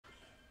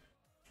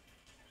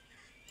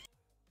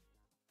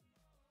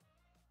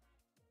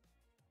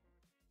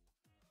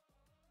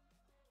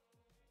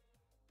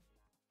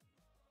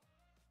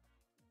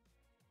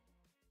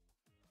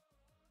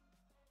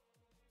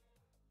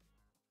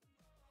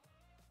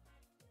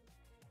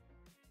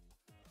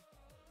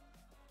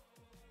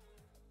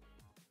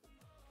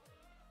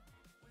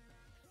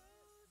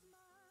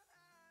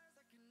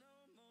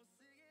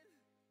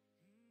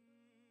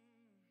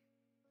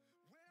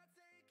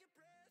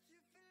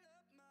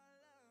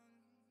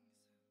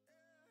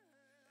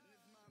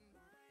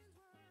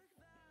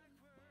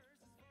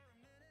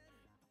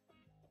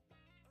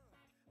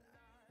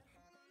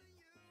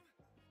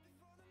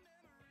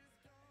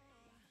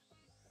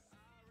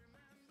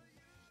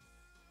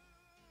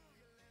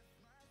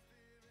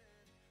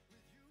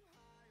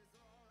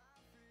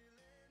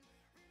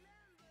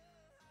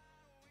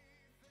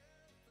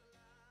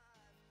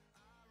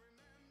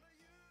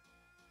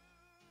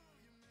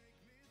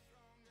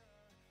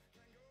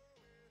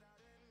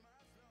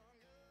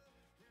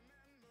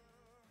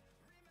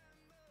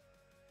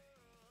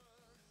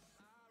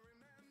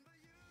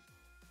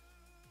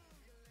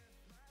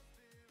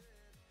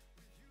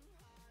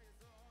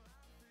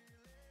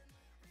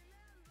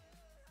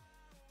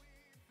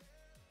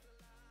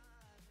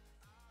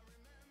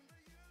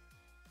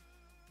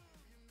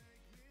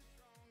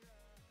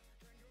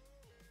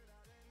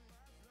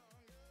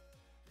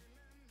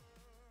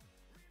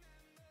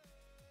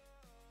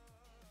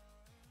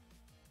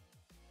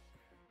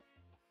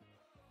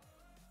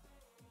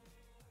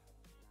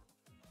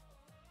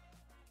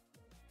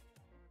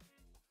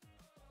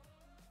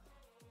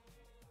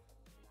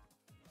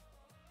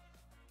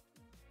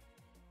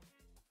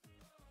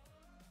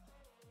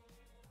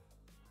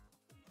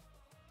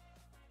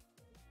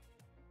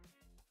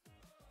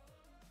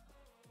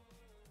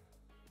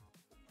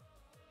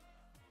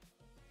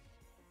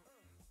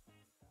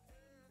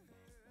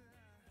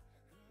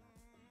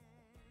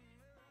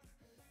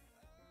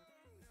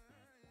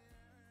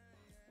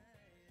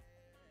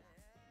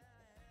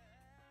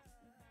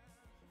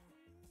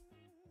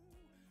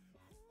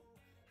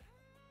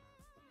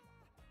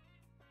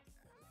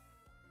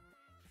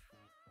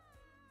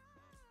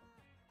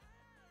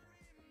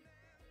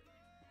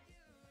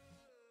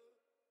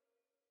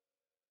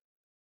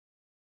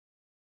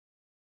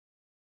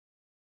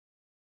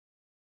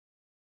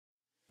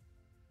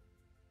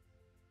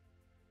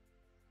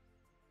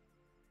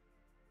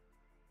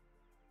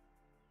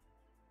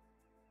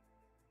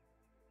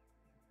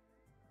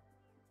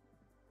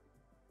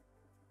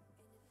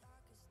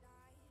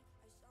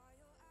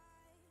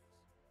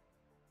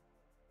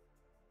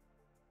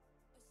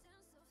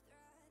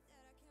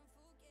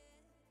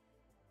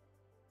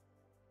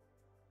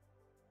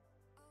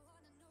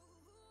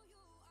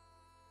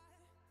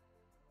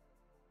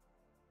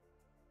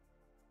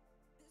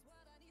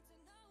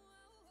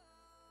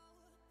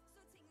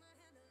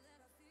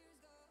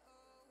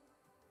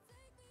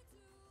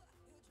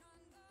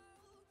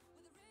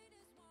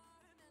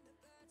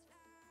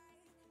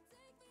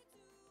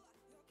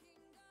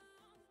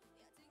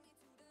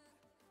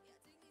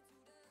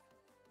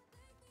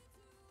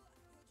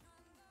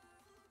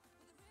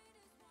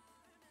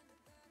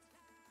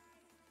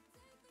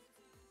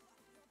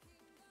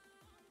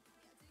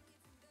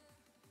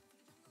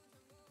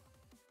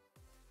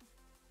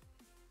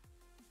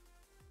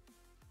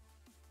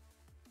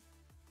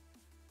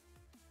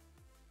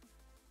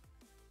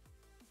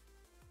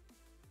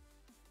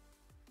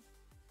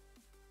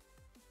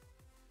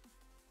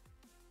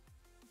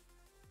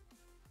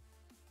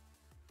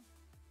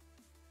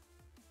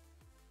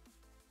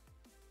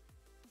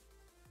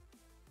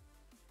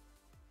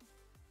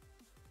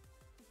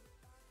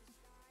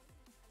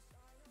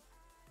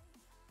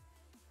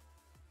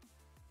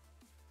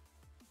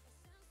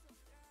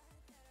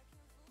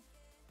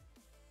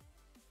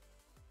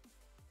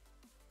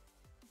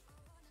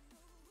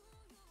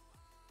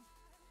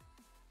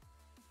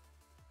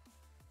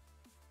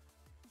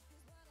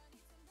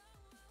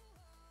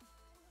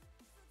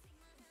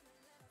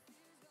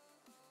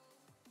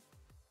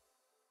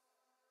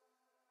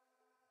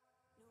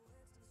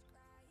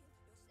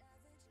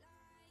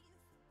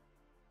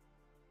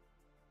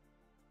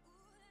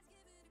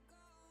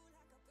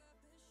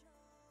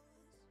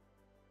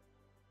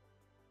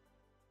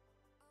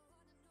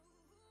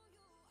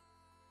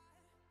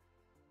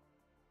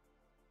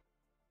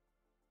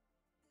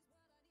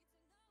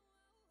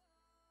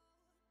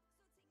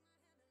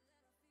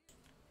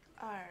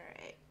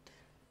Alright.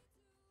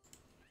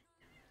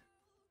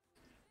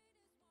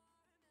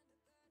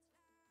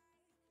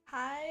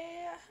 Hi.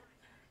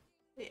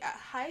 Yeah,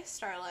 hi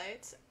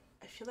Starlights.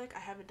 I feel like I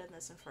haven't done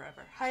this in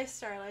forever. Hi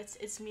Starlights,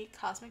 it's me,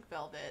 Cosmic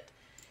Velvet.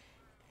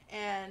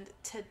 And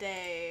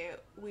today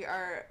we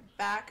are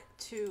back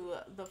to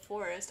the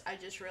forest. I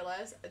just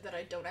realized that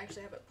I don't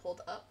actually have it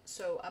pulled up,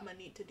 so I'm gonna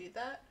need to do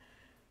that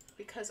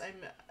because I'm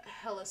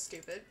hella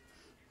stupid.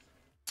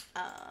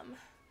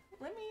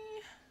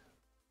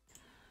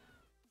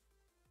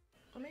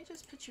 Let me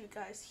just put you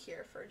guys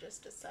here for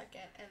just a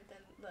second, and then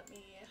let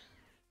me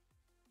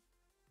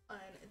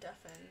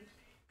undeafen.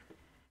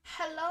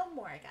 Hello,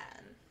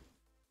 Morgan.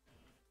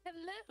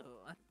 Hello.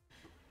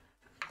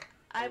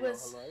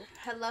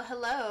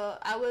 Hello.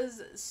 I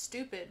was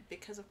stupid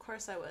because of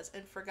course I was,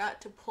 and forgot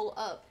to pull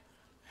up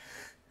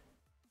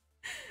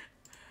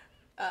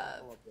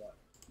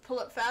pull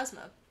up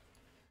Phasma.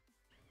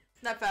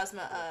 Not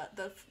Phasma,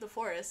 the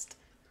forest.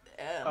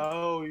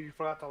 Oh, you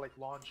forgot to like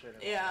launch it.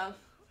 Yeah.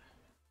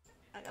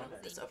 I gotta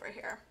move this over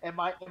here. Am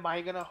I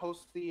gonna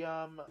host the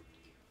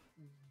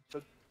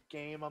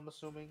game? I'm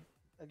assuming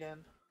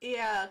again.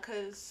 Yeah,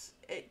 cause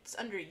it's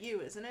under you,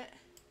 isn't it?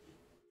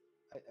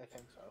 I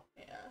think so.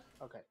 Yeah.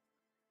 Okay.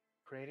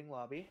 Creating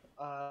lobby.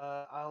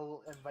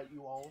 I'll invite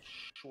you all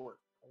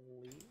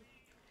shortly.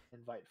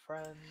 Invite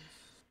friends.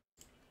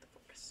 The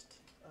forest.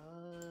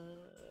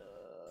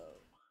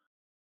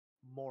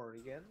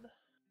 Morrigan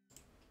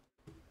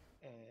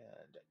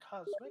and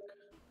Cosmic.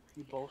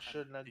 You both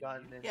shouldn't have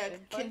gotten an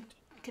invite.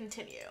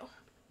 Continue.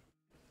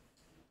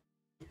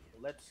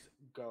 Let's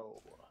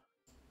go.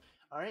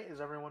 Alright, is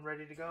everyone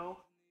ready to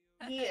go?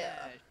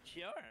 Yeah.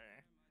 Sure.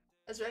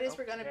 As ready as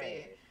we're gonna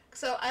be.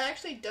 So I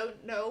actually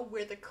don't know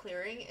where the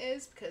clearing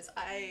is because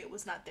I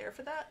was not there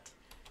for that.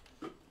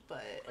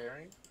 But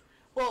Clearing?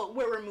 well,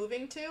 where we're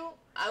moving to,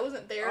 I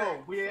wasn't there.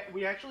 Oh,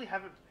 we actually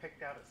haven't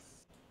picked out a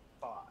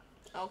spot.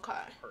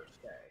 Okay. Per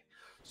se.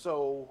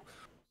 So,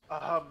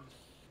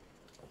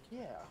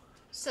 yeah.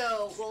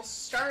 So we'll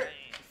start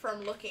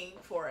from looking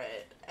for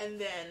it, and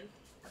then.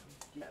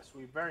 Yes,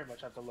 we very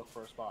much have to look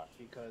for a spot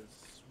because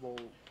we'll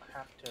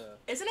have to.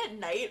 Isn't it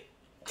night?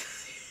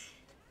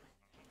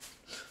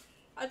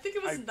 I think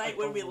it was night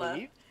when we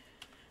left.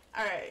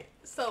 Alright,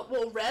 so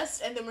we'll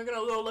rest and then we're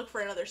gonna go look for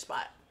another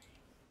spot.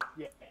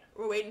 Yeah.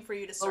 We're waiting for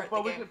you to start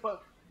the game.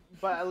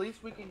 But at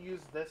least we can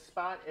use this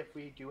spot if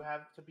we do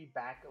have to be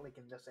back like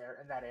in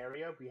that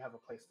area. We have a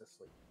place to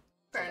sleep.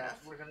 Fair enough.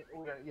 We're gonna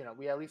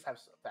we at least have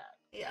that.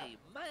 Yeah. A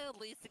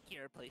mildly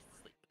secure place to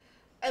sleep.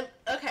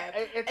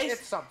 Okay.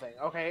 It's something.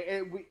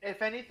 Okay.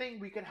 If anything,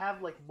 we could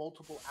have like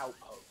multiple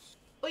outposts.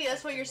 Well, yeah,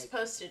 that's what you're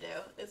supposed to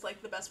do. It's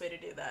like the best way to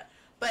do that.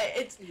 But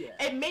it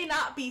may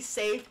not be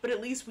safe, but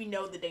at least we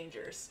know the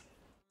dangers.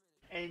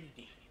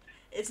 Indeed.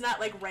 It's not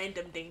like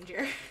random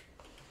danger.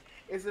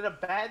 Is it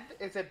bad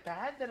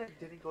that I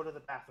didn't go to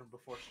the bathroom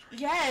before stream?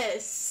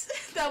 Yes!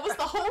 That was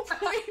the whole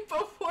point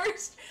before.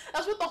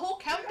 That's what the whole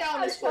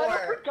countdown is for.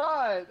 I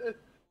forgot.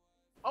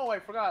 Oh, I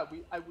forgot.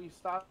 We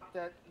stopped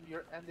at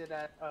ended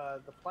at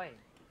the plane.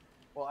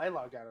 Well, I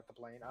logged out at the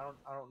plane. I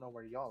don't know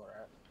where y'all are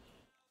at.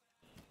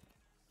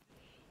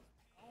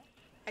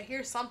 I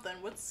hear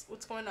something. What's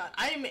going on?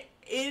 I'm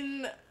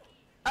in.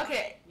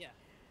 Okay. Yeah.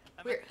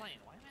 I'm at the plane.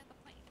 Why am I at the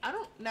plane? I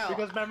don't know.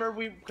 Because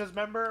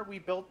remember we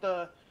built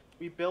the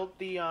the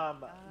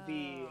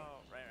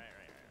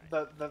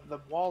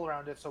wall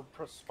around it so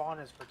spawn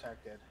is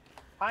protected.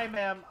 Hi,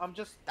 ma'am. I'm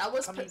just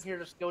coming here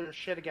to steal your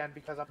shit again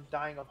because I'm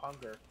dying of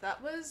hunger. That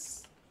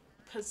was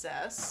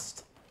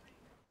possessed.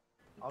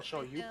 I'll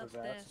show you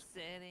possessed.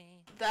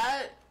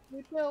 That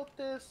we built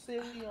this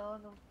city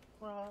on a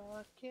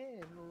rock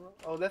and roll.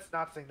 Oh, let's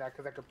not sing that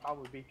because that could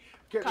probably be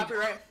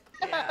copyright.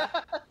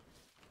 Yeah.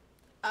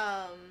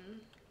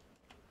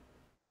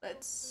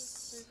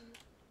 Let's.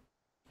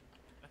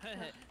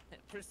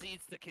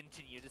 Proceeds to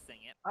continue to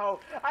sing it.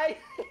 Oh, I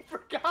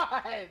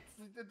forgot.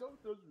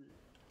 Don't judge me.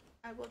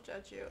 I will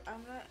judge you.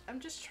 I'm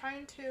just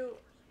trying to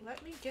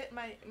let me get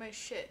my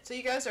shit. So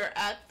you guys are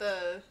at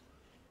the.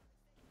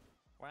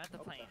 We're at the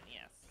plane.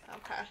 Yes.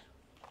 Okay.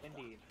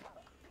 Indeed.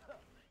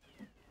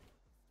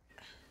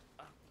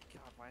 Oh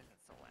God, why is it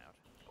so loud?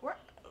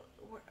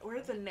 Where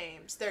are the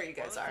names? There you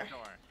guys are. The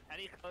door. How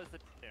do you close the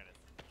door?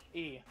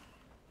 E.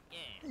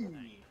 Yeah.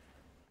 E.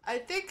 I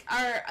think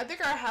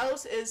our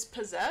house is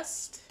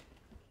possessed.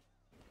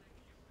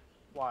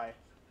 Why?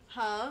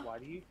 Huh? Why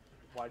do you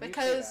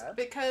say that?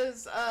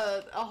 Because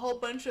a whole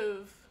bunch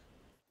of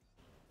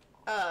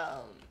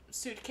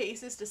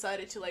suitcases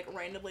decided to like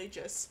randomly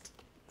just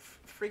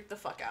freak the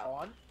fuck out.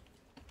 On?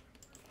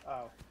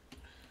 Oh.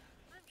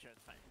 I'm sure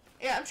it's fine.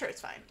 Yeah, I'm sure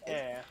it's fine.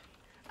 Yeah.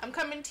 I'm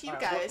coming to you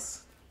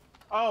guys.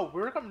 Oh, we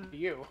were coming to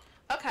you.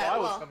 Okay, well, I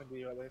was coming to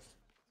you at least.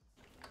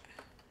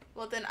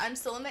 Well, then I'm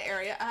still in the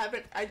area. I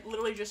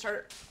literally just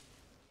started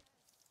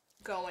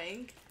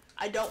going.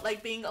 I don't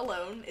like being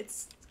alone.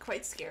 It's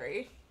quite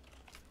scary.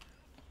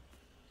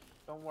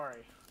 Don't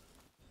worry.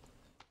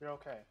 You're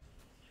okay.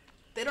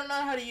 They don't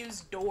know how to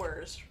use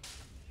doors.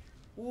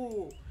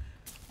 Ooh.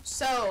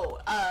 So,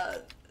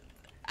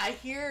 I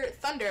hear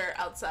thunder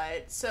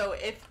outside, so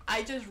if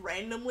I just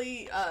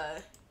randomly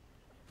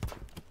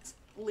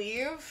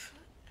leave,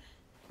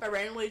 if I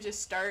randomly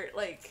just start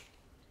like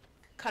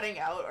cutting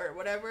out or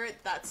whatever,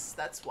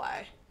 that's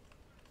why.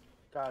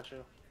 Got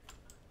you.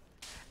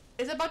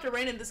 It's about to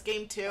rain in this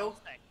game too.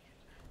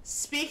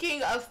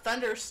 Speaking of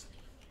thunder,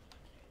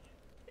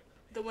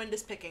 the wind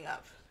is picking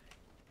up.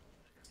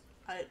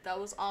 That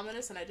was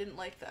ominous, and I didn't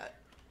like that.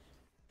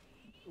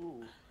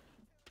 Ooh.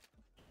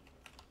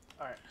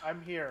 Alright,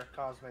 I'm here,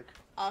 Cosmic.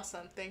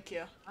 Awesome, thank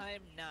you.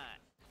 I'm not.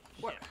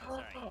 What? Shit,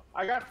 I'm sorry.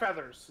 I got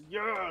feathers.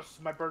 Yes,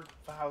 my bird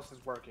house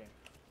is working.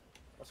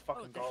 Let's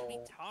fucking there should be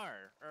go. tar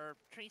or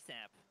tree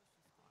sap.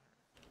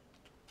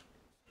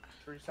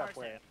 Tree sap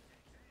where?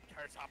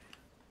 Tar sap.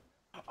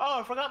 Oh,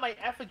 I forgot my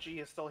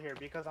effigy is still here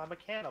because I'm a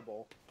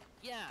cannibal.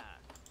 Yeah.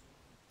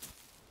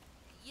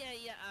 Yeah,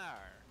 you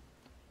are.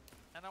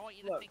 And I want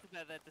you to think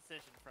about that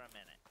decision for a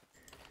minute.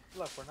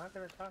 Look, we're not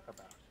gonna talk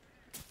about it.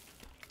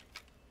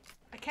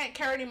 I can't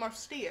carry any more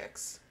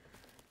sticks.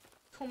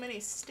 Too many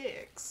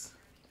sticks.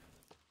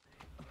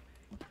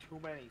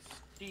 Too many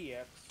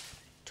sticks.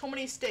 Too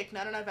many stick,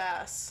 not enough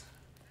ass.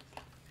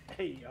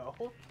 Hey, yo.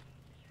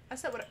 I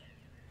said what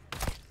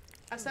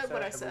I said.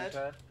 What I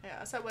said. Yeah,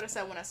 I said what I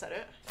said when I said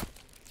it.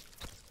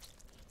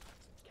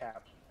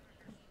 Cap.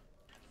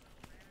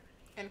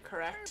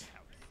 Incorrect.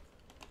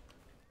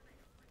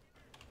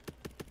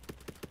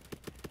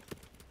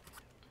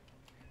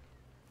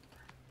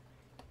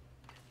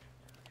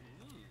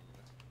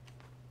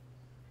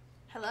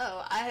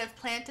 Hello, I have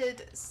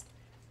planted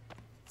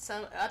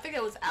some, I think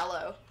it was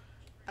aloe.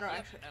 I don't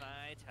actually. And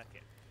I took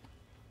it.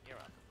 You're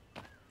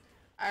welcome.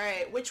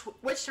 Alright,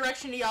 which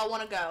direction do y'all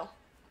want to go?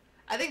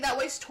 I think that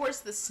way's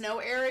towards the snow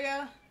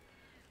area.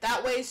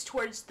 That way's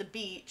towards the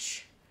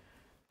beach.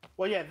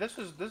 Well, yeah,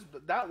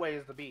 that way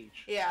is the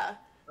beach. Yeah.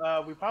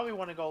 We probably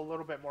want to go a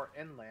little bit more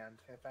inland,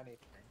 if anything.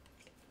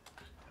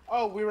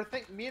 Oh,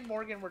 me and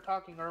Morgan were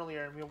talking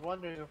earlier, and we were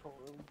wondering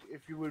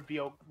if you would be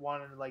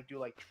wanting to like do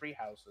like tree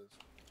houses.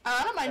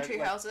 I don't mind tree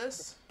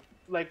houses.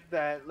 Like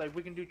that, like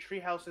we can do tree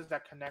houses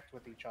that connect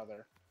with each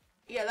other.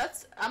 Yeah,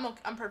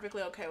 I'm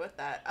perfectly okay with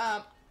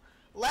that.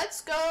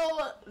 Let's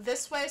go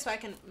this way so I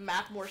can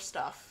map more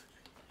stuff.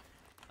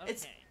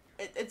 Okay.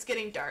 It's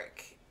getting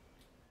dark.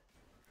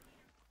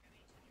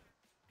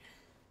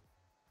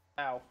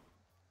 Ow.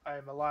 I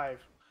am alive.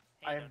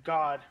 Hey, I am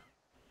God.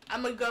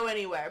 I'm gonna go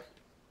anywhere.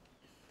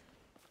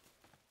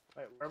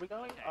 Wait, where are we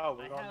going? Okay. Oh,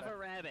 we're going I have there. a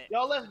rabbit.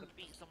 Yo, I'm let's... gonna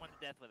beat someone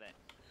to death with it.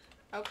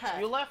 Okay.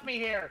 You left me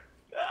here.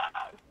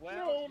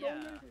 Well, no,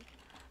 yeah.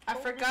 I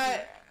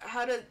forgot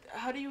how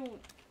do you...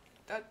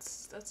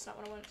 That's not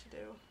what I wanted to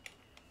do.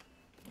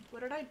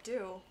 What did I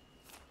do?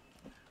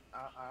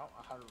 I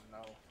don't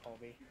know,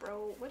 homie.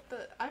 Bro, what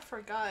the... I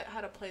forgot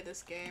how to play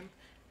this game.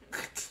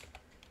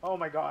 Oh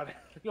my god.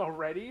 You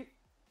ready?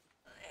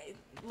 Hey,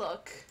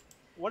 look.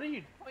 What are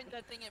you... Point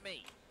that thing at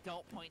me.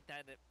 Don't point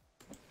that at...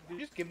 Did you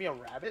just give me a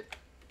rabbit?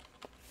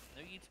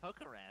 No, you took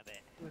a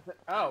rabbit.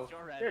 Oh,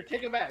 Your rabbit. here,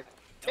 take it back.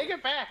 Take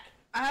it back!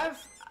 I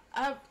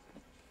have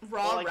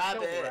raw Well,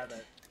 rabbit. Killed the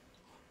rabbit.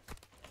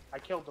 I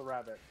killed the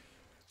rabbit.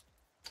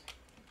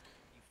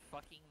 You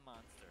fucking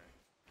monster.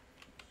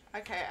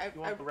 Okay,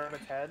 You want the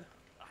rabbit's head?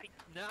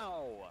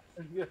 No!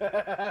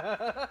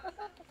 I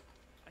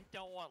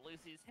don't want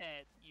Lucy's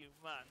head, you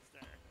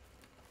monster.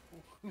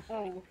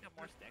 Oh. Pick up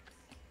more sticks.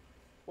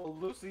 Well,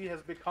 Lucy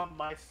has become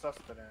my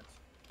sustenance.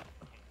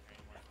 Okay,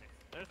 great, more sticks.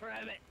 There's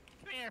rabbit!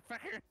 Come here,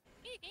 fucker!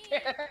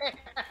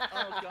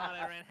 Oh god,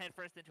 I ran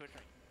headfirst into a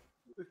tree.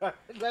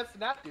 Let's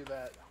not do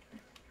that.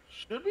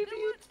 Should we be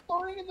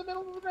exploring in the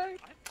middle of the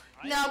night?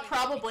 No,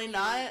 probably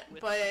not,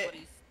 but...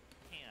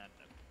 Hand.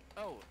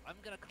 Oh, I'm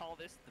gonna call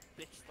this the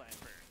bitch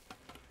slapper.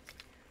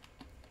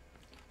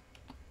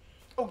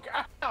 Oh,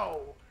 god!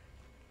 Ow!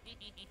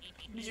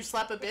 Did you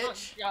slap a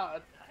bitch? Oh,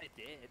 god. I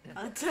did. Oh,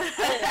 I'm not a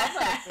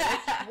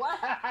bitch.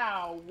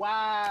 Wow!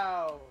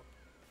 Wow!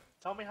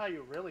 Tell me how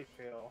you really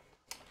feel.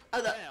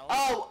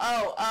 Oh,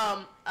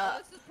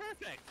 this is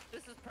perfect.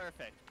 This is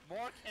perfect.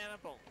 More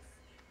cannibals.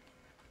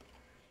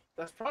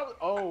 That's probably...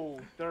 Oh,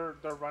 they're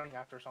running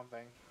after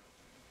something.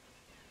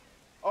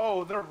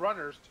 Oh, they're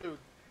runners, too.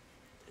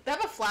 They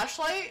have a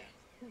flashlight?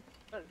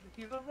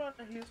 He's a runner.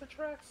 He's a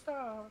track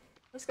star.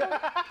 Let's go.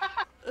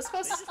 Let's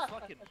go. They just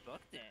fucking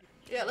booked it.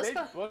 Yeah, let's They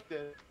go. booked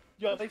it.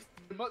 Yo, they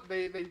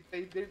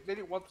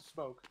didn't want the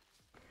smoke.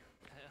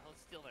 I'll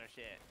steal their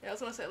shit. Yeah, I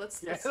was gonna say,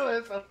 let's... Yeah,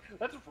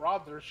 let's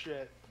rob their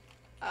shit.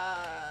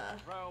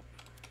 Rope.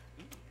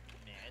 Ooh,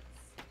 meds.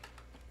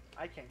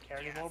 I can't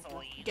carry anymore.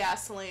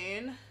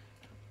 Gasoline.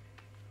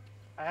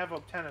 I have a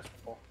tennis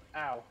ball.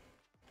 Ow.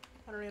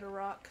 I don't need a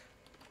rock.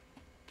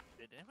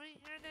 Did anybody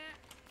hear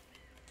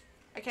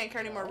that? I can't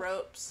carry any more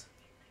ropes.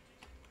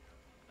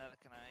 Neither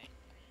can I.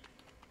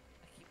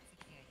 I keep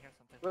thinking I hear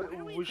something. But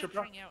Why are we should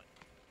venturing out?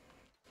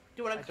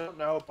 Do you wanna... I don't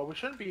know, but we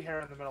shouldn't be here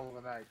in the middle of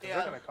the night. 'Cause Yeah.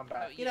 they're gonna come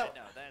back. Oh, You yeah, know,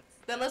 no, that's...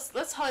 Then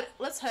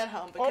let's head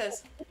home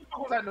because What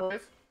was that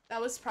noise? that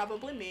was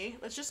probably me.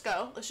 Let's just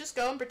go. Let's just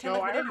go and pretend No,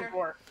 like I we heard didn't a hear.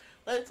 roar.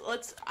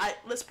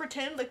 Let's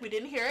pretend like we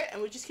didn't hear it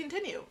and we just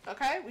continue.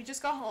 Okay, we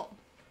just go home.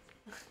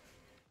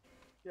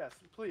 Yes,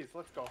 please,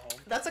 let's go home.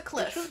 That's a We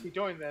cliff. shouldn't be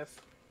doing this.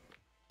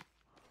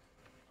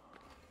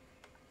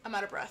 I'm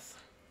out of breath.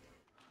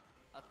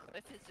 A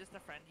cliff is just a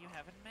friend you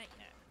haven't met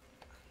yet.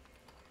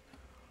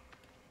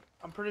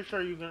 I'm pretty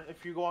sure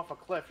if you go off a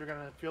cliff, you're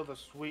gonna feel the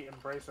sweet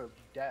embrace of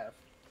death.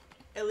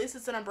 At least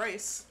it's an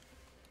embrace.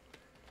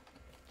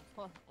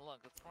 Well, look,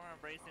 it's more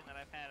embracing than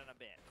I've had in a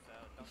bit, so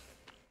don't...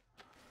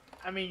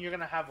 I mean, you're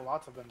gonna have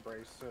lots of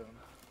embrace soon.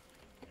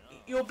 No.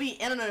 You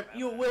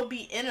will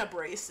be in a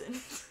bracing.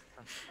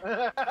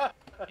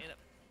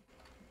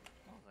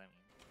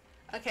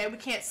 Okay, we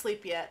can't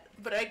sleep yet,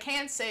 but I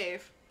can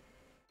save.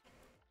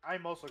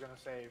 I'm also gonna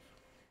save.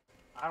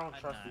 I don't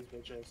trust not.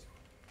 these bitches.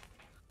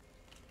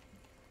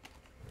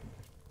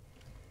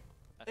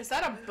 Is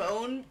that a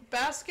bone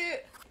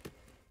basket?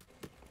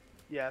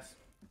 Yes.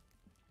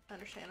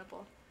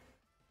 Understandable.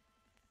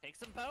 Take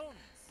some bones.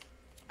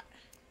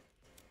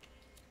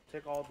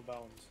 Take all the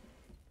bones.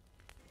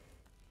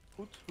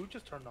 Who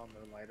just turned on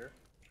their lighter?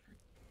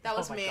 That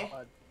was Oh my me.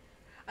 God.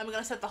 I'm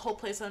gonna set the whole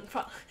place on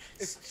fire.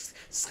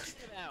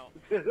 Get out.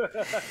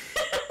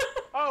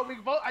 Oh,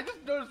 I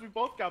just noticed we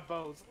both got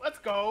bows. Let's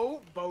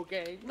go, bow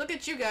gang. Look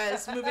at you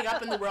guys moving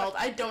up in the world.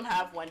 I don't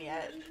have one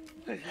yet.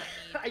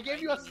 I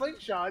gave you a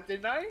slingshot,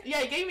 didn't I?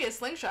 Yeah, you gave me a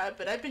slingshot,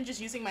 but I've been just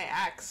using my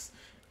axe.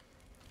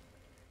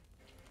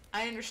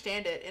 I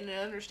understand it, and it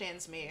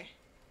understands me.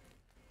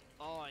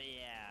 Oh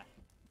yeah.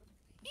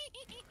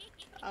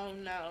 Oh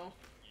no.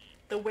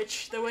 The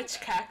witch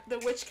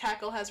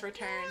cackle has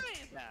returned.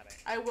 Worry about it.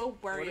 I will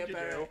worry What did you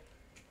about do? it.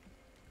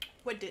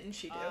 What didn't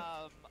she do?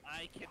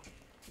 I can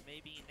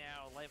maybe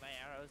now light my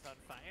arrows on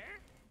fire.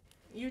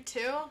 You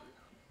too?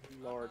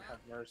 Lord have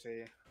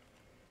mercy.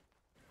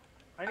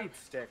 I need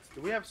sticks.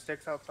 Do we have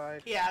sticks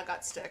outside? Yeah, I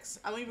got sticks.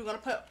 I'm even gonna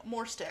put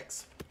more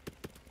sticks.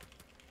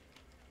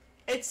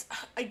 It's,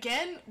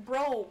 again,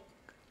 bro.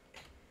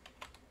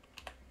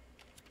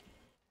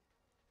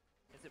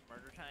 Is it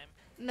murder time?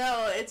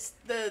 No, it's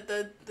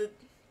the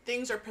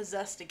things are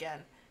possessed again.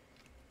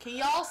 Can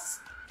y'all?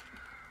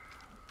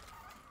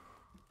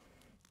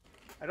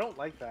 I don't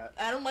like that.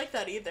 I don't like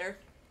that either.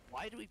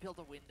 Why do we build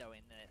a window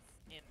in this?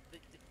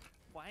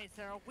 Why is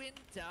there a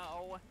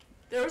window?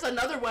 There was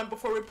another one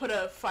before we put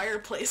a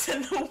fireplace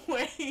in the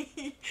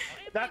way.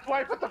 That's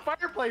why I put the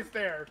fireplace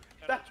there.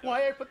 That's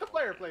why I put the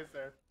fireplace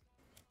there.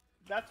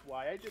 That's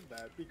why I did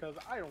that, because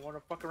I don't want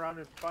to fuck around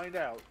and find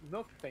out.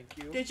 No, thank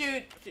you. Did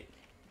you?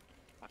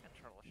 Fucking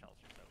turtle shells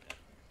are so good.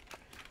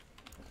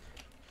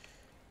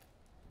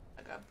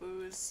 I got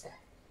booze.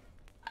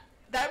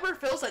 That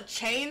refills a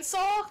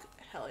chainsaw?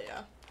 Hell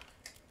yeah.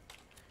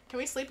 Can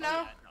we sleep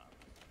now? Oh, yeah,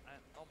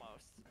 no.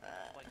 Almost.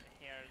 Like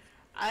the hairs.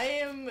 I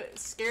am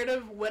scared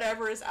of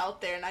whatever is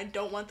out there, and I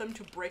don't want them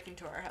to break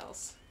into our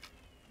house.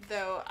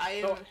 Though I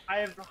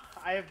am. So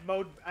I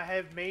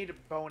have made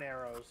bone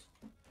arrows.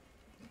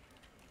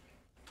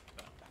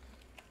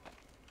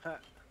 Huh,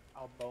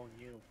 I'll bone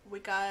you. We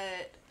got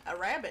a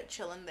rabbit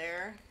chilling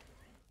there.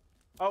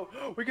 Oh,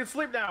 we can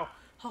sleep now.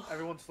 Oh.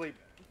 Everyone sleep.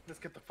 Let's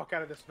get the fuck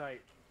out of this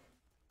night.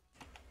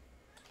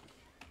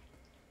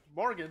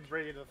 Morgan's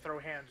ready to throw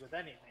hands with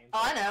anything. Oh,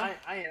 I know.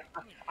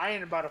 I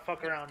ain't about to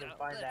fuck around and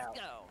find out.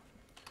 Let's go.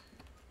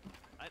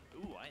 I'm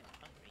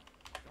hungry.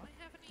 Do I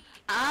have any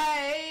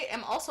I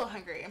am also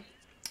hungry.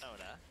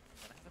 soda?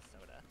 Can I have a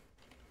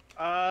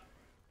soda?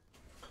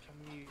 Can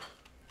we...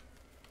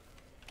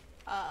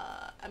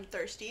 I'm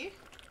thirsty.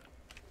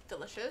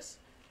 Delicious.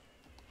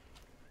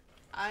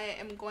 I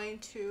am going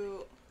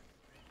to...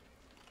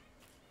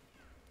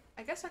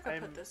 I guess I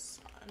could put this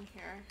on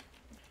here.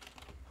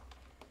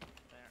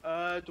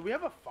 There. Do we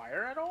have a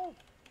fire at all?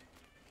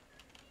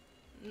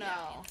 No.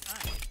 Yeah,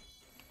 inside.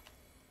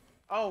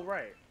 Oh,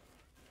 right.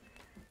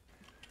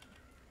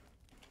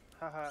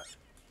 Haha.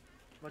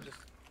 I'm just...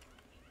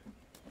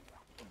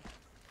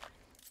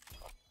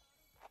 Oh,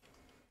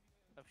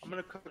 I'm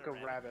gonna shit, cook there's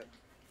a rabbit.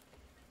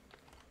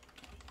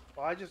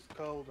 Well, I just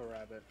killed a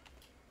rabbit.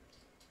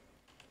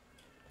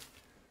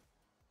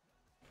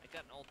 I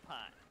got an old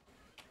pot.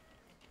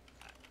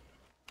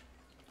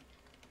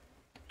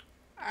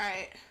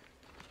 Alright.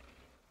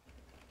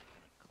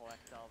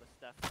 Collect all the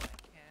stuff that I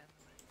can.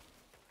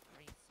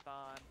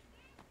 Respawn.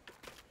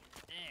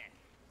 There,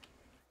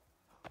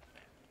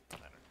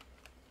 better.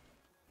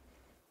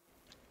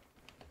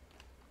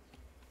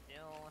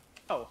 Still.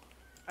 Oh,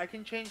 I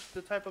can change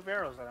the type of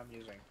arrows that I'm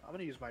using. I'm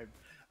gonna use my...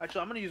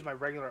 Actually, I'm gonna use my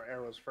regular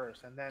arrows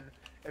first, and then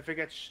if it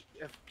gets...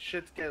 if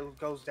shit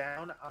goes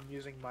down, I'm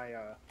using my,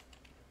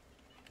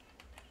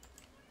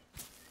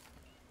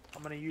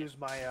 I'm gonna use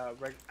my,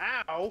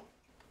 Ow!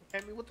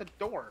 Hit me with the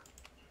door.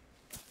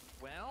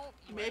 Well,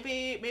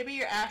 Maybe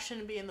your ash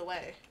shouldn't be in the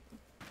way.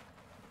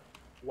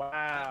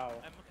 Wow.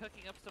 I'm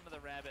cooking up some of the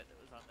rabbit that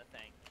was on the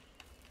thing.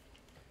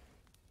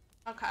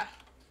 Okay.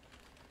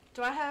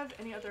 Do I have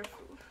any other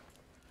food?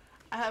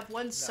 I have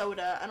one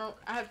soda.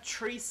 I have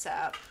tree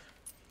sap.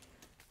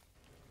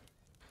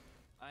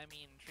 I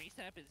mean, tree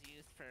sap is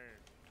used for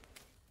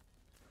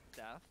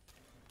stuff.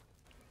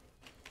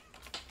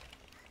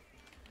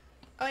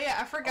 Oh yeah,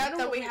 I forgot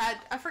that we had.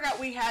 I forgot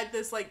we had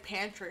this like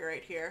pantry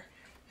right here.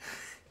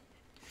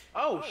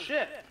 Oh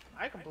shit!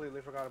 I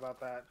completely forgot about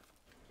that.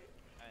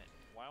 Alright,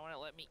 why won't it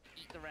let me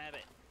eat the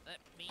rabbit? Let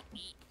me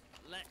eat.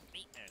 Let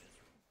me. There it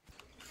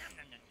is. Nom,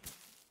 nom, nom.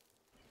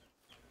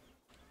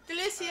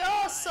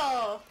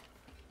 Delicioso!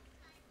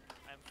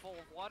 I'm full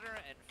of water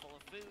and full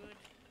of food,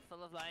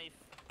 full of life.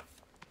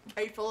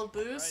 Are you full of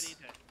Ready booze? to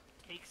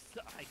take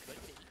I could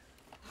be.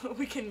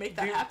 We can make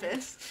that happen.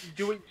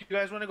 Do you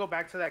guys want to go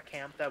back to that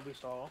camp that we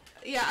saw?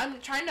 Yeah,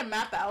 I'm trying to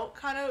map out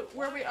kind of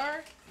where we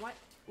are. What?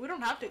 We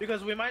don't have to.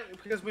 Because we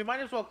might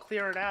as well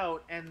clear it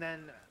out, and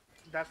then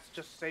that's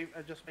just safe.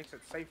 It just makes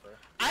it safer.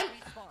 I'm.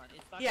 Respawn.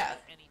 It's not Yeah. gonna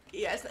do anything.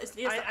 Yeah,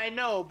 it's I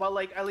know, but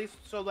like at least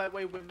so that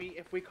way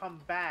if we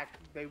come back,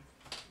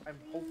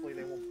 hopefully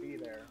they won't be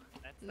there.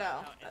 That's No.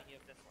 not how any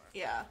of this works.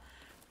 yeah.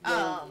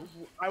 Well,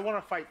 I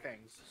want to fight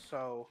things,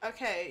 so.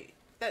 Okay.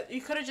 That you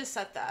could have just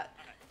said that.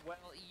 Alright,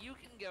 well, you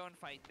can go and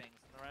fight things,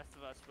 and the rest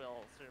of us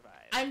will survive.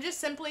 I'm just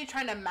simply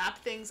trying to map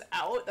things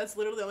out. That's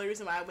literally the only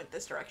reason why I went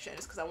this direction,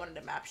 is because I wanted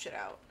to map shit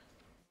out.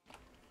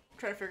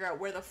 Trying to figure out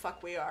where the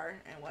fuck we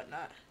are and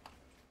whatnot.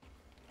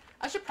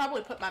 I should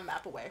probably put my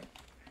map away.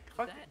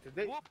 Fuck,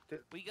 Whoop,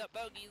 we got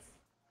bogeys.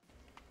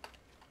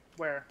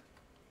 where?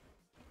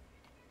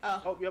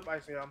 Oh. Oh, yep, I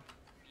see them.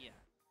 Yeah.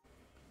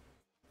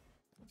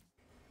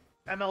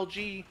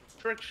 MLG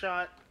trick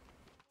shot.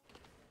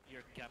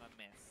 You're gonna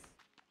miss.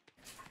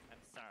 I'm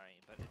sorry,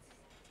 but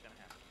it's gonna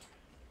happen.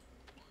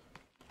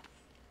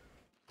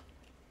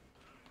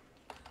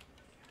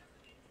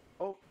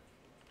 Oh,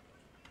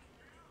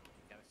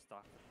 Gotta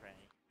stalk the prey.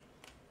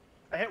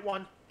 I hit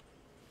one.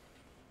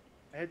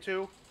 I hit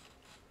two.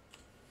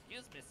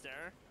 Excuse me,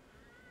 sir.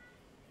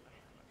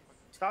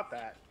 Stop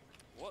that.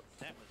 What?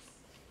 That was.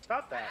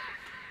 Stop that.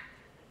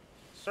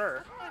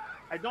 Sir,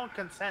 I don't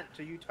consent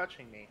to you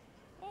touching me.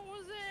 What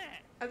was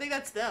that? I think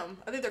that's them.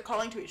 I think they're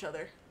calling to each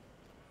other.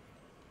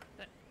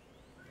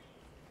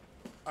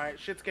 Alright,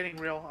 shit's getting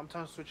real. I'm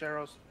telling switch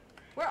arrows.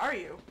 Where are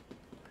you?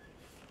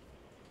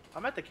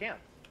 I'm at the camp.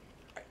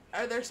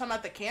 Are there some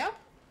at the camp?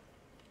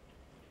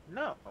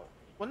 No.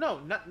 Well, no,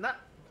 not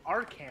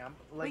our camp.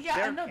 Like Well, yeah,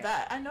 their I know camp.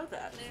 that. I know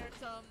that. There's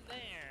some there.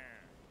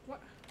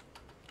 What?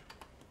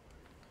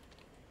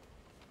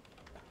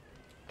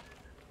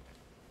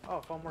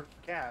 Oh, foam more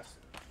gas.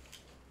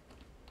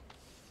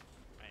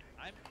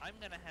 Right, I'm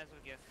gonna hazard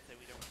a guess and say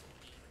we don't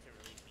need to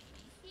really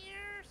be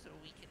here, so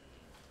we can.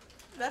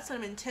 That's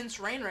some intense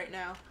rain right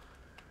now.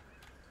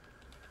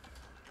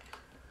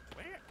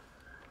 Where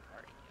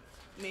are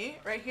you? Me?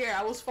 Right here.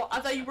 I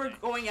thought you were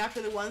going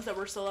after the ones that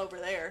were still over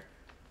there.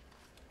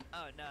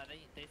 Oh no,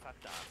 they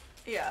fucked off.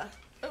 Yeah.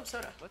 Oh,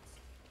 soda. Let's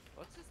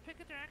just pick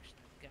a direction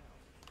and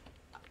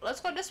go. Let's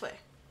go this way.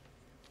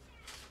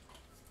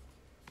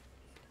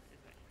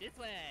 This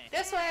way.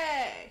 This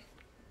way!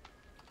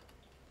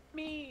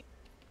 Me.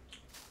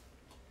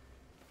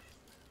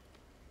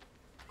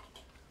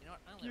 You know what?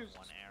 I only have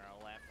one arrow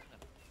left. I'm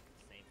gonna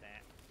save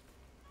that.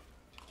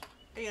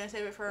 Are you gonna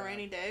save it for a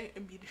rainy day?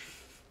 And be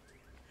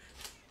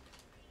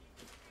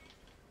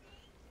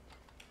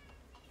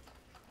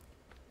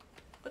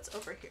What's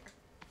over here?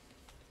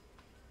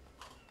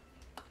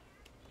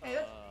 Hey,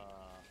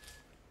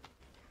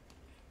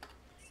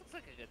 This looks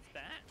like a good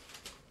spot.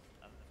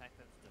 Other than the fact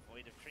that it's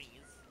devoid of trees.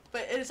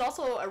 but it is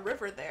also a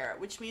river there,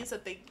 which means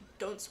that they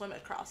don't swim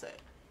across it.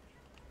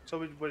 So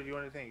what do you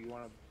want to think? You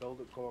want to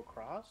build it, go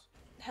across?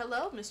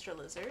 Hello, Mr.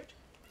 Lizard.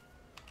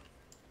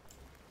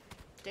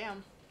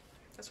 Damn.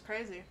 That's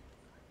crazy.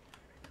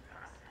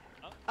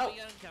 Oh, we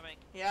got him coming.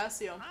 Yeah, I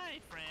see him. Hi,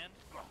 friend.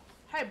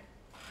 Hey.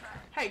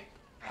 Hey.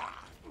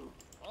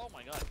 Oh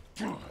my god.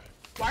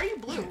 Why are you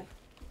blue?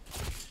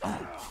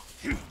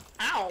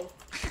 Ow.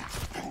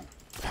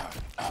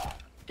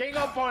 Gang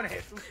up on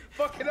it!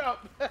 Fuck it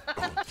up!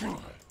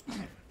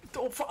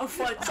 Oh,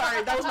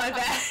 sorry, that was my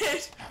bad.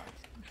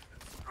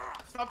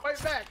 Stop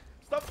fighting back!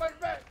 Stop fighting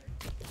back!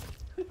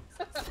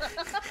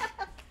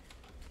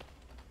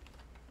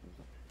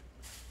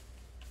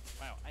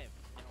 Wow, I have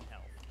no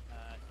health. Do I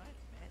have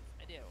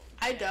meds? I do.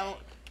 I don't.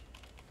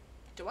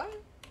 Do I?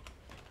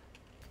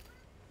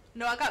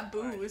 No, I got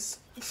booze.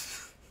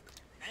 Meds?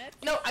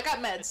 No, I got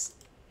meds.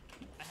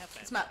 I have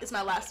meds. It's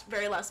my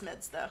very last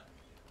meds though.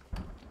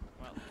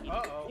 Well,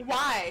 Uh-oh.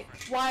 Why?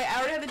 Why? I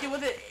already have to deal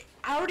with it.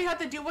 I already have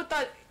to deal with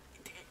that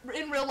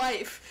in real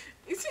life.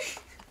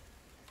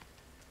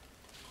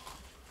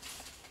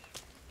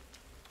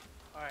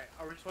 Alright,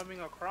 are we swimming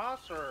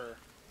across or?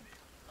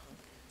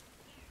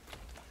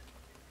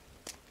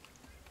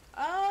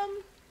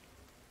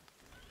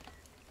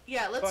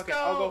 Yeah, let's Fuck go. it,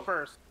 I'll go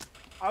first.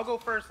 I'll go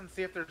first and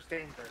see if there's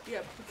danger.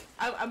 Yeah,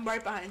 I'm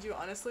right behind you,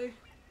 honestly.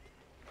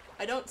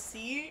 I don't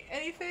see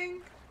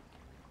anything.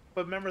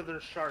 But remember,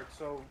 there's sharks,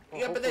 so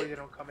Yeah, but hopefully they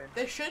don't come in.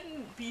 There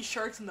shouldn't be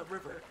sharks in the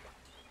river.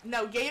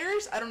 Now,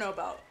 gators, I don't know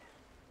about.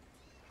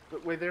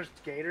 But wait, there's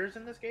gators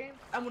in this game?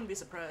 I wouldn't be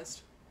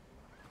surprised.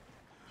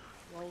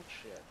 Oh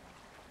shit.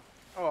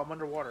 Oh, I'm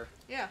underwater.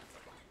 Yeah.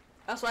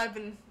 That's why I've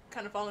been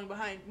kind of following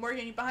behind.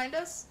 Morgan, you behind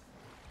us?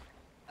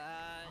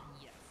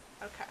 yes.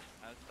 Okay.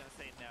 I was gonna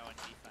say no and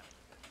be funny.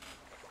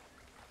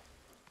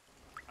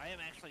 I am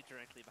actually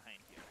directly behind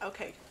you.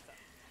 Okay.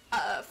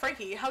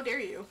 Frankie, how dare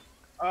you?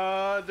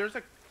 There's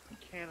a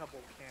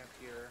cannibal camp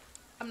here.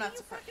 I'm not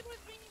surprised.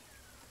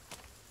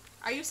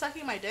 Are you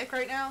sucking my dick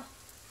right now?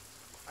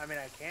 I mean,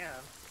 I can.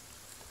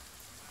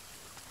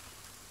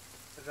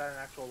 Is that an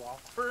actual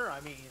offer? I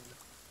mean,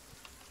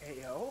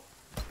 ayo.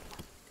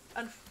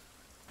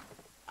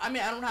 I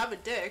mean, I don't have a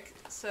dick,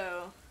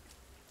 so...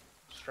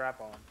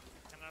 Strap on.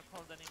 Cannot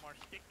hold any more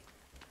stick.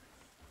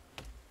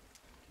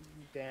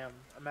 Damn.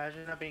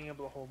 Imagine not being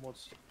able to hold more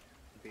stick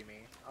would be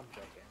me. I'm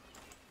joking.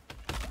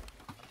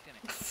 I'm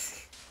gonna.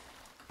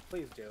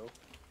 Please do.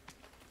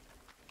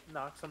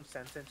 Knock some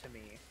sense into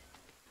me.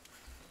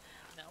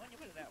 No, when you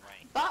put it that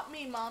way. Bop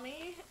me,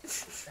 mommy!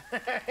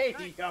 Hey,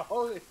 yo!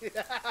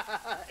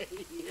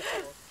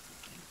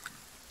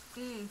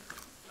 Mmm,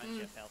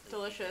 Bunch of healthy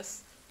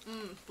delicious.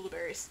 Mmm,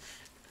 blueberries.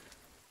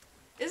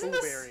 Isn't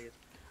this... Blueberries.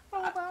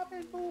 Oh,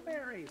 poppin'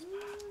 blueberries!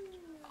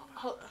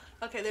 Oh,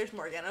 okay, there's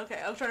Morgan. Okay,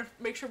 I was trying to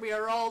make sure we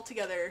are all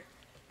together.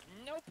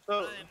 Nope, So-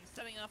 I'm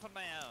setting off on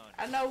my own.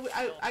 I know.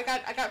 I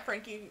got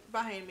Frankie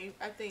behind me.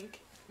 I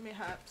think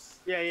perhaps.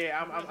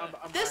 Yeah, I'm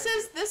This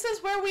behind is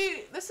where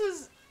we. This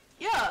is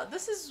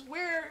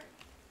where.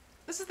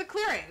 This is the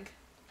clearing.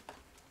 you.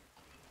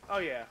 Oh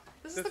yeah.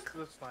 This This is the.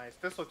 looks nice.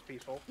 This looks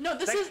peaceful. No,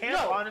 this That is camp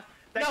no.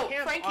 that no,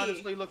 camp Frankie.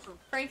 honestly looks.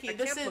 Frankie, That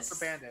this camp looks is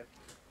abandoned.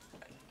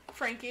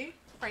 Frankie.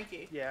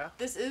 Yeah.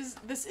 This is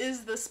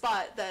the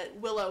spot that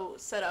Willow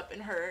set up in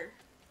her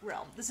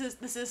realm. This is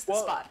the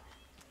Well, spot.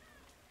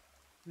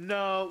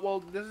 No, well,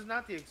 this is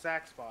not the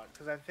exact spot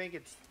because I think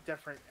it's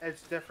different.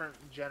 It's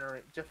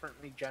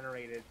differently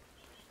generated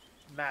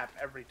map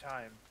every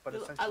time. But I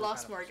essentially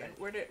lost kind of the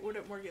Morgan. same. Where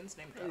did Morgan's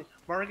name go?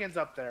 Morgan's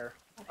up there,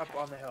 up Okay.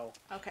 on the hill.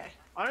 Okay.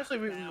 Honestly,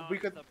 Found we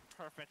could the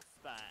perfect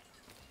spot.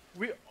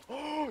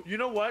 you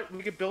know what?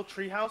 We could build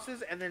tree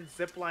houses and then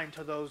zip line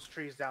to those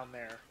trees down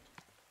there.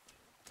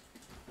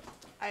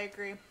 I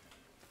agree.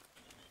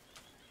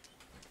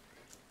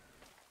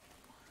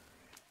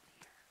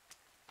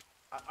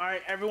 All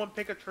right, everyone,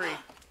 pick a tree.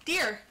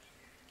 Deer.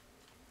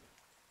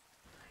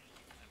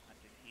 I'm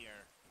hunting here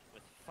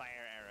with fire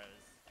arrows.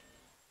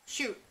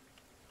 Shoot.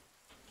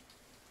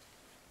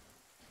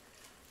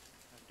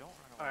 No, don't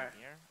run away Alright.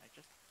 here. I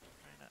just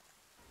trying to.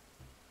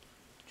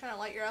 Trying to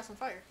light your ass on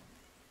fire.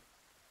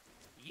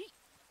 Yeet.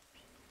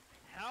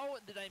 How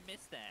did I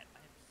miss that?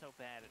 I'm so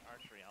bad at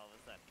archery all of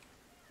a sudden.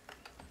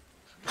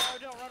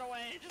 No, don't run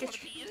away. I just Get want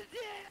to be in a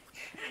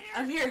dick.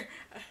 I'm here.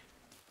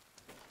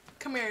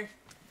 Come here.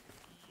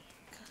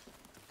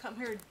 Come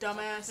here,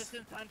 dumbass.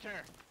 Assistant hunter.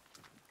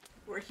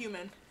 We're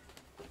human.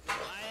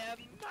 I am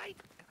might.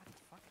 God,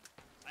 fuck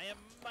it. I am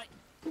might.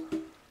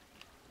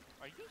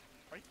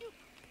 Are you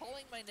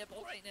pulling my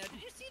nipple right now?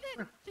 Did you see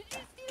that? Did you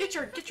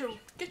see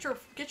that?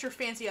 Get your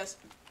fancy ass.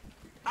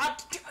 Huh?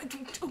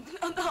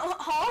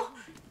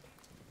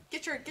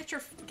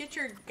 Get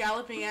your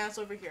galloping ass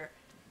over here.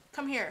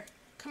 Come here,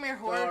 So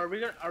whore.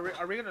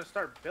 are we gonna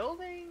start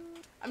building?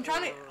 I'm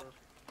trying to. Or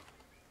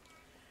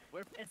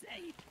We're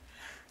busy.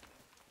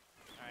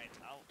 Alright,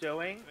 I'll.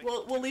 doing?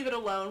 We'll leave it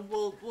alone.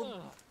 We'll. No, we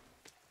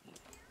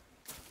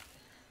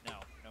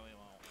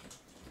won't. Just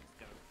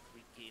gotta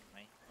regain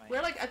my.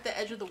 We're like at the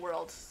edge of the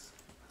world.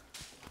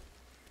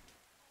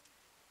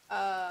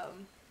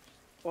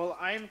 Well,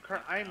 I'm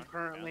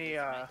currently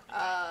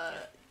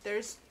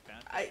There's.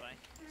 Bound I- this way.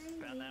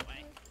 Bound that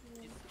way.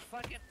 It's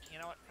fucking. You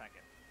know what? Fuck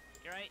it.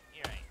 You're right.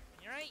 You're right.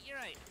 You're right. You're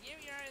right. You're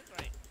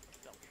right. Let's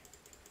build.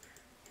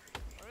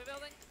 What are we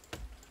building?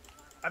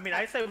 I mean,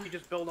 I say we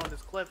just build on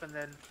this cliff and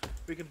then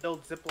we can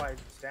build zip lines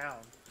down.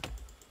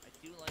 I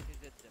do like a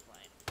good zip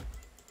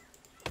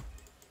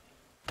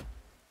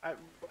line.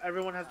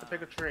 Everyone has to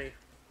pick a tree.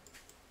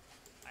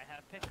 I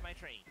have picked my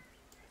tree. This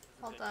is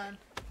a Hold good on. tree.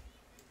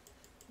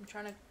 I'm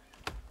trying to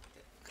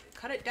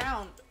cut it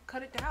down.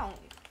 Cut it down.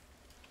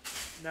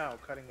 No,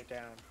 cutting it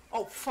down.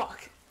 Oh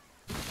fuck.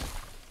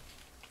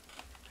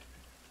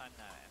 I'm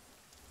not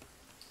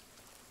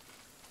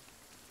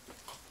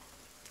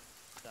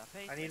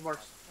asking. I need more.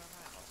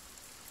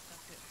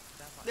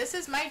 This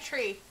is my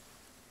tree.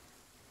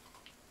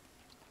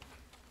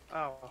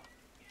 Oh,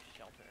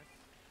 Shelter.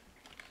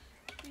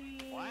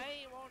 Why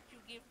won't you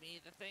give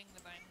me the thing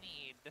that I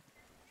need?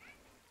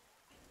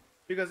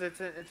 because it's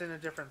in a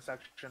different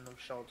section of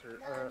shelter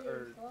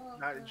or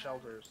not in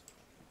shelters.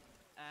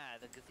 Ah,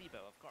 the gazebo,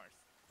 of course.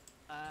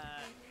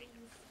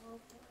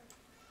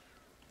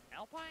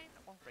 Alpine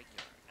or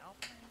regular?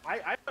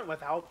 Alpine? I went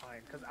with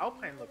Alpine because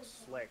Alpine looks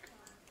slick.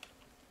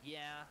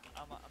 Yeah,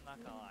 I'm not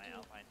gonna lie,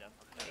 Alpine does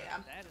look better.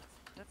 Yeah.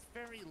 That's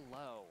very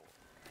low.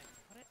 Can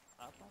I put it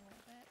up a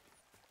little bit?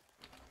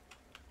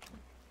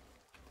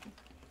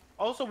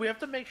 Also, we have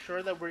to make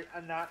sure that we're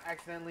not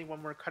accidentally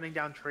when we're cutting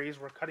down trees,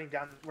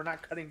 we're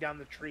not cutting down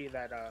the tree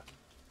that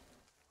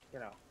you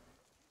know,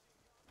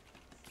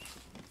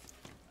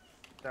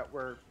 that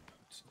we're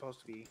supposed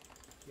to be,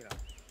 you know.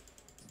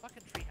 This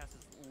fucking treehouse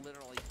is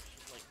literally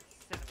like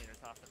centimeters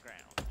off the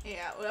ground.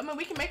 Yeah, well, I mean,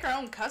 we can make our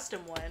own custom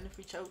one if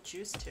we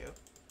choose to.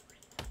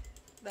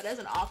 That is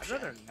an I'd option.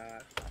 rather not. I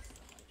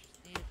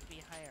just need it to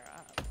be higher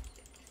up.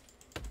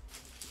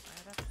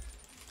 That's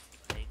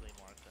vaguely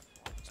more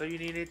accessible. So you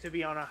need it to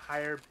be on a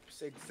higher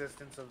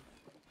existence of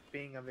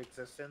being of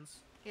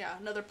existence. Yeah,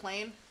 another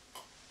plane.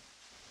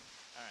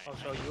 Alright. I'll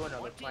show you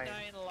another 29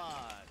 plane. logs.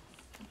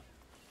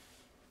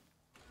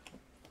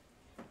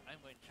 I'm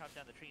going to chop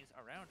down the trees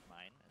around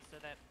mine so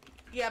that.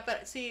 Yeah,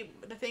 but see,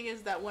 the thing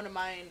is that one of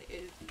mine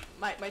is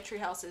my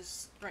treehouse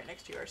is right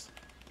next to yours.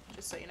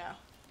 Just so you know.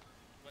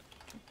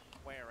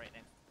 Where right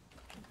next?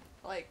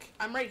 Like,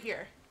 I'm right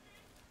here.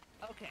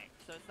 Okay,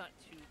 so it's not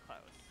too close.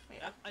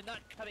 Yeah. I'm not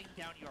cutting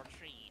down your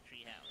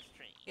treehouse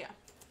tree. Yeah.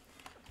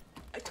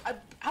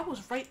 I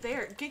was right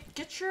there.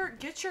 Get your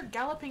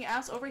galloping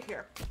ass over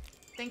here.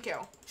 Thank you.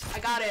 I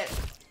got it.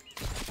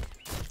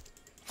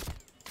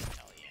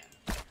 Hell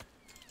yeah.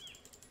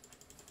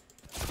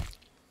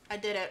 I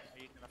did it. Are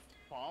you gonna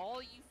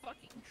fall, you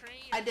fucking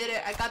tree? I did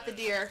it. I got the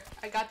deer.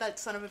 I got that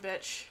son of a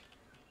bitch.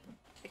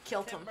 I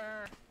killed him.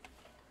 Timber.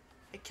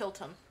 I killed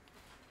him.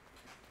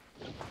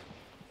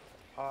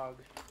 Hog.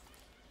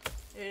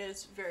 It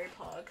is very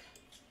pog.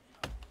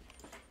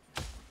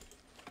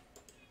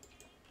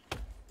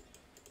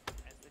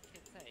 As the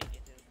kids say,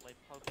 it is like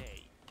poke.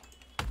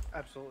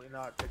 Absolutely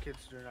not. The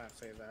kids do not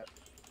say that.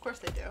 Of course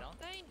they do. Don't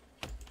they?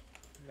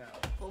 No.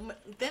 Well,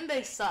 then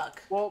they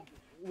suck. Well,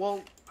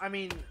 I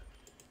mean,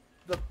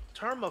 the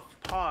term of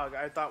pog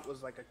I thought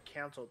was like a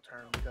canceled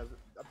term because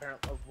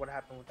apparently of what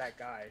happened with that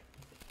guy.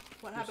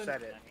 What Who happened?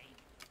 said it?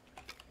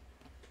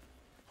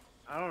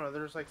 I don't know.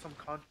 There's like some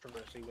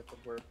controversy with the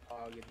word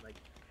pog and like.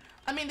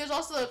 I mean, there's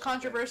also a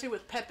controversy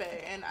with Pepe,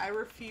 and I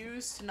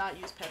refuse to not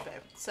use Pepe.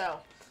 So.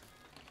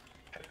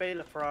 Pepe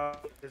the Frog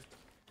is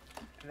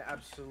an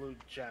absolute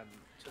gem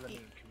to the meme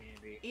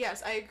community.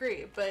 Yes, I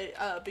agree, but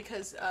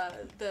because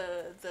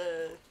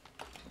the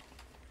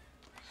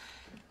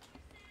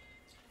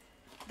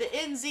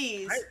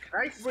NZs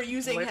were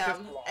using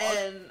him,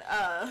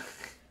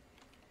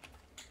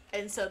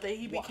 and so that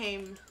he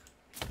became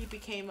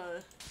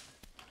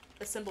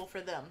a symbol for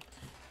them.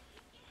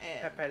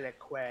 And Pepe le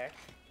Quack.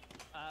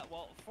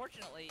 Well,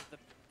 fortunately,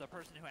 the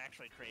person who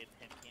actually created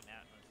him came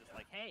out and was just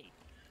like, "Hey,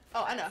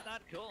 oh, I know. that's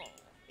not cool."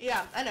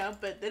 Yeah, I know,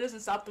 but that doesn't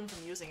stop them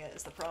from using it.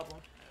 Is the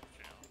problem? That's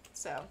true.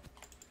 So.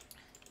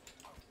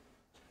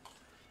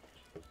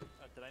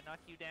 Did I knock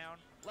you down?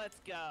 Let's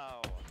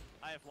go.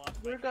 I have lost.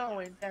 We're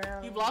going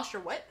down. You've lost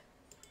your what?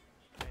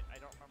 I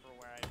don't remember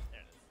where I.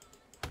 There it is.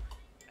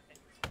 I think.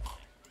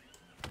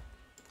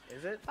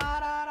 Is it?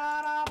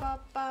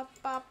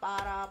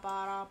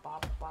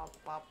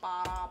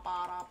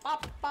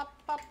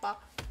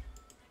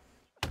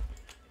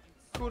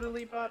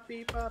 Coodly bop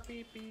beep bop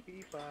beep beep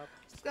beep bop.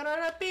 Bop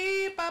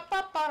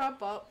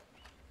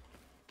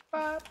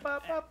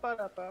bop bop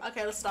bop bop.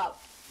 Okay, let's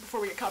stop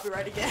before we get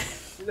copyright again.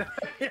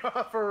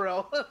 Yeah, for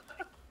real.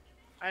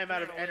 I am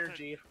out of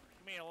energy.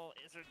 Come here, little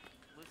lizard,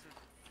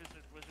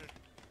 wizard.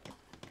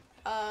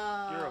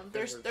 You're a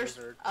there's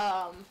wizard.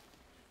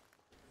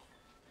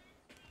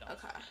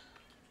 okay.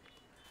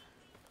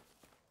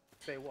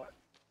 Say what?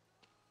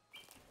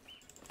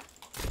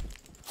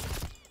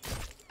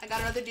 I got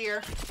another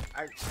deer.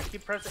 I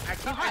keep pressing. I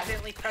keep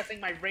accidentally pressing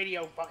my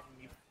radio button.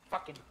 You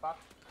fucking fuck.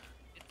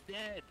 It's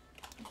dead.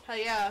 Hell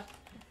yeah.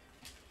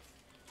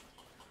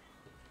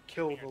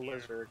 Kill the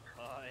lizard.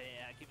 Oh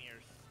yeah, give me your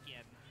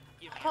skin.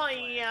 Give me Oh your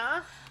flesh.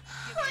 yeah.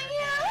 Give me Oh your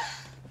yeah.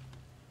 head.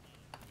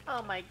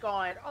 Oh my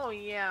god. Oh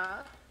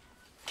yeah.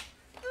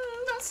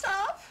 Don't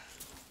stop.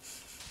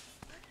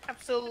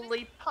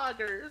 Absolutely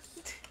poggers.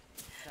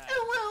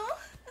 Oh well.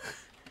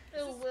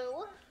 Oh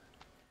well.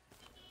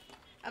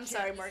 I'm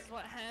sorry, Mark. This is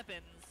what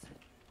happens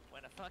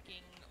when a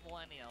fucking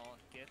millennial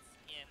gets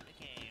in a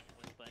game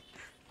with a bunch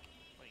of,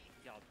 what do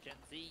you call it, Gen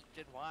Z,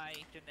 Gen Y,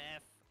 Gen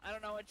F? I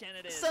don't know what Gen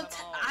it is. So I'm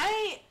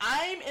old.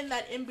 I'm in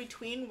that in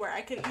between where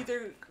I could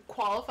either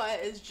qualify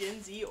as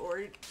Gen Z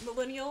or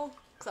millennial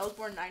because I was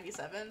born in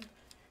 '97.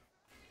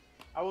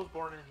 I was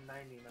born in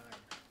 '99.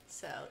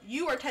 So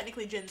you are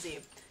technically Gen Z.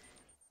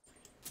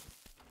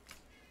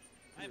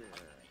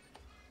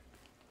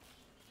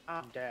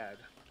 I'm Dad.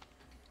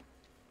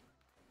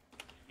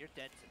 You're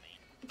dead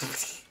to me.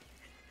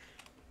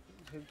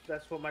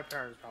 That's what my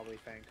parents probably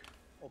think.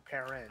 Or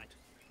parent.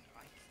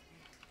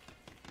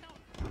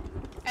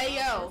 Hey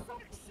yo. For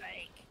fuck's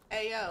sake.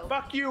 Hey yo.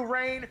 Fuck you,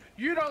 Rain.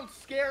 You don't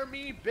scare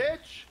me,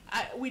 bitch.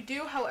 We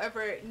do,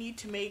 however, need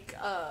to make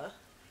A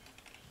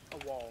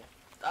wall.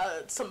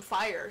 some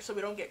fire so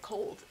we don't get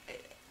cold.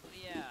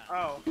 Yeah.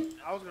 Oh,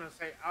 I was gonna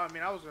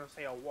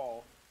say a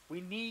wall.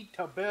 We need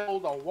to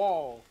build a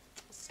wall.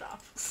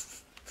 Stop.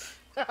 Let's.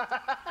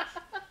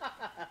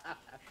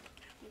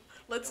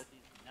 Build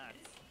these nuts.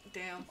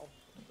 Damn.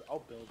 I'll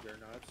build your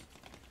nuts.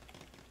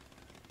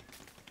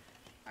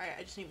 Alright,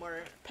 I just need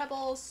more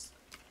pebbles.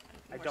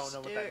 I more don't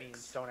know what that sticks.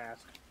 means. Don't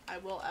ask. I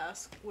will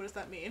ask. What does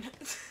that mean?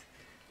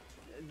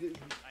 I need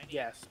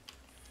Yes.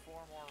 4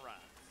 more rocks.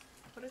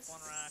 What is?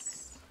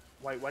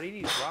 1 rock. What do you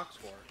need rocks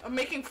for? I'm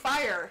making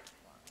fire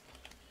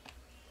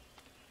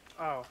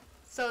Oh.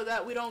 so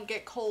that we don't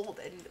get cold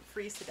and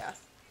freeze to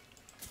death.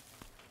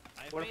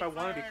 What if I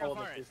want to be called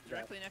a business?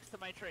 Directly next to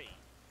my tree.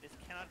 This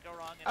cannot go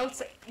wrong. Oh,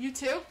 so you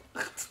too?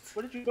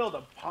 What did you build?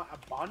 A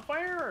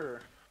bonfire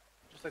or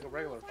just like a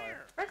regular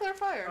fire? Regular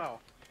fire. Oh.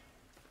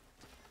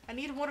 I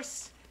need more.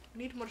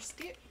 Need more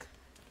stick.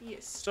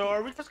 Yes. So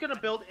are we just gonna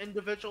build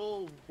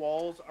individual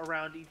walls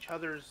around each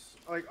other's,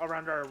 like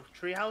around our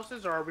tree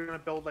houses, or are we gonna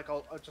build like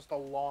just a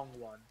long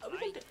one? I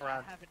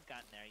haven't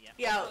gotten there yet.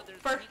 Yeah.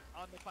 There's meat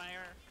on the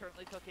fire,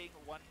 currently cooking,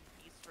 one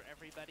piece for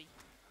everybody.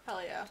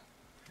 Hell yeah.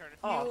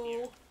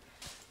 Oh.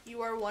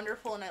 You are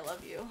wonderful, and I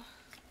love you.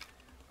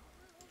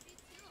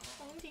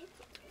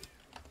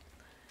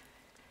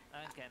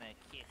 I'm gonna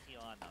kiss you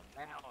on the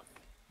mouth.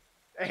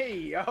 Hey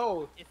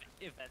yo!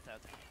 If that's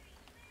okay.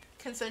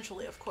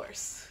 Consensually, of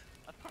course.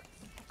 Of course.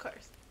 Of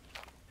course.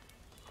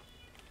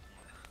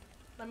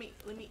 Let me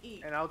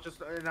eat. And I'll just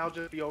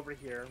be over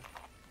here.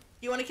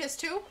 You want a kiss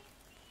too?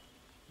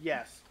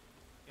 Yes.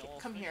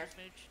 Come here.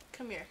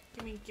 Come here.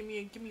 Give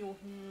me a.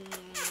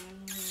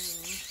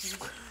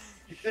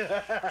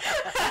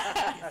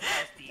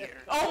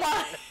 Oh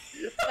my!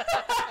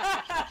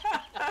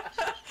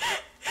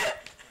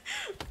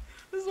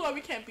 This is why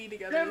we can't be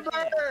together.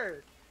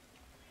 Timber!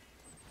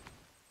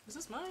 Is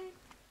this mine?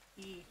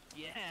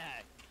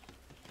 Yeah.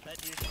 That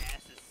dude's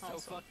ass is so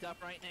fucked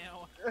up right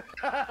now.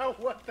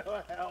 What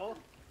the hell?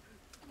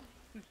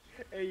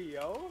 Hey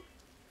yo.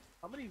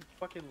 How many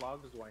fucking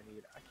logs do I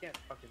need? I can't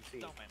fucking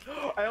see.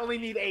 I only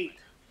need 8.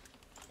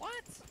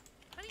 What?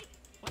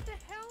 What the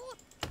hell?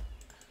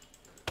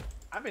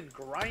 I've been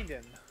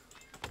grinding.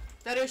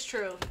 That is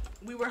true.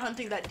 We were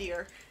hunting that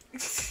deer.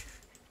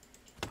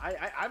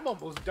 I'm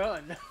almost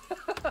done.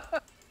 You're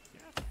a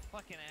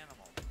fucking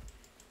animal.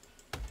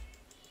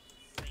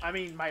 I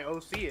mean, my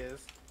OC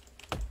is.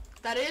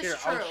 That is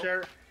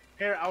true.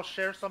 I'll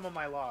share some of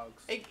my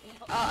logs. I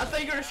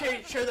thought you were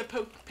gonna share the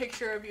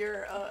picture of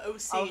your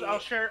OC.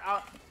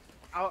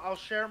 I'll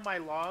share my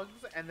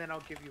logs, and then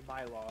I'll give you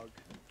my log.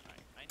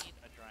 Right, I need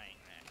a drying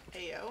rack.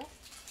 Ayo.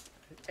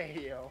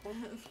 Ayo. For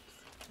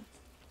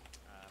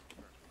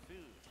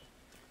food.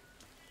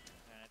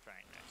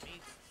 Drying rack.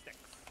 Needs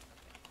sticks.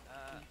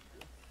 Okay.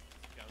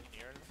 Let's go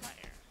near the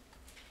fire.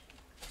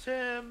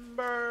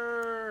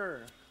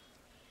 Timber!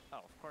 Oh,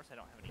 of course I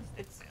don't have any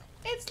sticks now.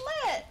 It's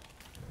lit!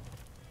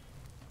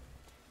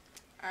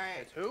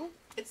 Alright. It's who?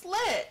 It's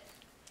lit!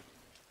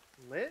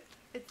 Lit?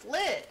 It's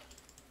lit!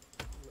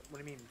 What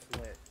do you mean it's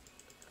lit?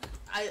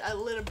 I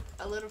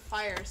lit a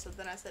fire, so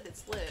then I said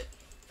it's lit.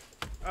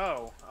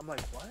 Oh, I'm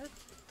like, what?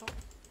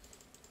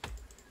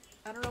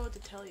 I don't know what to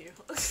tell you.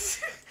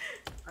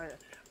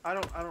 I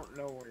don't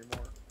know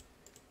anymore.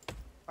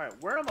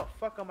 Alright, where the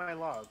fuck are my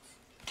logs?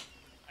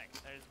 Alright,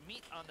 there's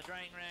meat on the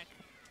drying rack.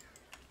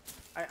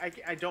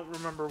 I don't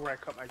remember where I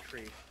cut my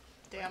tree.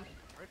 Damn.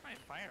 Where'd my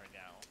fire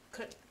go?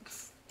 Couldn't.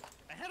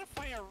 I had a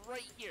fire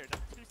right here,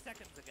 just 2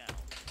 seconds ago.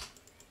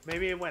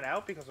 Maybe it went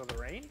out because of the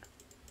rain?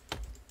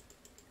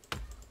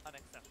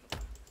 Unacceptable.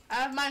 I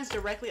have mine's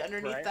directly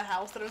underneath the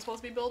house that I'm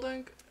supposed to be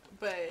building,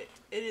 but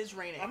it is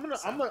raining. I'm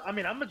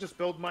gonna just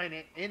build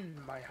mine in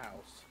my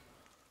house.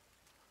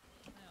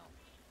 Well,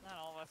 not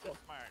all of us are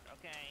smart,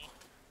 okay?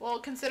 Well,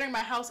 considering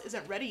my house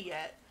isn't ready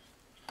yet.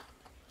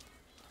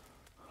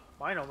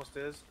 Mine almost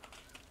is.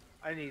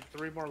 I need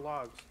 3 more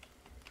logs.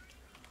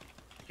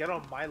 Get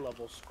on my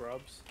level,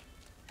 scrubs.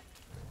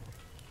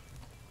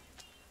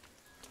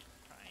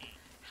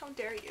 How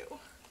dare you?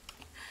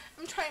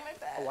 I'm trying my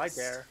best. Oh, I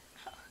dare.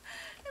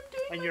 I'm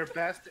doing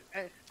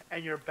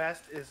and your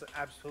best is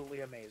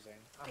absolutely amazing.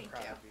 I'm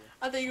proud of you.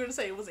 I thought you were gonna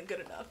say it wasn't good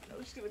enough. And I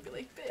was gonna be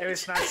like, bitch.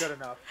 It's not good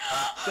enough.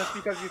 Just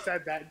because you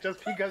said that.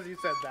 Just because you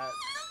said that.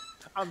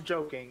 I'm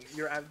joking.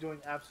 You're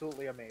doing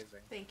absolutely amazing.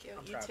 Thank you.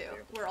 I'm You proud too. of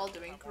you. We're all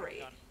doing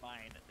great. I'm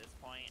fine at this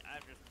point.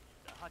 I'm just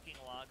hucking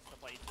logs to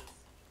places.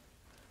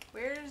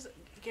 Where's?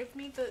 Give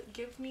me the.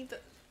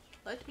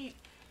 Let me.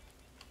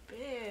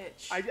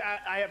 Bitch.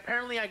 I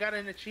apparently I got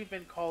an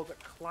achievement called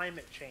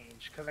climate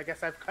change because I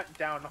guess I've cut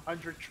down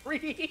 100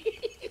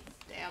 trees.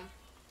 Damn.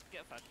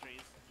 Get fucked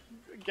trees.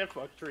 Get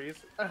fucked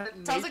trees.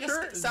 Sounds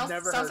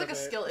like a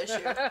skill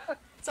issue.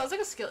 Sounds like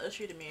a skill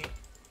issue to me.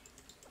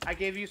 I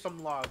gave you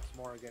some logs,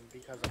 Morrigan,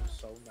 because I'm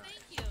so nice.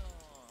 Thank you.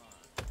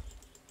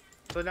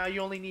 So now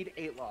you only need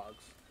 8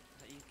 logs.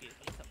 You gave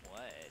me some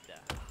wood.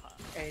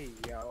 Hey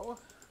yo.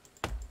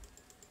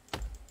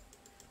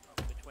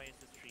 Which way is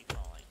this tree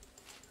falling?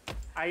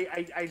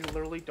 I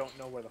literally don't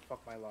know where the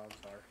fuck my logs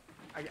are.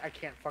 I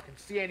can't fucking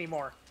see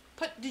anymore.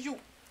 Did you?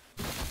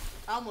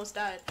 I almost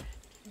died.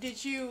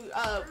 Did you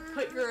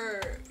put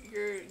your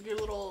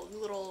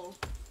little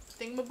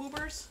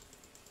thingamaboobers?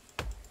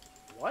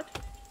 What?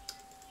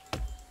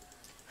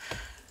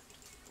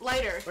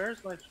 Lighter.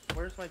 Where's my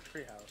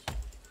treehouse?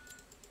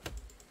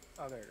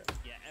 Oh, there it is.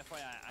 Yeah,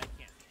 FYI, I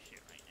can't see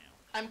shit right now.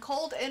 I'm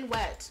cold and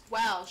wet.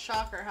 Wow,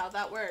 shocker how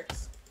that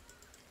works.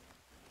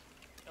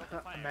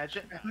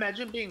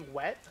 Imagine being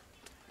wet.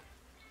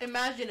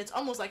 Imagine it's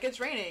almost like it's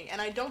raining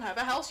and I don't have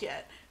a house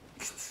yet.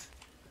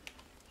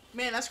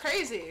 Man, that's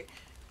crazy.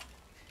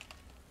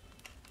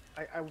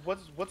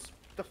 What's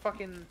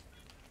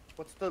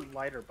the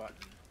lighter button?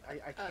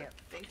 I can't.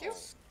 Thank you.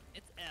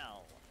 It's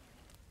L.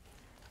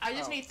 I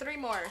just need 3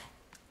 more.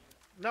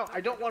 No,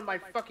 I don't want my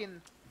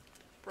fucking...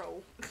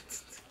 Bro. I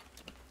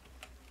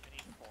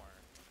need 4.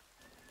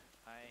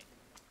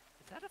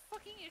 Is that a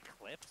fucking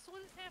eclipse?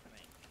 What is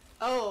happening?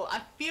 Oh,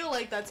 I feel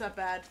like that's a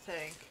bad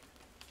thing.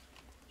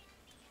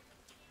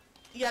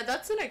 Yeah,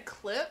 that's an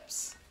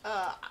eclipse.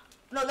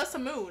 No, that's the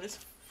moon. It's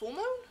full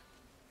moon?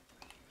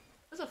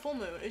 It's a full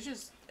moon. It's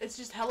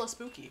just hella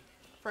spooky.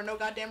 For no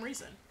goddamn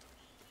reason.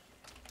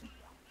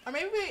 Or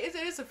maybe it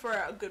is for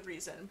a good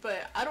reason,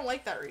 but I don't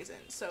like that reason.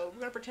 So we're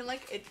gonna pretend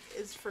like it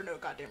is for no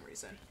goddamn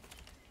reason.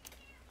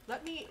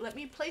 Let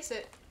me place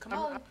it. Come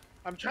on.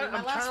 I'm trying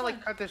to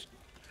like cut this.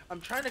 I'm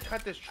trying to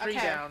cut this tree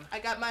down. I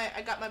got my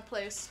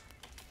place.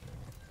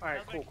 All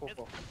right,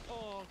 cool.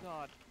 Oh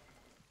god.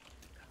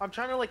 I'm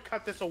trying to like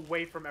cut this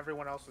away from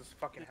everyone else's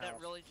fucking house.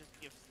 That really just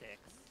gives 6.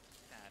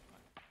 God.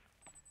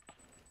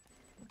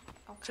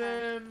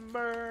 Okay.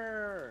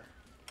 Timber.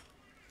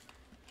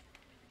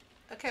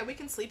 Okay, we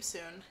can sleep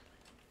soon.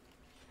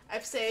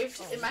 I've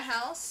saved in my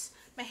house.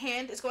 My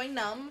hand is going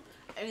numb.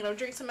 I'm gonna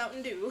drink some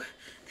Mountain Dew.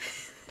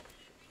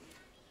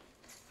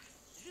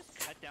 You just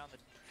cut down the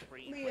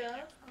tree.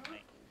 Leah,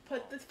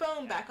 put the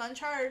phone back on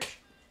charge.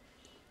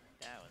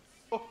 That was.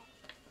 Oh.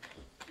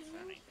 Sorry for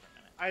a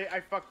minute.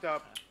 I fucked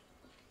up.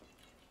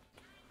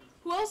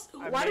 Who else?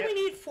 Why do we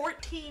need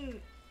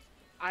 14?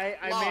 I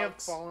may have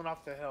logs? fallen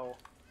off the hill.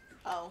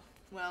 Oh,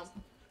 well.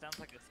 Sounds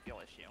like a skill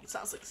issue. It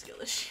sounds like a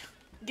skill issue.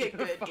 Get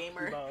good,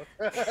 gamer.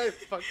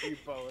 Fuck you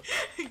both.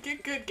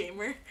 Get good,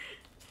 gamer.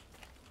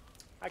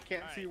 I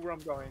can't see where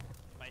I'm going.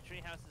 My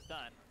treehouse is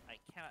done. I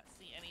cannot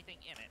see anything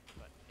in it,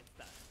 but it's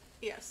done.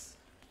 Yes.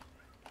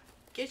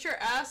 Get your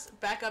ass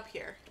back up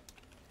here.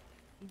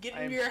 Get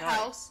into your trying.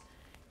 house.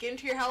 Get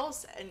into your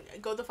house and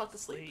go the fuck to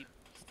sleep.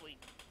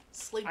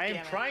 Sleep. I am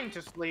damn it. trying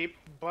to sleep,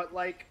 but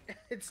like,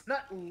 it's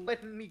not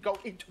letting me go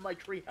into my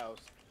treehouse.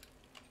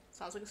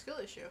 Sounds like a skill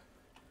issue.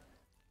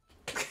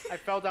 I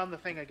fell down the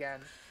thing again.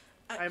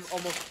 I'm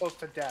almost close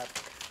to death.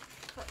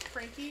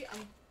 Frankie,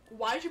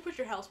 why did you put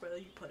your house where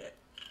you put it?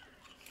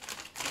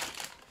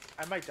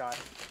 I might die.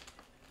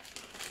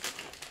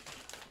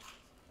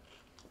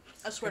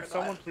 I swear to God.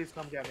 Someone please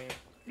come get me.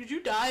 Did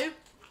you die?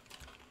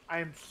 I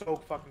am so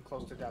fucking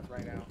close to death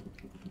right now.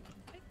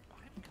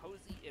 I'm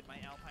cozy in my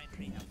alpine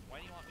treehouse. Why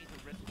do you want me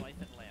to risk life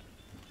and limb?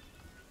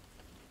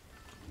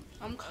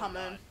 I'm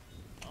coming.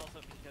 Also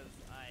because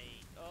I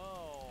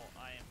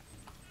am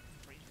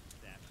freezing to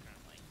death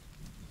currently.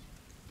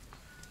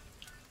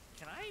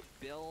 Can I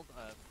build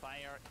a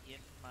fire in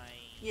my...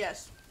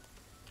 Yes.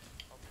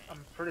 Okay.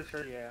 I'm pretty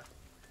sure, yeah.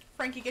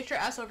 Frankie, get your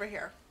ass over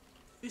here.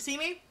 You see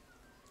me?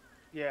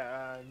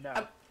 Yeah,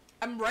 no.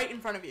 I'm right in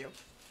front of you.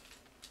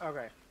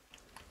 Okay.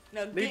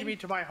 No, Lead me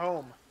to my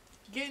home.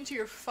 Get into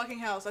your fucking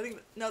house. I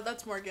think... No,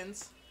 that's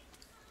Morgan's.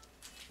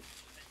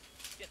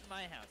 Get in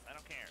my house. I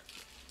don't care.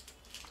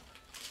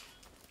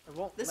 It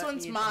won't This let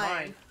one's me into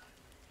mine.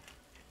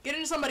 Get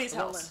into somebody's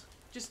house.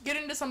 Just get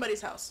into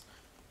somebody's house.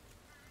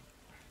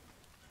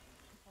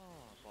 Oh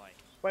boy.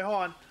 Wait, hold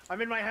on.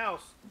 I'm in my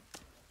house.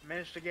 I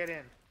managed to get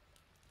in.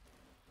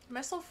 Am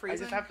I still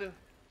freezing? I just have to...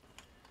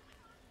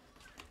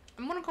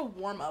 I'm gonna go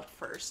warm up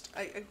first.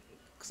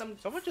 Cause I'm...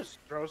 Someone just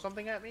throw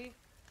something at me?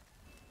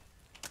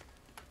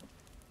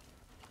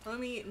 Let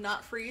me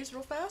not freeze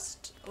real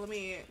fast. Let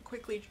me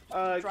quickly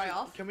dry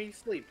off. Can we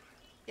sleep?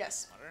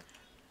 Yes. Water?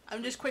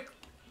 I'm just quick.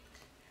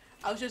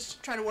 I was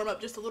just trying to warm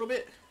up just a little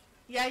bit.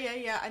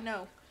 Yeah, I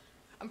know.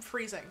 I'm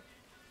freezing.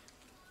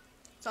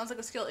 Sounds like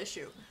a skill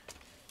issue.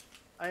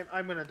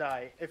 I'm gonna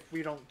die if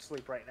we don't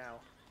sleep right now.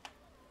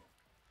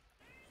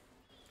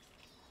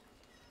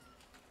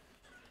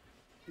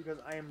 Because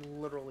I am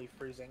literally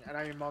freezing, and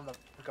I am on the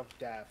brink of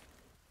death.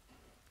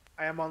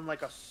 I am on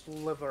like a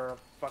sliver of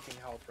fucking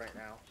health right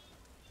now.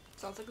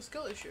 Sounds like a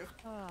skill issue.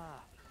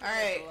 Ah.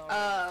 Alright,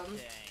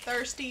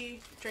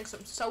 thirsty, drink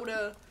some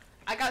soda.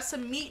 I got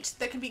some meat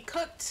that can be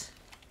cooked.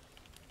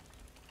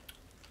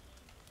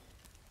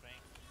 Drink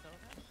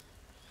soda.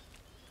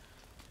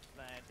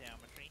 Slide down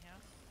my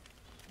treehouse.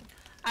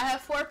 I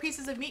have 4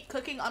 pieces of meat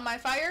cooking on my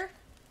fire.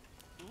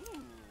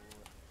 Ooh.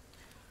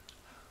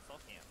 So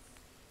fancy.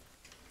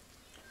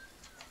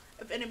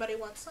 If anybody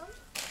wants some.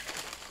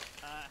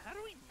 How do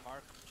we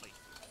mark places?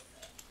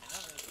 I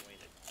know there's a way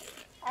to do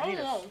it. I don't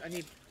know. I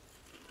need...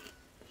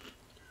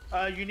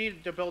 you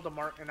need to build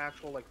an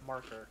actual, like,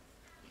 marker.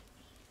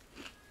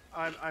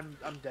 I'm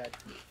dead.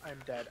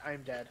 I'm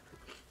dead.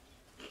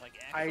 Like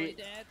actually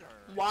dead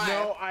or? Why?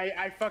 No, I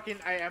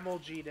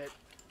MLG'd it.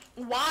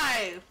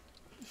 Why?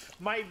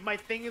 My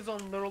thing is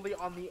literally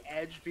on the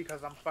edge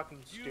because I'm fucking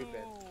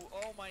stupid.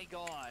 Oh my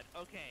god.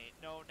 Okay,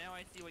 no, now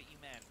I see what you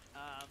meant.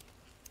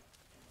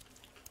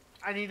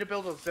 I need to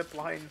build a zip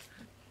line.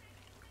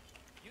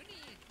 You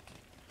need...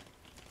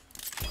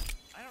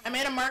 I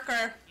made a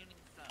marker. You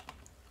need some.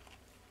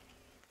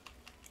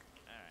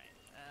 Alright,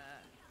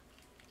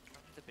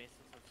 the basics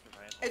of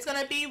survival. It's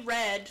gonna be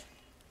red.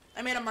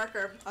 I made a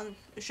marker.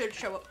 It should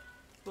show up.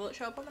 Will it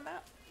show up on the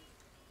map?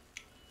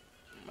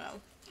 Well,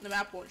 the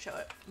map won't show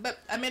it. But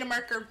I made a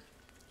marker.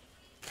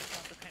 That's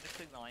not the kind of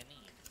signal I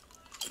need.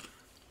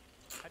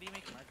 How do you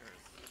make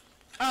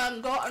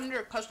markers? Go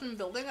under custom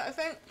building, I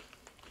think.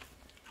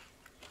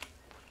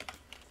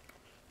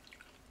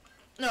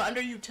 No,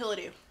 under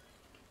utility.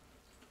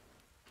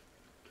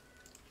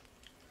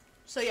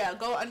 So yeah,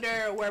 go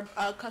under where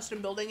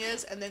custom building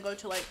is, and then go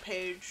to like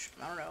page,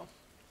 I don't know,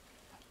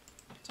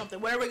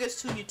 something. Wherever it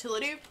gets to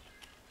utility,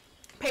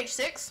 page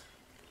 6.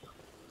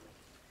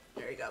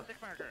 There you go. Stick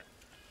marker.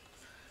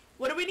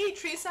 What do we need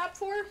tree sap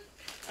for?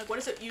 Like, what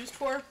is it used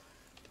for?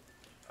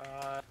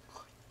 I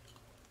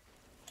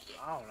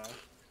don't know.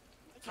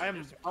 I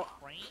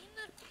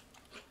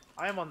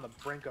am on the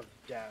brink of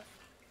death.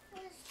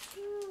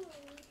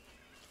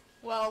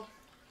 Well,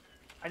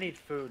 I need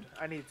food.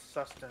 I need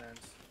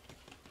sustenance.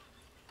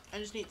 I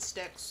just need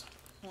sticks.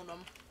 Hold on.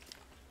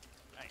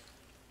 Right.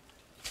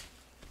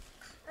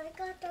 I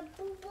got the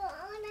booba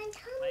on my My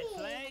tummy.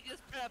 flag is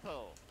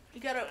purple. You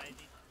gotta. I need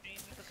to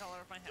change the color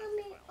of my house.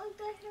 Mommy, I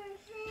got her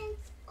hands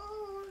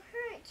all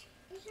hurt.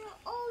 They're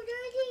all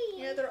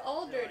dirty. Yeah, they're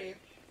all dirty.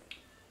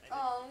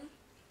 I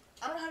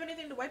I don't have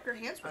anything to wipe your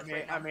hands with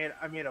right now.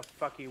 I made a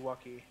fucky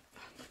wucky.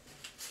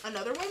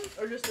 Another one,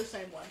 or just the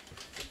same one?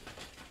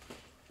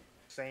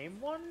 Same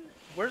one?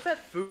 Where's that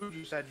food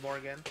you said,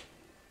 Morgan?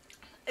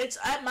 It's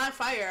at my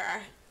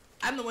fire.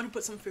 I'm the one who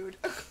put some food.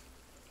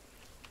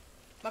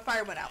 My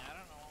fire went out. don't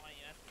know why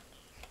you asked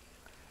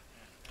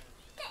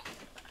me.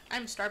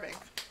 I'm starving.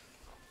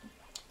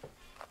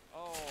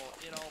 Oh,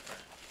 it all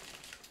burned.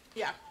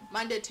 Yeah,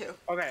 mine did too.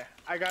 Okay,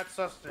 I got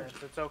sustenance.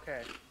 It's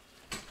okay.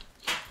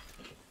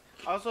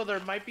 Also, there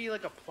might be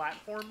like a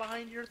platform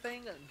behind your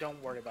thing.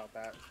 Don't worry about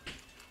that.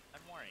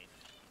 I'm worried.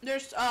 There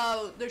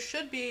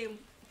should be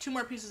 2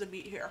 more pieces of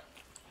meat here.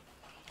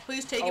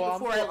 Please take it Oh,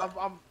 before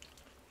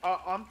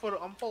I'm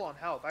full on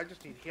health. I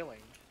just need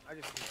healing. I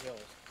just need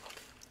heals.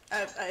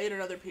 I ate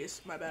another piece.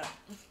 My bad.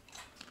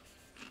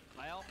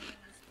 By all means,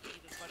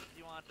 eat as much as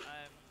you want.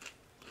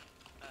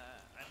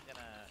 I'm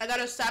gonna. I got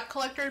a sap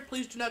collector.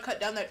 Please do not cut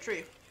down that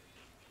tree.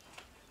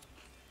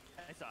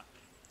 I saw.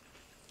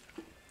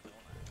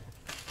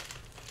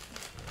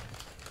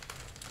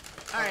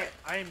 All right.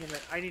 I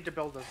need to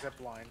build a zip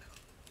line.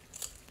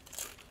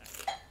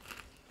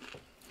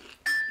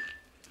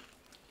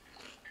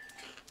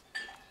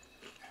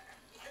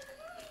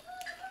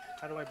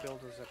 How do I build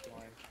a zip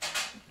line?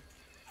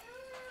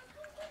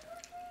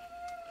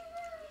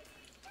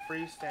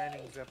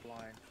 Freestanding zip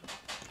line.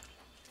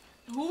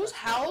 Whose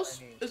That's what house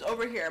I need. is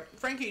over here?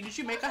 Frankie, did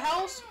you make a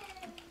house?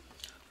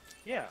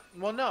 Yeah.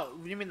 Well, no.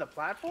 You mean the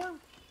platform?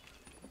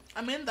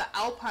 I'm in the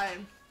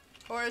Alpine.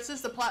 Or is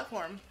this the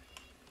platform?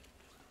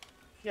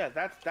 Yeah.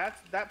 That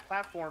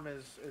platform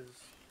is.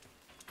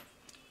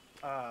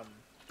 Well,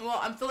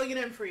 I'm filling it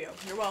in for you.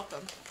 You're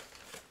welcome.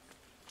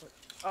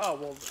 Oh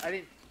well, I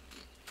didn't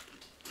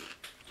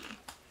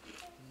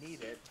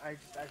need it. I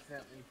just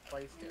accidentally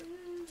placed it.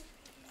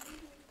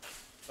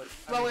 But,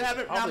 I Well, mean, we have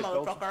it now, probably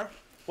build- motherfucker.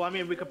 Well, I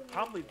mean, we could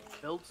probably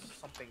build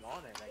something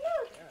on it. I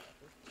guess.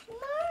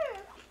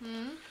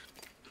 Hmm?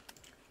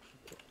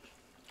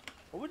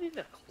 What would need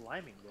a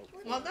climbing rope?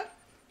 for? Want that?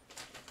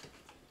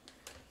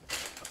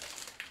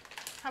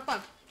 Have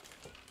fun.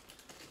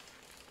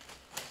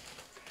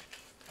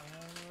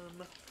 I'm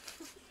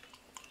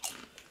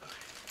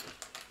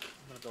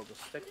gonna build a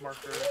stick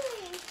marker.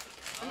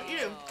 I'm gonna eat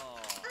him.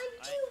 I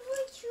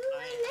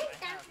like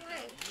that have an one.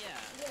 idea.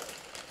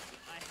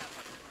 I have a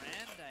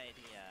grand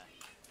idea.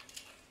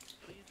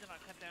 Please do not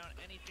cut down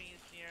any trees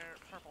near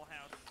Purple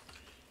House.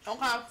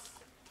 Okay.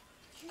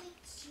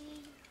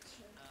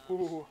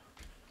 Ooh.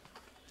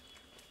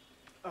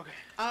 Okay.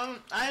 I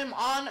am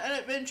on an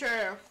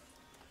adventure.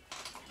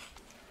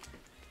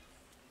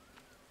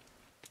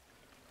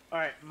 All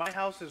right. My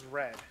house is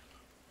red.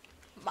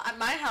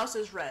 My house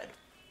is red.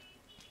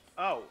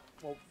 Oh.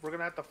 Well, we're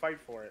gonna have to fight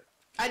for it.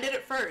 I did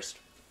it first.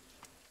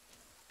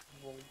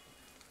 Well,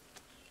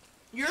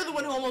 You're the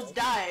one who almost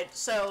died,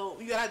 so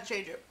you gotta have to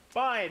change it.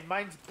 fine.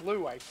 Mine's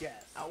blue, I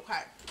guess.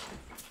 Okay.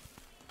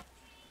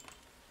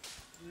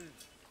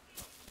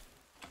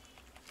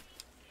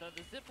 So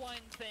the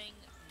zipline thing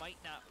might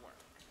not work.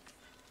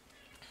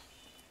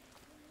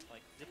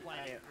 Like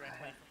ziplining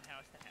directly from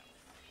house to house.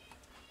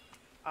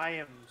 I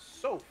am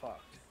so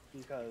fucked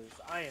because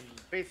I am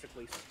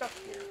basically stuck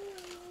here.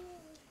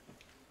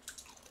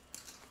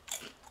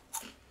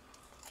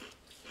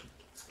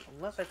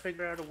 Unless I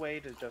figure out a way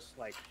to just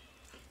like,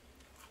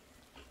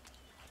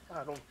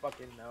 I don't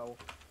fucking know.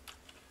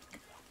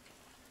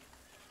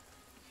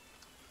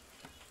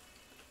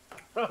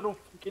 I don't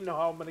fucking know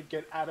how I'm gonna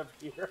get out of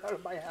here, out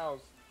of my house.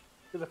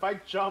 Because if I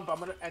jump, I'm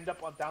gonna end up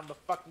down the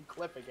fucking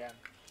cliff again,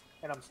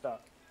 and I'm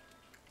stuck.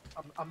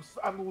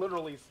 I'm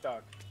literally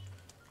stuck.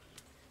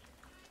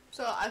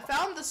 So I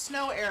found the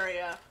snow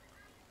area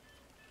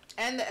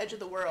and the edge of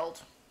the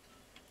world.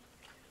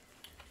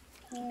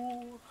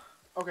 Ooh.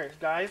 Okay,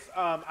 guys,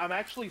 I'm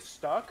actually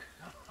stuck.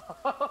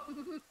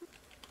 Can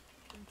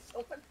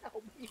someone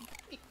help me?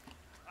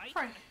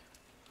 Frank.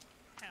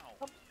 How,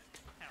 Frank?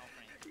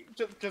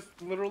 Just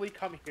literally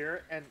come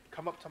here and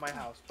come up to my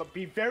house, but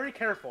be very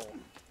careful.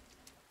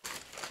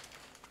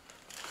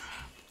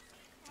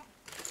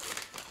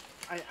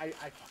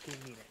 I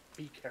fucking mean it.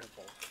 Be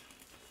careful.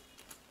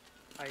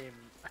 I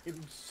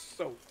am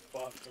so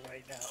fucked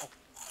right now.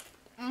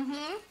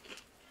 Mm-hmm.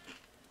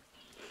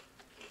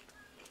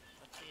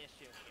 What's the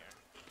issue here?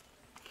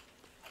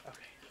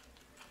 Okay.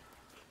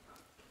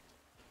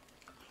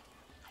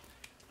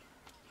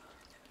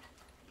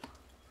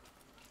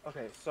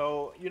 Okay,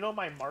 so you know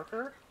my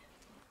marker?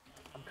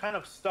 I'm kind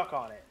of stuck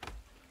on it.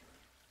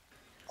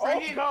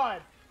 Frankie. Oh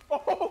god!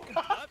 Oh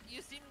god! Yup,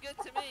 you seem good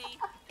to me.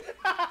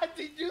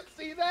 Did you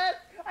see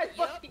that? I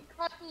fucking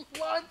got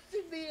launched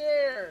in the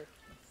air.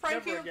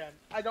 Frankie. Never again.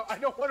 I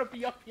don't want to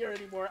be up here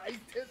anymore.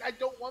 I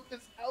don't want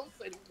this house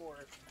anymore.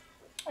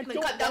 I Then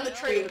don't cut down the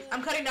want tree. this.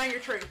 I'm cutting down your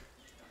tree.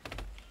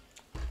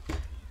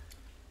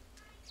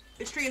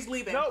 This tree is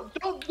leaving. No,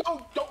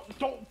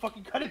 don't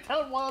fucking cut it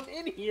down while I'm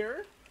in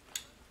here.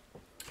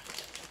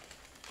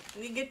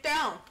 You get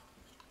down.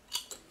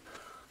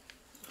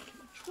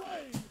 I'm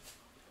trying.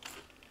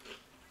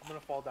 I'm gonna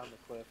fall down the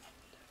cliff.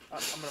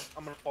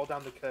 I'm gonna fall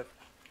down the cliff.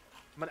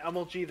 I'm gonna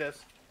MLG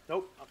this.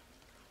 Nope.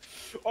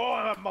 Oh,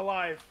 I'm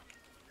alive.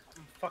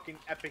 I'm a fucking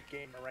epic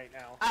gamer right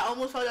now. I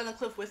almost fell down the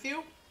cliff with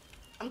you.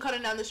 I'm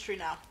cutting down this tree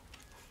now.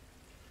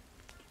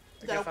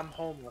 I guess I'm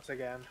homeless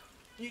again.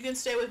 You can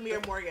stay with me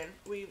or Morgan.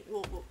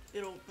 It'll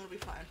be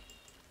fine.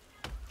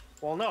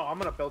 Well, no, I'm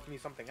gonna build me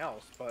something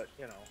else, but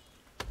you know,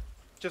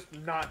 just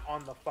not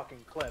on the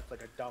fucking cliff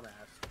like a dumbass.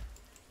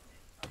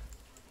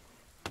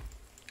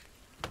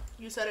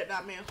 You said it,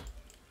 not me.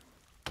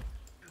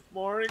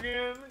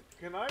 Morrigan,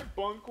 can I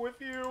bunk with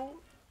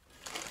you?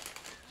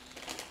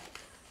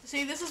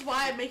 See, this is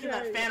why I'm making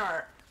that fan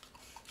art.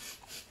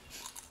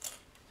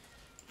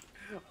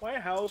 My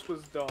house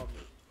was dumb.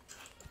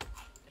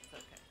 It's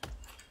okay.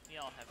 We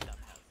all have dumb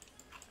houses.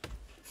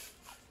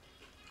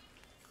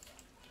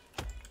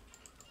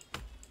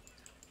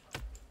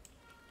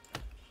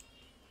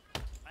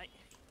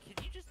 Can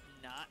you just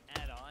not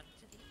add on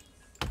to these?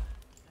 Is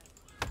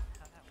that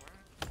how that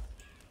works?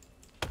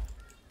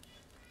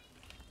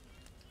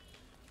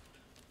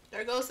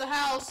 There goes the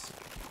house.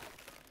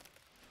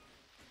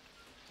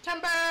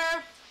 Timber!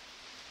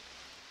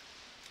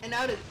 And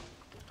now to...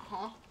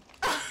 Huh?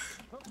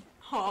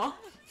 Huh?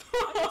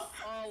 I just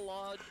saw a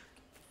log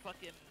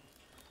fucking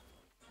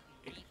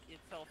beat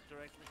itself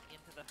directly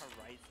into the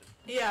horizon.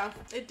 Yeah,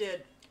 it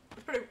did.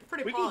 It's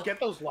pretty We pog. can get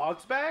those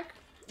logs back?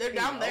 They're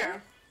down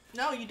there.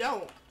 No, you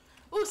don't.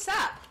 Ooh,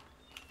 sap.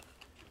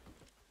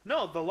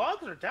 No, the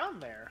logs are down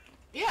there.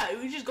 Yeah,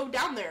 we just go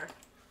down there.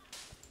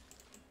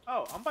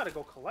 Oh, I'm about to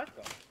go collect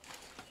them.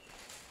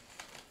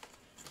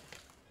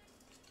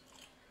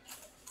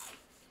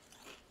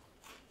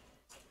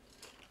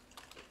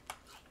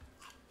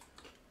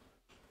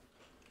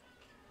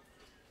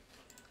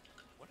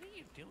 What are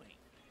you doing?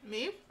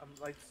 Me? I'm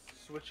like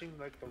switching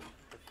like the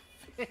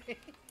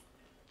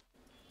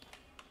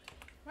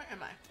Where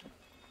am I?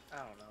 I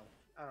don't know.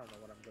 I don't know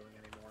what I'm doing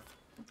anymore.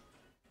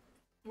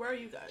 Where are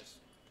you guys?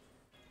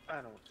 I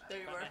don't. There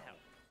you By are. my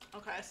house.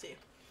 Okay, I see.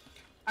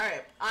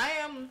 Alright, I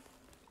am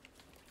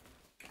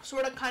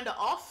sort of kind of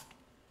off.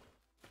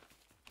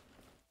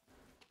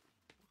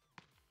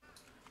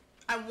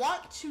 I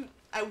want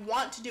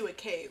to do a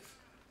cave.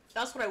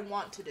 That's what I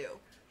want to do.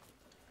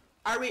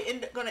 Are we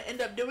gonna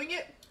end up doing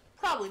it?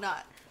 Probably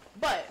not.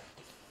 But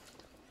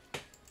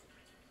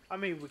I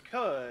mean, we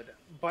could,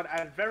 but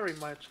I'd very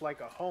much like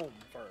a home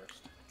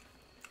first.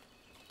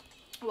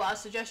 well, I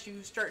suggest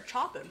you start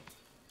chopping.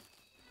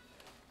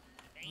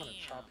 I'm gonna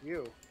chop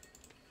you.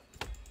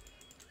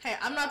 Hey,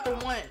 I'm not the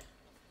one.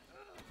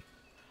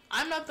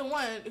 I'm not the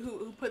one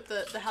who put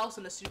the house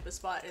in a stupid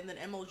spot and then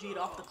MLG'd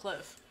off the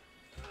cliff.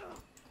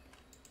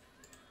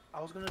 I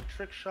was gonna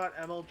trick shot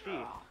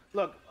MLG.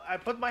 Look, I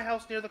put my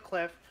house near the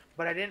cliff,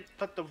 but I didn't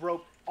put the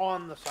rope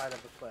on the side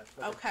of the cliff.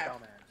 Like Okay. a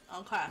dumbass.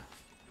 Okay.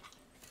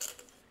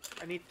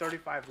 I need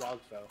 35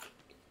 logs though.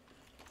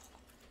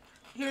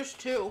 Here's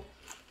 2.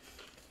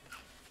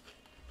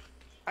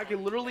 I could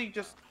literally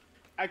just.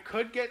 I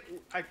could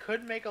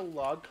make a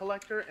log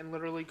collector and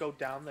literally go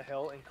down the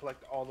hill and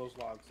collect all those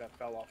logs that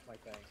fell off my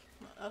thing.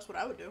 That's what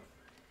I would do.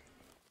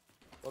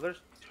 Well, there's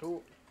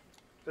 2.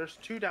 There's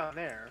 2 down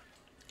there.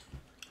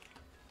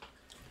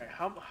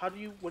 Alright, how do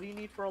you? What do you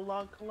need for a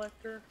log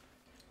collector?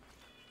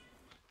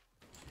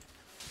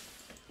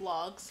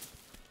 Logs.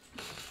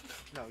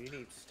 No, you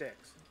need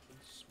sticks.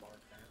 Smart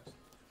ass.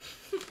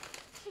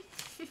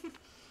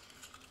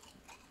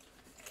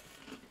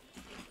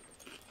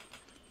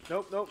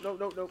 Nope.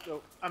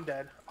 I'm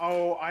dead.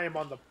 Oh, I am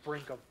on the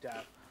brink of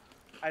death.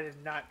 I did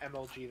not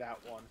MLG that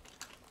one.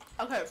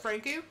 Okay,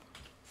 Frankie.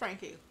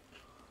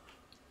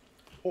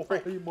 Oh,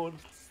 I'm on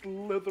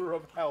slither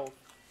of health.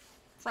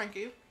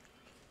 Frankie.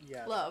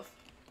 Yes. Love.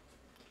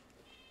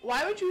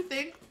 Why would you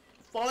think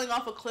falling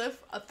off a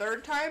cliff a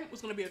 3rd time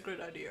was gonna be a good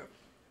idea?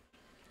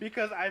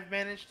 Because I've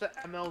managed to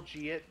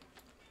MLG it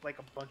like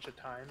a bunch of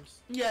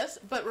times. Yes,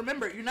 but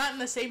remember, you're not in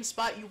the same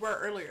spot you were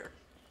earlier.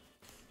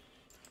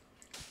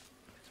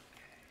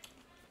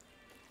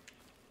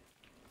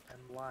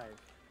 I'm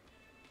live.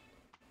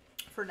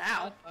 For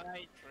now.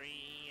 Bye,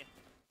 tree.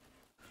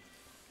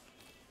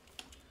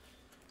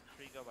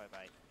 Tree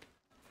bye.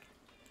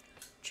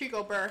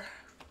 Chico Burr.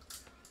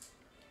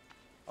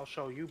 I'll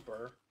show you,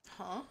 Burr.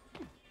 Huh?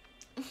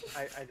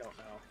 I don't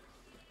know.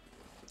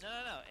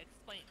 No.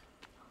 Explain.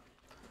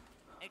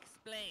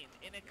 Explain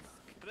in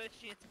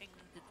excruciating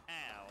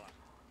detail.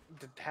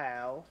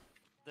 Detail.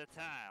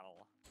 Detail.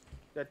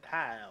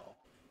 Detail.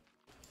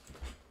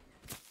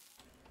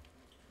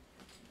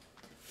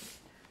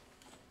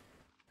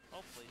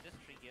 Hopefully this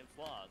tree gives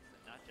logs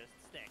and not just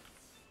sticks.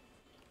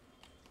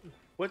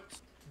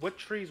 What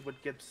trees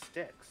would give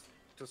sticks?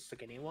 Just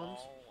skinny ones?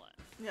 All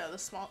Yeah, the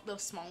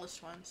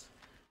smallest ones.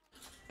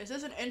 Is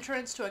this an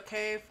entrance to a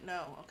cave?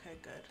 No. Okay,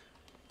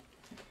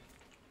 good.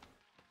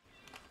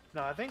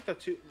 No, I think the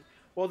two.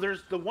 Well,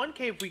 there's the one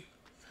cave we.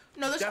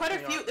 No, there's quite a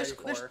definitely few. aren't There's,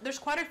 ready there's for. there's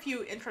quite a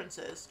few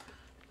entrances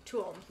to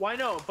them. Well, I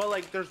know, but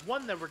like, there's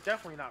one that we're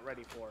definitely not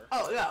ready for,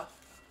 Oh yeah.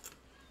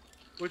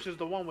 which is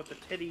the one with the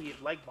titty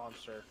leg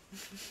monster.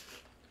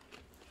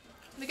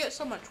 They get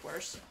so much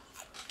worse.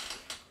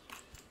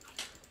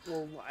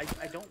 Well,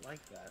 I don't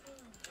like that.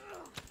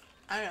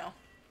 I know.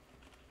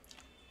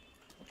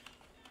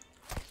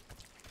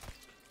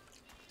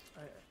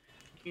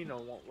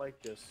 Kino won't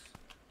like this.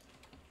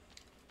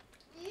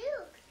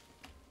 Look.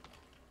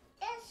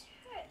 It's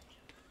hurt.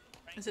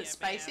 right. Is it Yeah,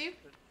 spicy? man,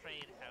 the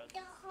trade house. The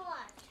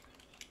heart.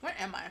 Where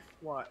am I?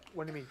 What?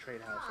 What do you mean trade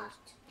houses? Heart.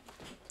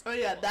 Oh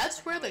yeah,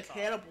 that's where the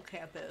cannibal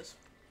camp is.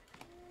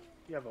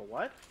 You have a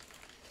what?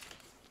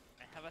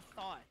 I have a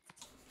thought.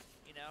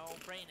 You know,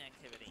 brain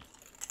activity.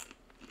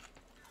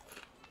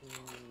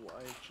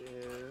 Which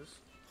is.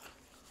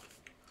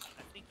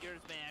 I think yours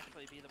may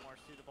actually be the more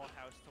suitable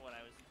house to what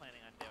I was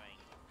planning on doing.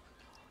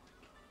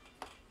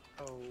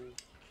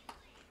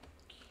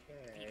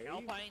 Okay. The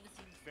Alpine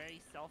seems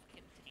very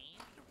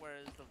self-contained,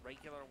 whereas the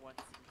regular one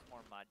seems more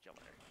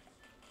modular.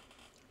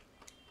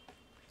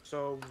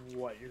 So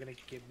what? You're gonna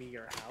give me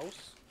your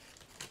house?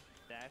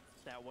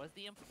 That was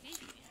the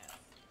implication,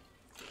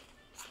 yes.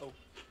 Oh,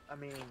 I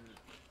mean,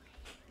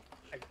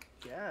 I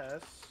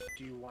guess.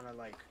 Do you want to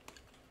like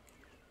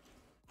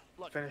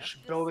Look, finish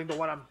that's building the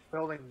one I'm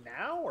building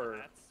now, or?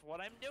 That's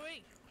what I'm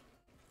doing.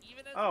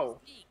 Even as Oh.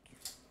 we speak.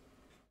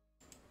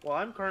 Well,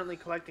 I'm currently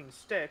collecting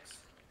sticks,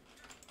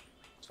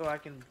 so I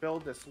can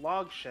build this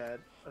log shed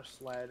or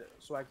sled,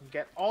 so I can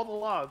get all the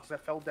logs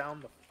that fell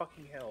down the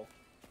fucking hill,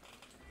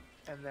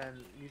 and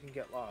then you can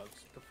get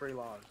logs, the free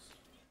logs.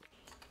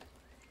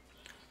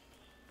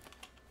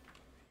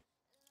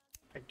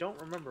 I don't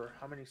remember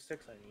how many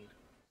sticks I need.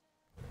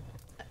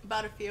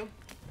 About a few.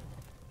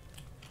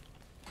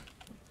 I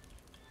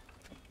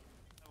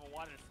have a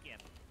water skin.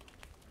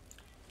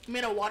 You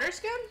mean a water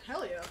skin?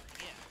 Hell yeah.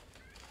 Yeah.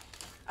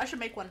 I should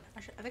make one.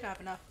 I think I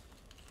have enough.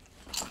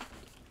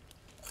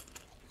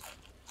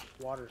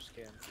 Water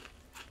skin.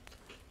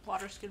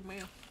 Water skin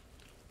meal.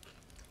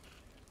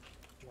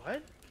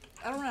 What?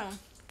 I don't know.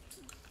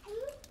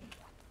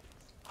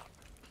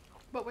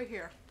 But we're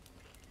here.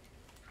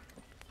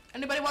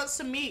 Anybody wants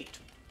some meat?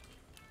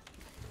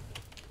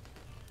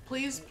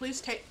 Please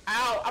take.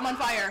 Ow! I'm on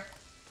fire.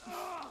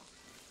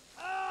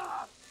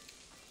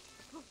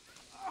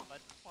 But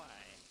why?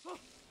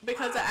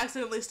 Because I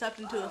accidentally stepped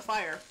into the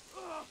fire.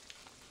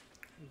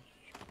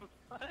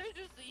 I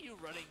just see you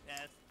running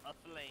past a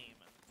flame.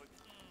 But,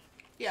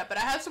 Yeah, but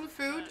I have some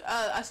food.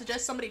 I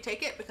suggest somebody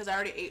take it because I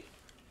already ate.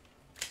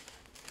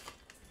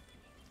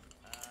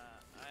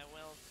 I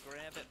will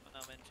grab it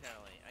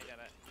momentarily. I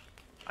gotta.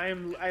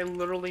 I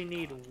literally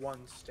need one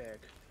stick.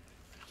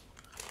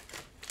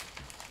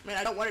 I mean,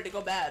 I don't want it to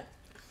go bad.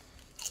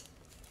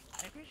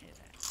 I appreciate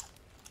that.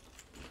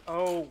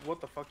 Oh,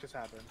 what the fuck just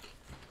happened?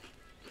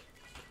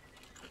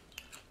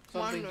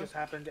 Something Wanda. just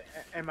happened,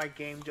 and my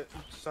game just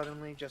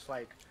suddenly just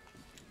like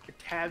it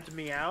tabbed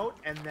me out,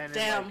 and then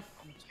Damn. it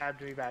like,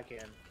 tabbed me back in.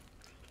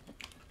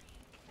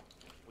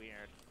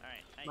 Weird.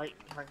 Alright,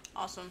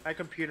 Awesome. My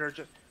computer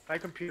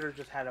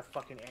just had a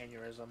fucking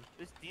aneurysm.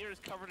 this deer is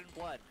covered in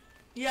blood.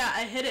 Yeah,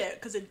 I hit it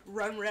because it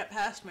run right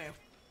past me.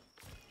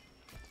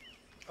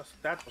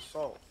 That's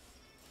assault.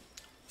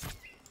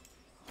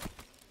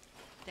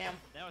 Damn.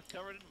 Now it's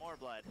covered in more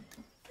blood.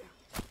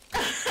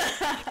 Give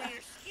me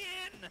your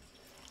skin!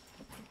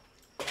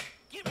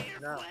 Give me your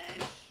No.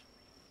 flesh!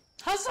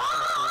 Huzzah!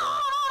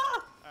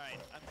 Alright,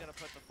 I'm gonna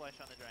put the flesh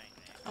on the drying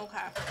pan.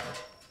 Okay.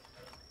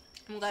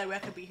 I'm glad I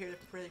could be here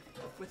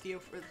with you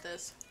for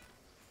this.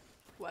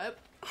 What?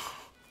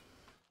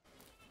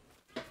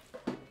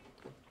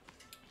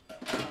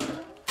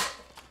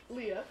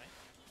 Leah.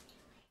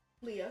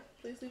 Leah,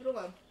 please leave it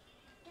alone.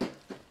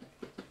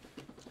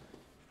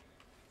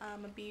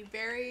 I'm gonna be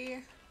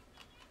very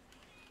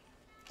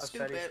Upsetty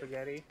stupid.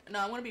 spaghetti. No,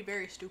 I'm gonna be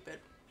very stupid.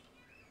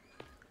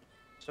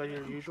 So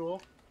your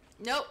usual.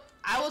 Nope,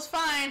 I was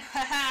fine.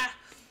 Haha.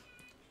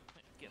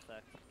 Get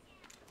fucked.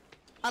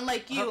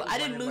 Unlike you, I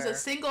didn't lose a Anywhere.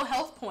 single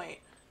health point.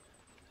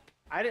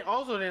 I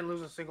also didn't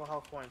lose a single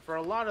health point. For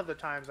a lot of the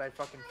times I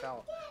fucking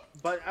fell.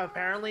 But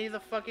apparently the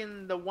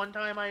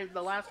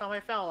last time I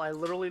fell, I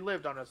literally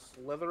lived on a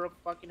slither of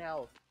fucking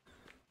health.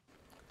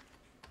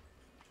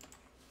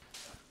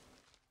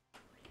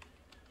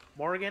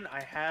 Morrigan,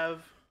 I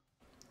have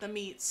the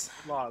meats.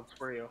 Logs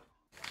for you.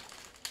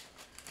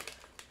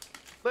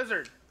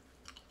 Lizard.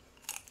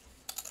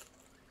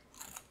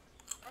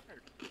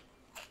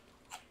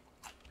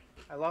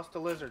 I lost a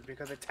lizard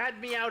because it tagged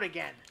me out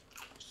again.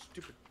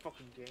 Stupid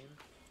fucking game.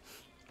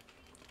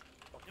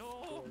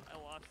 No, I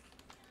lost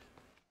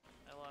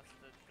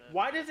the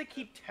Why does it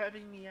keep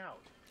tabbing me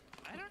out?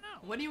 I don't know.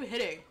 What are you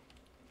hitting?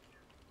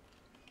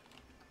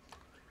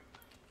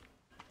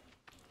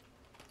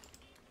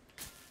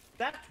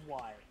 That's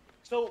why.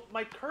 So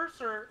my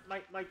cursor,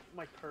 my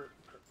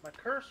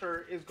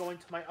cursor is going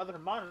to my other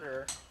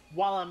monitor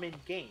while I'm in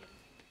game.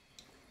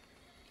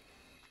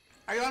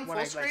 Are you on When full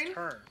I screen? like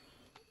turn.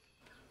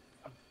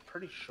 I'm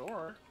pretty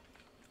sure.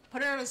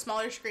 Put it on a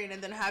smaller screen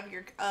and then have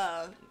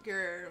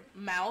your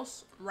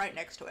mouse right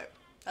next to it.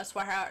 That's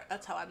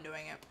how I'm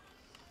doing it.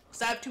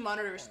 Cause I have 2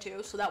 monitors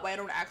too, so that way I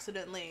don't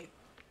accidentally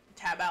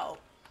tab out.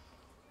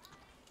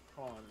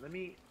 Hold on, let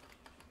me.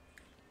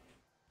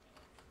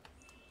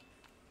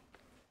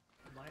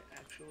 Am I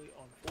actually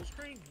on full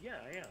screen? Yeah,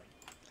 I am.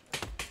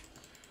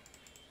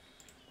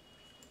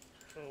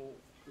 So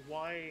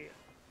why?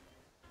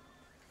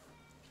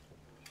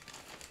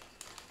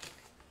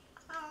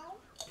 Ow.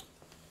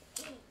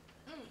 I'm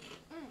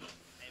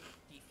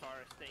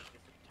deforesting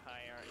this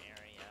entire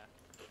area,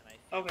 and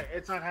I Okay,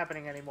 it's not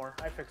happening anymore.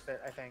 I fixed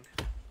it, I think.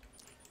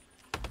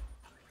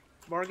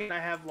 Morgan, I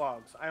have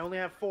logs. I only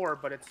have 4,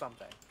 but it's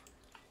something.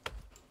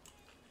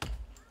 I'm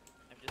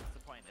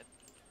disappointed.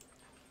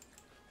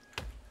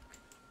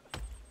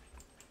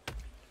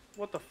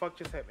 What the fuck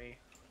just hit me?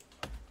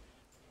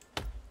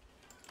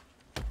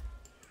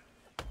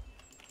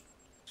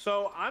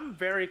 So, I'm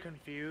very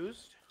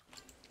confused.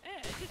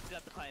 I just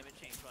got the climate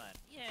change one.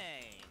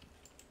 Yay!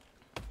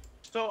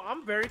 So,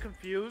 I'm very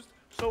confused.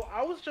 So,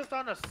 I was just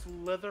on a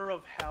slither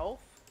of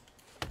health.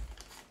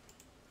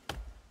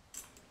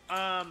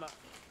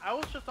 I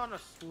was just on a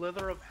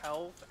slither of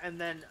health, and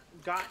then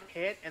got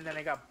hit, and then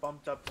I got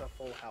bumped up to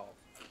full health.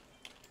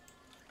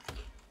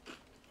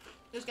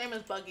 This game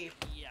is buggy.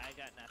 Yeah, I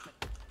got nothing.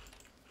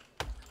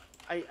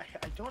 I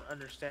don't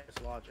understand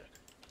this logic.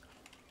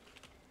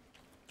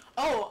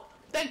 Oh,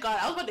 thank God!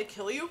 I was about to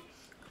kill you.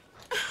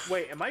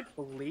 Wait, am I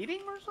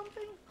bleeding or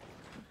something?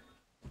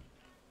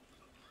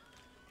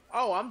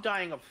 Oh, I'm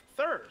dying of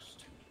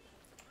thirst.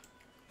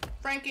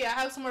 Frankie, I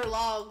have some more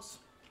logs.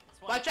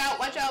 That's why Watch out!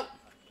 Watch out!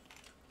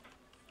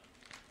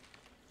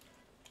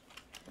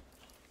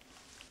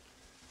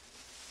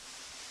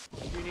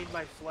 You need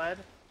my sled?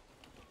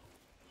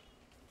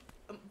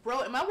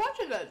 Bro, am I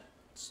watching a?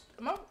 Is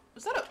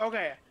that a?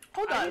 Okay.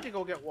 Hold I on. need to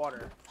go get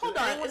water. Hold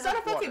Does on. anyone Is that a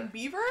have fucking water?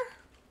 beaver?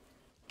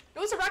 It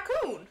was a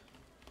raccoon.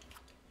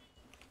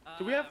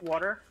 Do we have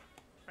water?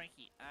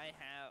 Frankie, I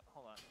have.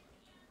 Hold on.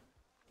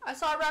 I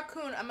saw a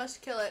raccoon. I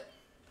must kill it.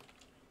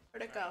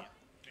 Where'd it go? Right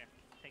here.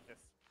 Take this.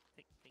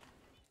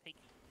 Take.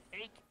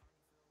 Thank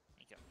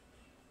you.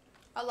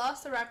 I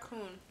lost the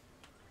raccoon.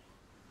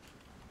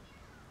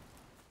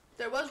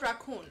 There was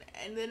raccoon,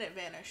 and then it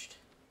vanished.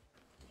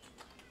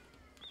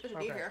 There's a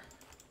deer Okay. here.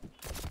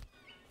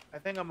 I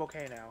think I'm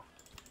okay now.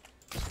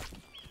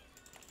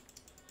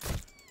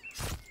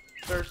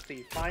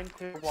 Thirsty. Find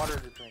clear water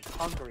to drink.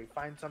 Hungry.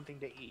 Find something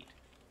to eat.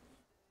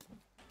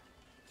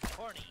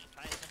 Horny.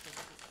 Find something to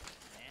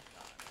snack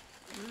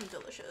on.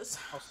 Delicious.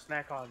 I'll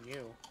snack on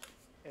you.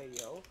 Hey,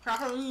 yo.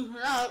 But only in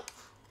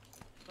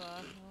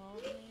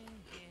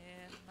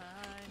my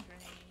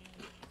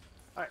dreams.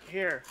 Alright,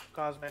 here,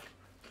 Cosmic.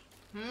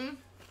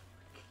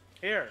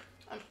 Here.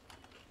 Um,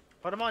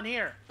 Put them on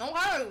here. Okay,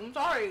 I'm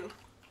sorry. What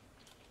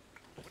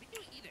are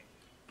you eating?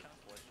 Sounds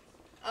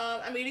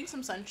delicious. I'm eating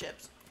some sun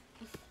chips.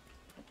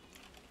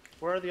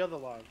 Where are the other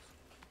logs?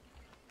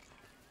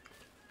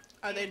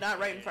 Are they not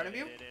right in front of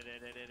you?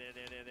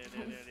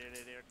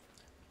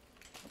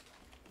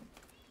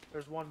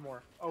 There's one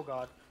more. Oh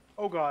god.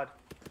 Oh god.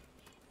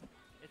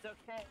 It's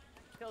okay.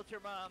 Killed your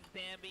mom,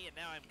 Bambi, and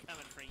now I'm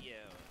coming for you.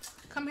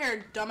 Come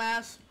here,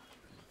 dumbass.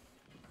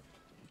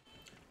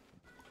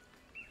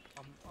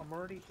 I'm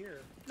already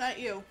here. Not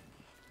you.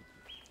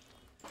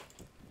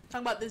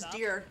 Talking about this Stop.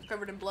 deer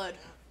covered in blood.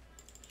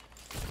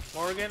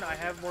 Morgan, I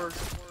have more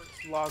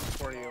logs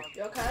for you.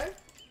 You okay?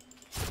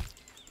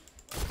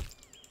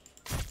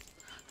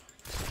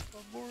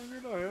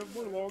 Morgan, I have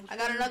more logs. I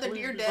got for you. another Please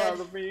deer be dead. proud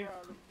of me.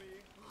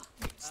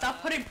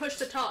 Stop putting push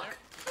to talk.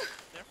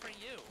 They're for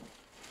you.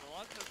 The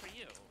logs are for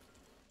you.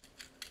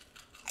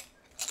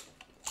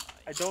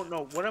 I don't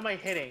know. What am I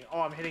hitting?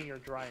 Oh, I'm hitting your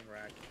drying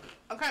rack.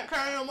 I can't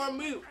carry no more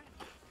meat.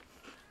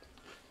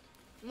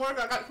 Morgan,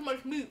 I got too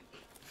much meat.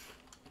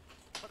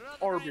 Put it on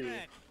the Arby. drying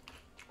rack.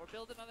 Or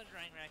build another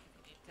drying rack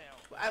if you need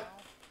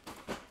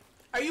to.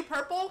 Are you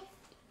purple?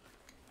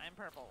 I'm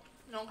purple.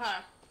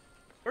 Okay.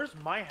 Where's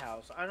my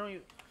house? I don't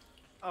even...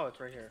 Oh, it's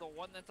right here. The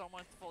one that's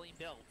almost fully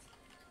built.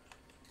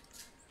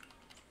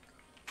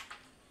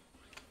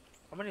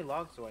 How many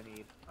logs do I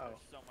need? Oh.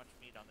 There's so much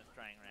meat on this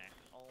drying rack.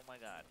 Oh my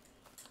god.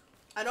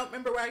 I don't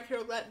remember where I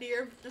killed that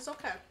deer. It's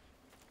okay.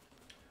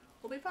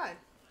 We'll be fine.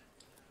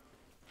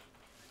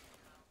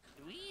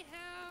 Do we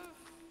have...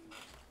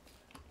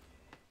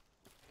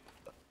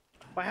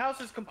 My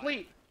house is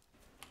complete.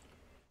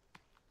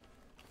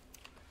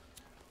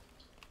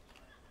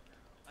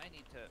 I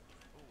need to.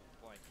 Oh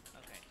boy.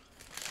 Okay.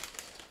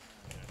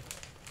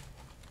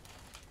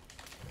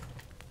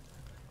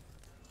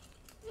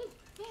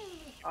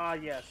 Ah,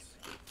 yes.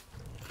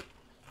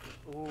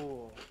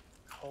 Ooh,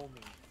 homie.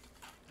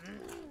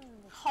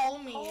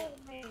 Homie.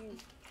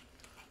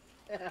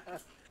 And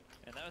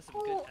that was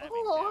some good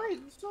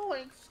timing too.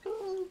 Zoink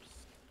scoops.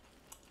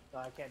 No,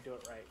 I can't do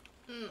it right.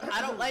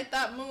 I don't like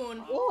that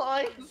moon.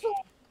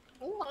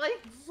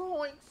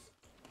 Zoinks.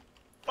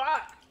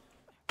 Fuck.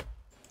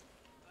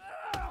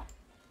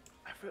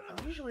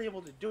 I'm usually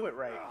able to do it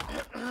right.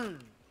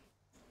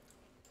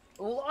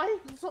 I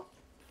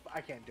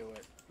can't do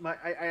it.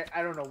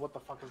 I don't know what the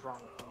fuck is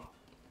wrong with me.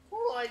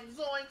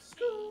 Zoink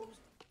scoops.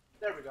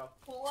 There we go.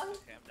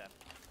 Okay, I'm done.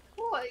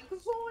 Zoink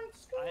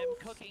scoops. I am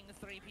cooking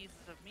 3 pieces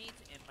of meat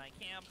in my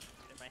camp,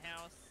 in my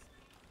house.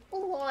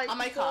 On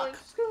my cock.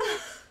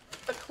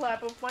 The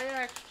clap of my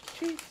axe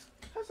cheeks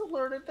has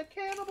alerted the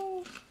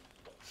cannibals.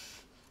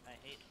 I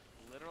hate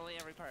literally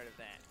every part of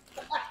that.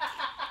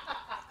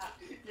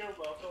 You're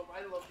welcome.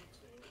 I love you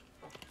too.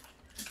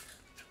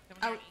 Come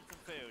here, eat some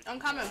food. I'm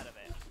Get coming. out of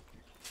it.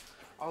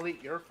 I'll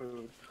eat your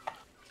food.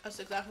 That's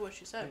exactly what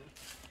she said.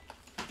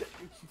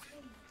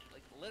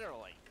 Like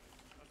literally.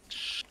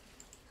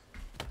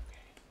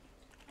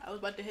 I was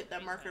about to hit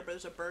that marker, but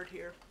there's a bird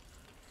here.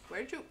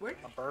 Where? A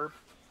bird?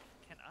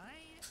 Can I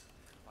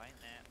find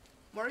that?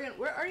 Morgan,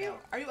 where are you?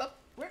 Are you up?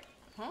 Where?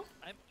 Huh?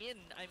 I'm in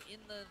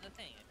the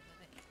thing.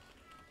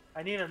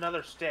 I need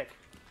another stick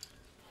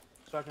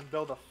so I can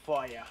build a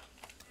fire.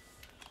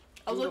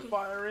 I was Build looking. a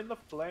fire in the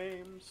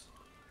flames.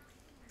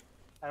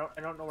 I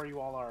don't know where you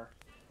all are.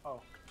 Oh,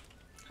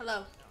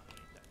 Hello.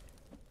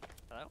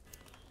 Hello?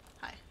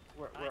 Hi.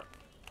 where We're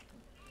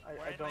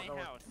I in don't know.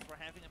 my house. We're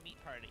having a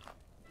meat party.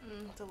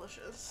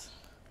 Delicious.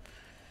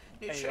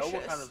 Hey Nutritious. yo,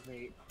 what kind of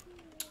meat?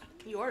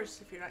 Yours,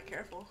 if you're not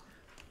careful.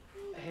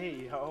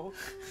 Hey yo,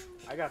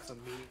 I got some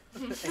meat.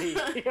 Hey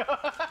yo.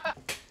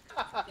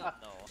 Don't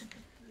know.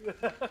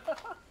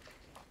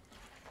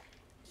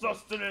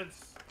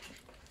 Sustenance.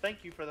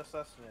 Thank you for the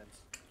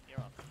sustenance. You're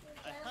welcome.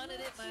 I hunted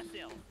it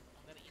myself.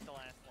 I'm gonna eat the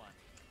last one.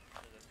 So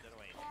that's good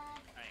away.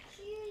 Alright.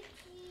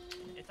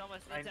 It's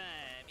almost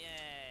midtime.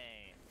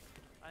 Yay!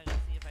 I'm gonna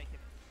see if I can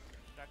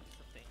construct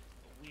something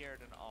weird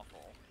and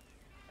awful.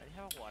 I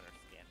have a water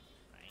skin,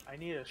 right? I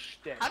need a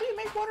stick. How do you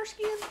make water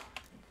skiing?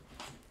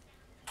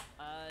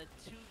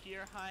 2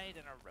 deer hide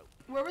and a rope.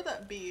 Where would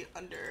that be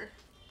under?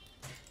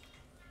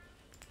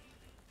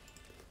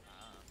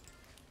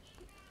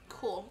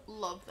 Cool.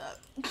 Love that.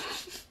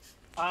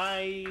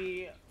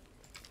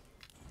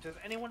 Does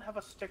anyone have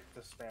a stick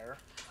to spare?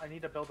 I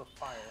need to build a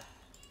fire.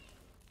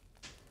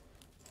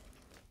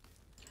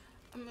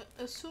 I'm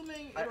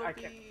assuming I it'll can't-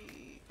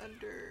 be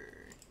under.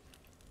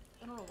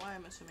 I don't know why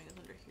I'm assuming it's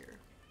under here.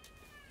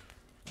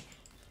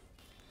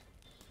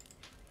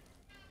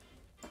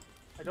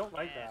 I don't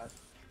like Yes.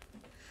 that.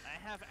 I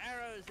have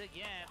arrows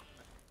again.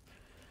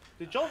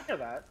 Did y'all hear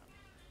that?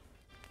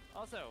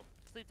 Also,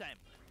 sleep time.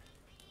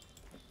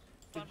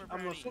 Slumber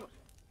I'm party. assuming.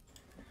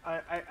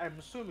 I'm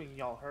assuming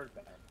y'all heard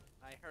that.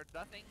 I heard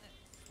nothing.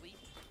 Sleep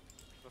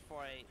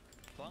before I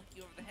bunk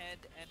you over the head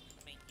and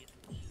make you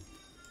sleep.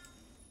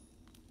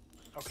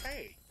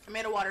 Okay. I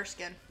made a water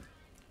skin.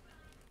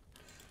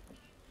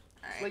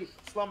 Alright. Sleep.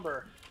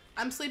 Slumber.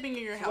 I'm sleeping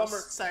in your Slumber.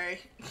 house. Sorry.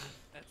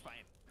 That's fine.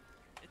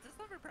 It's a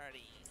slumber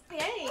party.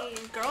 Yay,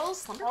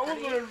 girls, slumber I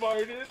party. wasn't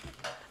invited.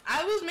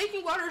 I was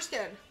making water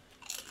skin.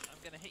 I'm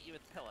gonna hit you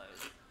with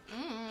pillows.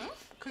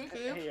 Couldn't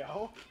Hey you?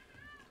 yo.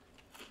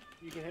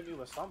 You can hit me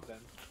with something.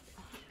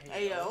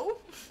 Ayo.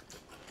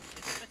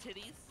 Is it my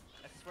titties?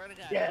 I swear to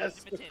God,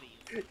 Yes. it's my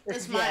titties.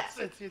 It's my- Yes,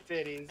 it's your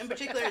titties. In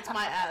particular, it's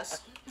my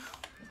ass.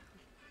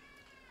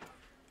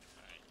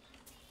 Alright.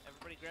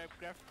 Everybody grab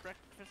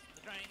breakfast from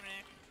the drying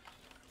rack.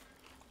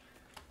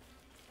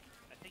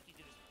 I think you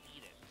can just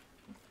eat it.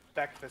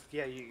 Breakfast.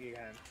 Yeah, you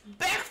can.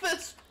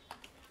 Breakfast.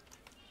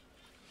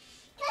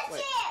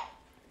 Wait.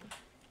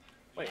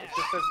 Wait, Yeah. it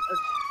just says.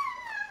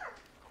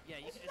 Yeah,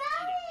 you can just eat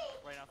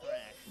it right off the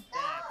rack.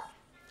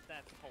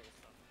 That's wholesome.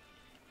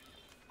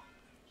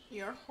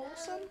 You're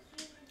wholesome.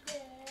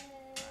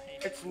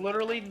 It's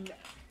literally.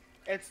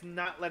 It's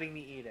not letting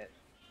me eat it.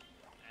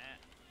 Ah,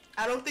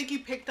 I don't think you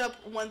picked up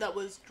one that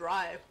was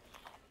dry.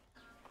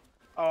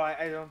 Oh,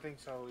 I don't think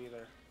so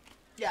either.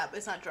 Yeah, but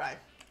it's not dry.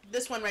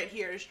 This one right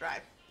here is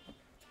dry.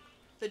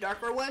 The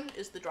darker one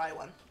is the dry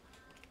one.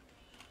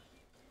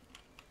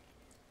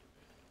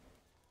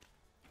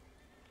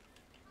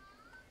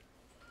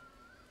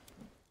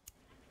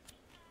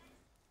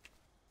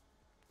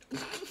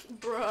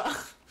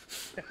 Bruh.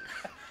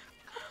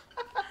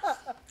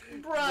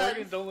 Bruh.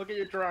 Morgan, don't look at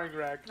your drawing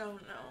rack. No, no.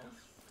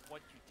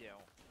 what'd you do?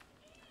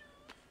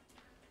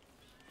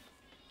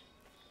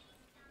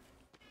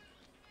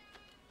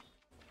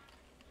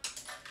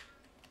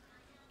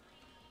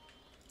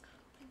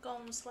 We're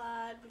gonna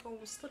slide, we're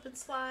gonna slip and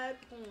slide,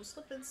 we're gonna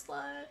slip and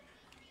slide.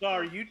 So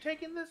are you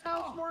taking this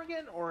house,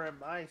 Morgan, or am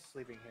I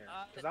sleeping here?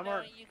 Because I'm no,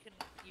 already. you can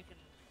keep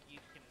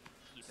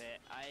keep it.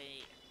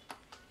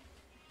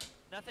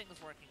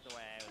 Nothing's working the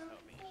way I was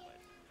hoping it would.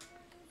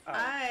 Oh.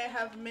 I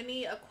have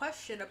many a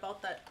question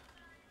about that.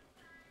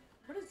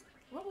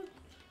 What was?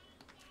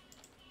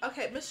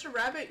 Okay, Mr.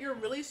 Rabbit, you're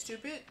really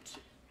stupid.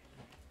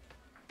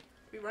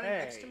 To be running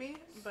next to me,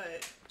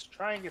 but It's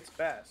trying its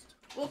best.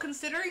 well,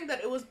 considering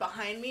that it was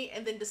behind me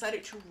and then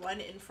decided to run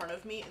in front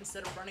of me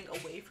instead of running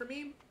away from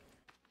me.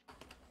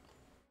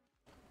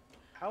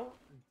 How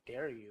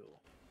dare you?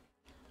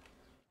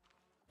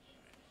 See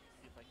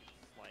if I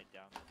can slide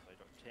down this so I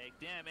don't take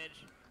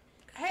damage.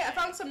 Hey, I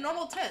found some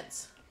normal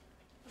tents.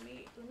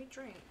 Let me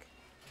drink.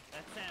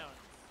 That sounds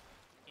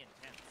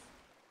intense.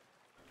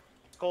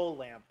 Skull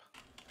lamp.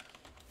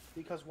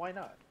 Because why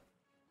not?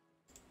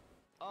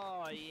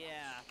 Oh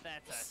yeah,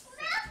 that's a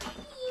sexy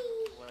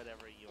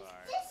whatever you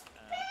are.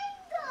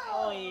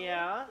 Oh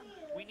yeah.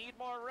 We need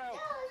more rope.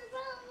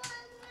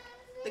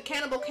 The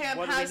cannibal camp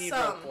What do we has need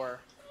some. rope for?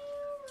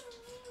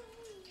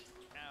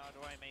 How do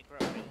I make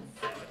rope?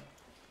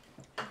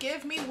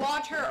 Give me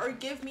water or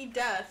give me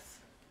death.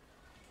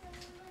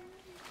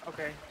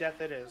 Okay,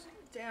 death it is.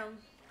 Damn.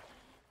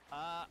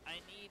 I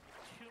need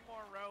 2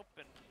 more rope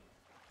and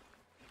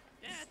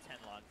 10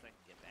 logs. I can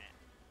get that.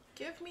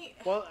 Give me.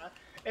 Well,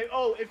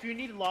 if you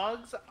need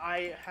logs,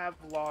 I have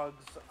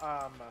logs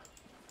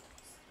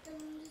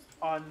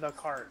on the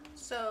cart.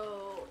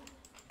 So,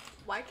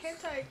 why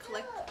can't I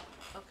collect?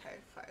 Okay,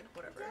 fine,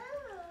 whatever.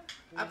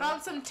 I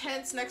found some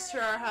tents next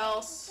to our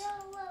house.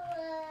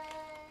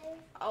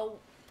 Oh.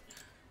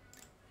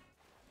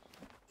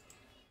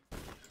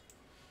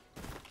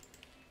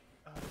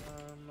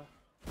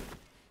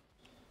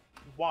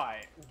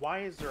 Why? Why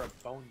is there a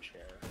bone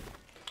chair?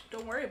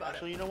 Don't worry about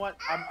Actually, it. you know what?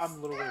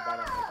 I'm literally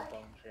about to make a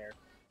bone chair.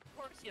 Of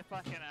course you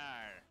fucking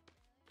are.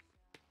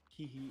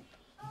 Hee hee.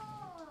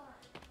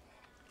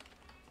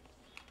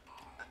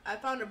 I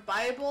found a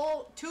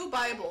Bible, 2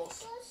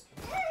 Bibles,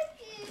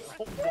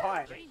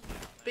 Why?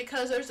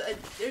 because there's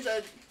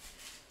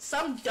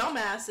some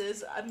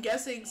dumbasses, I'm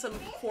guessing some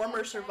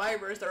former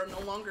survivors that are no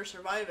longer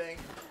surviving,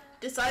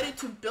 decided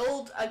to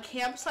build a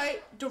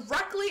campsite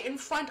directly in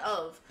front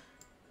of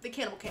the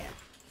cannibal camp.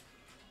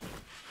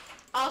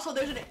 Also,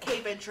 there's a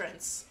cave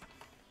entrance.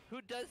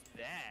 Who does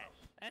that?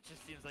 That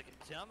just seems like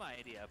a dumb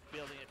idea,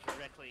 building it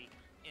directly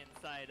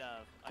inside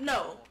of a No,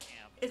 cannibal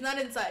camp. it's not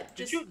inside.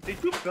 Just,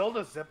 Did you build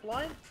a zip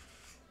line?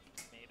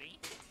 Maybe?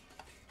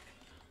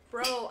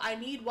 bro, I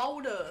need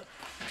water,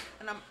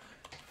 and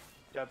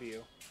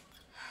W.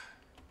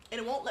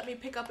 it won't let me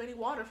pick up any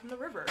water from the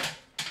river.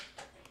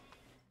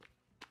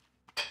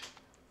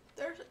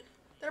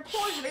 They're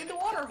poisoning the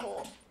water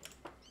hole.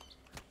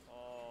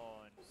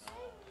 Oh no.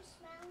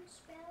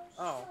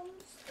 Oh.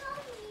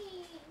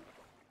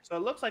 So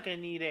it looks like I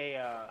need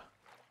a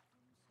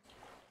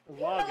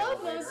log Hello,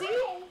 elevator. Mosey.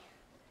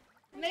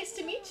 Nice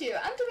to meet you.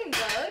 I'm doing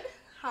good.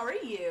 How are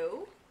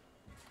you?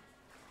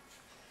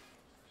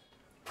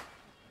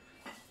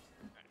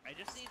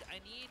 I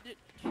need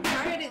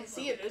Sorry I didn't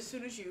see it as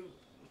soon as you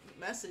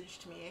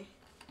messaged me.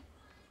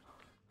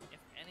 if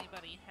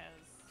anybody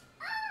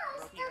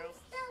has ropey ropes.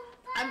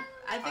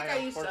 I think I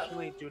used to.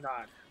 Unfortunately do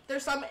not.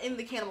 There's some in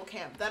the cannibal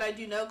camp that I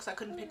do know because I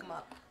couldn't pick them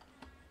up.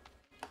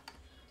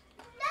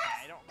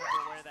 I don't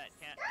remember where that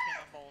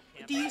cannibal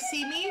camp Do you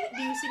see me?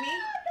 Do you see me?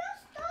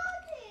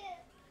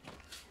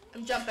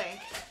 I'm jumping.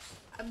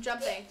 I'm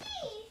jumping.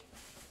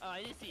 Oh,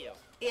 I did see you.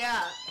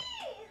 Yeah.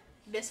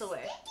 This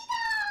way.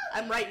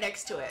 I'm right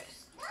next to it.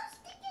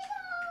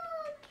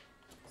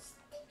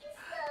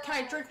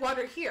 Can I drink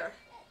water here?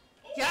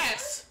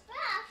 Yes!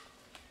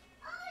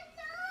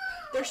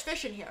 There's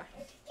fish in here.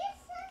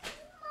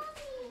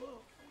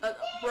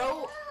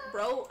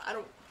 Bro, I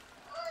don't...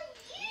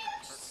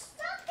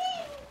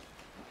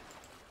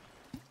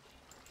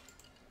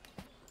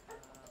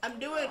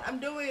 I'm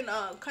doing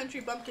country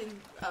bumpkin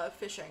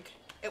fishing.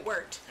 It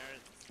worked.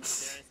 There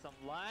is some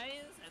lies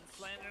and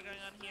slander going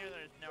on here.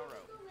 There's no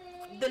rope.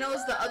 Then it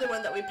was the other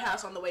one that we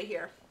passed on the way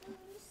here.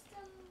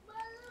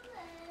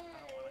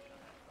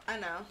 I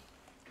know.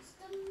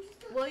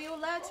 Will you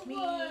let me?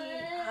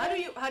 How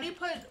do you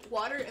put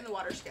water in the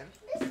water skin?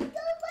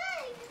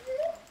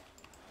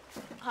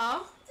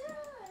 Huh?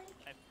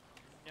 I have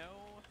no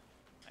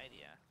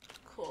idea.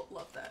 Cool,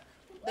 love that.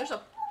 There's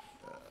a...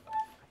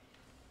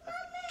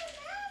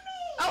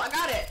 Oh, I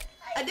got it!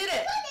 I did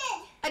it!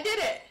 I did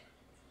it!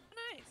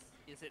 Nice.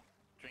 Is it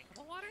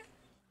drinkable water?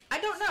 I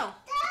don't know.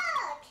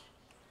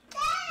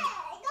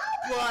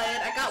 But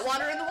I got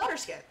water in the water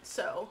skin,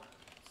 so...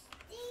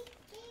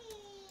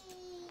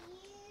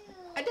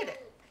 I did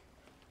it.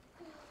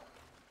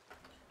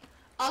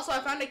 Also, I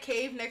found a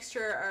cave next to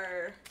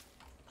our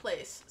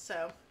place,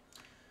 so...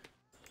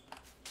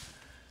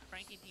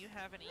 Frankie, do you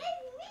have any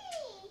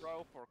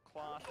rope or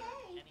cloth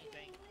or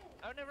anything?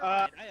 Oh, never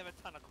mind. I have a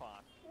ton of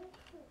cloth.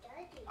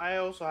 I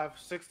also have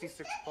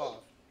 66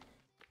 cloth.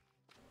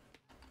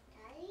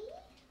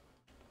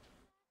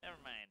 Never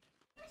mind.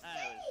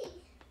 Alright,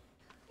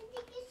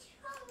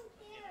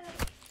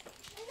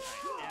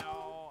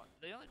 now,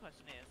 the only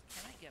question is,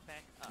 can I get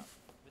back up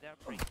without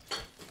breaking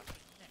something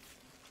next?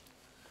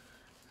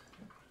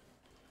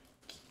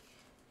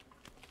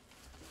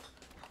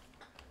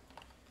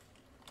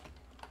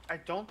 I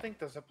don't think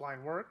the zip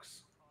line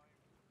works.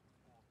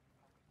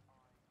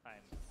 I'm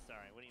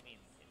sorry. What do you mean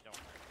it don't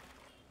work?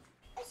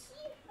 I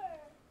see her.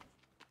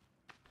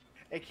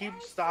 It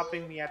keeps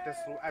stopping me at this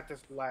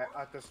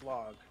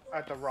log,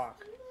 at the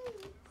rock.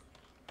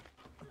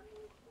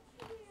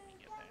 Get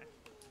there.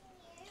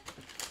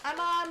 I'm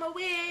on my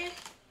way.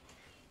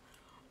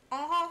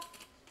 Uh-huh.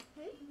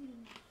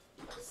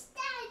 It's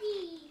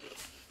Daddy.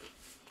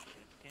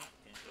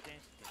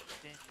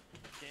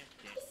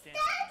 It's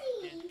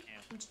Daddy.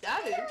 It's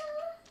Daddy.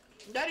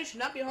 Daddy should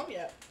not be home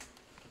yet.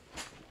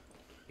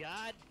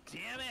 God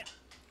damn it!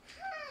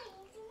 Hi,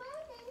 my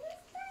name is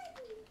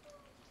Daddy.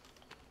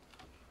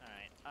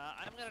 Alright,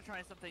 I'm gonna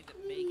try something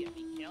that may get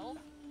me killed.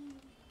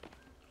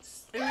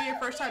 It'll be your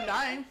first time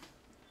dying.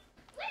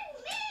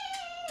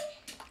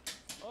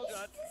 Oh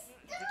god.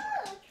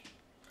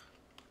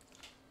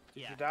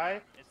 Did you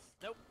die?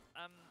 Nope.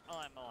 Oh,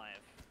 I'm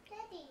alive.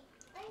 Daddy,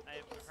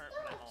 I'm hurt,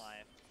 but I'm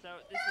alive. So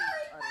this is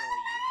utterly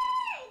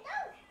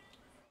useless.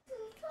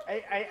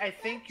 I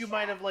think you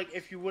might have, like,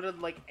 if you would have,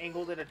 like,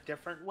 angled it a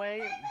different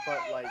way, but,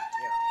 like,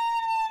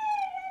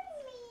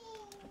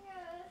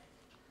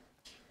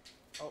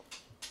 Oh.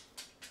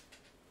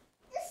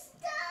 The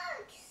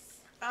stocks.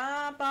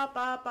 Ah, ba,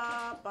 ba,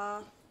 ba,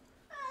 ba.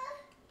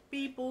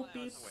 Beep, boop, That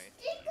beep. was a waste.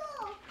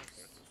 Stickle.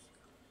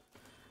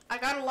 I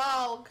got a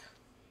log.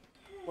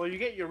 Well, you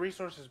get your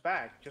resources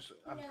back, just,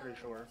 I'm pretty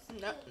sure.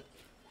 No,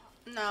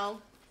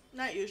 no,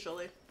 not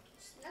usually.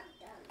 It's not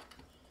done.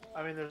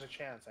 I mean, there's a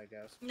chance, I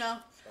guess. No,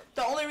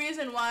 the only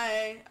reason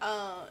why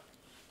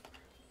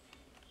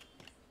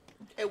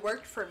it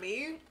worked for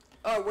me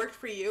or worked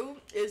for you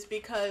is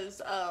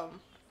because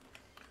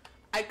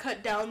I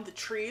cut down the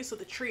tree, so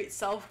the tree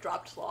itself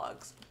dropped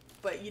logs,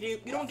 but you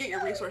don't get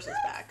your resources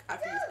back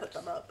after you put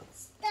them up.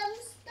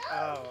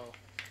 Oh.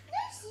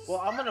 Well,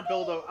 I'm gonna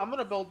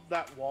build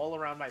that wall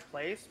around my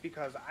place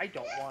because I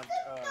don't want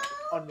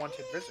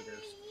unwanted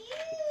visitors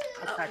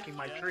attacking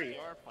my tree.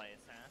 Your place,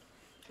 huh?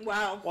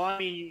 Wow. Well, I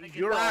mean,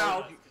 you're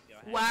Wow. Go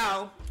ahead.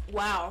 Wow.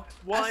 Wow.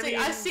 Well, I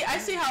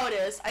see how it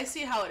is. I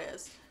see how it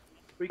is.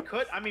 we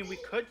could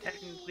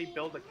technically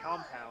build a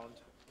compound.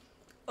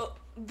 Oh,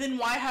 then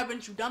why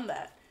haven't you done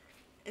that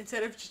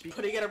instead of just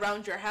putting it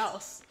around your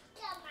house?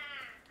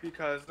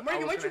 Because Morgan,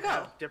 I where'd was you gonna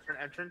go? have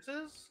different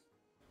entrances.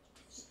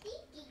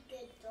 Stinky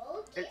good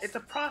though. It's a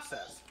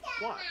process.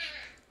 Watch.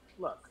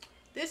 Look.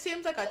 This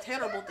seems like a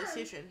terrible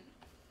decision.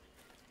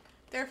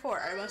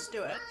 Therefore, I must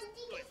do it.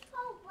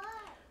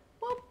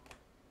 Whoop.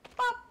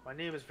 Bop. My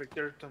name is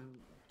Victor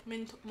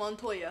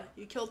Montoya,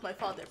 you killed my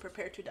father.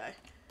 Prepare to die.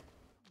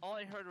 All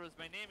I heard was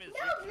my name is.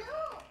 No.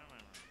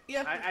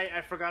 Yeah.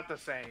 I forgot the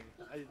saying.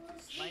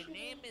 My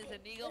name is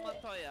Inigo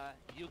Montoya.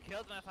 You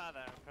killed my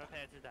father.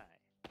 Prepare to die.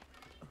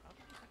 How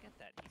can you forget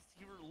that?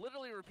 He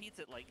literally repeats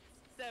it like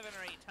 7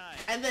 or 8 times.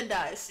 And then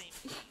dies.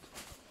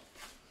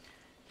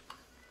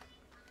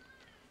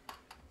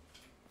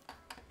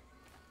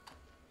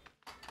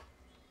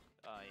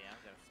 Oh yeah, I'm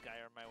gonna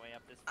Skyrim my way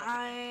up this.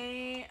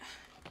 I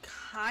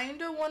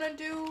kinda wanna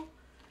do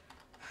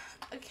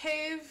a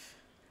cave.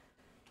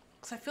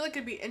 Because I feel like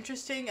it'd be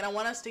interesting and I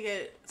want us to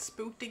get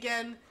spooked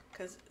again.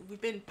 Because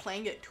we've been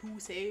playing it too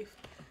safe.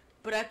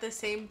 But at the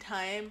same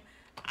time,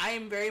 I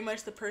am very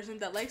much the person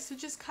that likes to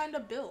just kind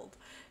of build.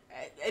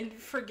 And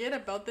forget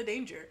about the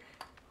danger.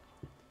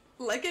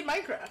 Like in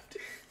Minecraft.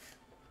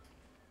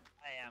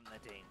 I am the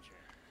danger.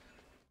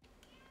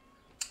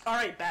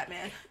 Alright,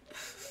 Batman.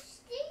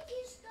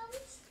 Stinky stuff.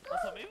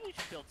 Also, maybe we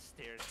should build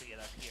stairs to get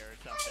up here or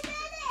something.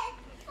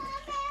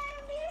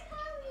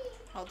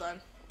 Hold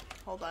on.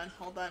 Hold on.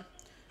 Hold on.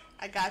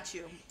 I got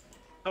you.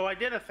 So I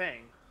did a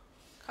thing.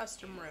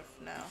 Custom roof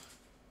now.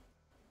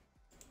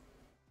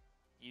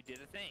 You did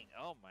a thing.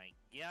 Oh my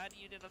god,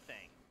 you did a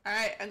thing.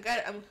 Alright, I'm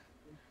good.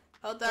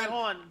 Hold Wait, on.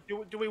 hold on.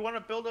 Do we want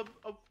to build a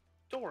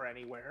door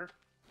anywhere?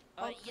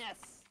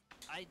 Yes.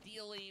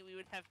 Ideally, we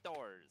would have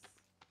doors.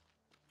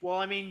 Well,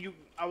 I mean,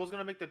 I was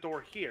gonna make the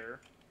door here.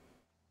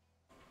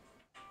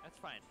 That's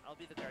fine. I'll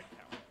be the guard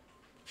tower.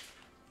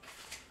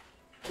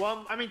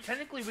 Well, I mean,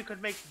 technically, we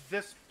could make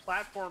this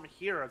platform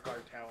here a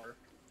guard tower.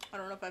 I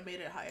don't know if I made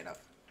it high enough.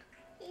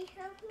 Can you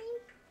help me?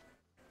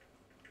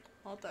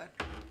 Hold on.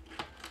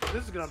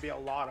 This is gonna be a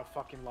lot of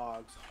fucking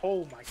logs.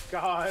 Oh my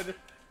god.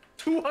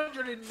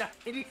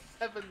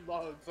 297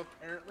 logs,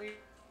 apparently.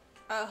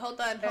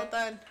 Hold on. Hold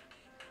on.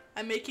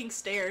 I'm making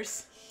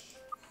stairs.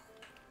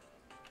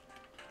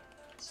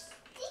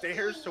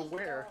 Stairs to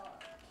where?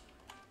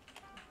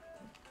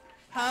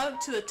 Huh?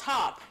 To the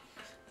top.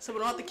 So we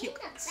don't have to keep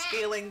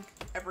scaling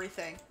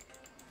everything.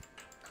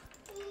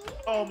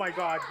 Oh my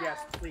god, yes,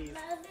 please.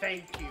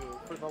 Thank you,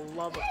 for the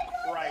love of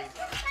Christ.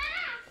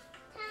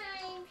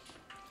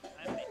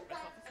 I made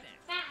myself a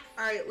snack.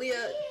 Alright,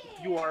 Leah.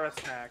 You are a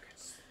snack.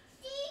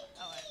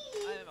 Oh,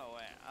 I'm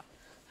aware.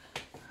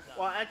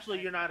 Well,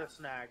 actually, you're not a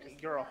snack.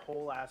 You're a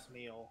whole ass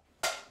meal.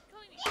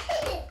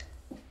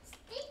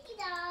 Stinky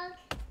dog.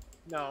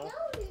 No,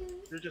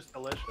 you're just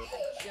delicious.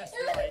 Just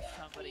realized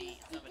somebody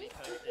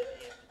posted in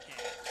the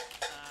chat.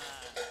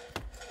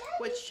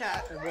 Which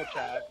chat? And we'll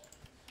chat.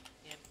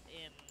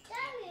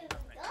 In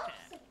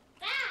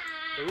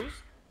Whose?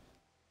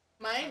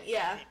 Mine?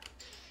 Yeah.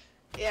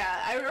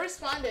 Yeah, I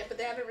responded, but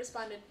they haven't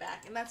responded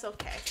back, and that's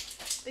okay.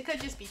 They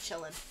could just be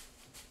chilling.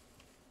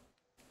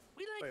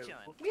 We like Wait,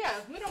 chilling. Yeah,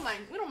 we don't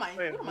mind. We don't mind.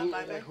 Wait, we don't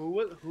mind who?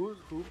 vibing.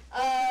 Who?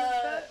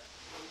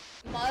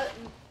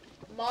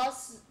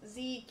 Moss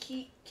Z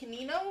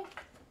Canino?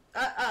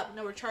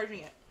 No, we're charging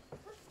it.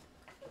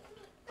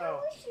 Oh,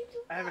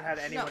 I haven't had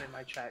anyone in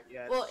my chat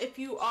yet. Well, if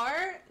you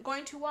are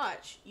going to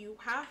watch, you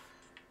have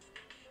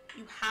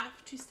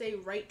to stay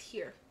right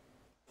here.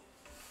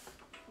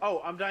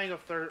 Oh, I'm dying of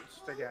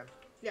thirst again.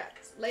 Yeah,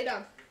 lay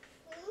down.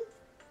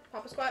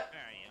 Pop a squat.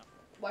 Where are you?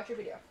 Watch your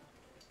video.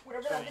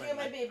 Whatever So that video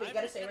might be, but you I'm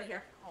gotta just stay gonna- right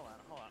here. Hold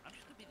on. I'm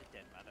just gonna be the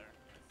dead mother.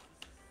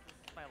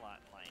 This is my lot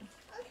in life.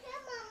 Okay,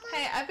 Mama.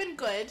 Hey, I've been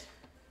good.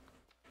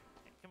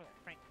 Hey, come here,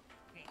 Frank.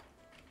 Hey.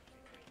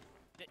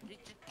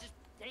 Just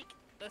take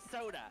the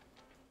soda.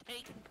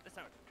 Take the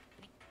soda.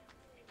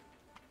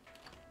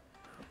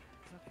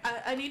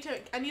 I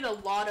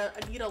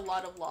need a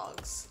lot of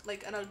logs,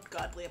 like an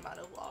ungodly amount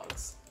of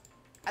logs.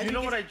 As You know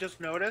can- what I just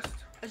noticed?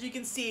 As you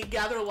can see,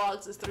 gather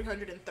logs is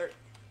 330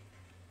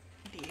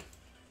 D.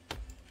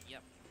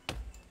 Yep.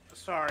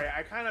 Sorry,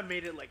 I kind of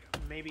made it like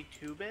maybe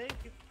too big.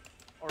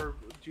 Or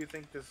do you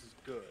think this is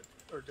good?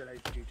 Or did I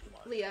do too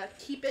much? Leah,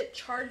 keep it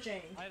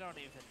charging, I don't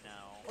even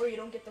know. or you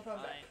don't get the phone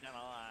I back. ain't gonna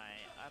lie.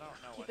 I don't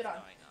know Keep what's it on.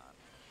 going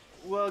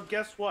on. Well,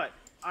 guess what?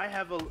 I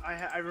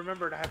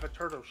remembered I have a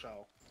turtle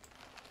shell,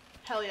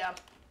 Hell yeah.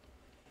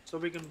 so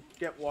we can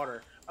get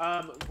water.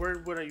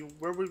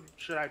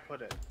 Should I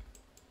put it?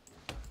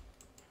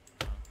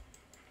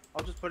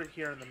 I'll just put it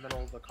here in the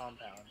middle of the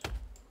compound.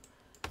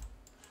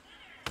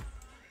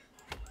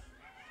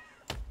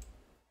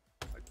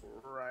 Like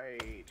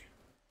right.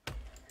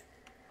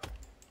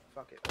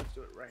 Fuck it, let's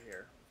do it right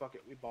here. Fuck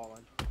it, we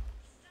ballin'.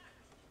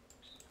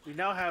 We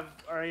now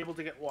are able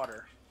to get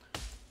water.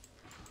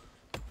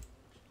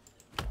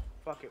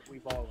 Fuck it, we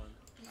ballin'.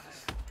 This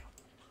is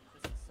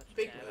such a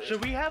Big bad move.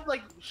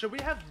 Should we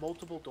have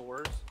multiple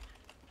doors?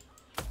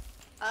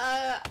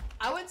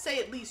 I would say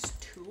at least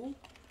 2.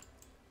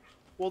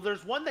 Well,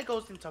 there's one that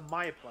goes into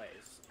my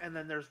place, and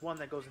then there's one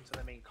that goes into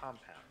the main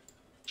compound.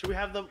 Should we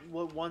have the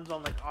ones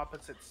on like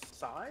opposite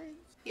sides?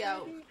 Yeah,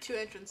 2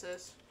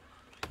 entrances.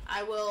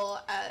 I will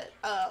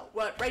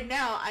right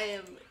now I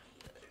am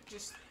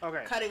just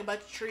Okay. cutting a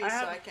bunch of trees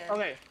so I can.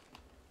 Okay.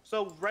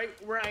 So right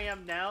where I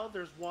am now,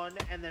 there's one,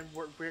 and then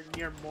we're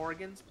near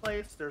Morrigan's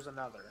place. There's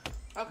another.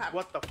 Okay.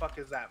 What the fuck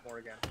is that,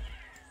 Morrigan?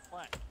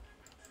 What?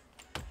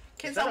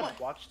 Can Is that someone?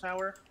 a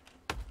watchtower?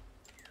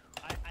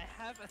 I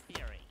have a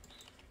theory.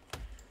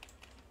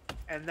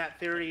 And that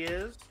theory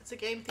is? It's a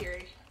game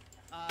theory.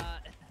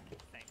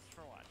 Thanks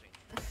for watching.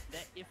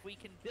 That if we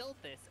can build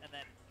this and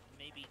then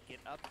maybe get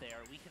up there,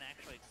 we can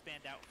actually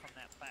expand out from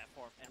that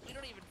platform, and we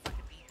don't even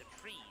fucking need the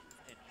trees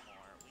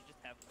anymore. We just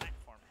have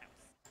platform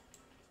house.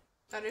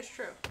 That is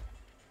true.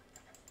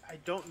 I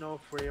don't know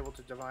if we're able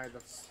to divide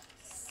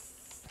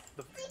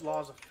the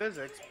laws of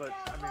physics, but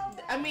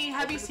I mean,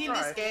 have you Open the seen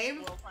this try. game?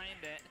 We'll find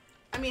it.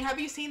 I mean, have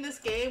you seen this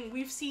game?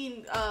 We've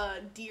seen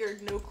deer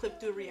no clip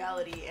through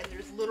reality, and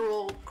there's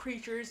literal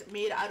creatures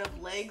made out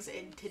of legs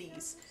and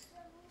titties.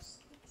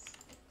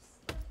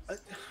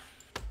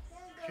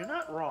 you're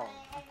not wrong.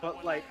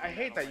 But like, I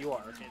hate that you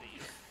are.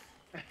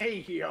 Titties.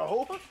 Hey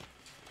yo.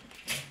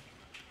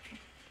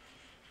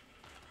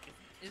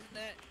 Isn't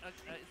that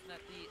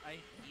the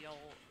ideal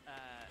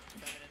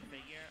feminine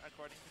figure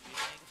according to these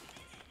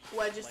magazines?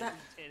 What, just that?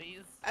 Like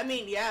titties? I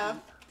mean, yeah.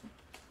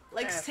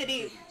 Like Ass and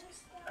titty.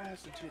 titties.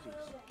 Ass and titties.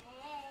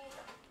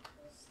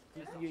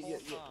 There's a Yeah, whole yeah,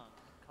 yeah. song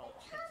called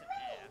Tits and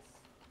Ass.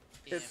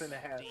 Tits in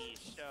and Ass.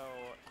 the show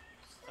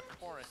A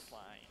Chorus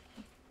Line.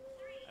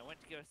 I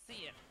went to go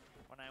see it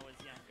when I was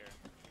younger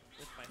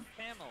with my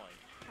family.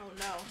 Oh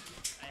no.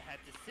 I had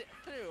to sit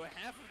through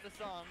half of the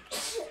song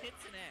called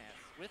Tits and Ass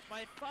with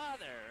my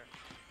father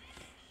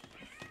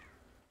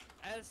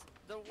as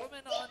the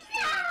woman on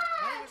stage,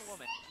 not even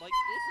woman, like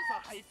this is a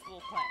high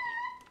school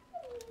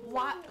play.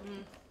 What?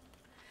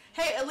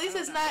 Hey, at least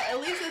it's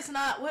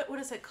not. What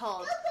is it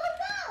called?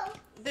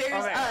 There's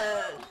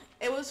Okay.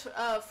 it was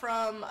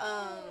from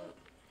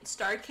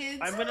Star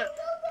Kids. I'm gonna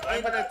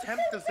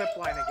attempt the zip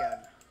line again.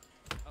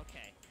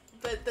 Okay.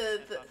 But I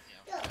fucked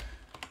you.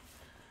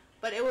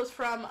 but it was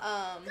from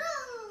I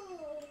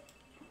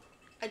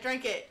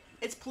drank it.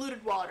 It's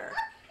polluted water.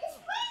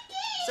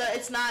 So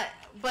it's not,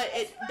 but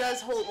it does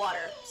hold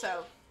water.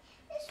 So,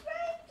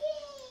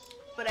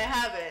 but I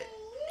have it,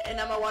 and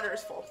now my water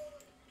is full.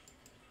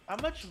 How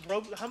much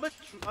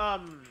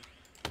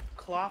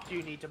cloth do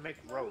you need to make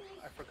rope?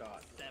 I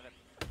forgot. 7.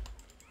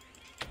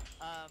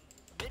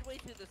 Midway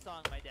through the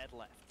song, my dad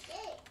left.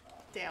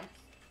 Damn.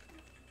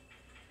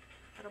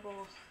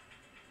 Edible.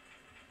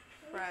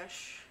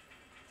 Fresh.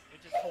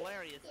 Which is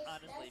hilarious,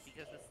 honestly,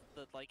 because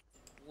the like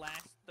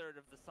last third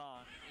of the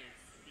song is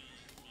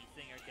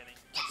the singer getting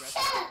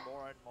progressively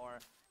more and more,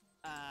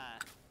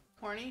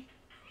 Horny.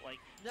 like,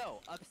 no,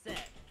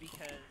 upset,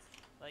 because,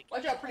 like,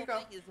 Watch the out, pretty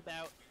whole girl. thing is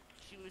about,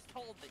 she was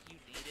told that you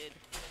needed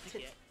to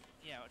Tit- get,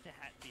 you know, to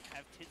have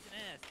tits and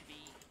ass, to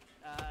be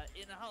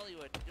in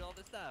Hollywood, do all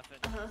this stuff,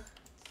 and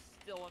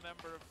still a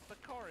member of the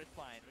chorus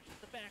line, which is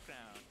the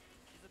background.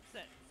 She's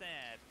upset and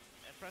sad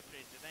and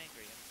frustrated and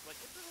angry. And it's like,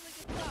 it's a really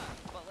good song,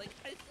 but like,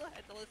 I still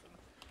had to listen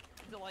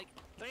to like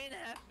 3.5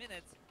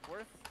 minutes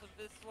worth of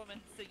this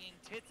woman singing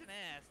tits and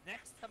ass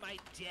next to my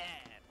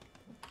dad.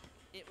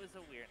 It was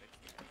a weird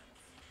experience.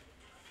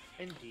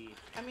 Indeed.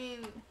 I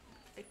mean,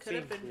 it could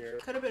Seems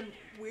have been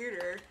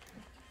weirder.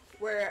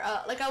 Where,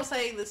 like I was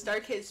saying, the Star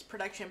Kids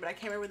production, but I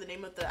can't remember the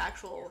name of the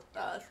actual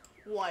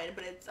one.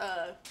 But it's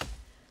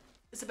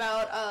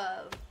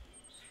about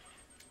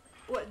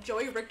what,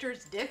 Joey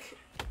Richter's dick.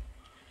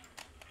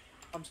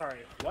 I'm sorry.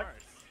 What?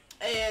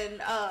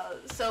 And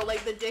so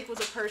like the dick was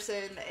a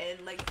person,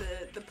 and like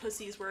the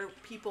pussies were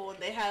people, and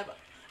they have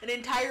an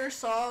entire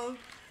song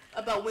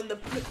about when the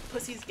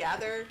pussies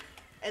gather,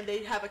 and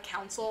they have a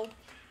council,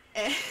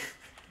 and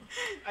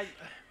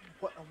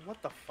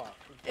what the fuck?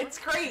 It's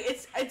great.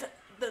 It's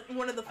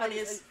one of the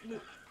funniest.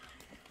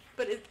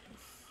 But it.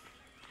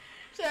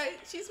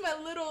 She's my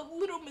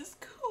little Miss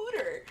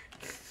Cooter,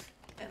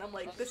 and I'm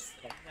like this.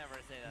 Never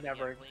say that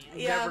Never.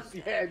 again,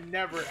 please.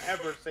 Never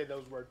ever say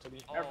those words to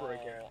me ever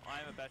again.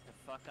 I'm about to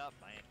fuck up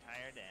my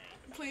entire day.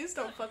 Please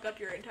don't fuck up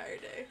your entire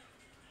day.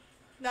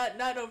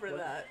 Not over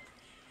that.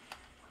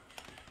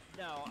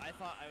 No, I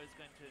thought I was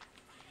going to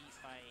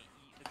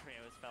eat the tree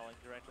I was felling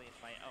directly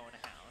into my own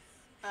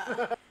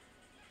house.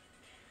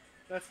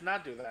 Let's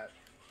not do that.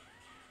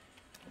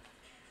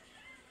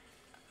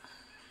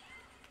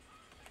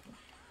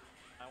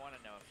 I want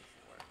to know if this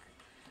will work.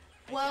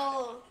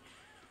 Well,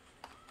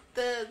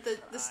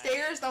 the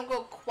stairs don't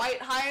go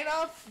quite high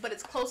enough, but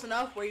it's close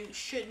enough where you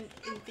shouldn't,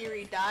 in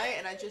theory, die.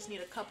 And I just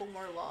need a couple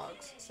more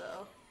logs,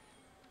 so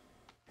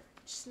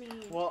just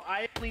need. Well,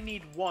 I only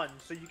need one,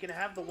 so you can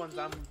have the ones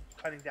I'm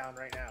cutting down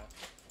right now.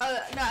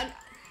 No,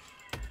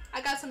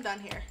 I got some done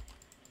here.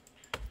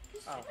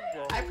 Oh,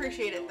 well. I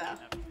appreciate it though.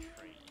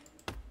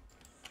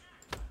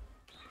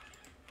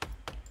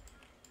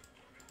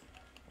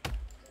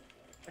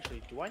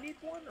 Actually, do I need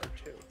one or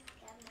two?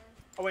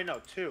 Oh wait, no,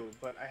 two.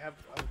 But I have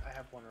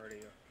one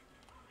already.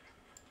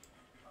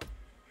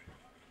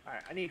 All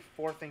right, I need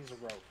 4 things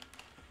of rope.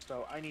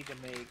 So I need to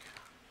make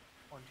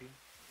 1, 2.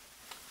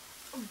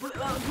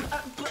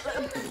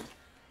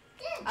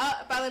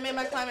 Finally made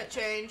my climate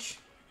change.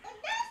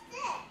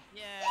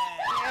 Yay!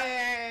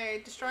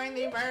 Yay! Destroying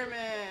the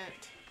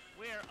environment.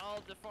 We're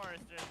all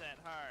deforesters at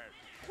heart.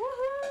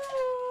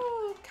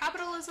 Woohoo!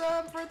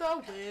 Capitalism for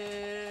the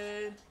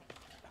win.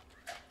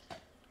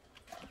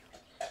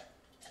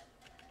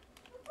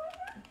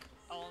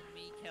 All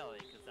me, Kelly,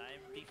 because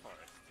I'm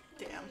deforest.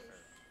 Damn.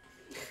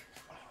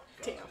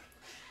 Damn.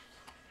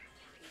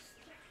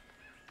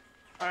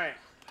 Alright.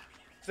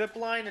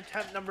 Zipline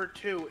attempt number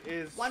 2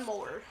 is... One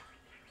more.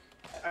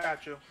 I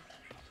got you.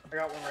 I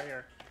got one right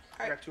here.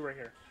 I got 2 right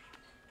here.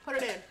 Put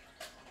it in.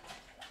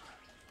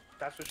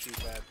 That's what she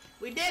said.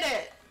 We did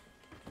it!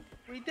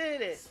 We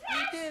did it!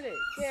 We did it!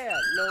 Yeah,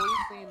 Lois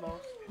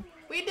Lemos.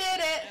 We did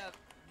it!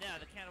 Now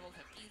the cannibals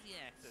have easy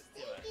access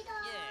to it.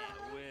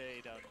 Yeah,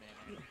 way down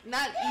there.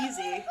 Not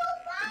easy.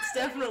 It's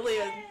definitely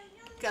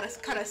got a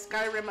kind of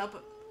Skyrim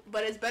up,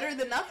 but it's better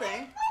than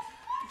nothing.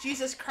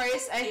 Jesus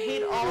Christ, I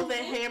hate all the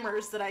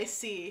hammers that I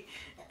see.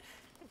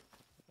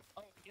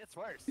 Oh, it gets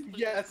worse.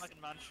 Yes.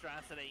 Fucking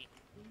monstrosity.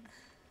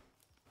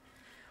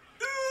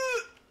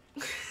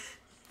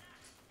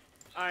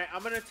 Alright,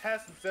 I'm gonna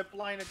test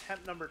zipline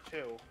attempt number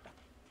 2.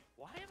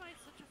 Why am I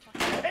such a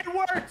fucking... It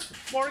works!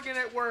 Morgan,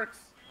 it works!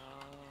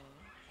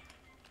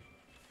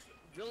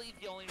 Really,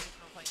 the only reason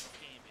we're playing this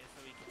game is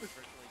so we can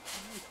virtually...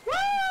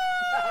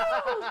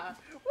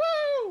 Woo!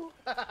 Woo!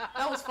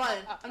 That was fun.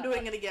 I'm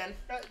doing it again.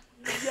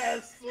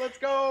 Yes, let's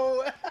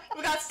go!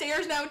 We got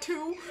stairs now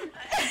too.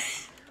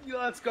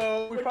 Let's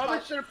go. We probably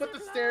should have put the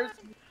stairs.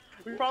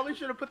 We probably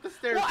should have put the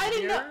stairs. Well, I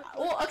didn't here. know.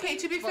 Well, okay.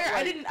 To be But, fair,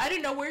 like, I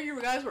didn't know where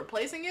you guys were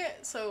placing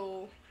it.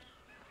 So.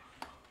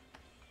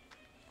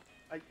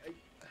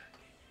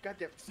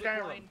 Goddamn Zip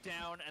Skyrim. line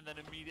down and then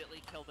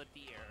immediately killed a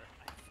deer.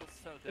 I feel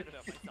so good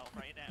about myself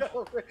right now.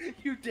 No,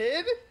 you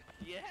did?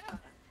 Yeah.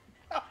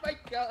 Oh my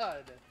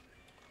god.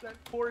 That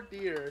poor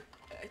deer.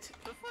 The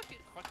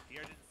fuck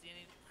deer didn't see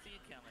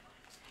it coming.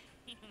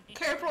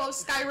 Careful of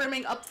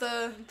Skyrimming up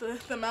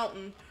the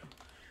mountain.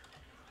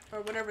 Or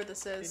whatever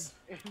this is.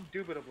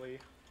 Indubitably.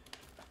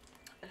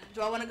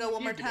 Do I want to go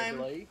one more time?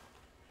 Indubitably.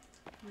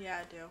 Yeah,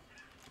 I do.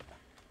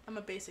 I'm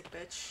a basic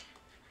bitch.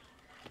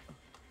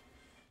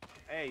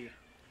 Hey.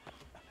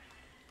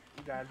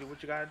 You gotta do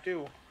what you gotta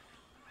do.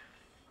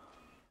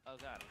 Oh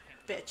god.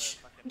 Bitch.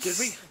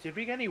 Did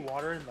we get any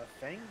water in the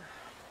thing?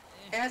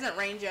 It hasn't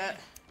rained yet.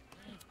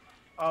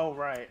 Oh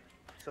right.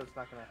 So it's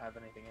not gonna have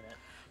anything in it.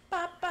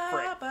 Ba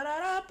ba ba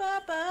da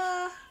ba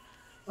ba.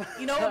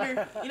 You know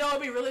what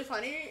would be really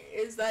funny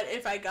is that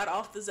if I got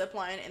off the zip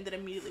line and then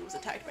immediately was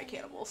attacked by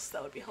cannibals.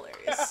 That would be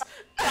hilarious.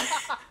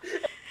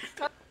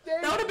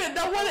 That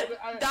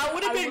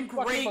would have been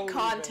great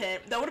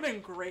content. That would have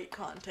been great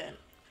content.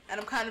 And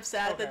I'm kind of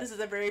sad that this is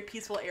a very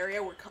peaceful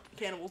area where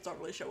cannibals don't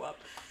really show up,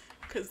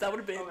 because that would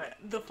have been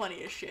the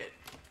funniest shit.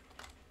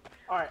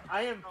 Alright,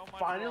 I am So much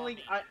finally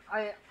raw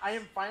meat. I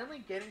am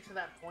finally getting to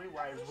that point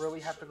where I really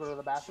have to go to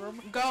the bathroom.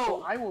 Go.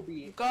 So I will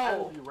be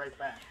right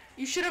back.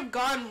 You should have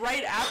gone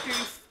right after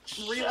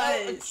you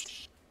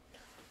realized.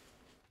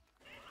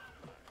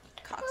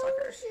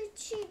 Cocksucker.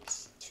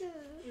 Chips too.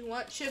 You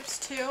want chips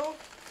too?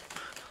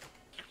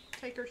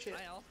 Take your chip.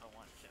 I also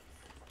want chips.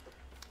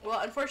 Well,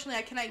 unfortunately,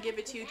 I cannot give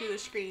it to you through the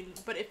screen,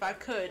 but if I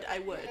could, I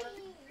would.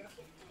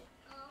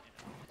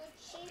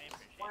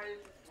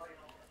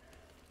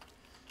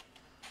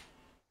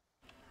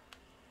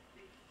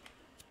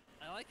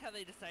 I like how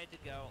they decide to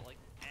go, like,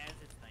 as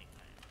it's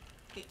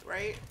nighttime.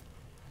 Right?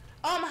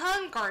 Oh, I'm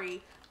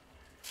hungry!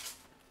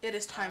 It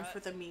is time for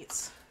the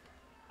meats.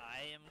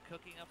 I am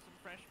cooking up some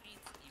fresh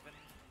meats, even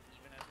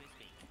as we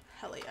speak.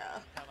 Hell yeah.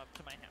 Come up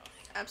to my house.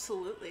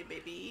 Absolutely,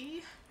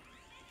 baby.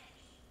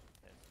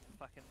 There's a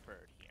fucking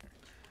bird here.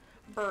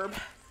 Burb.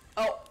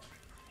 Oh.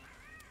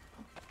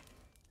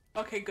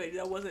 Okay, good.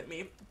 That wasn't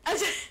me. Can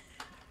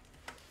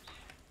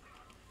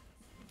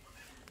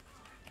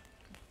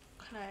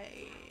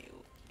I...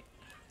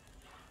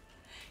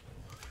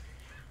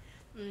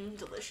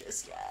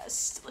 delicious,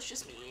 yes.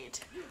 Delicious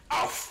meat.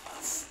 Oh!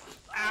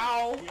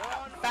 Ow!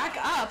 Back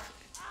up!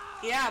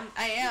 Yeah,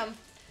 I am.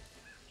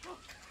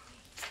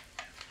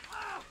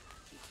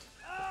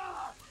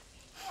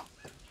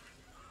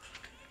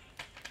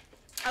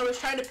 I was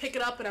trying to pick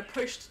it up and I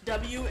pushed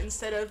W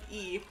instead of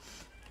E.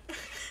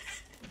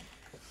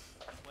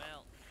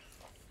 Well,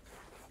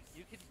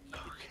 you can eat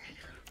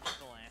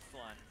the last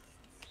one.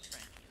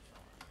 Frankie is the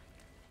one.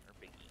 Or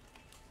Biggie.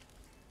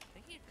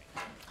 Biggie or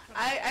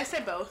Frankie? I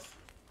say both.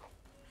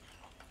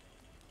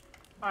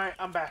 Alright,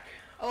 I'm back.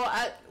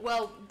 Oh,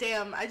 well,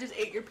 damn, I just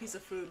ate your piece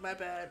of food. My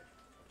bad.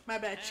 My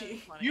bad, Chi.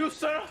 You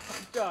son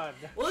of a gun!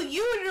 Well,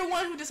 you were the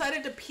one who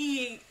decided to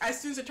pee as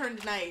soon as it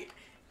turned night.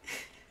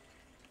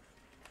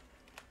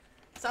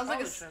 Sounds like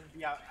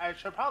I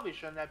probably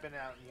shouldn't have been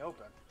out in the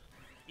open.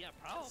 Yeah,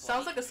 probably.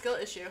 Sounds like a skill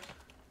issue.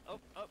 Oh,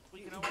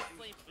 we can almost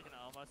sleep. We can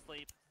almost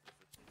sleep.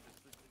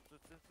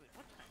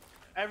 What time?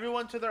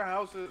 Everyone to their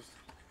houses.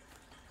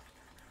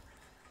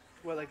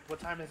 Well, like, what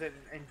time is it?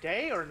 In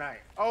day or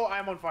night? Oh,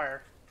 I'm on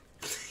fire.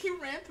 You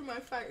ran through my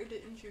fire,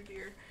 didn't you,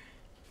 dear?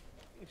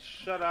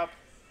 Shut up.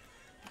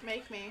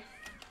 Make me.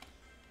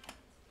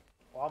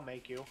 Well, I'll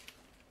make you.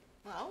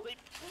 Well, Sleep.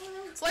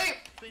 sleep!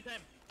 Sleep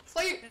time.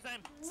 Sleep! Sleep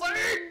time. Sleep!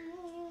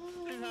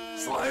 Sleep time.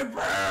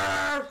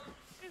 Sleeper!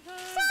 Sleep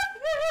time.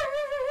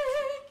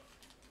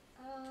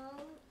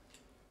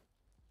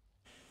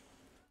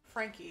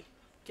 Frankie,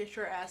 get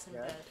your ass in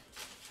bed.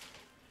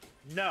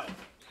 No.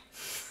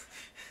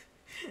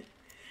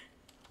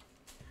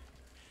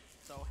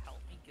 So help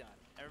me God.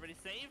 Everybody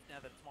saved now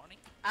that it's morning?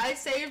 I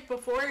saved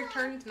before it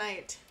turned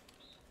night.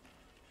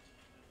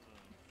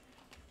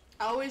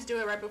 I always do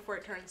it right before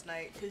it turns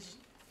night, because...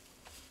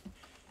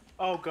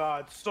 Oh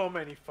god, so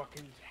many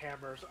fucking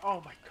hammers.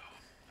 Oh my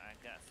god. I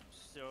got some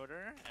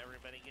soda.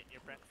 Everybody get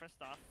your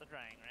breakfast off the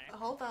drying rack.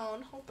 Hold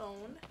on.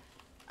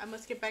 I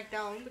must get back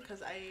down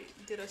because I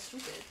did a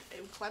stupid.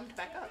 I climbed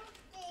back up.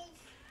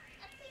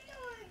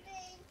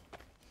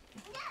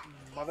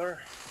 Mother,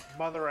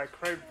 I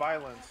crave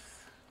violence.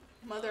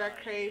 Mother, I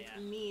crave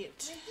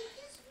meat.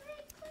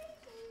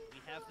 We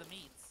have the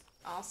meats.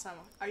 Awesome.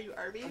 Are you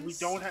Arby's? We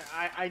don't have.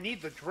 I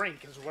need the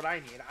drink, is what I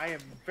need. I am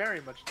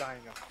very much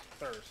dying of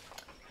thirst.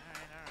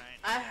 Alright.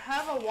 I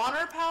have a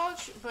water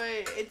pouch, but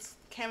it's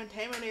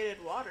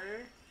contaminated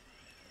water.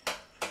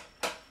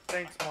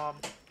 Thanks, Mom.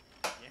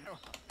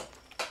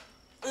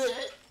 Yeah.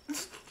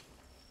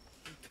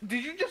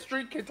 Did you just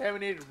drink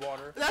contaminated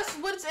water? That's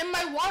what's in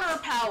my water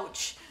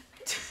pouch.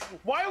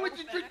 Why would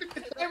you drink the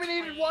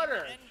contaminated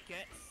water? And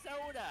get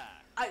soda.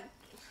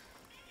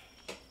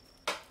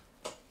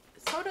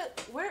 Soda?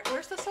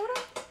 Where's the soda?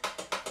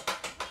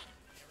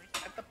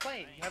 At the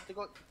plane, you have to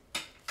go.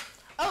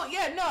 Oh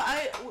yeah,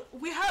 no,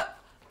 we have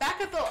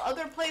back at the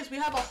other place. We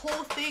have a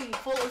whole thing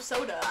full of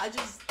soda. I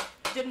just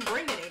didn't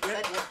bring any.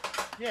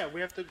 Yeah,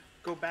 we have to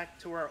go back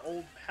to our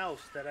old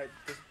house that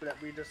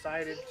we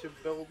decided to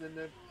build in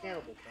the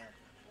cannibal camp.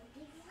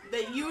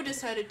 That you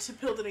decided to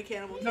build in a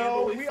cannibal camp.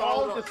 No, but we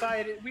all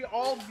decided. We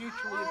all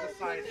mutually Put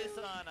decided. this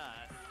on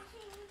us.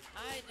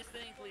 I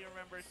distinctly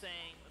remember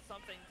saying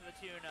something to the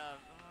tune of...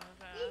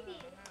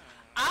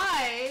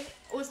 I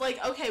was like,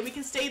 okay, we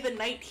can stay the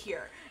night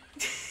here.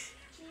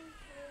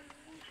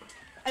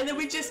 And then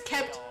we just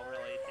kept... We all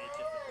really did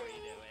just agree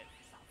to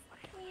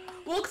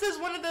it. Well, because it's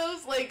one of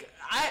those, like,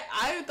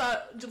 I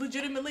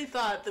legitimately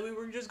thought that we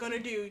were just going to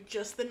do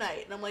just the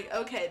night. And I'm like,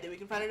 okay, then we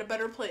can find a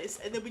better place.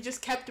 And then we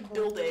just kept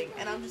building.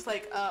 And I'm just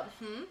like,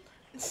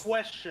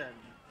 Question.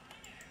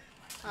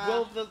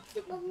 Will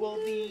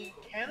the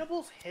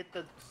cannibals hit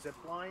the zip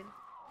line?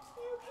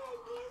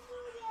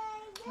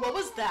 What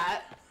was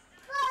that?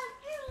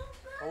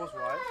 What was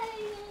what?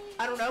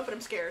 I don't know, but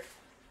I'm scared.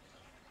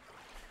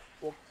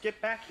 Well,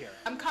 get back here.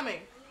 I'm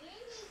coming.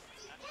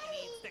 I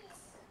need sticks.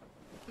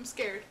 I'm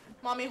scared.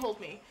 Mommy, hold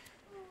me.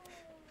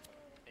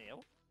 Ew.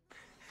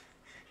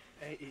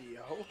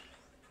 Ayo.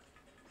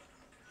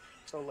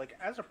 So, like,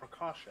 as a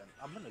precaution,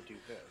 I'm gonna do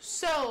this.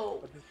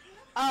 So,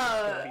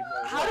 gonna be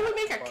more how do we work,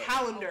 make a but- Oh,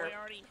 calendar? we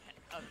already.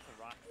 Oh, it's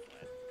a rock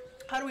sled.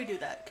 How do we do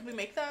that? Can we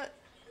make that?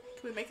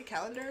 Can we make a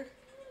calendar?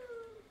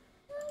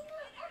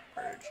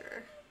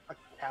 Furniture. A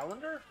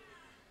calendar?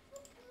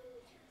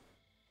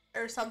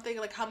 Or something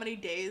like how many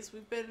days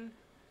we've been.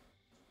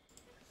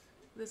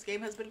 This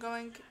game has been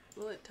going.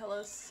 Will it tell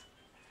us?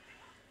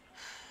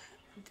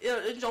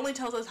 It only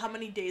tells us how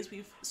many days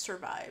we've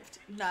survived,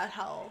 not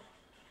how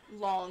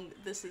long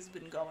this has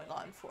been going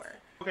on for.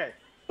 Okay,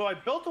 so I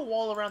built a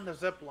wall around the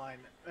zip line,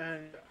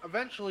 and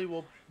eventually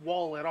we'll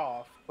wall it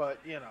off, but,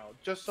 you know,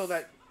 just so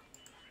that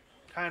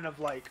kind of,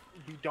 like,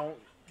 we don't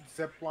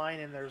zip line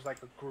and there's,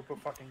 like, a group of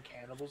fucking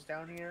cannibals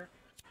down here.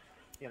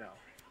 You know.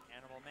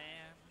 Cannibal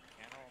man,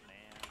 cannibal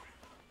man.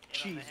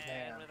 Hit on Cheese the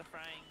head man. with a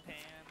frying pan.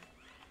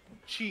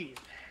 Cheese.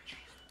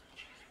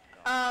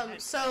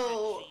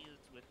 So,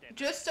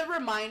 just a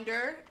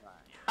reminder,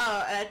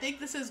 and I think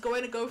this is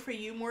going to go for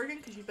you, Morgan,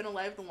 because you've been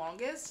alive the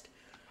longest.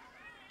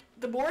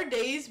 The more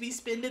days we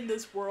spend in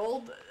this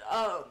world,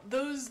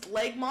 those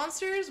leg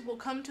monsters will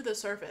come to the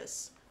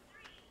surface.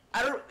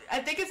 I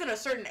think it's in a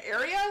certain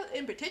area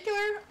in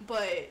particular,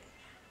 but...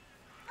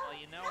 Well,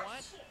 you know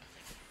what?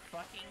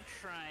 Fucking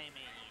try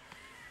me.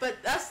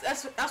 But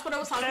that's what I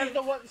was talking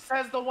about.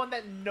 Says the one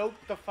that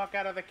noped the fuck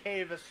out of the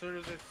cave as soon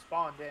as it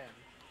spawned in.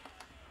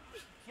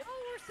 Y'all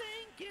were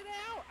saying get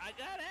out! I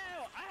got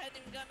out! I hadn't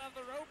even gotten off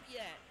the rope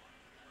yet!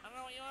 I don't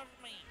know what you want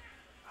from me.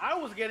 I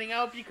was getting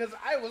out because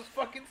I was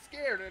fucking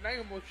scared and I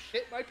almost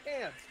shit my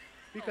pants.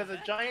 Because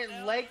a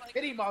giant leg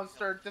kitty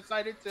monster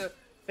decided to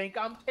think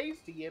I'm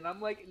tasty, and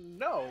I'm like,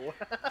 no.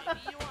 Maybe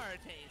you are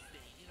tasty,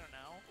 you don't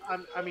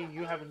know. I mean,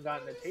 you haven't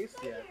gotten a taste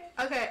yet.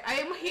 Okay, I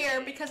am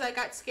here because I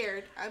got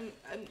scared. I'm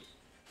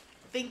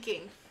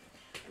thinking.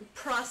 I'm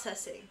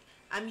processing.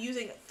 I'm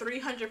using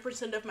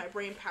 300% of my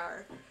brain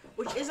power,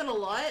 which isn't a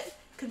lot,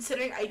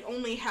 considering I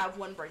only have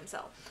one brain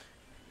cell.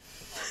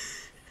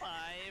 5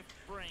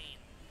 brain.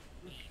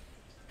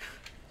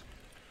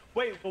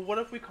 Wait, but what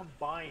if we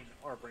combine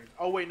our brains?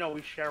 Oh wait, no,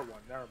 we share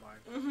one. Never mind.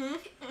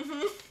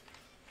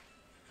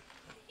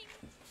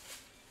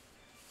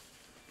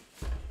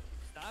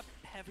 Stop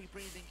heavy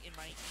breathing in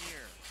my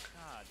ear.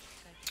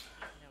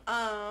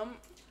 God.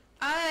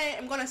 I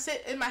am gonna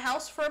sit in my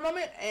house for a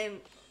moment and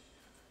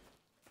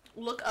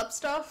look up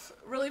stuff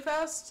really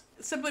fast,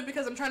 simply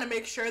because I'm trying to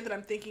make sure that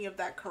I'm thinking of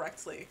that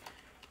correctly.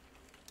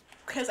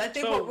 Because I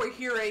think what we're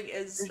hearing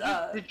is.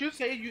 Did you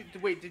say you?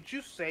 Wait, did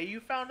you say you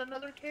found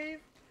another cave?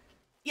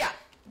 Yeah.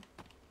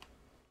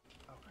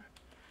 Okay.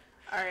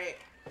 All right.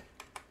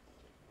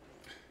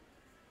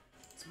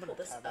 I'm gonna Pull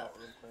this tab up. out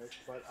real quick,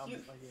 but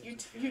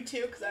You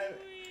too, because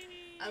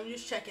I'm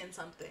just checking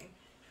something.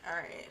 All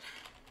right.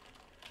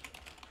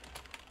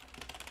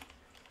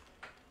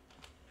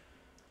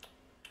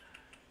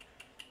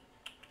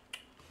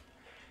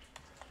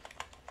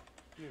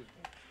 Excuse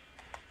me.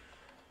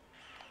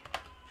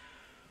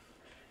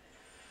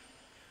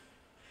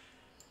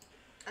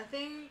 I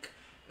think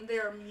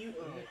they're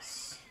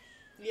mutants.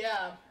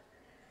 Yeah.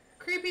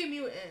 Creepy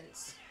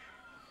mutants.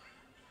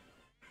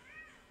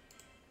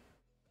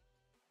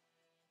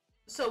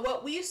 So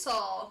what we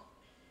saw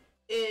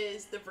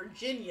is the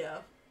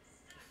Virginia.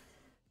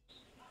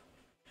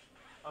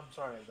 I'm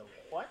sorry, the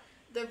what?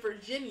 The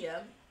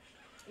Virginia.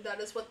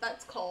 That is what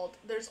that's called.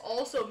 There's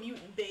also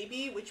Mutant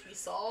Baby, which we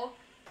saw.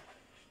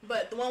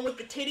 But the one with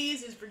the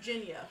titties is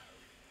Virginia.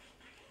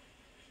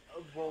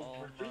 Well,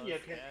 Virginia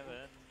can.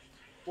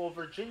 Well,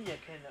 Virginia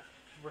can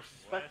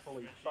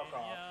respectfully fuck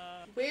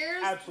off.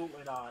 Where's...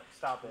 Absolutely not.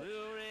 Stop it.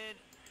 Lurid.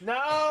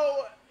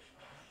 No!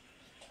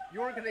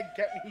 You were gonna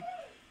get me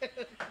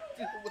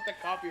with the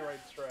copyright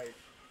strike.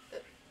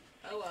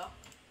 Oh well.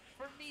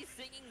 For me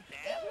singing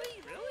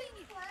badly? Really?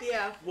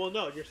 Yeah. Well,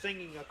 no, you're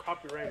singing a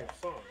copyrighted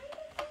song.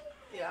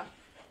 Yeah.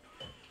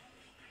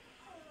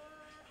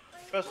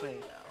 Trust me.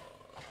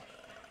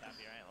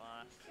 Copyright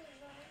law.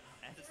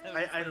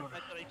 I don't know.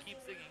 I keep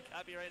singing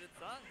copyrighted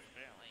songs,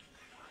 apparently.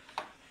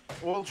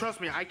 Well, trust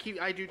me, I do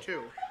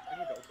too. I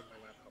need to open my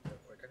laptop real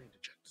quick. I need to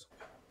check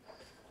something.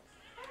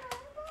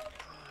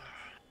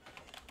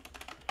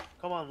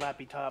 Come on,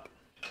 Lappy Top.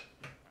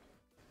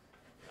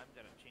 I'm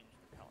gonna change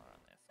the color on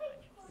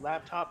this.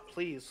 Laptop,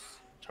 please.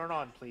 Turn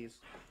on, please.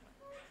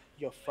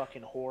 You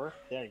fucking whore.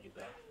 There you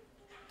go.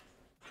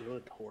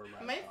 Good whore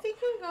laptop. Am I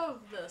thinking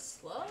of the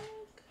slug?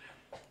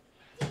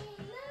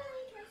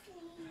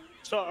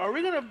 So are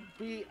we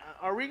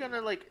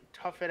gonna like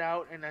tough it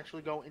out and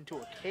actually go into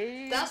a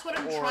cave? That's what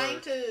I'm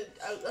trying to.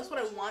 That's what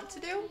I want to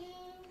do.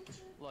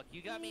 Look,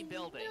 you got me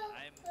building.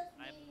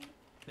 I'm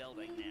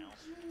building now.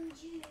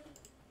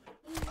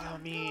 I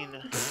mean,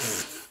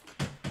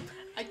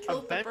 I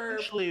killed the bird.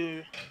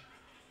 eventually.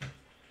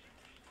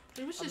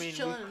 He was I just mean,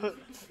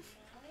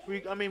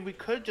 chilling. we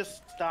could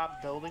just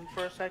stop building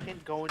for a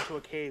second, go into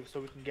a cave so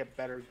we can get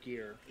better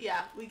gear.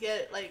 Yeah, we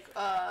get like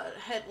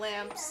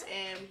headlamps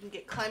and we can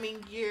get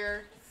climbing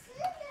gear.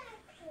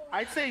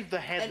 I'd say the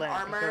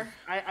headlamp. And armor.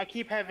 I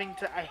keep having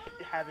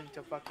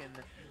to fucking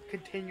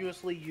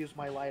continuously use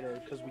my lighter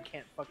because we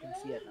can't fucking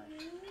see at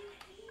night.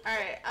 All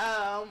right.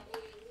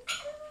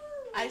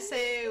 I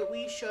say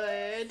we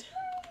should.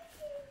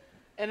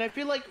 And I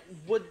feel like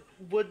would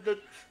the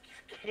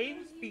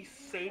caves be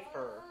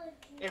safer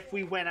if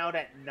we went out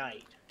at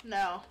night?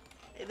 No,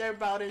 they're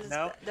about as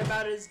No? they're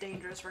about as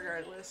dangerous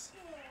regardless.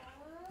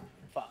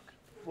 Fuck.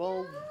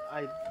 Well,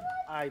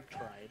 I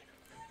tried.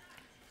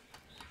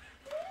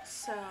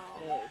 So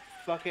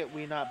Fuck it,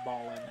 we not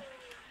ballin'.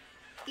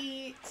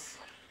 eat.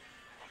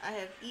 I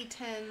have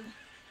eaten.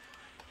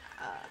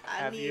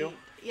 Have you?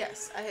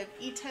 Yes, I have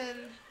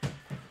eaten.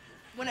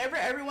 Whenever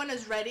everyone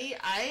is ready,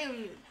 I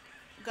am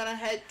gonna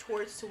head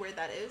towards to where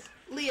that is.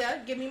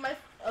 Leah, give me my.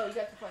 Oh, you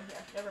got the phone here.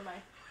 Never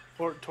mind.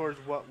 Towards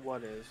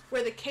what is?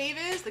 Where the cave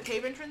is, the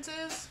cave entrance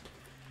is.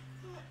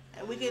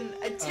 And we can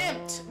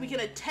attempt. We can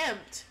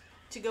attempt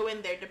to go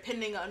in there,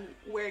 depending on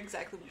where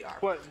exactly we are.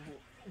 What?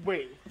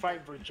 Wait,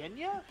 fight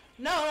Virginia?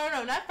 No,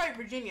 not fight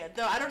Virginia.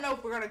 Though I don't know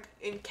if we're gonna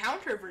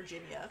encounter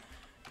Virginia.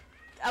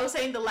 I was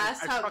saying the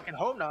last I time. fucking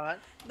hope not.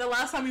 The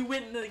last time we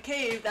went into the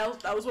cave,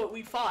 that was what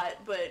we fought.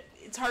 But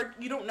it's hard.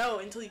 You don't know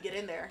until you get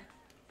in there.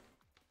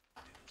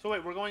 So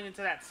wait, we're going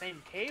into that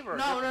same cave or?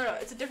 No.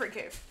 It's a different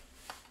cave.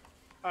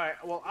 All right.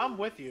 Well, I'm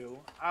with you.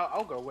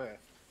 I'll go with.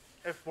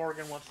 If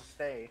Morgan wants to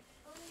stay.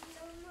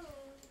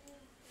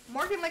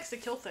 Morgan likes to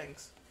kill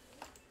things.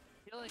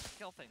 I like to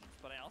kill things,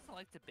 but I also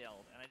like to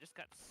build, and I just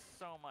got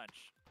so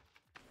much.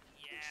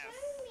 Yes.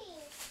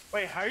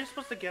 Wait, how are you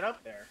supposed to get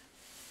up there?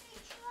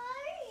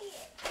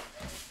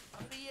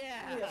 Oh,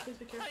 yeah. Yeah, please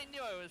be careful. I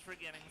knew I was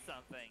forgetting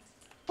something.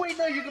 Wait,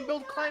 no, you can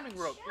build climbing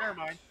rope. Never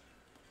mind.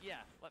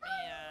 Yeah. Let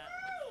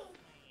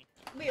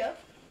me. Leah,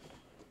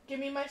 give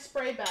me my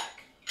spray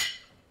back.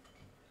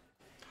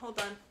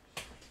 Hold on.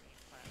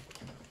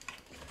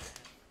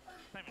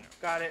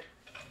 Got it.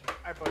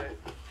 I put it.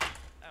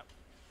 Oh.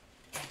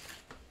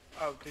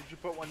 Oh, did you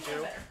put one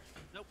too? There.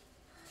 Nope.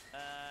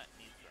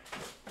 Needs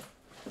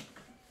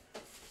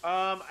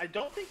I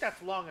don't think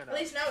that's long enough. At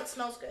least now it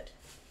smells good.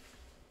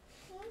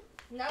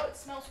 Now it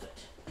smells good.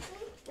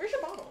 Where's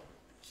your bottle?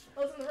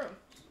 Oh, it's in the room.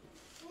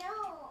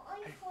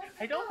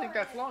 I don't think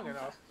that's long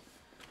enough.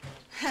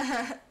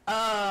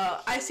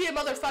 I see a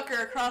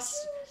motherfucker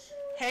across.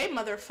 Hey,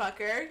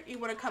 motherfucker, you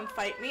wanna come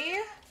fight me?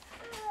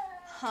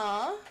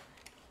 Huh?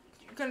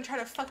 You're gonna try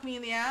to fuck me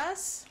in the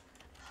ass?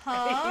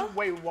 Huh?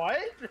 Wait,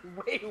 what?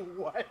 Wait,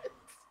 what?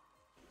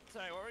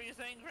 Sorry, what were you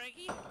saying,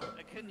 Frankie?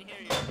 I couldn't hear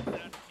you.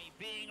 Without me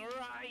being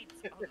right.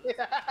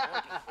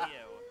 Oh,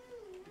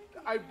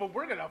 you. But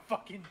we're gonna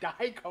fucking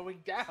die going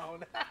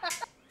down.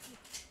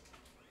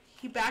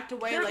 He backed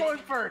away. You're like, going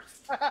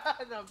first. No,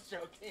 I'm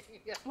joking.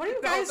 What are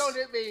you No, guys? don't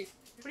hit me.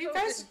 What are you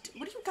guys?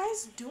 What are you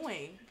guys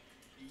doing?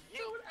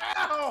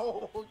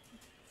 Ow!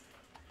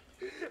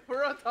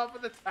 We're on top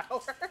of the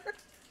tower.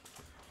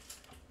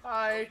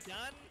 Hi.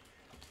 Done?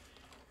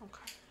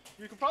 Okay.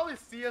 You can probably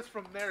see us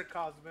from there,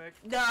 Cosmic.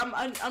 No,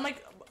 I'm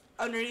like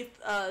underneath.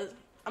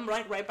 I'm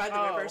like right by the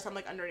Oh. river, so I'm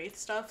like underneath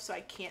stuff, so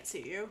I can't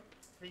see you.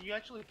 Can you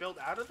actually build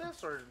out of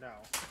this, or no?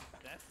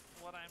 That's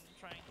what I'm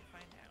trying to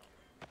find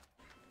out.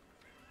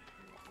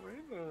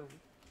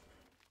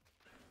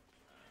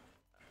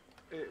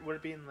 Would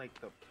it be in like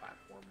the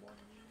platform one?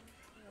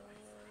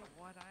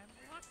 What I'm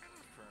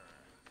looking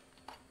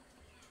for.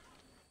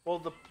 Well,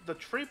 the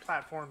tree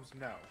platforms,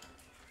 no.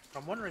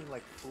 I'm wondering,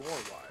 like,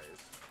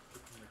 floor-wise.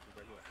 Like the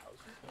regular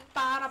houses.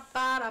 Bada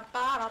bada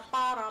bada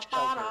bada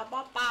bada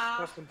bada.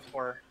 Custom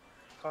floor.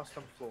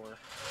 Custom floor.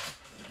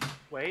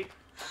 Wait.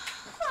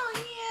 Oh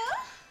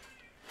yeah.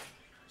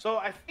 So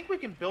I think we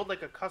can build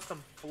like a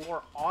custom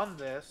floor on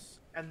this,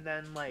 and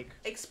then like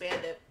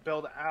Expand it.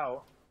 build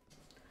out.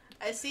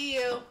 I see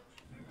you.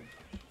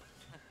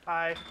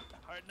 Hi.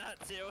 Hard not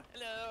to.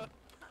 Hello.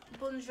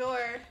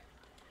 Bonjour.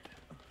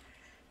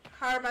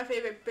 How are my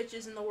favorite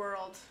bitches in the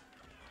world?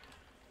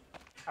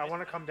 I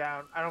want to come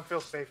down. I don't feel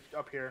safe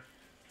up here.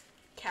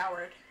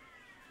 Coward.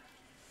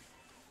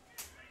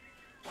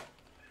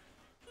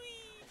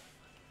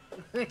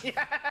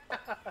 Yeah.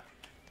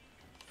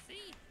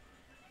 See?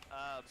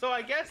 So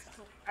I guess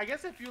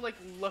if you like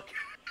look,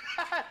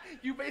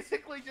 you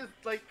basically just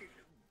like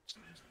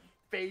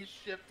phase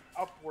shift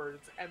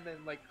upwards and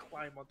then like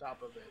climb on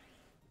top of it.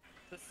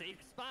 The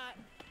safe spot.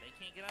 They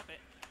can't get up it.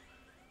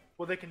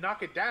 Well, they can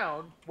knock it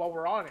down while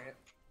we're on it.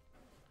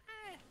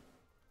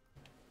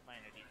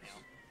 Minor detail.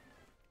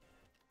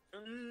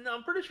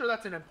 I'm pretty sure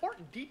that's an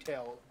important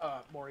detail,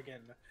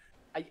 Morgan.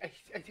 I'm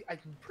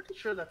pretty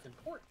sure that's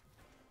important.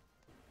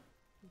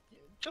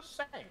 Just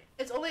saying.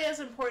 It's only as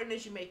important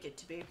as you make it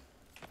to be.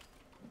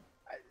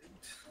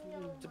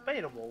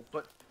 Debatable,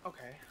 but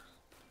okay.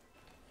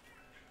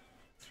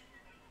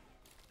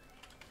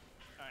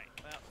 Alright,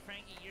 well,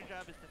 Frankie, your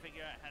job is to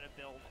figure out how to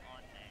build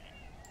on that.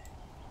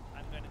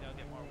 I'm gonna go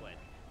get more wood.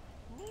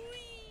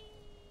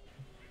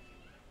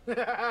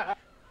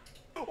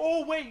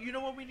 Oh wait, you know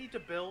what we need to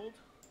build?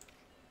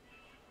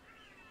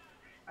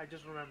 I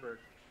just remembered.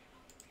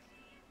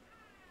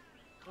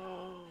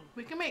 Oh.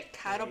 We can make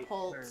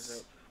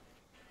catapults.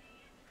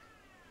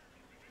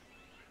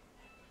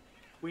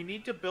 We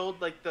need to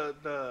build like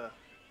the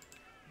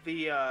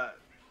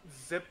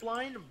zip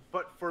line,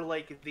 but for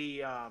like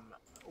the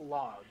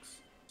logs.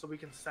 so we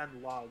can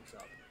send logs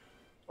up.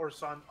 Or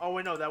sun. Oh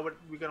wait, no,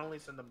 we can only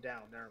send them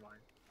down. Never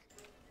mind.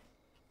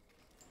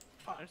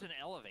 Fuck. There's an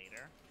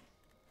elevator.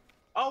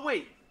 Oh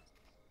wait,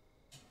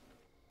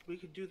 we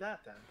could do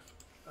that then.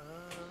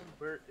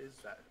 Where is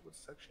that? What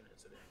section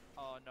is it in?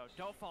 Oh no,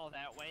 don't fall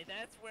that way.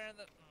 That's where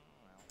the.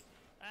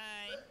 Well.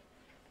 Hi.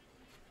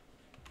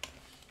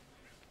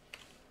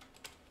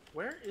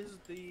 Where is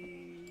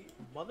the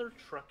mother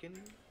truckin'?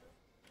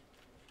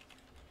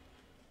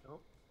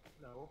 Nope.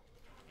 No.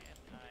 Can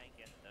I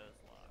get those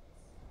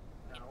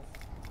logs? No.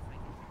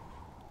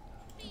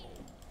 Yes.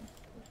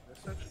 This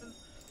section?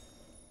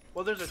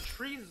 Well, there's a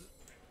trees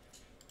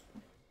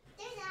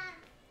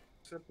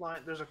zip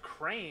line. There's a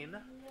crane.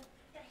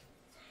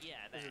 Yeah,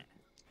 that.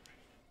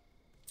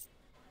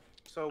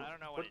 So I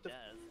don't know what it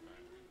does.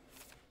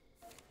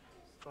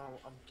 So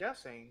I'm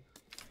guessing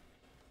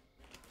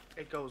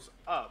it goes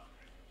up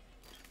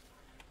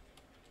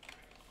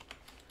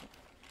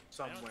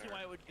somewhere. I don't see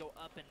why it would go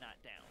up and not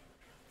down.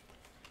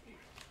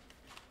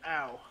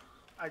 Ow.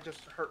 I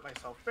just hurt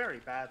myself very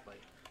badly.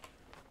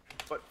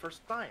 But for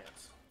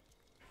science.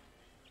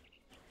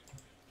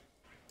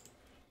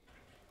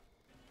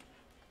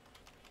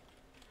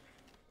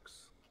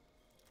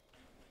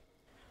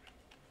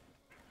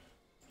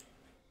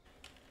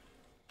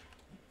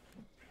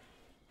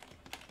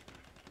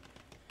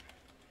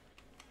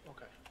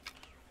 Okay.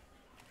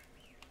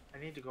 I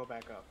need to go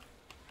back up.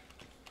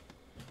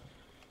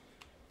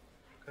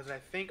 Because I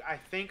think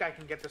I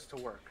can get this to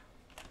work.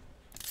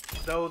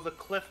 Though the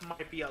cliff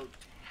might be a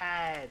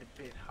tad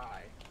bit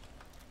high.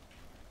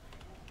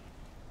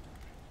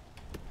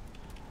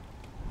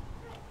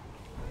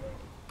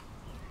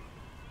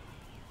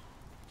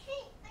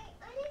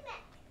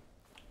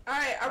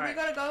 Alright, are we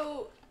gonna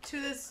go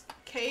to this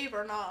cave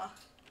or not?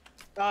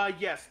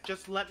 Yes,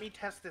 just let me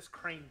test this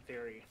crane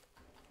theory.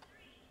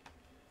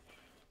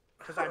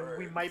 Because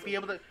we might be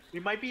able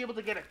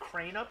to get a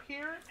crane up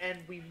here, and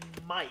we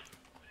might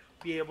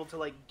be able to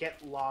like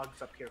get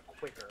logs up here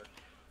quicker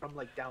from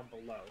like down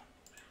below.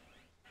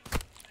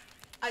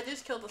 I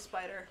just killed a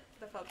spider.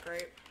 That felt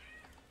great.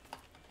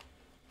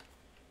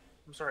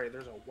 I'm sorry,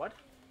 there's a what?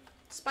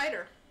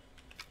 Spider.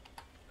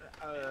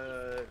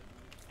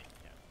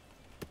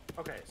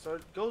 Okay, so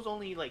it goes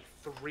only like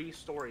 3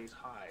 stories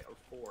high, or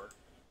 4.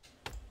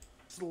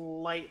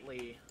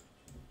 Slightly.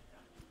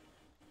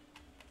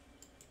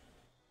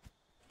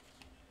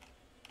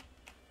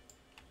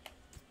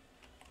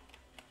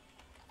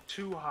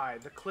 Too high.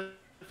 The cliff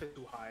is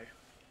too high.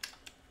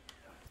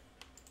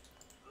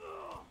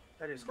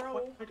 That is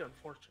quite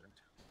unfortunate.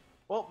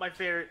 Well, my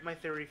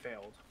theory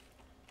failed.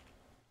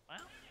 Well,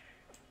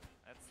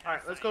 that's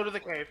Alright, let's go to the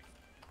cave.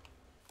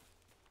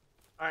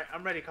 Alright,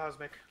 I'm ready,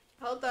 Cosmic.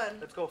 Hold on.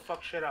 Let's go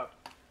fuck shit up.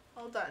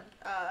 Hold on.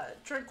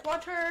 Drink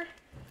water.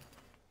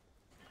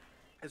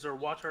 Is there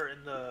water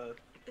in the...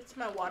 It's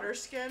my water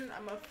skin.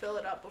 I'm gonna fill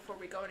it up before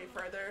we go any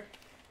further.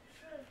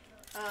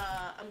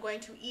 I'm going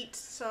to eat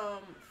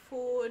some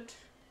food.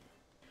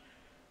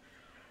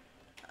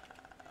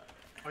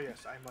 Oh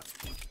yes, I must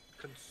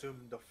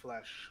consume the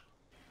flesh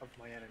of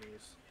my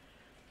enemies.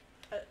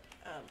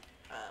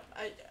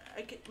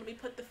 I can, let me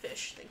put the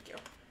fish, thank you.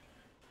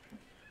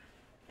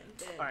 And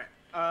then...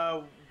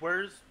 Alright,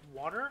 where's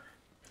water?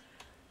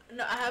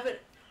 No, I have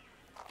it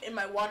in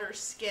my water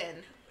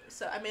skin.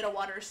 So I made a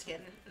water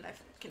skin and I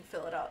can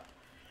fill it up.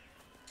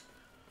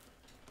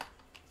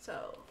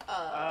 So,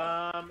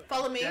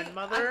 follow me. Den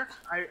Mother,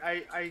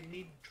 I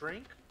need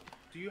drink.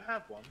 Do you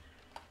have one?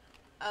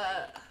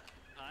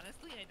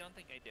 Honestly, I don't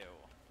think I do.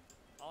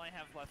 All I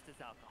have left is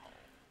alcohol.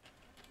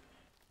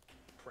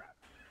 Crap.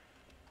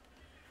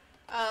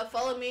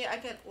 Follow me. I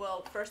can.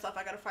 Well, first off,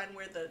 I gotta find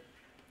where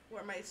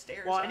my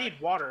stairs are. Well, I need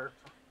water.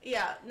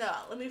 Yeah. No.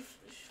 Let me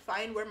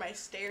find where my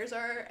stairs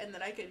are, and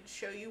then I can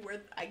show you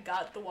where I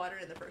got the water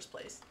in the first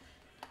place.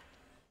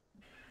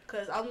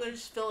 Cause I'm gonna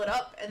just fill it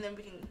up, and then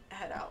we can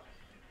head out.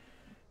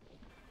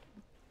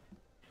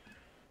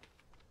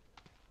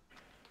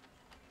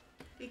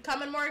 You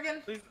coming,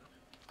 Morgan? Please.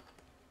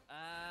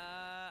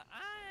 I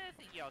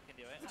think y'all can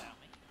do it without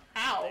me.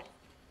 How?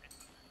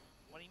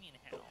 What do you mean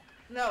how?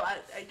 No, I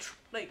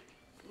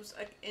was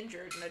like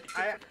injured and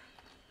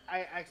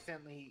I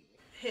accidentally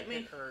hit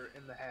her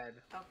in the head.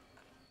 Oh.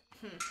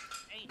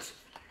 Hey,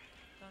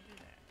 don't do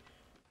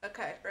that.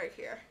 Okay, right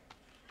here.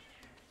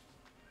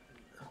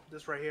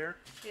 This right here?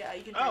 Yeah,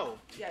 you can drink. Oh!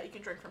 Yeah, you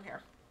can drink from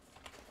here.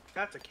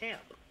 That's a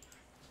camp.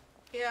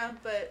 Yeah,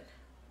 but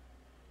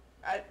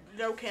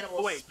no cannibals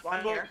Oh wait,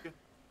 spawn here.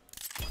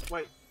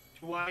 Wait,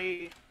 do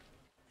I...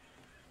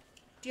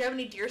 Do you have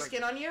any deer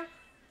skin on you?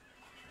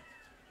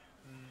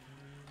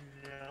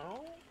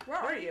 No. Where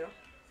are you?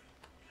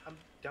 I'm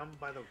down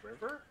by the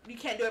river? You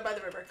can't do it by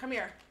the river. Come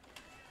here.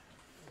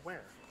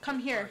 Where? Come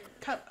here.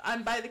 Come.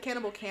 I'm by the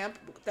cannibal camp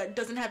that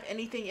doesn't have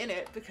anything in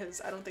it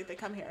because I don't think they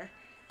come here.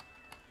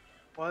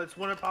 Well, it's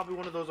probably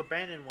one of those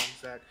abandoned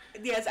ones that...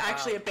 Yeah, it's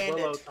actually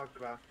abandoned. Willow talked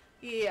about.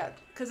 Yeah,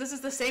 because this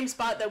is the same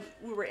spot that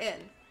we were in.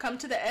 Come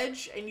to the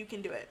edge and you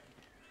can do it.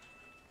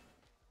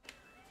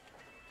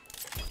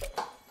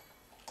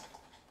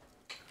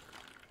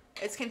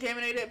 It's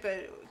contaminated,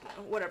 but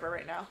whatever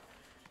right now.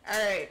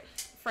 Alright,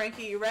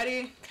 Frankie, you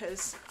ready?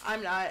 Because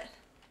I'm not.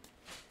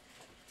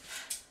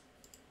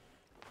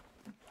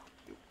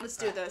 Let's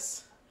do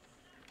this.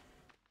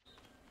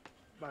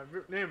 My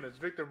name is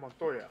Victor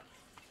Montoya.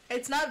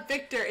 It's not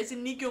Victor, it's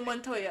Inigo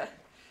Montoya.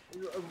 I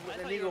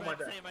thought you were about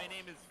to say my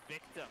name is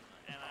Victim,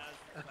 and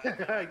I was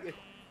like,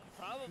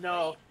 probably.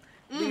 No.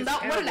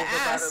 Not what an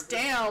ass.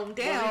 Damn,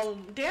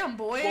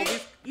 boy. Well,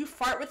 you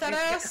fart with that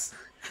ass?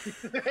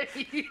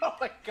 Oh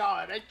my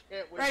god, I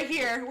can't wait. Right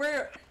here.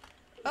 Where?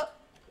 Oh.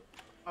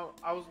 Oh,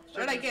 I was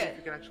What did I checking to see get? if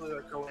you can actually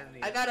like go in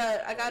these. I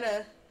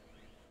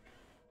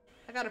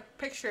got a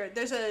picture.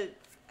 There's a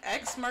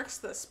X marks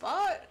the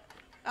spot.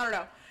 I don't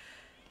know.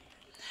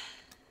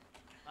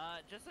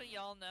 Just so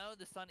y'all know,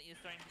 the sun is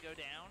starting to go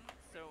down,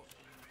 so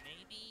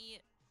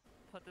maybe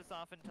put this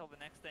off until the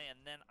next day, and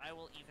then I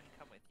will even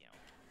come with you.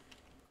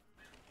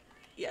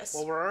 Yes.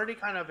 Well, we're already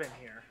kind of in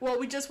here. Well,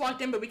 we just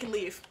walked in, but we can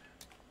leave.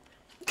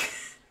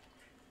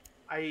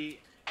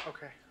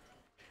 Okay.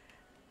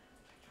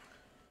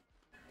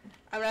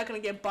 I'm not gonna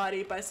get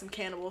bodied by some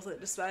cannibals that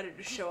decided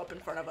to show up in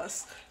front of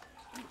us.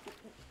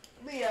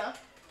 Leah.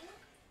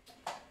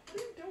 What are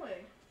you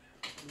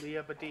doing?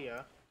 Leah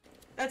Badia.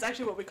 That's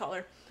actually what we call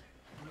her.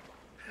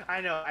 I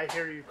know, I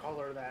hear you call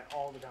her that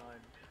all the time.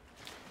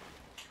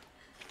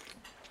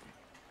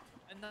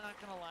 I'm not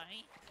gonna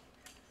lie.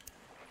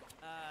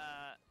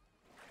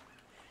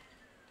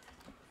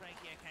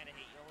 Frankie, I kinda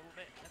hate you a little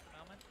bit at the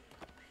moment.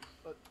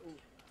 But, ooh,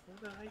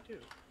 what did I do?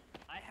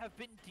 I have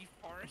been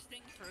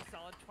deforesting for a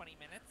solid 20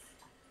 minutes,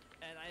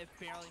 and I have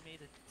barely made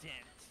a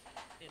dent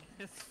in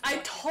this. I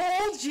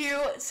told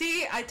you!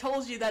 See, I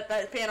told you that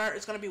fan art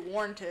is gonna be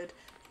warranted.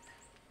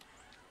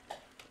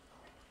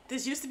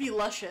 This used to be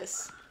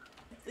luscious.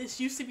 This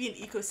used to be an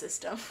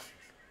ecosystem.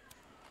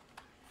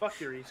 Fuck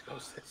your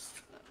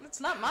ecosystem. It's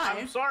not mine.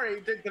 I'm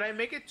sorry, did I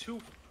make it too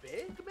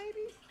big,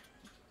 maybe?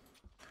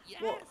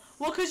 Yes!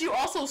 Well, because you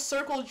also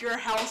circled your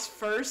house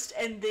first,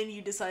 and then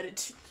you decided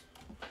to...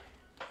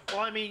 Well,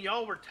 I mean,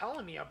 y'all were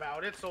telling me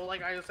about it, so,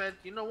 like, I said,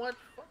 you know what?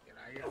 Fuck it,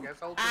 I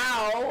guess I'll...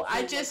 Ow!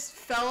 I just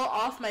fell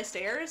off my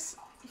stairs?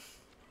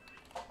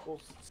 Well,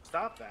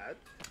 stop that.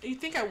 You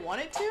think I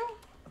wanted to?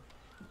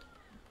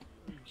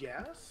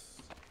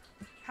 Yes?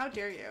 How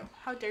dare you?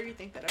 How dare you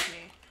think that of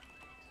me?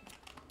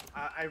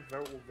 I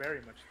will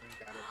very much think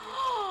that of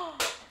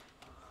you.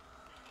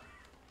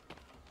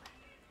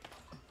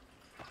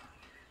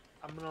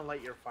 I'm gonna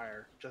light your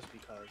fire, just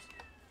because.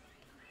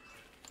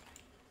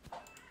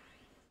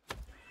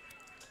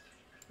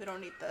 We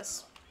don't need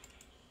this.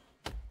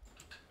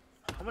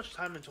 How much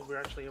time until we're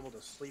actually able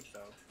to sleep,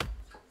 though?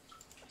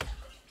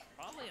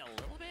 Probably a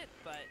little bit,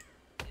 but,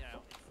 you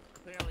know, it's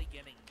clearly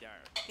getting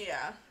dark.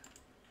 Yeah.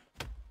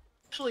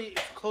 Actually,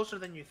 it's closer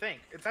than you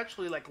think. It's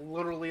actually, like,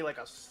 literally, like,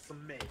 a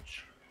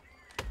smidge.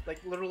 Like,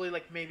 literally,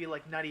 like, maybe,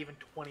 like, not even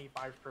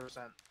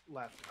 25%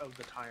 left of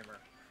the timer.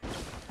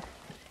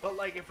 But,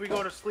 like, if we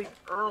go to sleep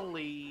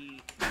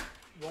early,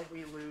 won't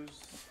we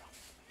lose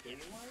daylight?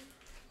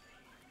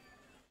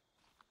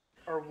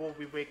 Or will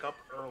we wake up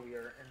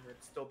earlier and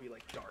it still be,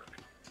 like, dark?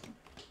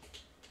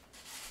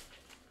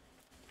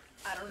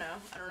 I don't know.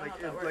 I don't know Like,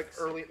 how that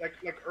works.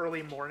 like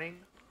early morning?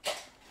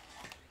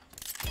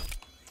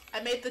 I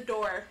made the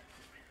door.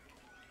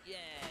 Yay!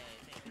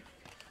 Thank you.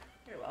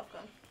 You're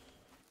welcome.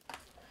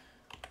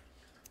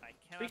 I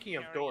cannot Speaking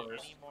of carry doors.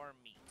 any more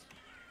meat.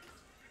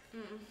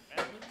 Mm.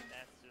 Well,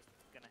 that's just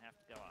gonna have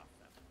to go off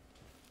then.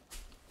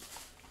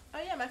 Oh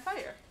yeah, my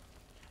fire.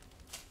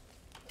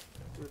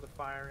 Through the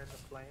fire and the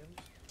flames?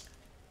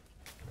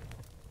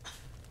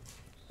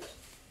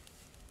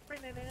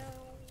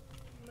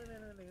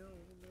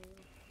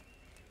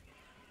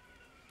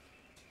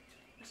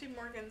 I see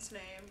Morgan's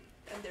name,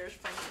 and there's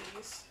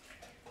Frankie's.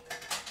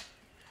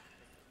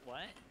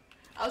 What?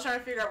 I was trying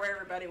to figure out where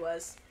everybody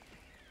was.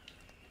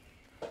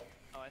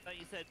 Oh, I thought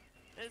you said,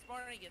 there's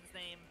Morrigan's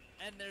name,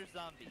 and there's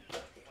zombies.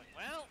 Like,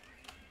 well,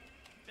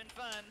 it's been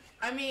fun.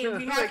 I mean,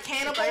 we have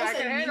cannibals I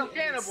can and handle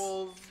mutants.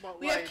 cannibals, but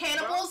We have like,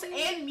 cannibals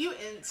zombies? and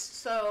mutants,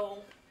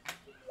 so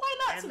why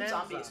not And some then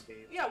zombies?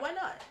 zombies. Yeah, why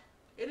not?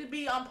 It'd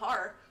be on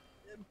par.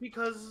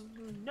 Because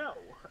no,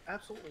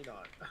 absolutely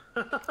not.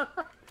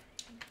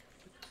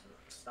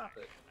 Stop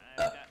it.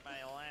 I've got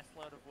my last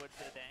load of wood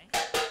for the day.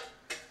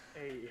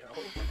 Hey yo.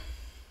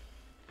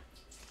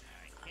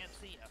 I can't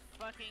see a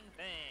fucking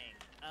thing.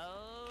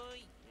 Oh,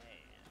 yeah.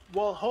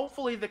 Well,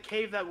 hopefully the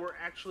cave that we're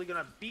actually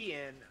gonna be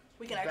in,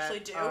 We can actually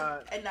do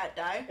and not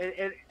die.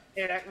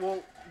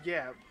 well,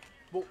 yeah,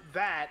 well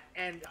that,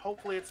 and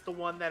hopefully it's the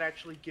one that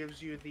actually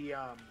gives you the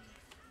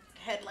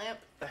Headlamp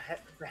the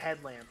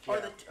headlamp, or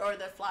yeah.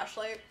 the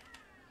flashlight.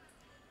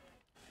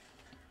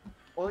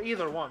 Well,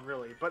 either one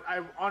really, but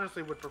I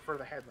honestly would prefer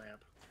the headlamp.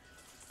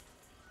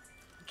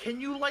 Can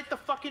you light the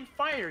fucking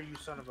fire, you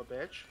son of a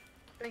bitch?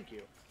 Thank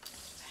you.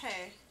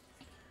 Hey.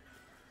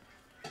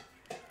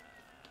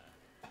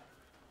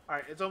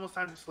 Alright, it's almost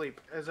time to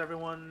sleep. Is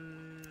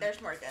everyone... There's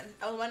Morgan.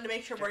 I wanted to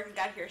make sure Morgan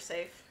got here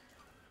safe.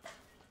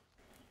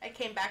 I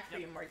came back for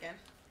you, Morgan.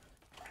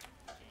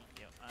 Thank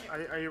you.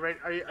 Are you ready?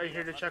 Are you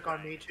here to check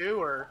on me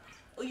too, or?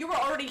 Well, you were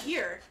already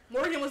here.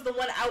 Morgan was the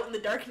one out in the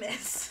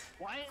darkness.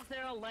 Why is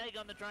there a leg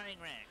on the drying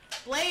rack?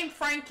 Blame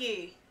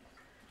Frankie.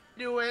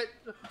 Do it.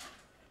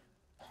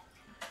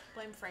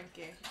 Blame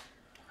Frankie.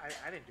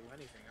 I didn't do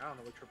anything. I don't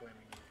know what you're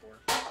blaming me for.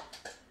 I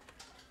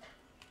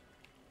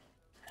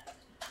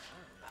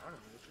don't know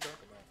what you're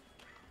talking about.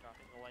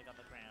 Dropping the leg on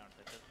the ground.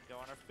 That doesn't go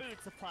on our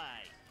food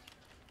supply.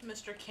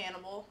 Mr.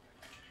 Cannibal.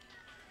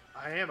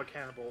 I am a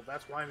cannibal.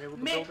 That's why I'm able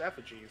to build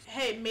effigies.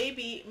 Hey,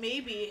 maybe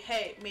maybe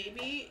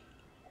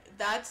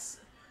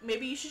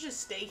you should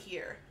just stay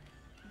here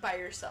by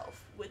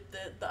yourself with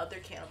the other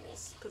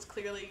cannibals, because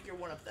clearly you're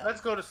one of them. Let's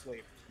go to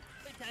sleep.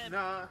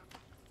 Nah.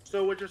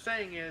 So what you're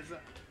saying is,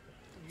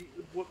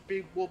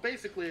 well,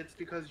 basically it's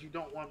because you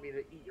don't want me to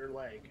eat your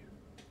leg.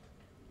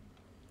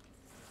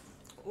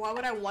 Why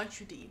would I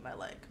want you to eat my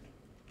leg?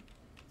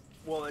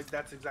 Well, like,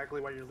 that's exactly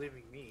why you're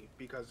leaving me,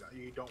 because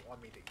you don't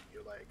want me to eat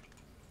your leg.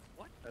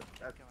 What is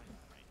going on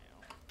right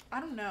now? I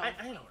don't know. I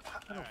don't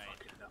Alright.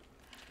 fucking know.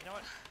 You know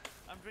what?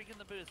 I'm drinking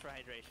the booze for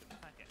hydration.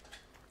 Fuck it.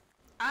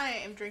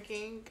 I am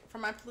drinking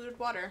from my polluted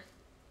water.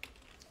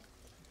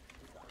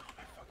 Oh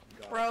my fucking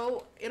God.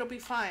 Bro, it'll be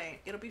fine.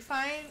 It'll be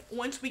fine.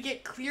 Once we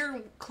get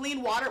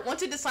clean water,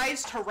 once it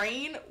decides to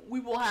rain, we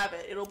will have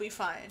it. It'll be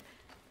fine.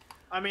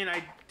 I mean,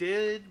 I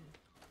did.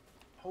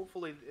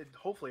 Hopefully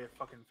it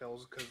fucking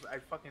fills, because I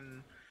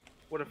fucking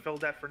would have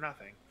filled that for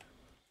nothing.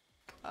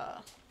 I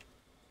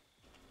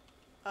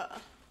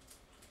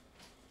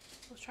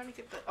was trying to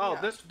get the. Oh,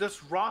 yeah.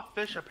 this raw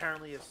fish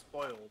apparently is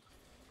spoiled.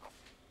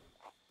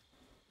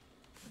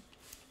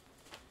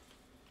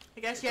 I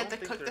guess you I had to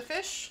don't think cook the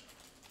there's- fish?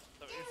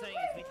 So what you're saying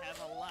is we have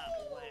a lot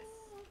less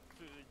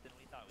food than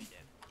we thought we did.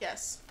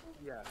 Yes.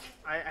 Yes.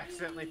 I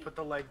accidentally put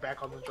the leg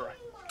back on the dry.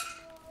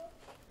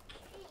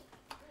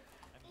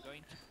 I'm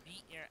going to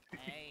beat your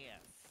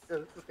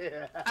ass.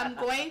 Yeah. I'm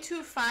going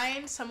to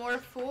find some more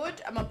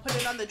food. I'm gonna put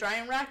it on the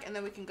drying rack and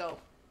then we can go.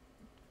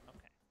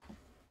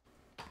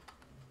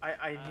 Okay.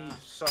 I need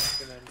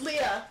sustenance.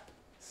 Leah!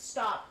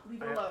 Stop.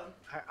 Leave it alone.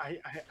 I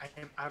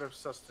am out of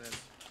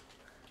sustenance.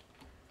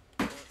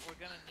 We're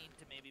gonna need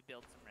to maybe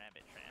build some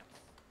rabbit traps.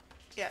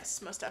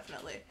 Yes, most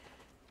definitely.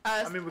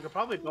 I mean, we could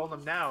probably build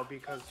them now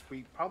because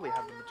we probably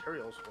have the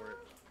materials for it.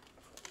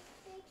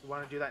 You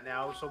want to do that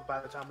now, so by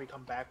the time we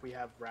come back, we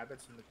have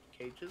rabbits in the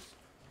cages?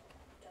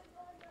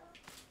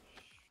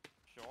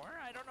 Sure,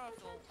 I don't know if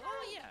they'll...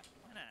 Oh yeah,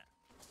 why not?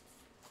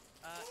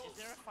 Is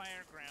there a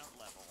fire ground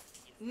level?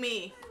 Yes.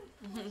 Me.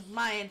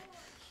 Mine.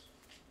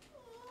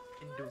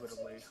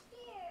 Indubitably.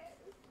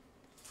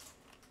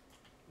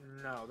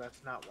 No,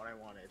 that's not what I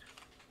wanted.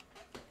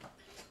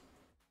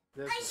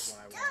 This is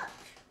what I want.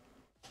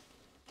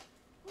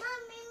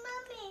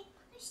 Mommy,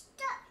 I'm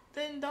stuck.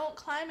 Then don't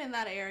climb in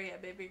that area,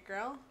 baby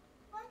girl.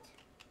 What?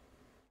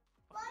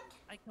 What?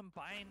 I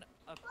combine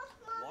a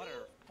Mommy?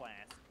 water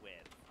flask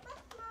with... What,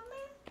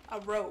 Mommy? A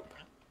rope.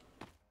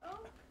 Oh,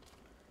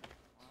 I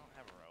don't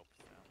have a rope,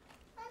 so...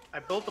 what, I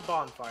built a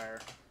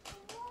bonfire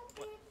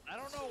What? I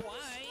don't know why!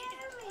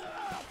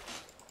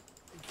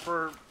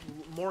 for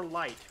more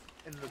light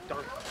in the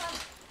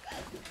darkness.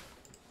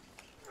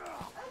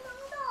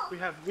 We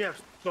have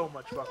so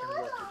much fucking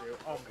work to do.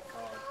 Oh my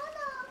God.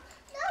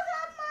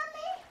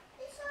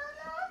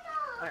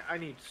 I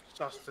need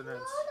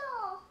sustenance.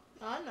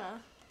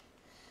 Nana.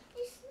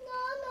 It's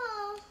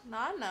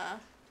Nana. Nana.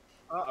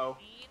 Uh-oh.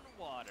 Clean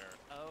water,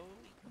 oh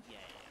yeah.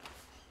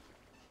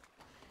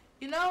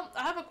 You know,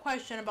 I have a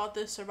question about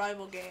this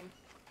survival game.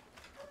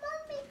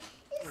 Mommy,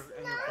 it's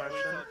Any Nana. We're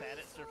question? so bad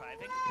at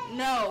surviving?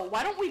 No,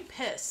 why don't we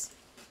piss?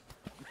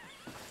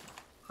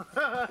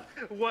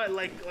 What,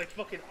 like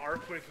fucking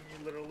Ark, where can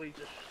you literally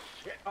just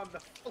shit on the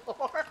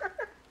floor?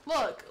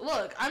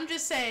 Look, I'm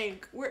just saying,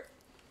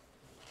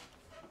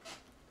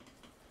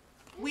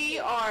 we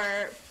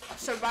are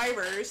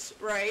survivors,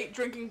 right?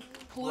 Drinking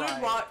polluted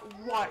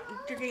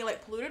drinking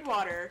like polluted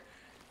water,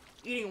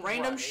 eating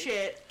random Right.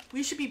 shit.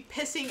 We should be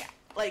pissing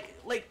like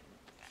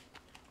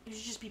you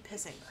should just be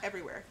pissing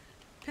everywhere.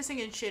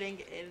 Pissing and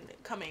shitting and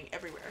coming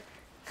everywhere.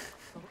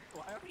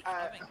 Why are we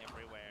coming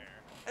everywhere?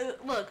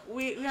 Look,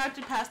 we have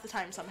to pass the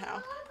time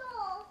somehow.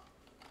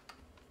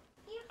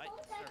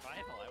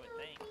 Survival, I would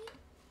think.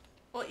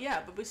 Well,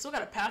 yeah, but we still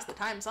gotta pass the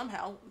time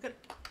somehow. We gotta...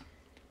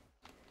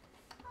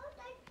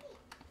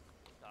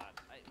 God,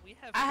 we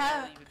have I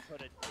have- barely even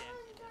put a dent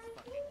in this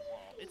fucking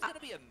wall. It's gonna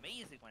be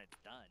amazing when it's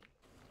done.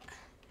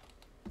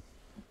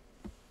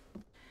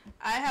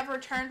 I have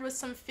returned with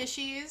some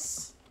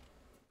fishies.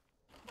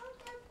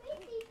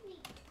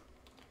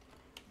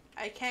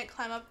 I can't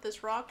climb up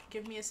this rock.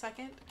 Give me a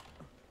second.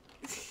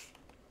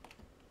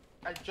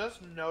 I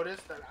just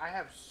noticed that I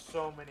have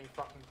so many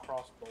fucking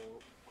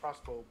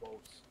crossbow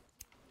bolts.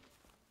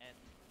 And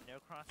no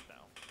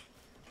crossbow.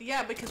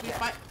 Yeah, because we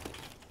find.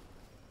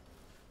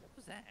 What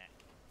was that?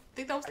 I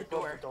think that was I the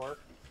built door. the door.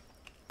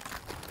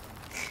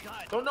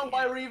 God. Don't know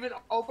why damn. we're even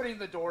opening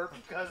the door,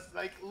 because,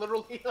 like,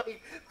 literally,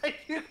 like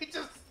you could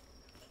just...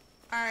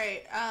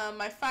 Alright,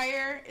 my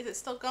fire, is it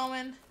still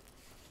going?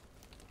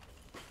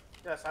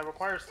 Yes, I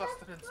require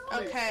sustenance.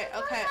 Please. Okay,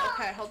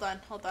 hold on.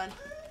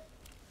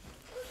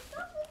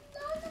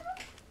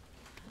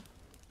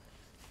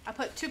 I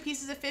put 2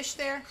 pieces of fish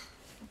there.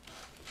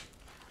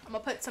 I'm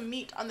gonna put some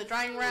meat on the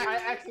drying rack.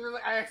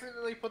 I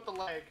accidentally put the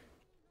leg.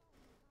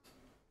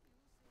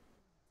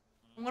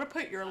 I'm gonna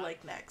put your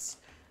leg next.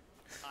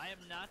 I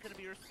am not gonna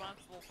be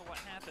responsible for what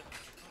happens.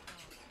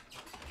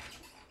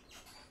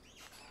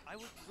 I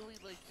would really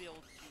like to be able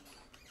to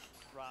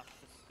drop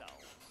the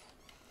skull.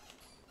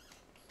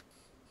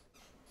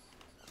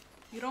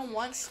 You don't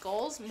want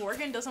skulls?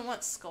 Morgan doesn't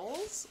want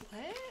skulls?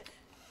 What?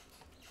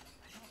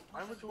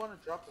 Why would you want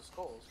to drop the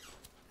skulls?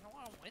 I don't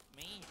want them with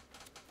me.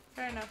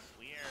 Fair enough.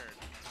 Weird.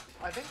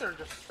 I think they're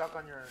just stuck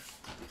on your...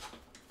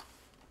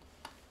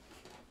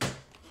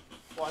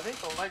 Well, I think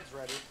the leg's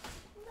ready.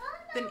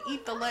 Then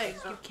eat the leg,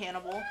 you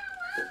cannibal.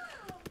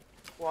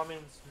 Well, I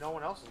mean, no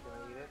one else is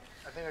gonna eat it.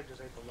 I think I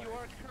just ate the leg. You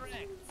are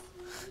correct.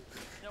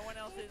 No one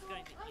else is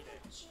going to eat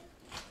it.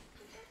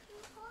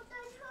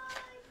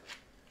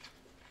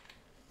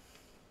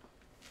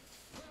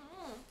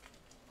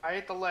 I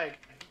ate the leg.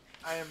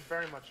 I am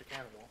very much a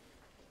cannibal.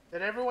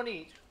 Did everyone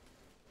eat?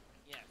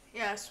 Yes.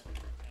 Yes.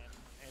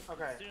 And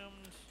Okay.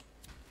 Consumed.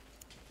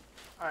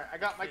 Alright, I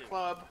got my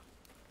club.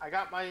 I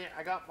got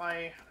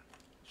my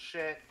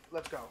shit.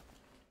 Let's go.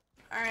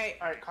 Alright.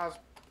 Alright,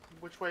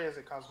 which way is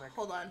it, Cosmic?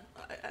 Hold on.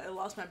 I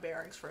lost my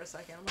bearings for a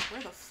second. I'm like,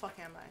 where the fuck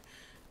am I?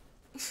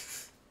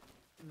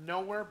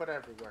 Nowhere but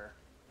everywhere.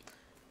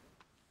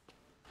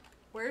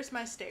 Where's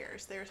my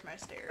stairs? There's my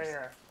stairs.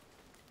 There.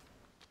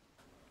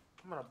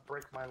 I'm gonna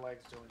break my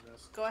legs doing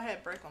this. Go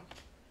ahead, break them.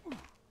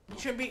 You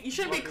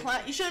shouldn't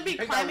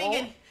be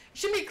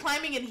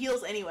climbing in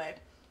heels anyway.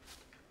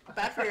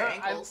 Bad for your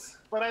ankles.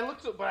 But I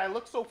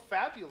look so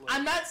fabulous.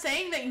 I'm not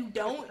saying that you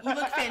don't. You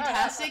look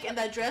fantastic, and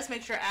that dress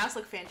makes your ass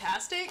look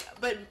fantastic.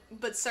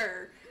 But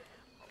sir,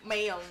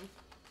 ma'am,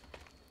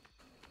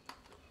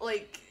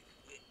 like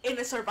in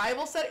a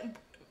survival setting,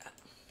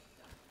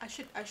 I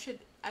should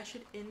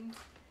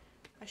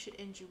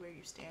end you where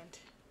you stand.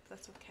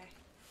 That's okay.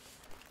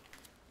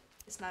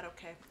 It's not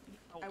okay.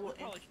 Oh, I will we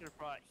probably should have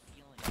brought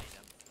healing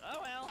items.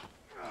 Oh well.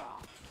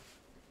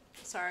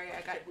 Sorry,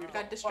 I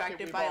got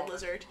distracted by a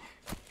lizard.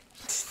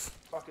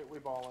 Fuck it, we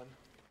ballin'.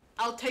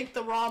 I'll take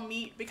the raw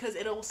meat because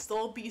it'll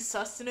still be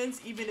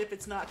sustenance even if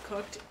it's not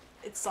cooked.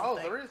 It's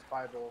something. Oh, there is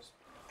Bibles.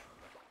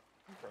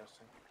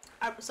 Interesting.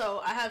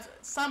 So I have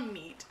some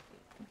meat.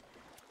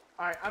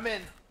 Alright, I'm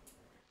in.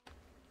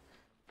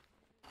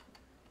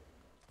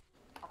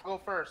 I'll go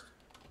first.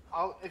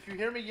 If you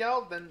hear me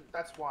yell, then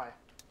that's why.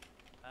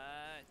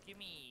 Give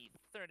me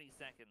 30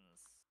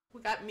 seconds.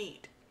 We got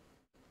meat.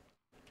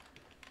 Okay.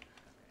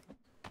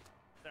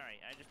 Sorry,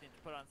 I just need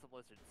to put on some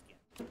lizard skin.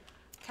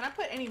 Can I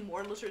put any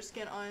more lizard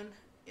skin on?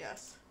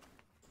 Yes.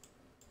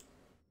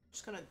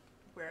 Just gonna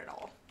wear it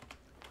all.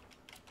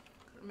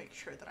 Gonna make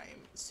sure that I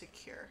am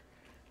secure.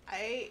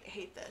 I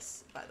hate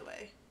this, by the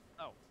way.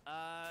 Oh,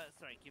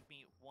 sorry, give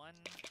me one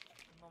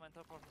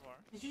momento, por favor.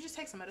 Did you just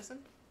take some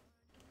medicine?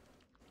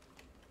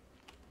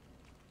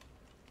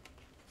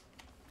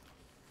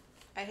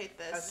 I hate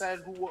this.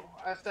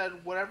 I said,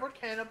 whatever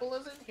cannibal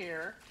is in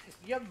here,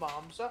 your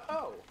mom's a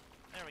hoe.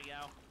 There we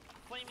go.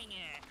 Flaming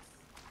axe.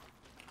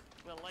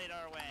 We'll light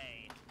our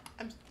way.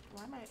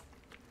 Why am I?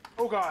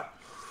 Oh god.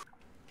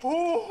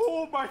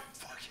 Oh my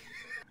fucking.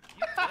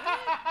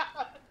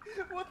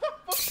 What the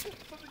fuck?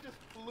 Something just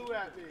flew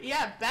at me.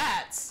 Yeah,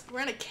 bats.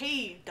 We're in a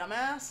cave,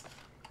 dumbass.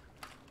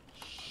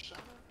 Shut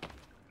up.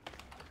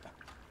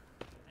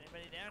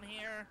 Anybody down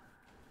here?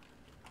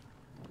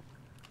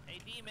 Hey,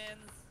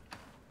 demons.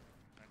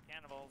 Or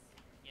cannibals.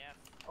 Yes.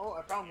 Oh,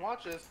 I found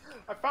watches.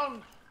 I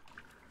found.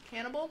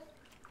 Cannibal?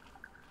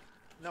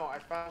 No, I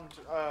found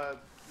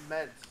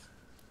meds.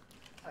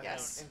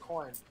 Yes. And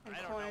coins. And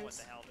I don't know what coins.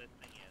 the hell this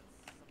thing is.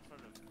 Some sort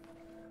of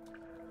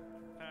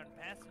found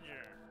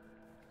passenger.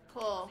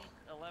 Cool.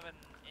 11A.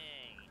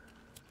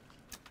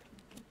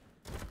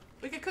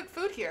 We could cook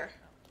food here.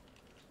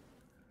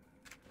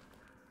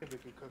 If we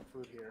could cook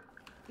food here.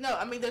 No,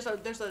 I mean there's a.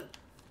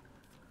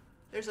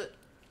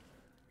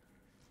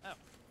 Oh.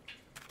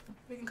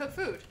 We can cook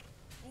food.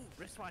 Ooh,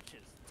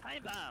 wristwatches.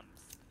 Time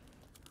bombs.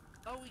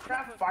 Oh, we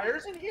Craft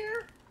fires in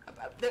here?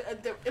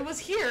 It was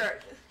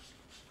here.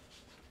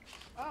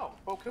 Oh,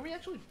 well, can we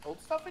actually build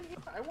stuff in here?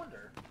 I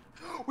wonder.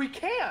 We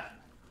can!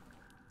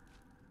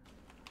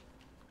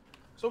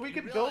 So we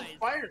can build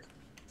fires.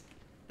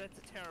 That's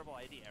a terrible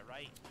idea,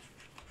 right?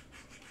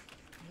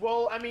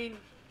 Well, I mean,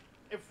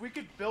 if we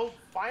could build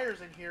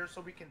fires in here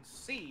so we can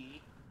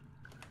see.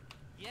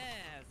 Yes,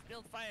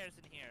 build fires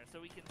in here so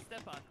we can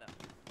step on them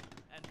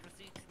and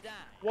proceed to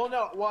die. Well,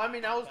 no. Well, I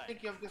mean, I was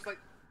thinking of just like.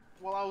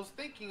 Well, I was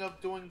thinking of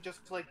doing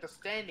just like the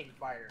standing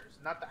fires,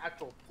 not the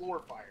actual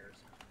floor fires.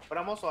 But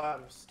I'm also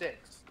out of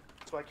sticks,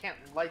 so I can't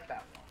light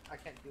that one. I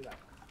can't do that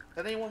one.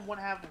 Does anyone want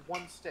to have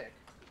one stick?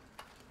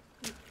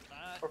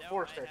 Or no,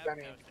 4 sticks, I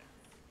mean.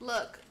 No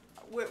Look,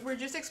 we're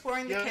just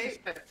exploring the cave.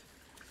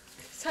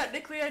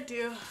 Technically, I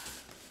do.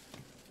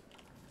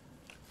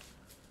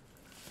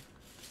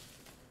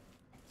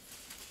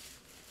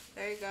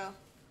 There you go.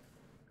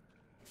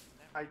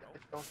 I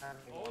don't have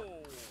any more.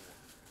 Oh.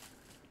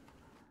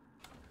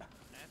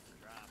 That's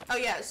a drop. Oh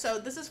yeah, so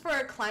this is for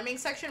a climbing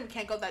section. We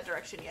can't go that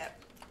direction yet.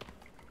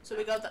 So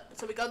we go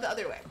the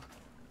other way.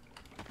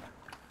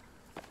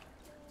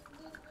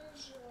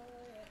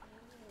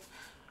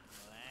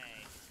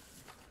 Nice.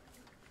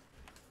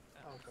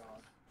 Oh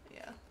god.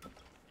 Yeah.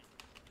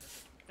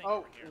 Thing Oh,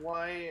 over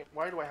here.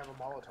 why do I have a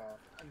Molotov?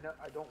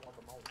 I don't want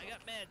the Molotov. I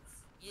got meds.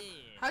 Yeah.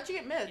 How'd you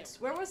get mids?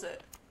 Where was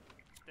it?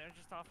 They're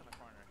just off in the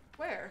corner.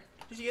 Where?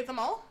 Did you get them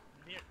all?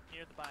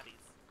 Near the bodies.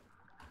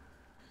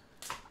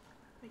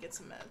 Let me get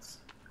some meds.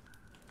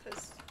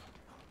 Cause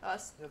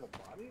us. Near the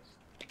bodies?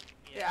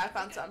 Yeah, I think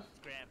found some.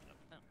 just grabbed them.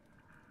 No.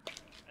 I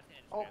think I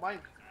just Oh, grabbed mine.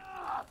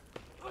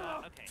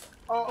 them. Okay.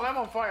 Oh, I'm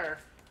on fire.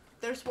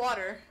 There's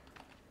water.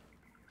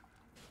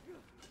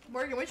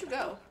 Morgan, where'd you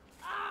go?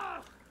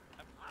 I'm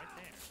right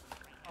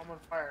there. I'm on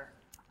fire.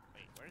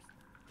 Wait, where's...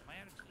 Am I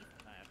out of teeth?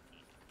 I'm not out of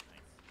teeth.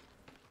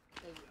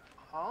 Nice.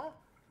 Huh?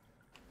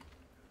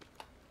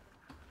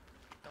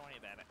 Don't worry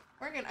about it.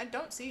 Morgan, I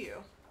don't see you.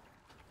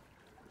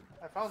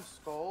 I found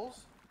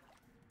skulls.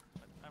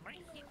 I'm right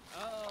here.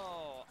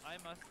 Oh, I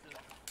must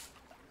have...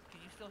 Can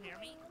you still hear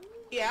me?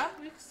 Yeah,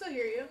 we can still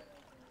hear you.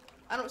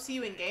 I don't see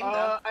you in game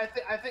though. I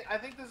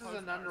think this is Oh, it's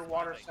an not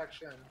underwater responding.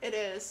 section. It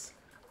is.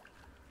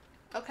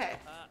 Okay.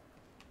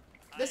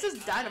 This I-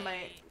 is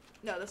dynamite.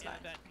 No, that's I am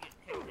not. about to get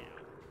kicked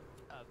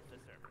out of the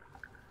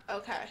server.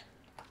 Okay.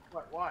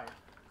 What? Why?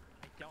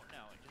 I don't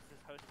know. It just says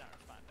host not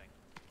responding.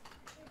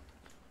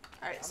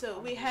 All right. So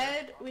I'm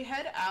we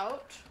head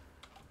out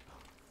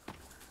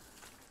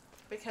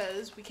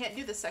because we can't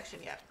do this section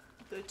yet.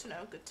 Good to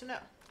know. Good to know.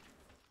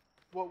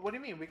 What do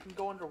you mean? We can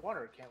go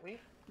underwater, can't we?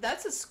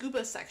 That's a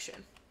scuba section.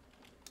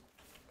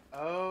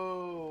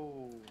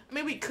 Oh. I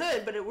mean, we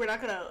could, but we're not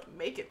gonna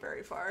make it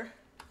very far.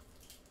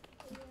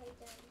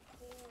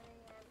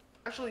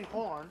 Actually,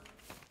 hold on.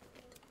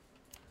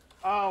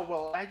 Oh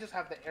well, I just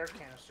have the air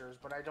canisters,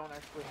 but I don't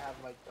actually have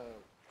like the.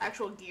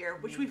 Actual gear,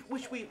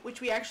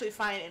 which we actually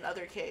find in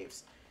other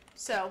caves.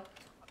 So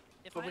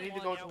If So I we need to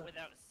log go out to-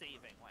 without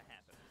saving, what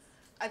happens?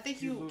 I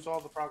think You you. lose all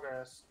the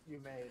progress you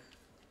made.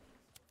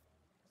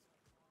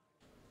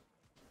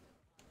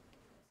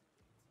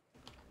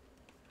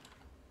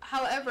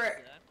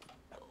 However,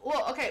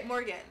 well, okay,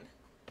 Morgan.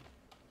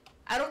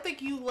 I don't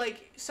think you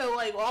like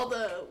all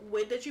the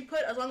wood that you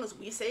put. As long as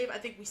we save, I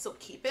think we still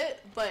keep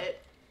it.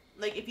 But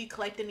like if you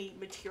collect any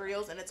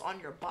materials and it's on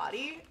your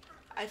body,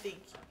 I think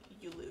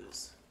you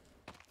lose.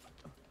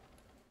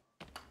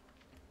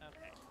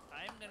 Okay,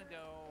 I'm gonna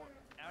go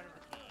out of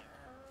the cave.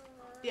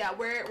 Yeah,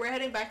 we're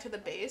heading back to the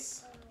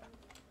base.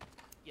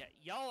 Yeah,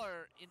 y'all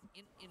are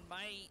in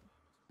my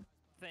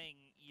thing.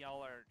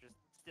 Y'all are just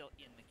still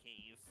in the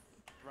cave,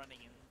 running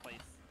in place.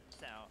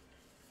 So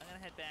I'm gonna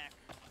head back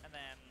and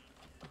then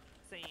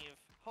save.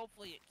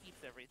 Hopefully it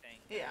keeps everything.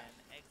 Yeah.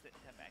 And exit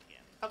and come back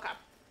in. Okay.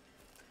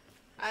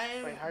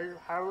 I'm.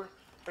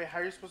 Wait, how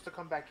are you supposed to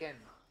come back in?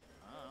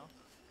 Oh,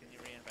 can you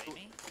re-invite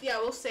me? Yeah,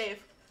 we'll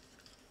save.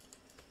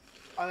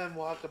 And then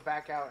we'll have to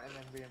back out and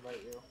then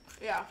re-invite you.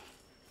 Yeah.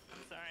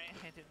 I'm sorry,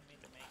 I didn't mean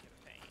to make it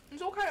a pain.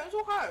 It's okay. It's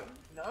okay.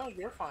 No,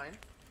 you're fine.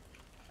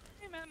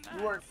 I'm a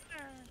You are-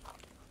 monster.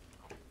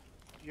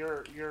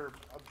 You're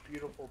a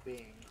beautiful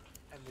being,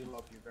 and we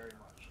love you very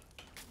much.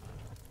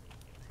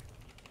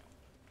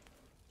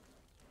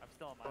 I'm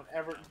still a Don't monster.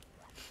 ever, now,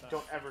 so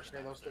don't I'm ever sexy say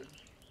those monster.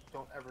 things.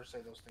 Don't ever say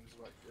those things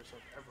about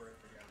yourself ever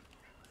again.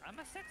 I'm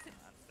a sexy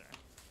monster.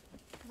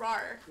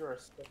 Rar. You're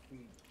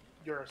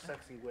a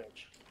sexy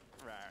witch.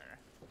 Rawr.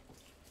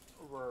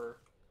 We're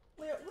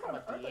Wait, I'm a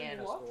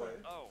Deannosaur.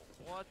 Oh,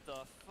 what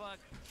the fuck?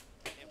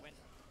 It went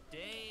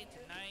day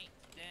to night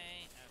to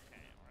day.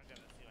 Okay, we're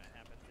gonna see what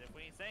happens if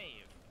we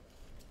save.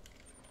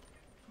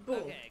 Boom.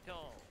 Okay,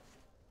 cool.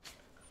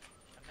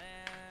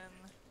 And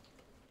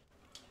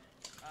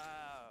then...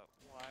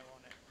 why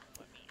won't it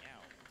let me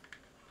out?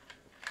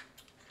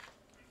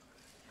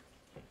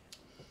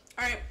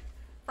 All right,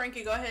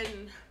 Frankie, go ahead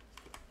and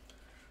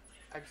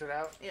exit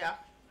out. yeah.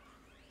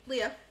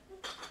 Leah.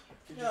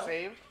 Did No. you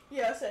save?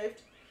 Yeah,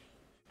 saved.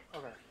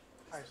 Okay,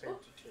 I saved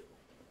you too.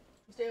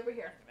 Stay over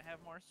here. I'm gonna have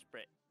more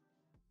Sprit.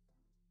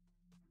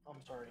 I'm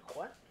sorry.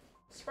 What?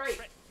 Sprite.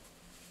 Sprite.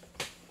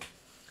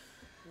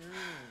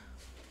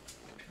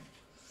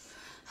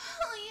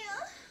 Oh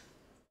yeah.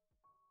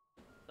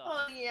 So,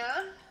 Oh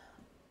yeah.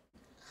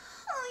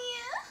 Oh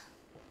yeah.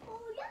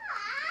 Oh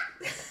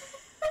yeah.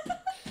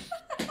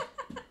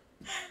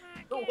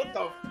 Oh, what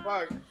the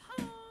fuck?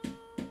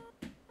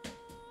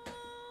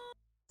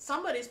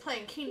 Somebody's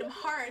playing Kingdom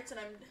Hearts, and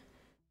I'm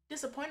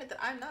disappointed that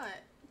I'm not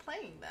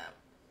playing them.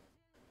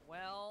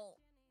 well...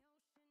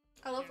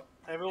 I love,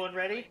 you're Everyone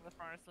ready? playing the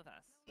forest with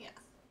us. yeah.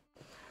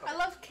 I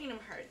love Kingdom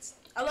Hearts.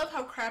 I love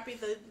how crappy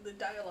the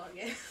dialogue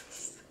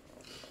is,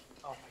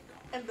 Oh my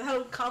god. and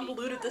how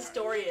convoluted the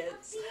story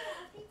is.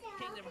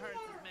 Kingdom Hearts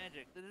is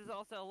magic. That is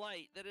also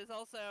light. That is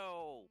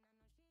also...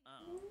 a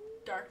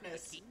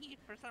Darkness. key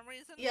for some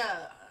reason?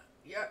 Yeah,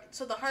 yeah.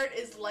 So the heart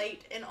is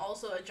light and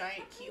also a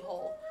giant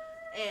keyhole,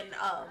 and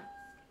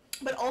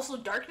but also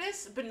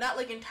darkness, but not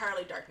like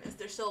entirely darkness.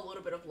 There's still a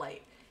little bit of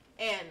light.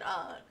 And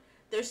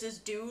there's this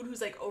dude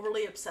who's like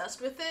overly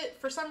obsessed with it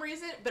for some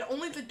reason, but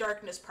only the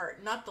darkness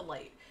part, not the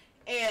light.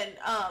 And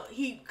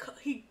he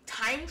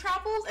time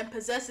travels and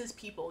possesses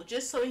people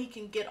just so he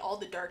can get all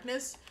the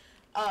darkness,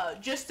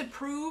 just to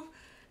prove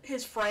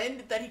his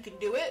friend that he can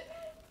do it,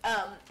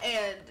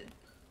 and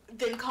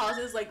then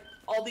causes like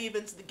all the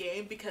events of the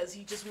game because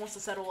he just wants to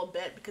settle a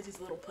bet because he's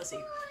a little pussy.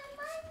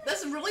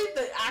 That's really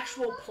the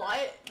actual plot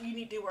you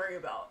need to worry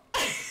about.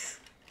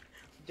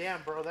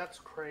 Damn, bro, that's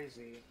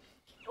crazy.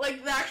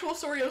 Like, the actual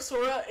story of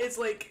Sora is,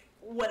 like,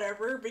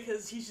 whatever,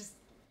 because he's just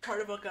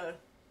part of, like,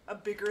 a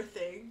bigger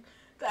thing.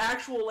 The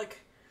actual, like,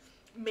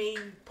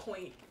 main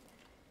point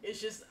is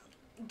just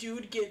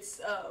dude gets,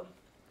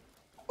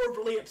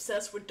 overly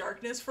obsessed with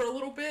darkness for a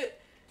little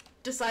bit,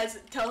 decides to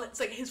tell,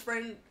 it's like, his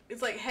friend,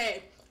 it's like,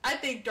 hey, I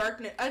think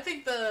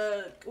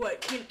the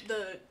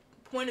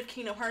point of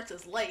Kingdom Hearts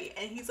is light,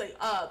 and he's like,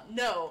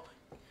 no,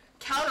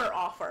 counter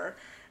offer.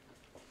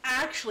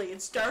 Actually,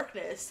 it's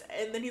darkness,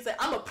 and then he's like,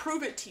 I'm gonna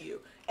prove it to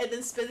you, and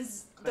then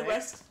spends the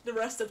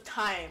rest of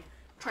time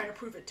trying to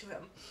prove it to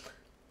him.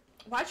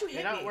 Why'd you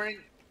hit me?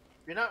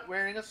 You're not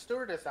wearing a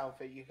stewardess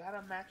outfit. You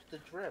gotta match the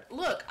drip.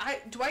 Look,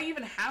 do I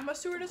even have my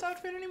stewardess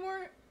outfit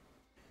anymore?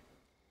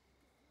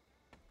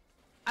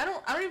 I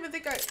don't even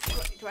think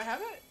do I have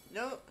it?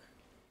 No.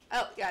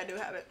 Oh, yeah, I do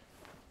have it.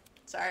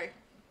 Sorry.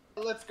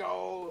 Let's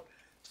go,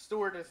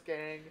 stewardess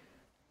gang.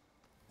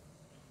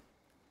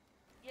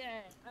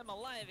 Yeah, I'm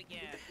alive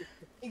again.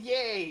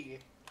 Yay!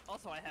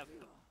 Also, I have.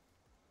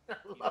 I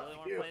You love really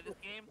want to play this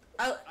game?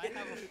 I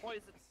have a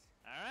poison.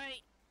 All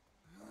right.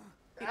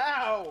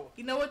 Ow!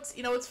 You know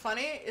what's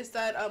funny is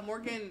that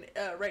Morgan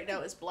right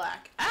now is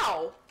black.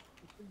 Ow!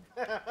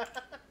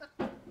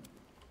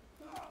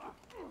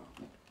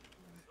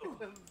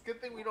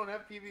 Good thing we don't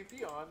have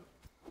PvP on.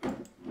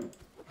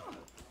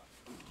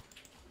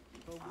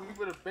 We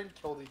would have been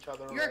killed each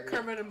other. You're already.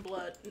 covered in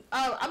blood.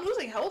 I'm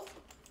losing health.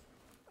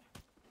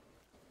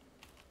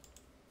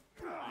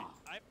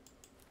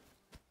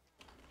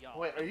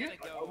 Wait, are you?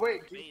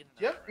 Wait, do you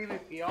have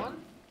PvP on?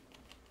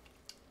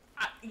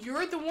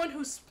 You're the one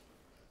who's.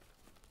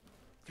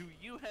 Do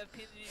you have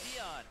PvP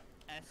on?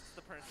 Asks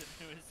the person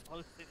who is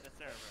hosting the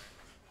server.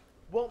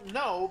 Well,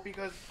 no,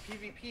 because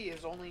PvP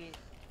is only,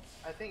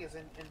 I think, is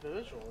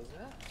individual,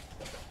 isn't it?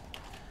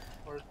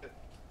 Or is it?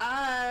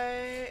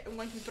 I am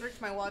going to drink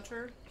my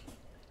water.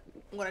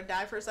 I'm gonna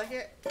die for a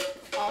second.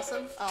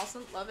 Awesome,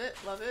 awesome, love it,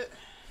 love it.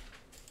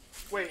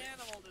 Wait.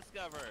 Animal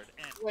discovered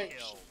and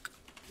killed.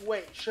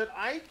 Wait, should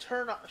I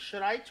turn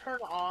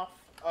off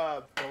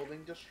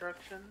building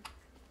destruction?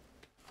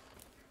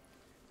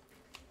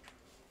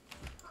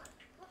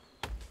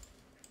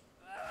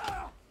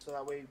 So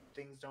that way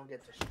things don't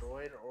get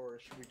destroyed, or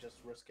should we just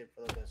risk it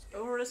for the biscuit?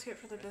 Oh, risk it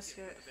for the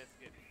biscuit.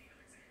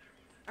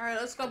 Alright,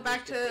 let's go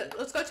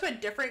to a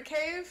different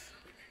cave.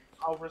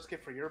 I'll risk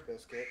it for your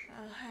biscuit.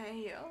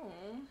 Hey, yo.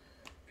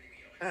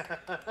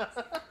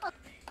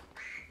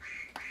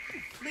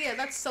 Leah,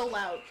 that's so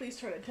loud. Please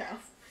turn it down.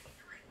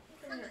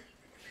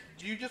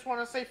 Do you just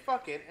want to say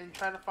fuck it and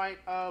try to fight,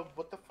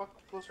 what the fuck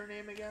was her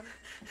name again?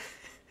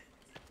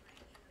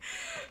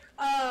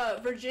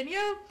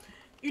 Virginia?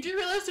 You do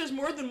realize there's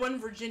more than one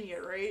Virginia,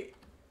 right?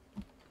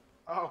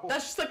 Oh.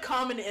 That's just a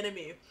common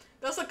enemy.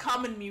 That's a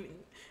common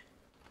mutant.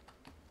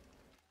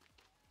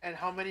 And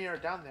how many are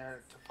down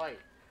there to fight?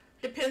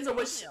 Depends on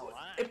which.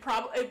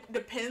 It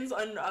depends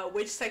on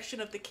which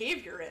section of the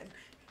cave you're in.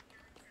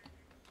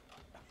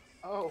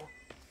 Oh.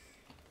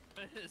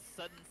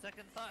 Sudden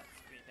second thoughts,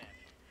 scream at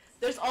me.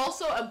 There's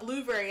also a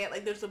blue variant,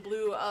 like there's a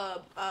blue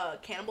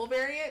cannibal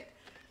variant.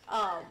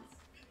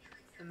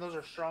 And those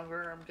are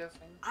stronger, I'm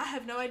guessing? I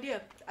have no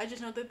idea. I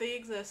just know that they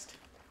exist.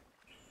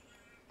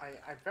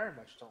 I very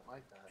much don't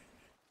like that.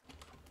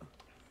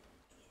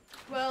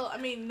 Well, I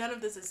mean, none of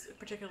this is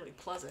particularly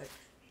pleasant.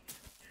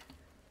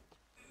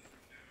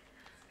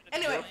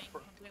 Anyway.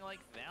 Something like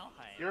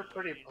Valheim. You're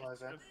pretty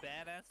pleasant. A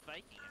badass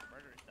Viking and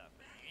murder stuff.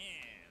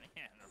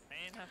 Yeah, they're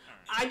paying up.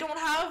 I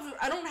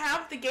don't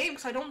have the game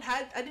because I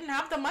didn't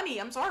have the money.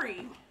 I'm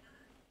sorry.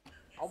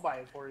 I'll buy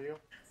it for you.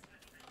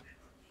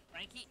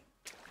 Frankie.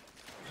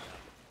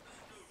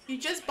 You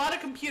just bought a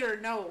computer.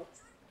 No.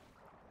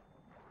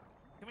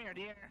 Come here,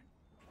 dear.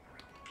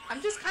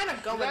 I'm just kind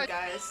of going,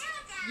 guys.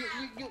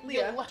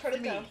 Leah, turn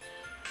it down.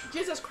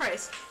 Jesus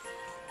Christ.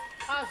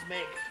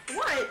 Cosmic.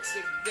 What?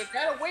 You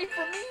got away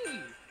from me.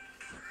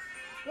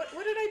 What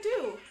did I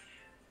do?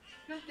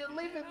 You're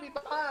leaving me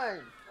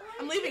behind.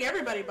 I'm leaving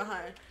everybody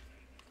behind.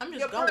 I'm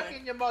just You're going.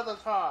 breaking your mother's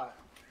heart.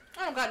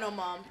 I don't got no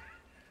mom.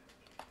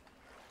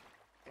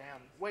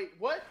 Damn. Wait,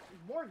 what?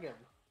 Morgan.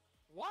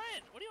 What?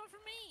 What do you want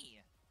from me?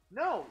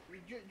 No,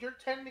 you're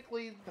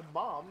technically the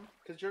mom,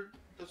 because you're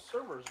the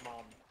server's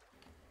mom.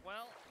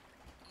 Well,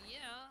 yeah,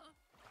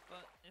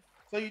 but if...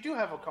 So you do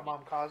have a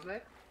mom,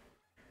 Cosmic.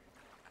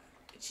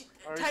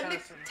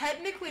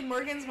 Technically,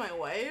 Morgan's my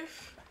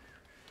wife.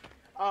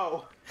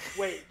 Oh,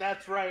 wait,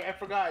 that's right. I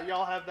forgot.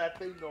 Y'all have that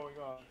thing going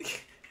on.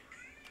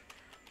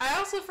 I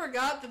also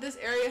forgot that this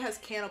area has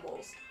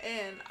cannibals,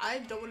 and I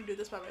don't want to do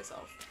this by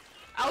myself.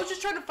 I was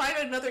just trying to find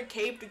another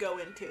cave to go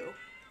into.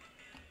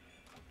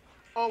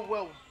 Oh,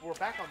 well, we're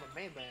back on the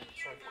mainland,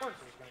 so of course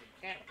there's gonna be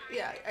cannibals.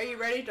 Yeah, are you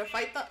ready to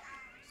fight the...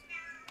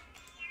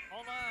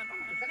 Hold on.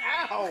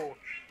 Ow! Or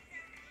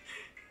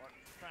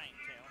trying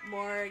to.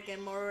 Morgan,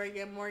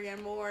 Morgan,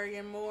 Morgan,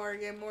 Morgan,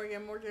 Morgan,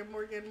 Morgan, Morgan, Morgan,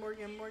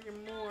 Morgan,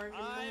 Morgan, Morgan,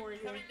 I'm Morgan.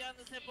 coming down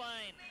the zip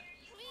line.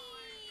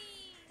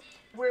 Whee!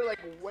 We're like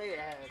way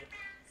ahead.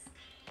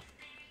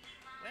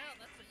 Well,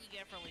 that's what you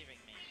get for leaving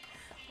me.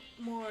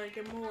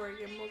 Morgan,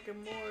 Morgan,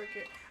 Morgan,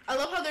 Morgan. I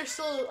love how there's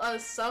still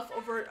stuff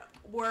over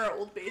where our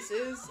old base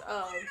is,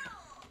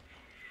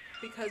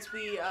 because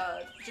we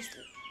just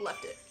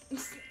left it.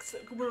 So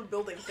we were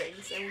building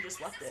things and we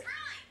just left it.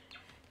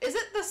 Is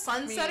it the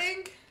sun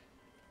setting?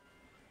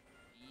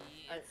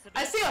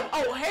 I see him.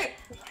 Oh, hey.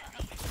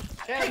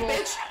 Hey,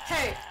 bitch.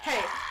 Hey,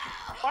 hey.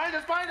 Find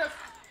us, find us!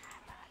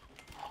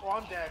 Oh,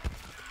 I'm dead.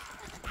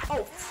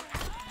 Oh.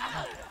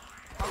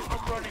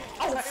 I'm running.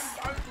 Oh.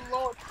 I'm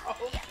low.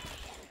 Oh.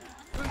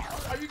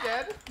 Are you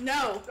dead?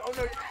 No. Oh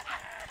no.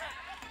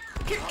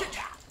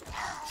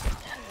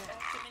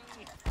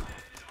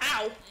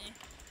 Ow.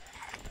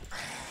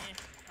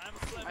 I'm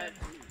swimming.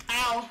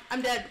 Ow.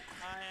 I'm dead.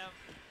 I am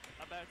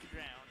about to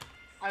drown.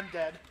 I'm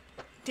dead.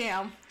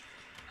 Damn.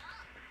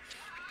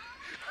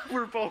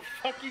 We're both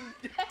fucking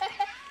dead.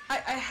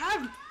 I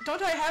have...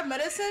 Don't I have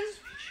medicine?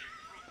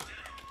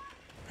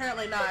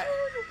 Apparently not.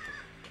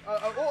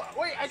 Oh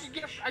wait, I can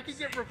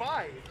get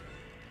revived.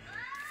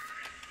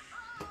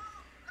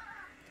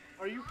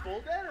 Are you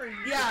full dead or are you?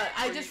 Yeah,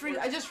 I just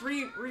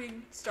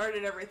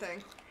restarted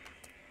everything.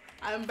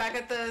 I'm back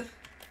at the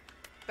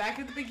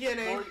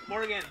beginning.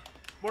 Morgan,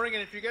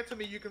 if you get to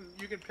me, you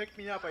can pick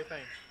me up. I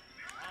think.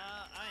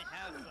 I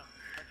have some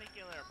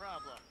particular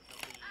problems of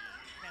the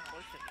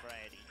cannibalistic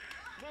variety.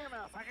 Come here,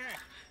 motherfucker.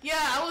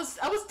 Yeah,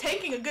 I was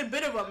taking a good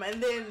bit of them,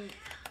 and then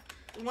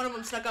one of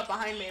them snuck up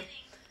behind me.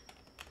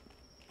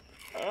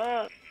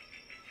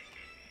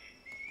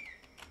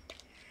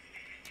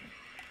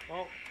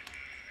 Well,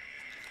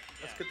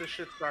 let's get this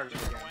shit started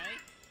again.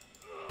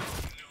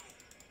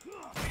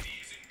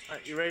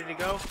 Alright, you ready to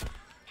go?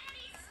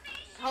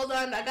 Hold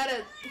on, I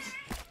gotta...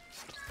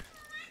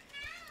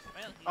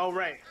 Oh,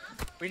 right.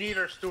 We need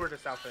our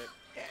stewardess outfit.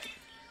 Yeah.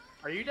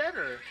 Are you dead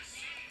or?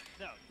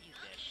 No, he's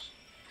dead.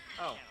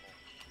 Oh,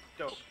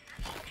 dope.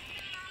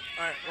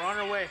 Alright, we're on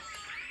our way.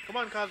 Come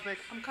on, Cosmic.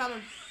 I'm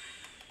coming.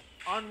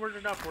 Onward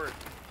and upward.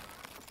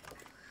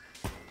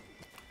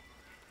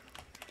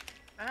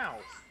 Ow.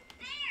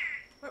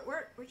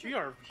 Where'd you... We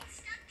are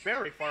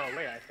very far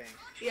away, I think.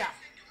 Yeah.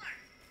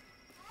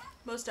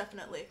 Most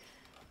definitely.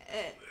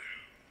 And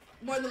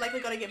more than likely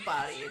gonna get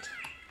bodied.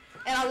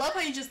 And I love how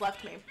you just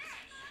left me.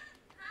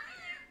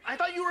 I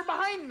thought you were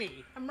behind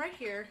me! I'm right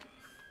here.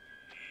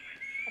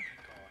 Oh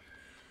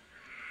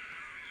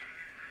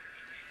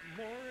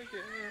my god.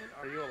 Morgan.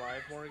 Are you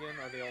alive, Morgan?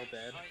 Are they all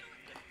dead?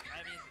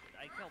 I mean,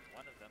 I killed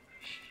one of them.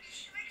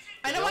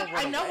 I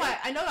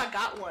know I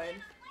got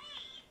one.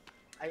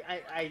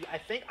 I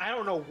think I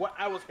don't know what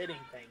I was hitting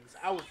things.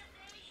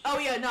 Oh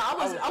yeah, no,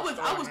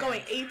 I was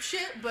going ape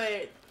shit,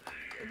 but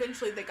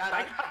eventually they got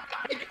I out.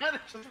 kind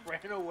of just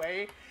ran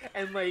away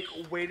and like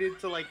waited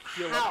to like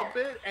heal up a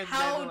bit, and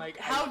then like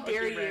how I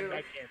dare fucking ran you?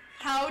 back in.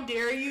 How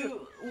dare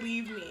you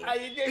leave me?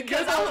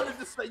 Because I wanted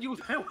to say you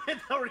went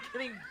that were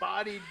getting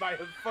bodied by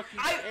a fucking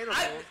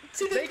animal.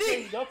 See the they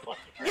thing. ganged up on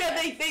her. Yeah,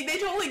 they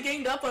totally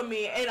ganged up on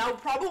me, and I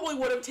probably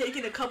would have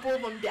taken a couple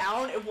of them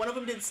down if one of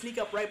them didn't sneak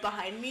up right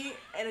behind me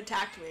and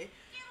attacked me.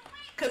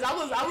 Cause I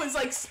was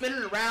like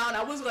spinning around.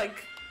 I was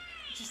like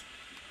just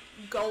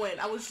going.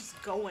 I was just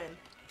going.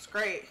 It was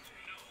great.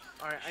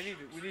 All right,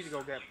 we need to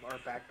go get our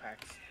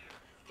backpacks.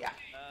 Yeah.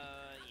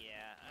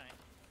 Yeah. Alright.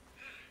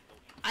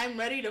 I'm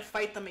ready to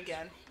fight them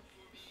again.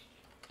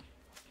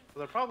 Well,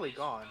 they're probably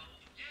gone.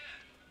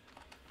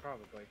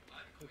 Probably.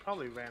 We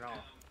probably ran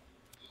off.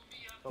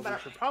 But we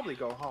should probably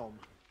go home.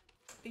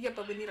 Yeah,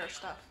 but we need our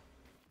stuff.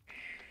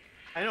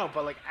 I know,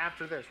 but like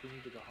after this, we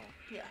need to go home.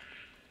 Yeah.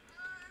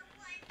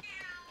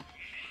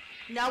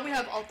 Now we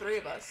have all three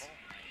of us.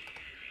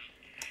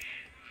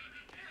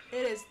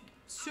 It is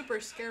super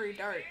scary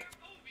dark.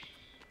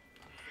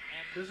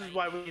 This is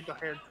why we need the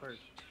head torch.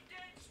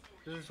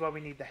 This is why we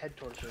need the head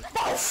torches.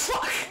 Oh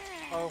fuck!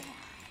 Oh.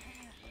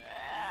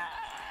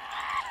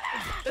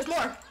 There's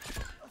more.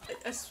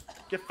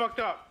 Get fucked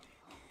up.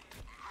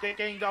 Get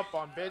ganged up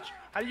on, bitch.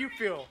 How do you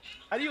feel?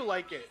 How do you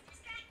like it?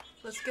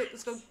 Let's go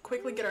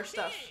quickly get our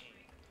stuff.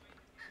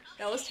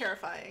 That was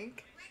terrifying.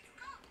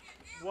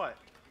 What?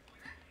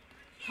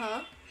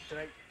 Huh?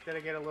 Did I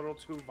get a little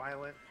too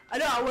violent? I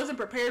know, I wasn't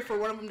prepared for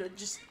one of them to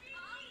just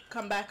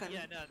come back on.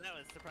 Yeah, no, that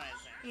was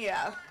surprising.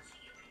 Yeah.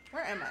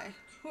 Where am I?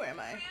 Who am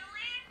I?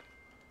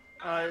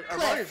 Our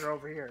Cliff. bodies are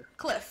over here.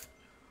 Cliff.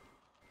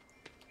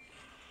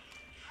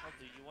 I'll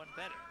do you one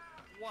better.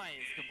 Why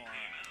is Gamora?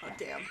 Oh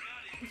damn.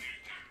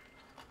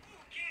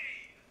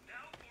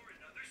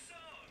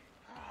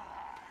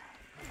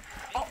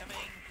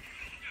 Coming.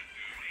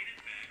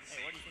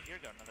 Hey, where do you think you're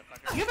going,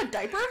 motherfucker? You have a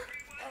diaper?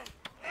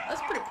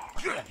 That's pretty.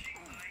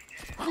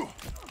 Oh,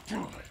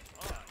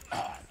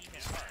 he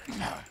hit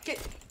hard.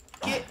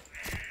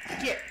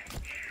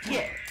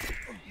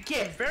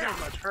 Get. Very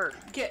much hurt.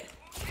 Get.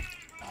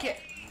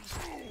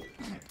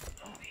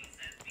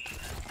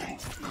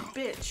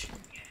 Bitch.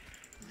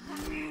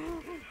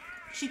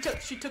 She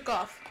took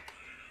off.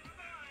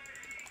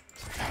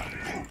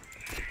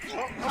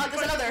 Oh,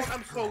 there's another.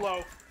 I'm so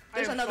low.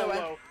 There's I am another so one.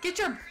 low. Get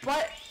your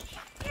butt.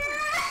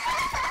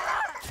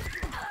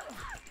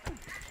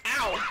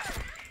 Ow.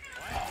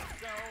 Why are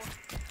there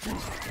so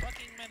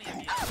fucking many of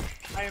you?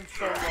 I am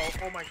so low.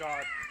 Oh my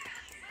god.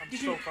 I'm Did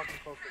so you- fucking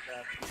close to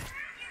death.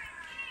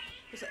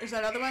 Is that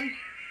another one?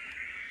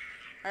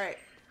 Alright.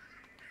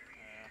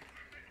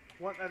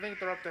 What? I think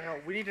they're up the hill.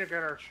 We need to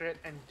get our shit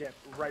and dip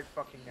right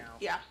fucking now.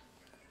 Yeah.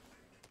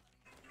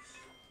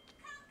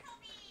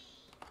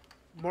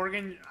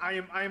 Morgan,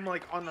 I am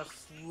like on a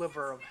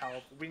sliver of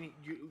health. We need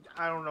you.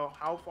 I don't know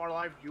how far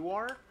alive you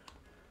are,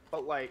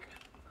 but like.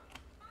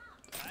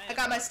 I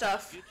got my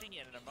stuff. Scooching,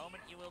 and in a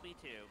moment you will be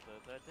too.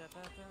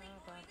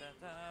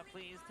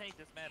 Please take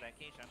this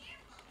medication.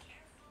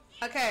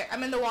 Okay,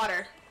 I'm in the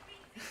water.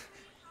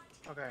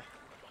 Okay.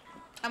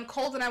 I'm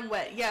cold and I'm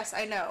wet. Yes,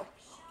 I know.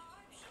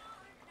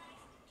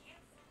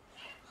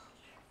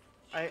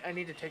 I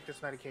need to take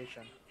this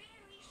medication.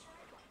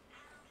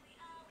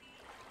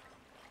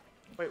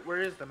 Wait,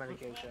 where is the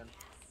medication?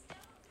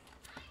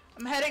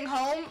 I'm heading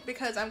home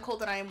because I'm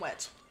cold and I am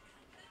wet.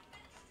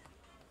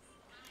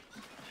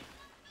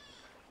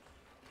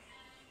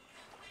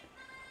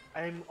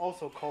 I'm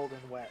also cold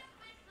and wet.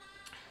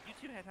 You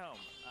two head home.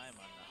 I'm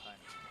on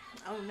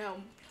nothing. Oh no.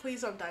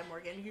 Please don't die,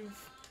 Morgan.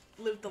 You've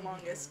lived the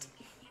longest.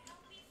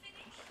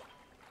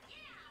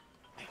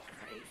 I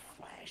crave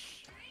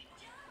flesh.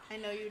 I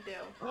know you do.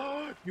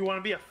 You want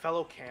to be a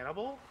fellow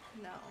cannibal?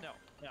 No.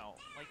 No,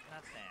 like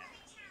not that.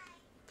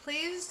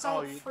 Please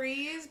don't you-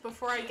 freeze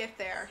before I get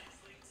there.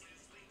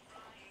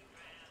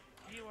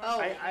 You Oh.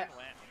 are I-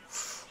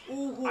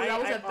 Ooh, that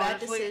was a bad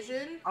honestly-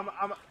 decision.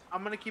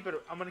 I'm gonna keep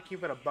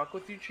it a buck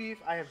with you,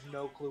 Chief. I have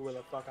no clue where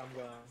the fuck I'm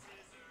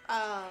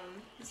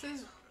going. This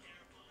is.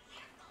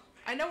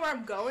 I know where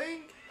I'm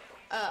going.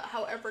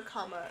 However,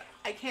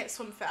 I can't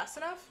swim fast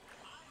enough.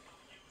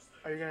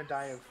 Are you gonna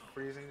die of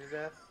freezing to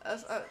death?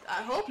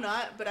 I hope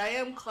not, but I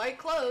am quite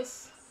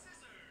close.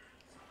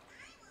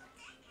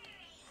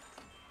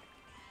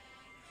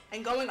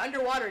 And going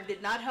underwater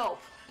did not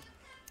help.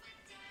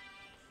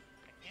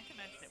 I can't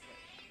imagine it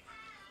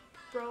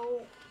would.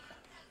 Bro.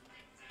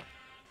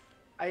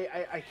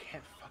 I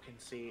can't fucking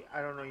see.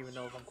 I don't even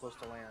know if I'm close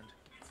to land.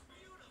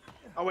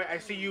 Oh wait, I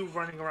see you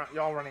running around.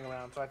 Y'all running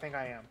around, so I think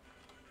I am.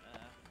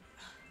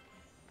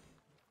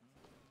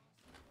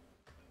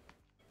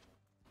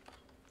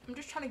 I'm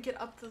just trying to get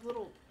up the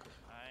little.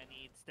 I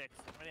need sticks.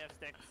 Anybody have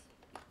sticks?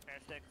 Spare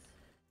sticks?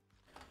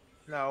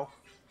 No,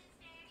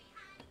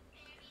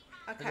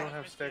 Okay. I don't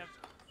have Miss, sticks.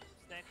 you have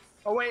sticks?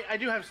 Oh wait, I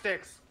do have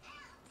sticks.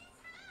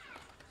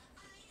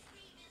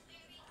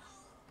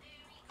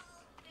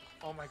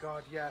 Oh my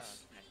god,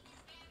 yes.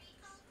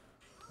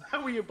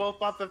 Okay. We both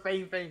thought the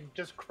same thing.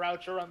 Just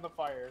crouch around the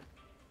fire.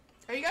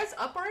 Are you guys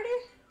up already?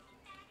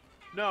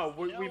 No,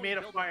 we No, made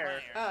a build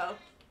fire. Oh.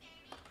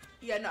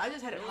 Yeah, no, I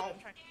just headed Will it home.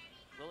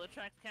 will it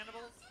attract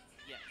cannibals?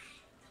 Yes.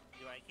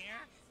 Do I care?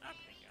 Not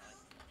particularly.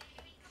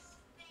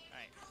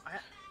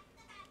 Alright.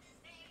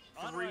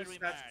 Onward we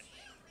sets. march.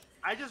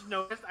 I just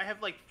noticed I have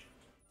like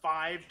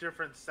 5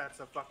 different sets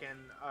of fucking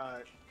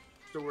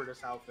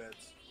stewardess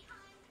outfits.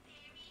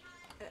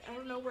 I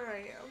don't know where I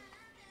am.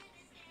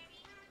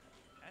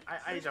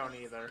 I don't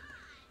either.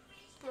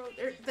 Bro,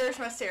 there's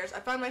my stairs.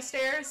 I found my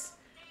stairs. Oh,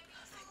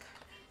 thank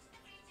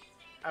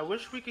goodness. I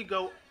wish we could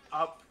go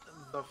up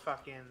the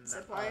fucking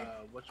Zip line?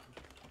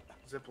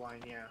 zip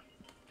line, yeah.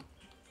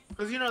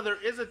 Because you know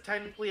there is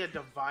technically a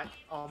divide.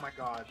 Oh my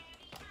god.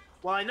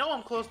 Well, I know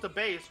I'm close to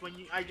base when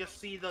I just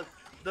see the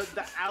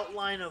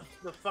outline of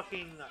the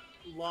fucking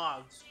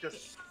logs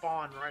just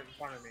spawn right in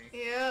front of me.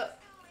 Yep.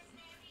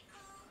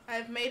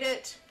 I've made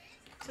it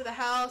to the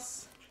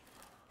house.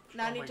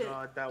 Now I Oh need my to.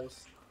 god, that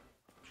was.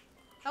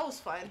 That was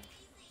fun.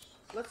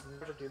 Let's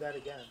never do that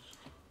again.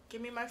 Give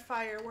me my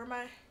fire. Where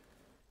my?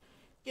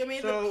 Give me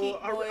the So peat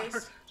are,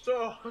 boys.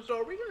 so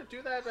are we gonna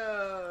do that?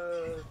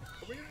 Are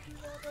we gonna do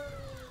that?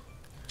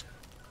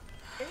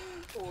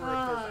 Or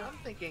I'm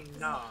thinking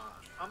nah.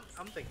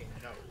 I'm thinking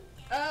no.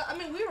 I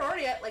mean, we were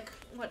already at like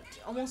what,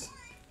 almost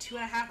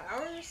 2.5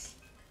 hours.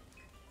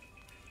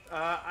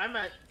 I'm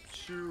at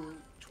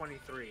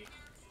 2:23.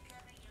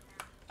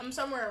 I'm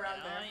somewhere around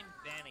there. I'm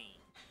Benny.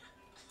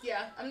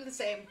 Yeah, I'm the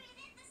same.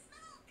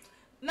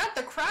 Not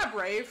the crab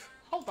rave.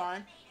 Hold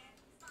on.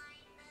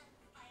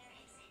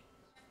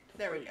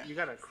 There we go. You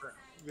got a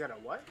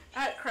what? I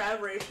had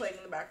crab rave playing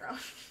in the background.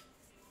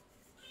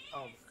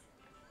 Oh.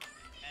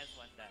 As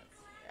one does.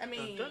 I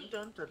mean,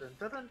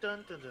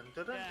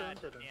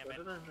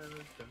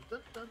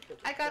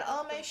 I got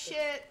all my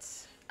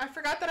shit. I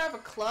forgot that I have a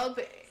club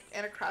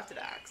and a crafted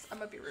axe. I'm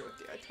gonna be real with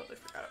you. I totally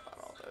forgot about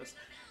all those.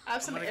 I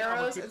have some I'm gonna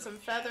arrows keep- and some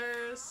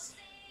feathers.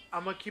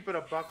 I'm gonna keep it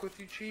a buck with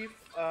you, Chief.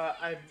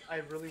 I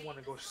really want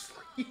to go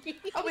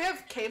sleep. Oh, we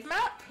have cave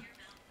map?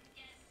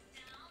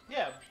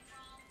 Yeah,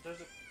 there's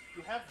a.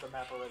 You have the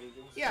map already.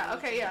 Yeah,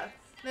 okay, yeah.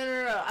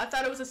 No. I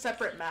thought it was a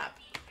separate map.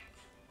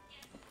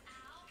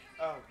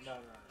 Oh, no.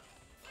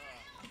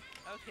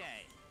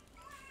 Okay.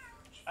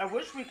 I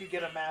wish we could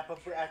get a map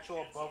of the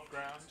actual above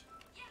ground.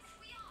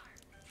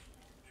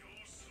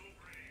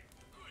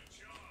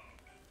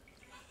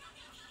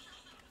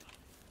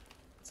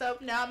 So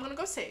now I'm gonna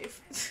go save.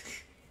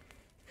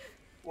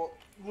 Well,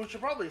 we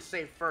should probably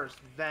save first,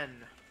 then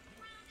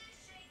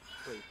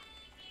sleep.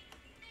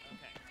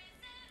 Okay.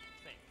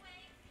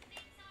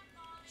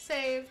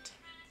 Saved.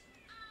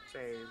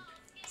 Saved.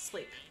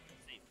 Sleep.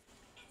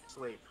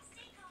 Sleep.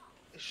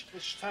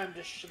 It's time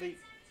to sleep.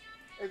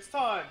 It's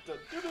time to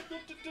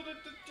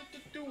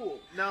duel.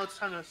 Now it's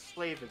time to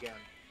slave again.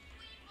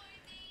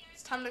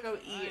 It's time to go I am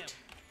eat.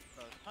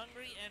 both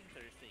hungry and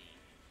thirsty,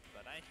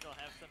 but I still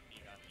have some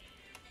meat on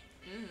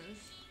me.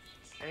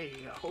 Hey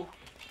yo.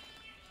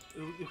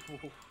 Look,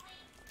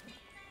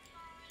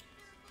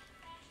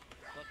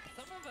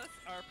 some of us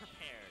are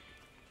prepared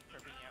for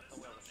being out in the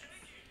wilderness.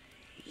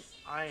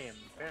 I am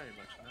very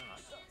much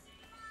not.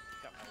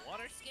 Got my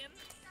water skin,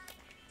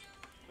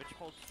 which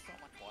holds so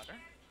much water.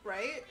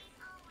 Right?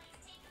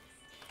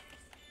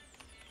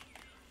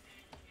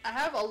 I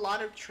have a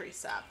lot of tree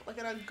sap, like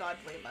an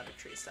ungodly amount of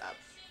tree sap.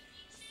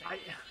 I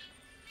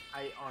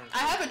honestly. I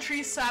have a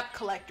tree sap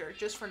collector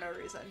just for no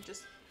reason.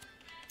 Just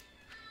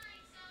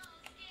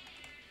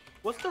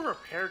What's the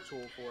repair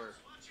tool for?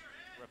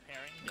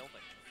 Repairing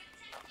buildings.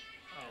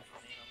 Oh. As the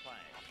name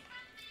implies.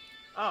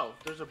 Oh,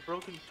 there's a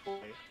broken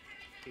toy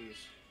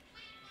piece.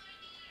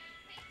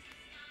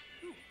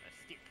 Ooh, a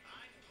stick.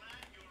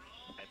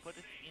 I put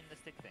it in the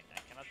stick thing. I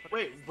cannot put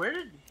Wait, it in the where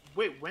did?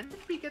 Wait, when did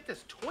we get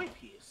this toy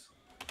piece?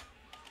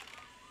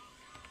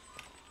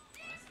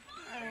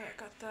 alright, I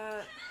got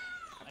that.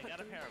 I got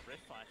a pair of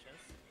wristwatches.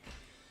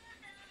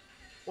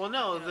 Well,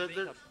 no, Now make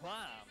the a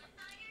bomb.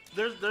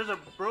 there's a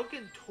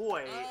broken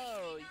toy.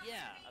 Oh, yeah,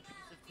 a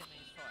piece of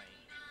Timmy's toy.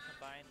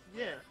 Combined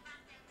with Yeah.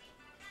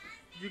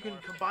 You can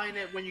combine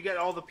it when you get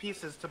all the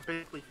pieces to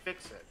basically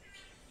fix it.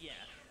 Yeah.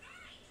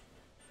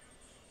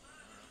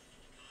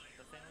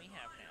 The thing we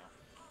have now.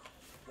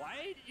 Why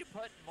did you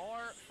put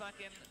more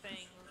fucking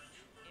things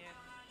in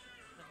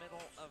the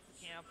middle of the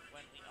camp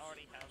when we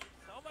already have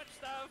so much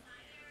stuff?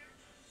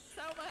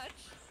 So much!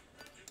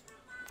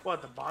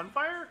 What, the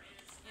bonfire?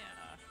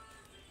 Yeah.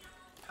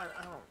 I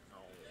don't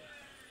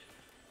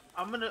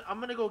know. I'm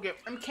gonna go get.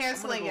 I'm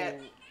canceling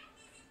it.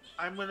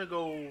 I'm gonna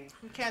go.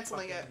 I'm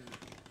canceling it.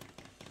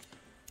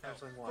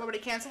 Canceling Want what? me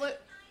to cancel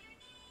it?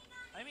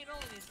 I mean, it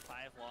only needs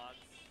 5 logs.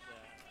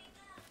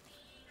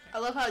 I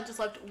love how I just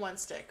left one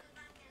stick.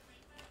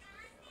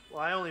 Well,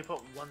 I only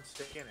put one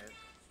stick in it.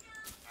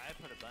 I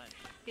put a bunch.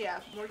 Yeah,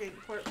 Morgan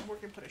put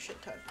a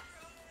shit ton.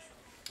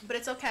 But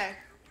it's okay.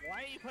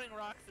 Why are you putting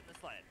rocks in the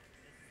sled? Is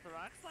this the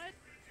rock sled?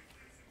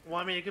 Well,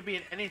 I mean, it could be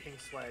an anything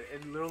sled.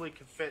 It literally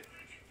could fit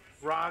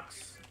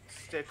rocks,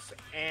 sticks,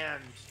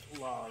 and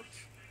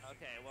logs.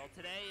 Okay, well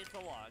today it's a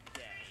log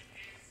day.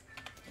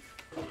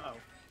 Oh.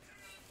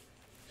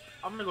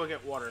 I'm gonna go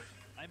get water.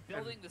 I'm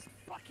building this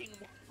fucking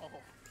wall.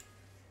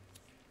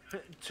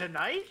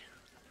 Tonight?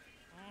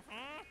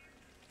 Mm-hmm.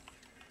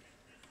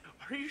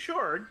 Are you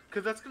sure?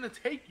 Because that's gonna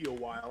take you a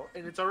while,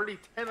 and it's already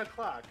 10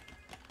 o'clock.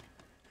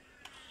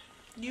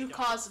 You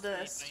caused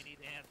this. I need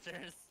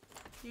answers.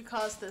 You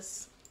caused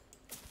this.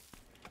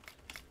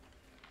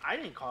 I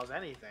didn't cause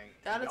anything.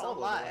 That is a Y'all are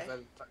the lie.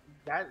 ones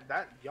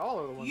that y'all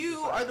are the ones. You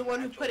are the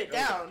one who put it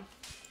down.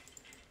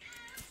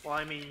 Well,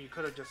 I mean, you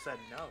could have just said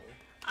no.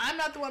 I'm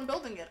not the one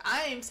building it.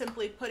 I am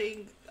simply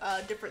putting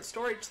different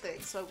storage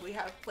things so we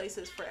have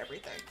places for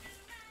everything.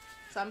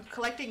 So I'm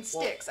collecting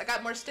sticks. I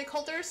got more stick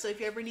holders, so if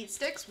you ever need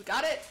sticks, we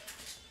got it.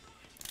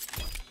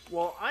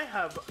 Well, I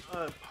have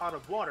a pot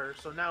of water,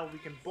 so now we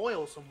can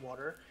boil some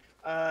water,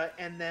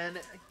 and then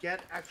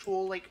get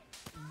actual, like,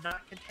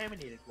 not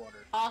contaminated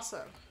water.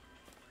 Awesome.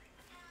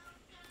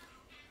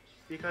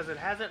 Because it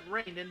hasn't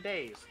rained in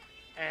days,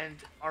 and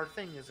our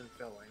thing isn't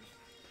filling.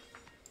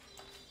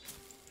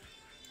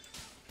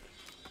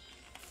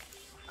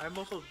 I'm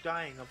also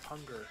dying of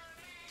hunger.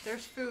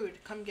 There's food.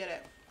 Come get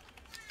it.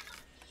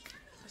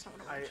 That's not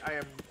what I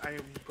want. I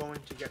am going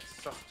to get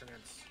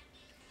sustenance.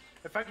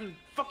 If I can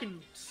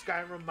fucking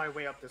Skyrim my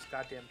way up this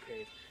goddamn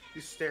cave.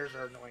 These stairs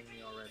are annoying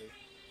me already.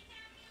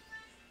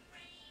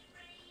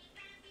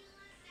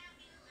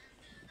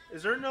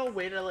 Is there no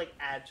way to, like,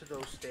 add to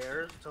those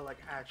stairs? To, like,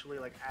 actually,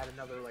 like, add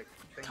another, like,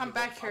 thing Come to go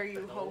back here, up the you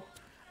hill? hoe.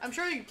 I'm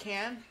sure you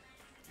can.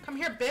 Come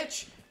here,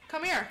 bitch.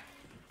 Come here.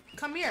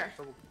 Come here.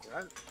 So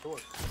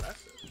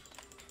aggressive.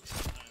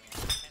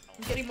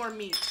 I'm getting more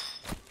meat.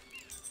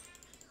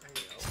 There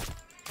you go.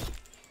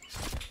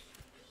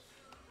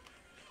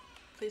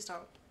 Please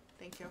don't.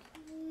 Thank you.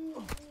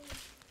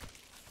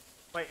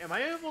 Wait, am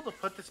I able to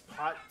put this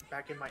pot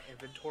back in my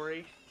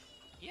inventory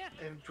Yeah,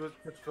 and just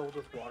it's filled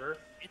with water?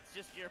 it's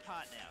just your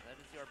pot now. That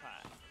is your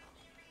pot.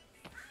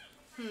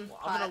 Well,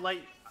 I'm gonna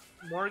light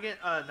Morgan.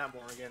 Not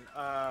Morgan.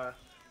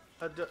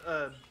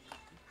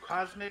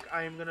 Cosmic,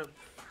 I am gonna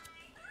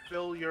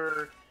fill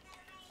your.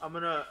 I'm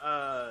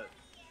gonna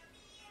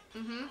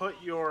put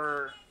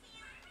your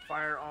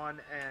fire on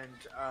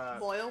and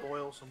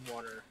boil some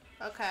water.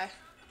 Okay.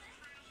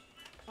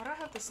 Why do I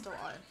have this still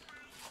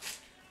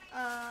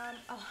on?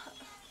 Oh,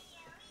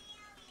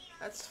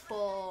 that's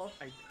full.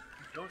 I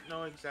don't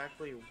know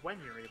exactly when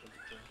you're able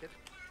to drink it.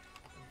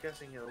 I'm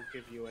guessing it'll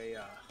give you a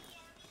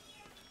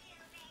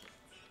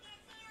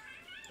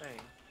thing.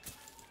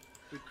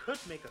 We could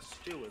make a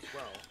stew as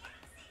well.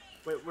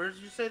 Wait, where did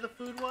you say the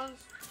food was?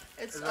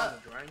 It's Is it on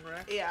the drying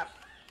rack? Yeah.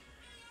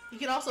 You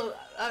can also.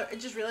 I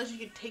just realized you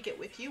could take it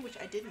with you, which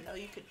I didn't know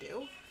you could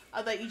do.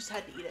 I thought you just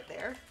had to eat it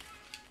there.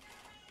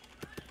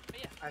 But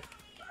yeah.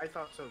 I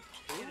thought so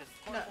too. It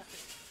is No.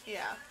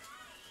 Yeah.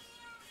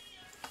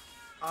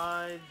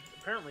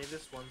 Apparently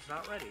this one's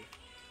not ready.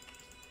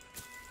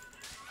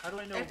 How do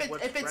I know If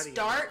what's it's ready and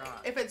dark, what's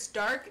not? if it's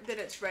dark, then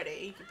it's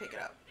ready. You can pick it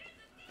up.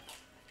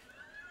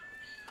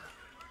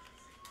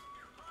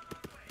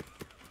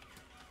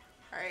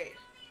 All right.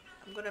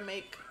 I'm gonna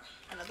make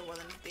another one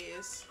of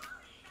these.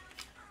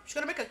 I'm just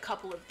gonna make a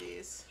couple of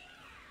these.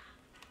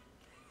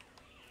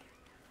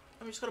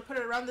 I'm just gonna put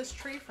it around this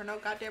tree for no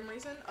goddamn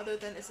reason other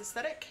than it's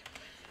aesthetic.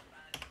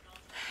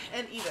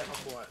 And even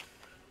Of what?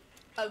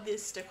 of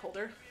this stick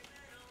holder.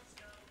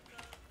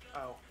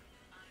 Oh.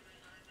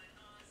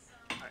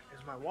 Alright,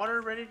 is my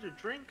water ready to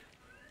drink?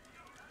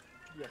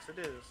 Yes, it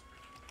is.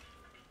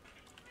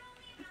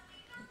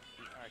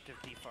 The art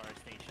of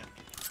deforestation.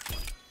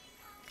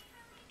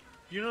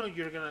 You know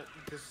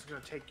this is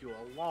gonna take you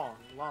a long,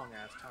 long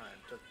ass time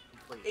to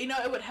complete. You know,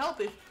 it would help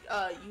if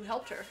you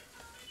helped her.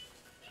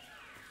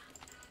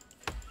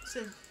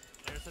 So,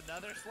 There's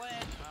another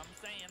sled, I'm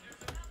saying.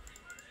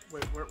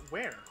 Wait,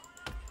 where?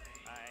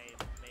 I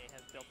may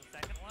have built a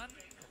second one,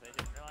 because I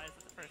didn't realize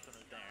that the first one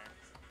was there.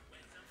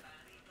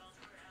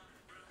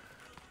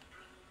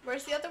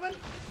 where's the other one?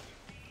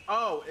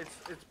 Oh,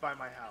 it's by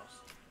my house.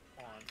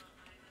 Hold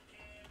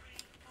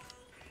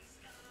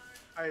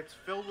on. It's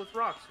filled with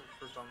rocks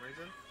for some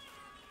reason.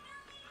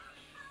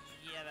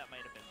 Yeah, that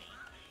might have been me.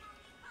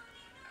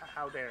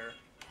 How dare.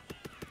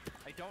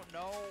 I don't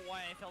know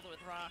why I filled it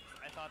with rocks.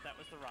 I thought that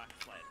was the rock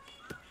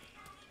sled.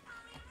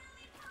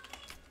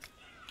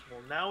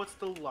 Well, now it's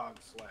the log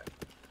sled.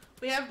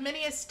 We have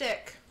many a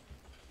stick.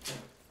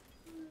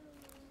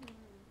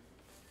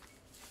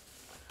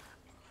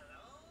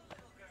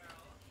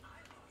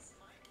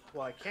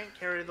 Well, I can't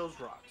carry those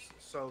rocks,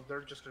 so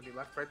they're just gonna be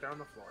left right there on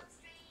the floor.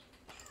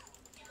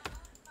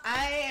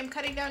 I am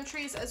cutting down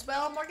trees as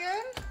well, Morgan.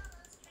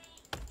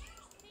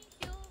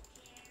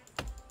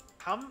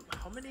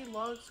 How many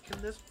logs can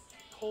this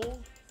hold?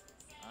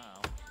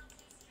 Oh.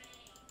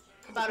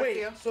 About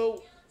Wait, a few.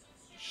 so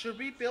should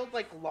we build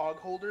like log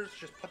holders?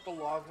 Just put the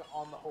logs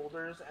on the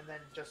holders and then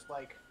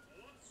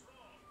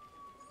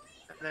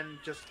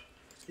just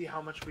see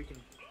how much we can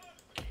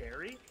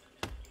carry,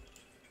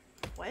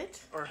 What?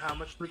 or how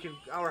much we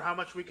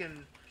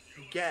can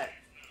get.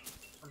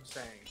 I'm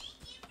saying.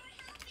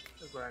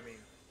 That's what I mean.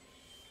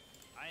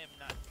 I am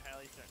not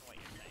entirely certain what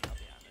you're saying, I'll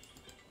be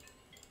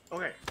honest.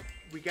 Okay,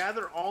 we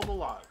gather all the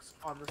logs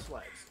on the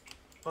sleds,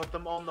 put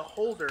them on the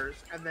holders,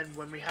 and then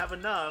when we have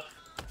enough,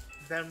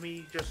 then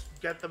we just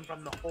get them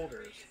from the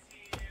holders.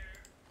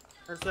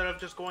 Instead of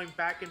just going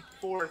back and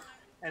forth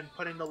and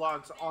putting the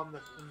logs on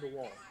the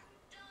wall.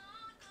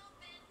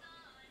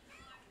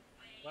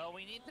 Well,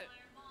 we need to...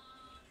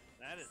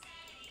 That is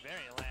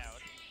very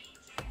loud.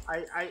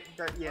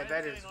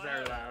 That is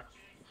very loud.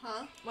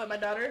 Huh? What, my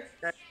daughter?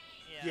 Yeah,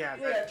 Yeah,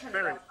 that's turn it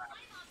very off. loud.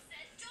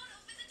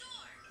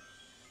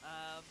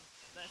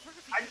 That sort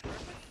of I- defeats the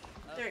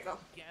purpose of There you go.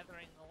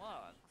 gathering the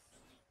logs.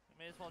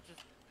 We may as well just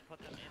put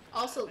them in.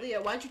 Also,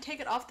 Leah, why'd you take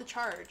it off the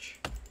charge?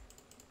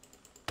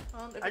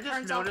 Well, if I it just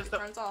turns off, noticed it that-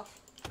 turns off.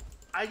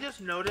 I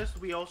just noticed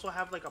we also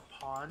have like a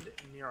pond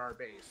near our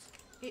base.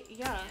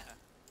 Yeah.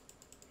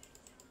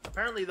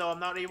 Apparently, though, I'm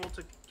not able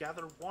to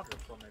gather water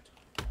from it.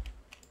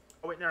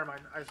 Oh wait, never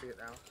mind. I see it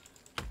now.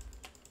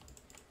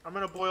 I'm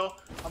gonna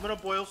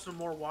boil some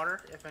more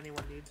water if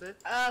anyone needs it.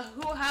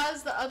 Who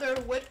has the other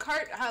wood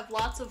cart? Have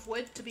lots of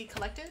wood to be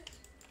collected?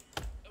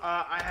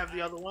 I have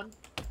the other one.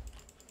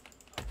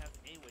 I have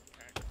a wood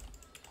cart.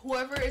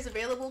 Whoever is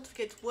available to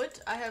get wood,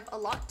 I have a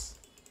lot.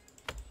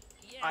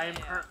 Yeah.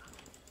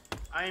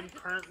 I am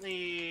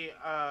currently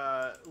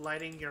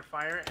lighting your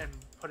fire and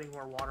putting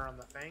more water on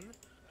the thing.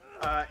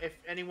 If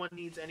anyone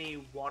needs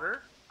any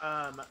water,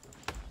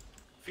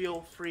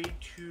 feel free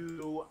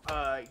to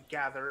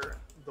gather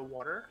the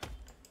water.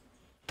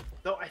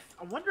 Though I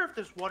wonder if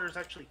this water is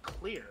actually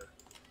clear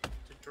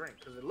to drink,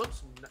 because it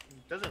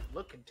doesn't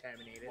look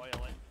contaminated.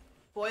 Boil it.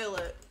 Boil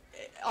it.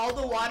 All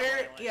the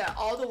water, yeah,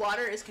 all the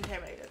water is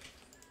contaminated.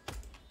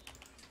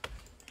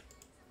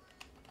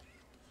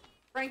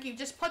 Frankie,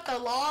 just put the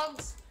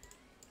logs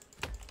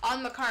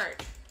on the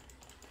cart.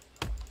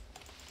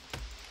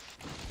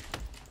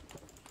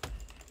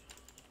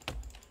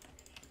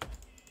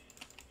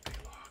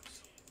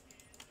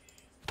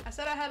 I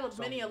said I had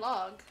many a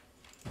log.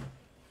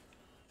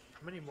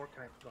 How many more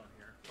can I put on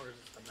here? Or is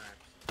this the max?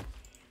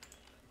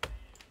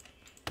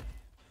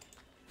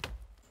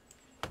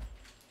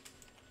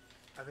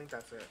 I think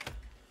that's it.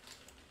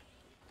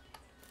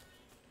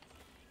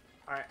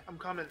 Alright, I'm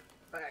coming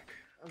back.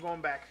 I'm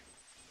going back.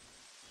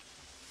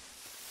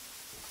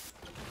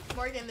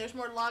 Morgan, there's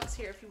more logs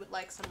here if you would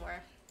like some more.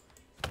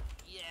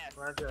 Yes.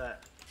 Roger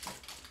that.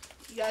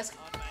 You guys, On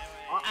my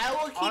way. I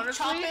will keep Honestly,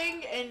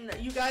 chopping, and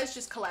you guys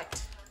just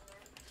collect.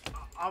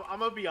 I'm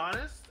gonna be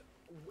honest.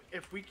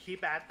 If we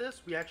keep at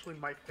this, we actually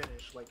might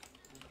finish like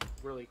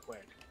really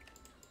quick.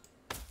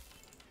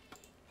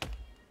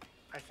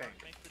 I think.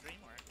 Makes the dream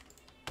work.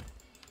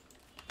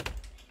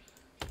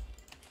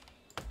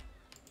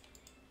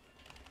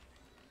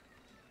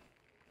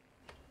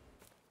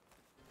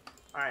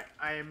 Alright,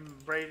 I am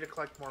ready to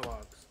collect more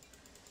logs.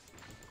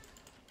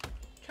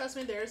 Trust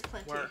me, there is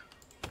plenty. Where?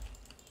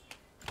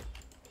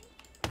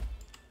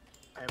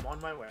 I am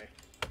on my way.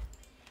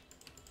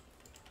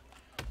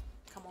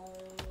 Come on,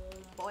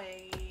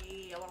 boy.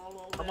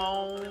 Come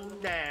on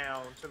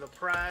down to the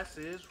Price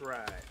is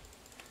Right.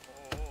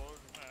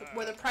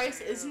 Where the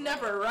price is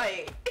never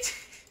right.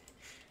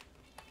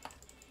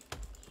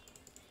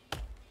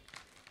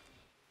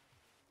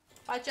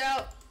 Watch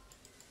out.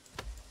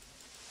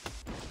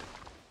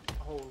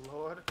 Oh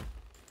Lord.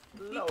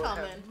 Lord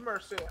coming. have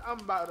mercy, I'm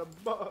about to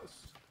bust.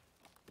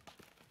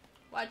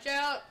 Watch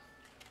out.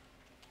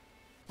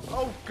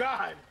 Oh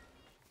God!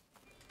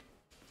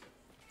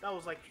 That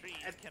was like Trees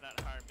cannot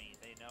harm me.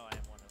 They know I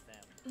am one of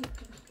them.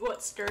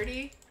 What,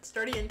 sturdy?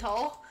 Sturdy and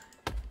tall?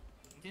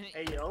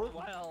 Hey yo.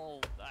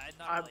 Well, I'm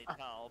not really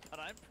tall, but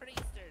I'm pretty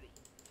sturdy.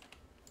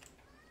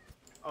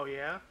 Oh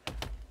yeah?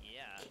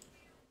 Yeah.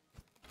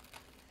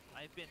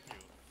 I've been through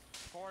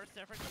 4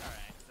 separate car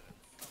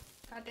accidents.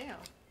 God damn.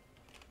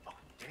 Oh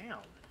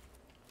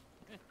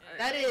damn.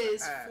 That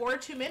is 4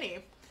 too many.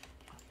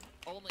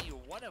 Only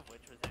one of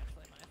which was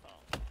actually my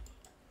fault.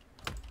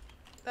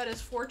 That is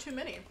 4 too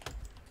many.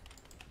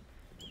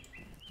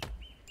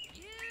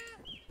 Yeah.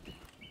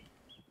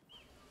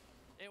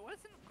 It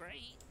wasn't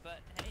great, but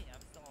hey,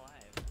 I'm still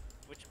alive.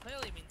 Which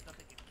clearly means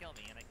nothing can kill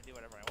me and I can do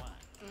whatever I want.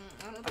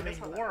 I don't I think mean, that's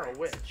how you that are a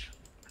works. witch,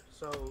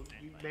 so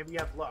maybe you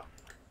have luck.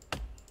 I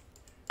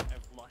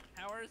have luck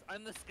powers?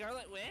 I'm the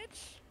Scarlet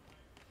Witch?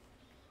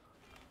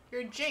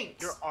 You're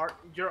Jinx.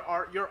 You're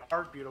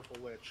beautiful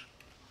witch.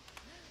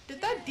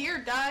 Did that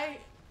deer die?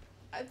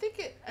 I think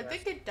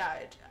it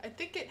died. I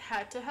think it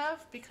had to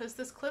have, because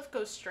this cliff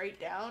goes straight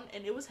down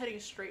and it was heading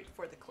straight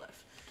for the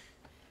cliff.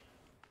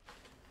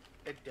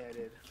 It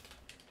deaded.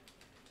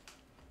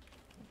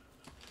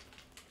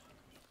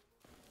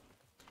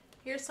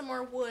 Here's some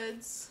more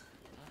woods.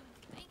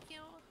 Thank you.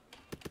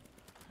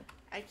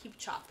 I keep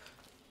chop.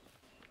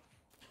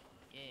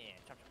 Yeah,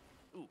 chop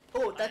chop. Ooh.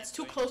 Oh, that's I'm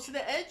too going close to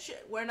the edge.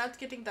 We're not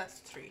getting that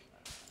tree.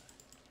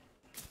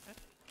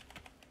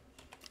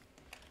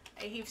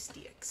 I have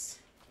sticks.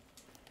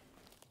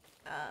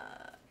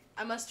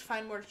 I must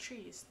find more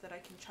trees that I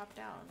can chop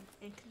down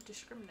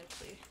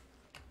indiscriminately.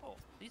 Oh,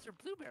 these are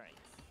blueberries.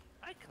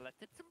 I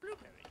collected some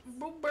blueberries.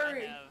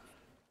 Blueberry. I have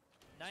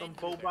 9 Some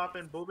blueberries. bobop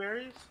and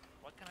blueberries?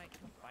 What can I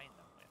combine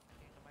them with?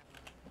 I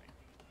can't combine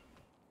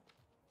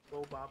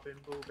blueberries. Bobop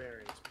and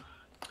blueberries.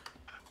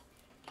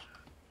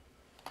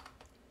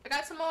 I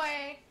got some more.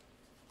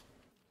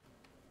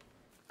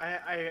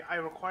 I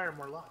require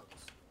more logs.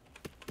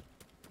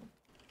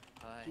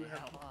 You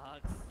have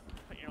logs.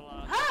 Put your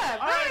logs. Ah,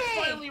 Alright,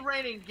 rain! finally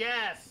raining,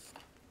 yes!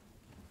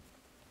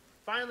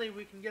 Finally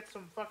we can get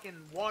some fucking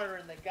water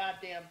in the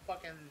goddamn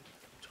fucking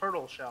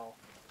turtle shell.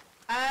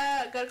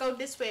 Gotta go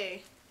this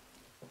way.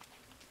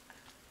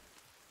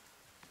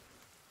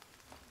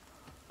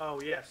 Oh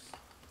yes.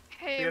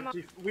 Hey, Mom.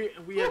 We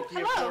Oh, have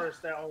hello.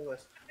 deforest that all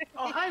this.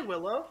 Oh hi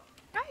Willow.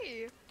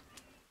 Hi.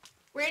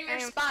 We're in your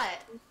I am- spot.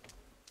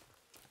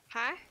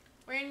 Hi.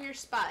 We're in your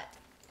spot.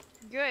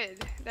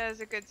 Good. That is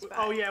a good spot.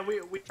 Oh yeah, we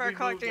For we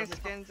collecting moved them.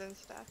 skins and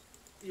stuff.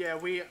 Yeah,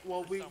 we There's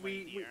so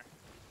many deer.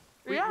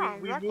 Yeah,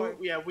 exactly.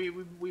 moved, yeah,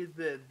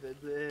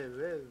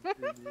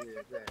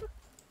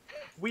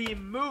 we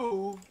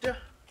moved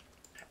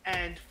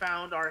and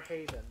found our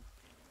haven.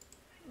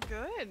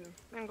 Good.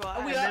 I'm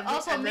glad. We then we-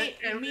 also and me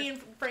then- me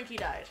and Frankie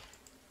died.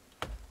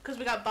 Cause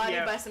we got bodied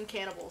Yeah. by some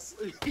cannibals.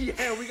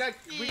 Yeah, we got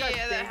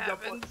Yeah, that ganged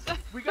up on. happens.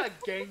 We got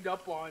ganged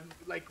up on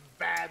like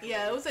badly.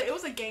 Yeah, it was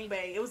a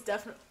gangbang. It was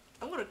definitely.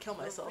 I'm gonna kill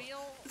myself. The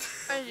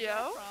real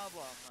Yo.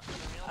 problem. The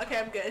real Okay,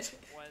 I'm problem good.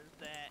 Was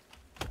that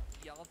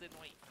y'all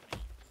didn't wait for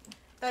me.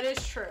 That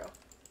is true.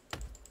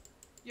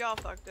 Y'all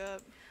fucked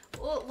up.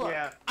 Well, look.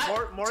 Yeah,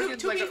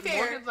 Morgan's to like be fair,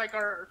 Morgan's like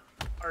our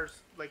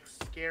like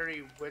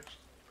scary witch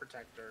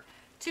protector.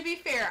 to be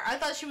fair, I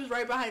thought she was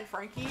right behind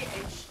Frankie,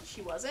 and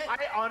she wasn't.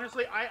 I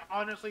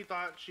honestly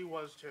thought she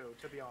was too.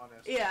 To be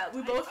honest. Yeah,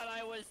 we I both. thought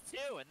I was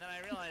too, and then I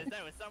realized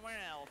I was somewhere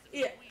else.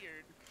 It was Yeah.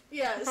 weird.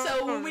 Yeah,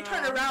 so when we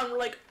turned around, we're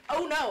like,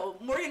 oh no,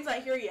 Morgan's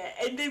not here yet.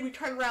 And then we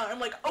turned around, and I'm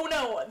like, oh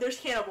no, there's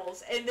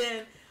cannibals. And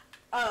then,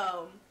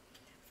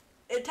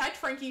 it attacked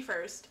Frankie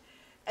first,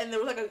 and there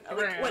was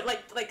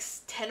like like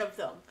 10 of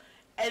them.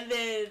 And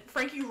then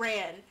Frankie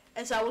ran,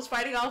 And so I was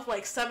fighting off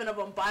like 7 of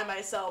them by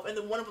myself, and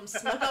then one of them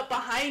snuck up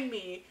behind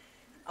me.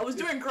 I was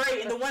doing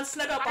great, and the one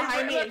snuck up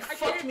behind me and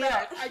fucked me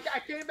up. I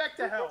came back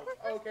to help,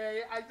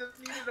 okay? I just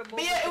needed a moment.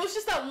 But yeah, it was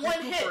just that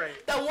one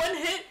hit. That one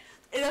hit,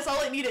 and that's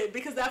all it needed,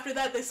 because after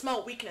that, they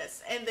smelled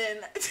weakness. And then...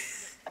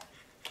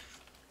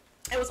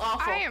 it was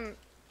awful. I am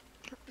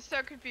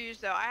so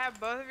confused, though. I have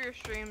both of your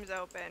streams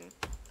open.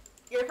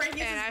 Your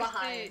Frankie's is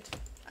behind,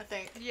 I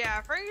think.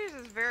 Yeah, Frankie's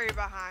is very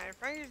behind.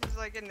 Frankie's is,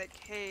 like, in the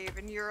cave,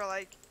 and you're,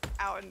 like,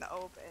 out in the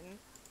open.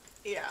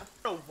 Yeah.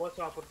 I don't know what's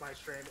up with my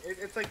stream.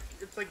 It's like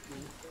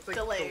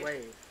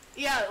delayed.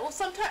 Yeah, well,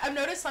 sometimes I've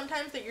noticed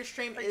sometimes that your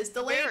stream is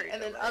delayed,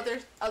 and then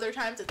other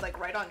times it's like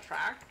right on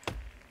track.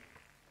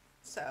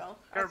 So.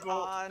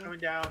 Careful, coming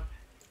down.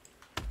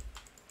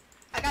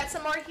 I got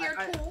some more here,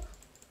 cool.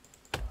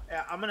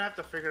 Yeah, I'm gonna have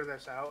to figure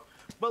this out.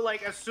 But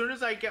like, as soon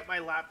as I get my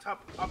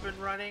laptop up and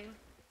running,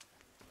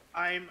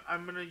 I'm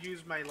gonna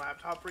use my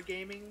laptop for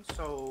gaming,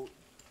 so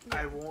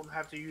I won't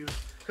have to use.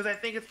 Because I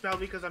think it's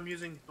probably because I'm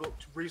using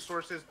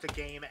resources to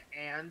game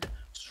and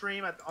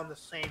stream on the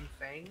same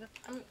thing.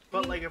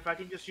 But like, if I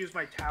can just use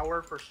my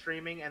tower for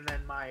streaming and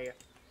then my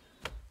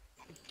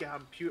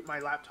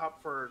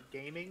laptop for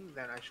gaming,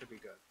 then I should be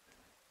good.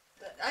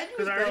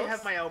 Because I already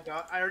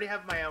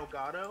have my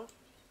Elgato,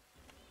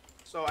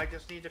 so I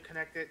just need to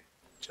connect it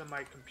to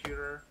my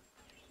computer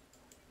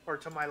or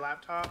to my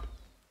laptop,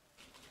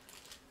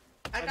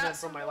 and then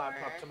from my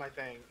laptop to my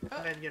thing,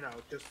 and then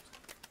just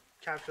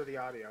capture the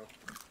audio.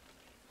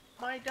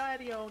 My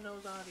daddy-o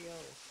knows audio.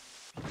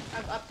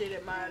 I've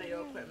updated my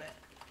audio equipment.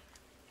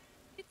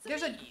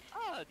 There's a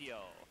audio.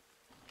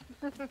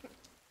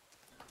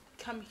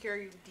 Come here,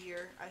 you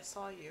deer. I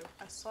saw you.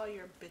 I saw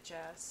your bitch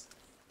ass.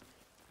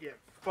 Yeah,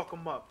 fuck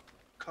him up.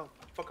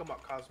 Fuck him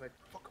up, Cosmic.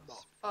 Fuck him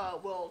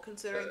up. Well,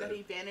 considering that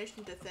he vanished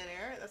into thin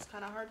air, that's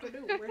kind of hard to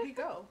do. Where'd he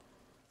go?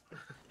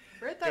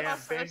 Where'd that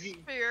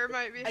sphere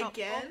might be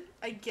helpful.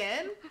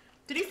 Again?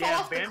 Did he fall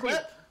off the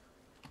cliff?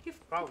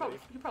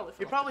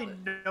 He probably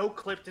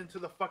no-clipped into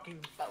the fucking...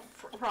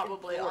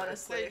 Probably,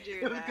 honestly.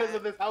 Because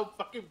of how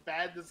fucking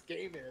bad this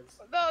game is.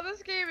 No,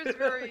 this game is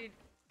very...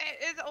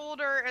 It's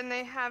older, and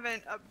they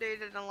haven't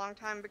updated in a long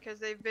time because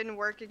they've been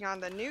working on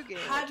the new game.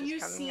 Have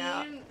you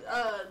seen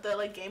the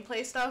like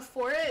gameplay stuff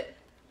for it?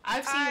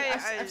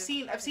 I've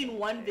seen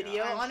one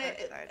video on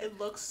it. It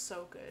looks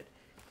so good.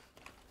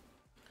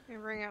 Let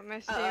me bring up my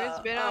Steam. It's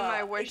been on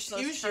my wish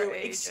list for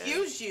ages.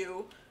 Excuse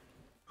you.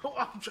 Oh,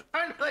 I'm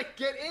trying to like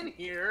get in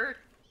here.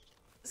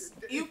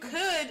 You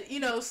could,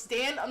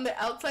 stand on the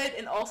outside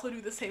and also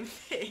do the same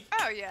thing.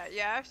 Oh yeah,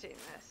 I've seen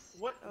this.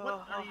 What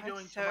are you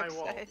doing to my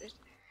wall? It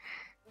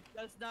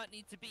does not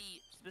need to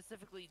be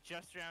specifically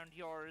just around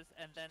yours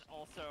and then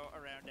also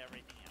around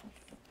everything else.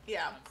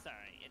 Yeah. I'm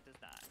sorry, it does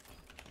not.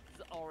 This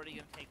is already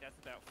going to take us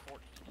about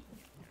 14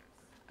 years.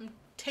 I'm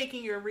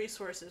taking your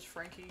resources,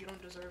 Frankie. You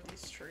don't deserve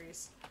these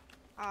trees.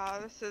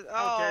 This is...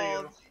 How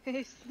dare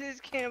you.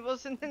 These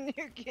cannibals in the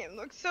new game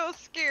look so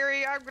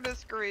scary. I'm gonna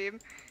scream.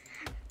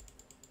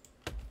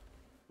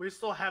 We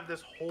still have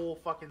this whole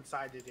fucking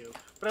side to do.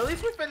 But at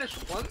least we finished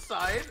one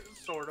side,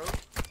 sort of.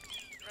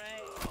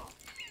 Right.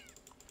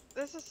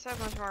 This is so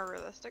much more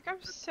realistic.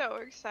 I'm so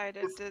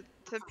excited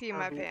to pee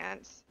my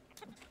pants.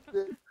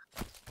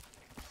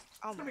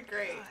 Oh my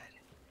great.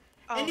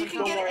 God. And you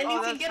can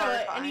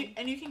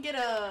get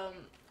a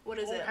what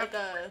is it? Like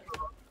a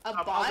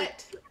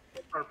bot.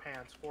 Our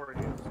pants for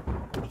you.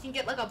 You can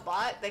get like a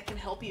bot that can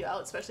help you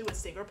out, especially with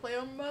single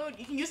player mode.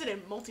 You can use it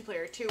in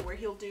multiplayer too, where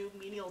he'll do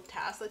menial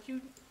tasks that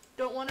you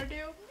don't want to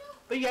do.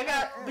 But you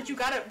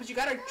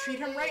gotta treat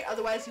him right,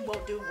 otherwise he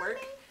won't do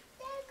work.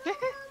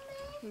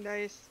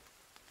 Nice.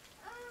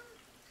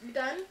 You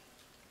done?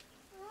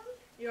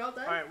 You all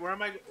done? All right, where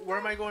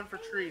am I going for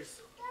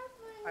trees?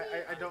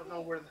 I don't know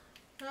where.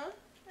 Huh?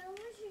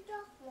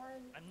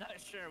 I'm not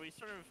sure. We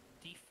sort of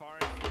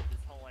deforested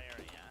this whole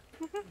area.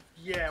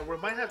 Yeah, we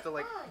might have to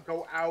like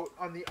go out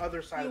on the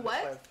other side of the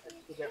cliff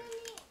to get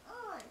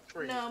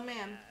trees. No,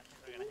 ma'am. Yeah,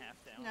 we're gonna have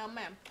to. No,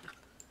 ma'am.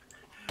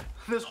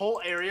 This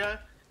whole area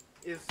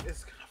is gonna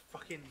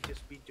fucking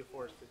just be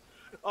deforested.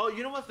 Oh,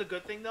 you know what's the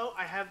good thing though?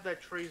 I have the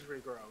trees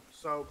regrow,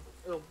 so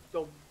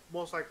they'll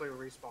most likely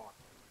respawn.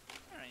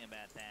 Worrying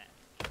about that.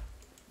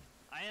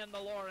 I am the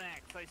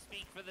Lorax. I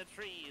speak for the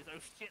trees. Oh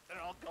shit,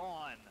 they're all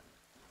gone.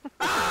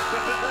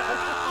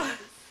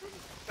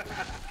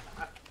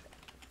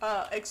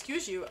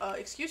 Excuse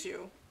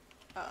you.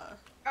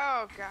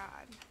 Oh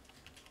god.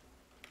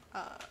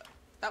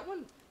 That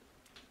one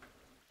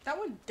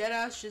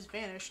deadass just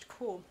vanished.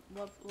 Cool.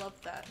 Love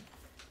that.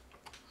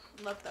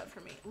 Love that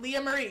for me.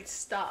 Leah Marie,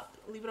 stop.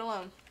 Leave it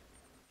alone.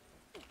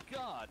 Oh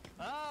god.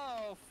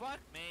 Oh, fuck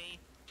me.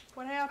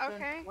 What happened?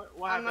 Okay.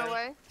 What on my happened?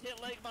 way. Tit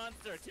leg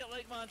monster. Tit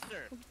leg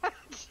monster.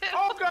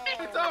 Oh god,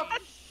 it's up!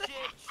 Shit,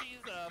 she's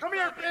a Come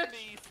here, fucking bitch!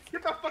 beast.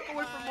 Get the fuck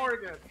away from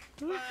Morrigan!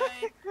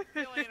 Bye. See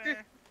you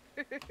later.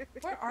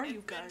 Where are you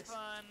It's been guys?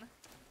 fun.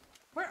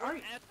 Where are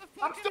you? At the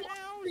I'm fucking still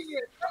house. seeing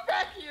it! Come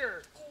back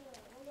here!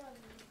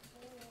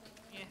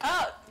 Yeah.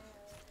 Oh!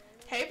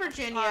 Hey,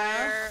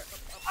 Virginia.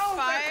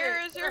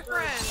 Fire is your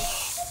friend.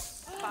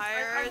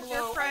 Fire is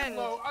your friend.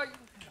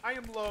 I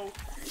am low.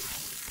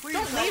 Please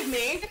Don't leave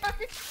me. I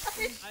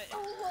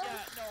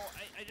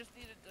just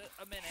needed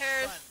a minute.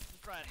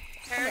 Run.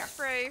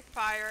 Hairspray,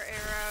 fire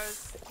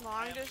arrows,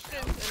 long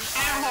distance, and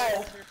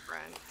fire is your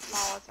friend.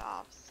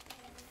 Molotovs.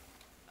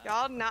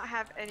 Y'all not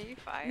have any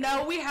fire?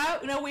 No, we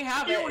have. No, we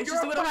have it. It's You're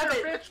just we don't have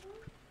it. bitch.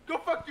 Go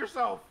fuck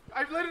yourself.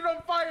 I've lit it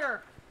on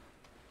fire.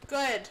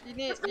 Good. You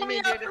need It's to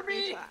coming do it after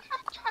me. Yeah,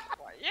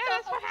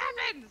 that's what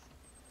happens.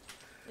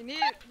 You need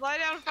to light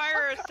down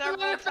fire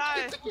several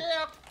times.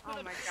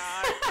 Oh my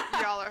god,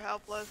 y'all are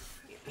helpless.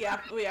 Yeah,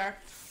 we are.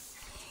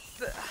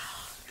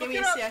 Give me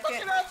a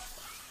second.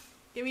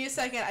 Give me a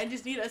second. I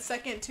just need a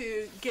second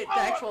to get the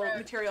actual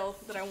material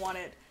that I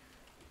wanted.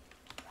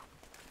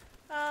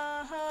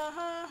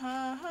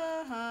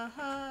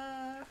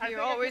 You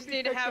always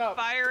need to have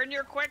fire in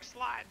your quick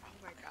slide. Oh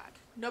my god.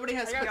 Nobody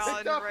has. Y'all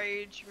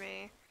enrage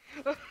me.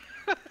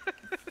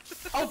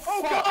 Oh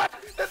god!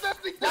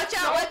 Watch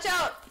out! Watch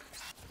out!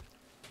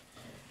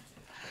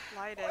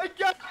 Light it.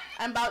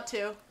 I'm about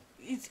to.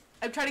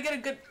 I'm trying to get a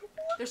good.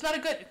 There's not a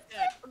good.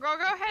 Go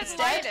ahead and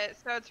light it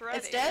so it's ready.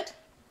 It's dead?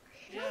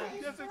 Yeah.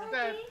 Yes, it's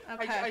dead.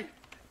 Okay.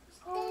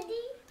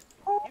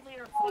 Give me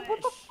your flash.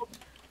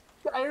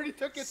 I already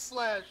took its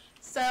slash.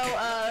 So,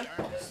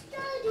 This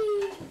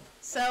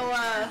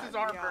is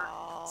armor.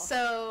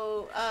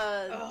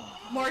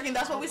 Morgan,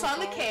 that's what we saw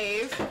in the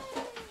cave.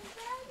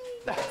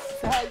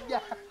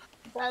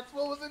 That's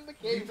what was in the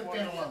cave.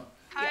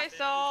 Hi,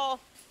 Soul.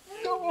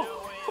 No.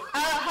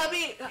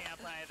 Hubby,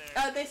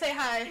 they say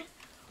hi.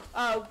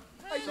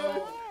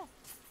 So,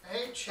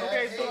 hey chat,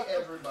 Okay, hey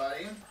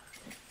everybody.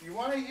 You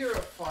want to hear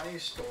a funny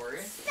story?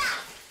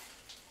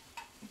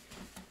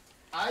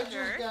 I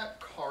just got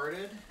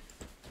carded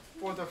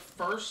for the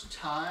first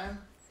time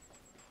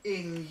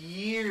in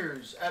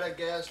years at a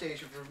gas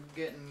station for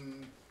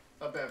getting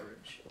a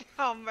beverage.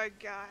 Oh my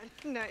god,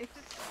 nice.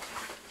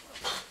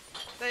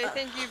 They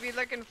think you'd be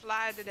looking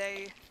fly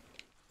today.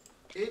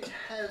 It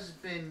has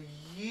been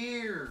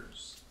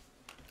years.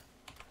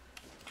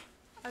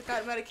 I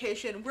got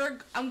medication.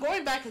 I'm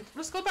going back.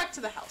 Let's go back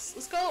to the house.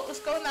 Let's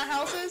go in the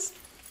houses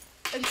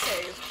and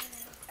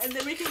save, and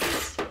then we can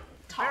just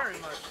talk. Very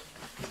much.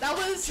 That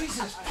was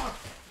Jesus.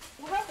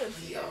 What happened?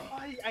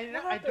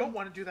 I don't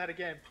want to do that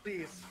again,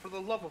 please, for the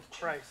love of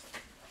Christ.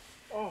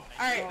 Oh, all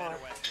right. God.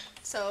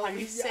 So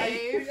we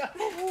save.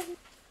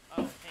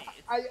 Oh,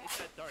 hey, it's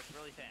that dark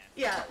really fast.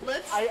 Yeah,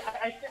 let's.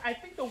 I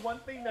think the one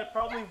thing that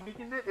probably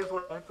weakened it is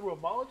when I threw a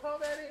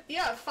Molotov at it.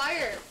 Yeah,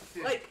 fire.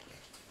 Yeah.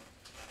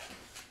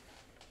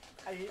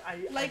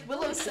 Like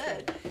Willow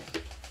said.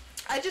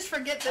 I just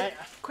forget that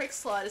quick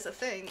slot is a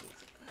thing.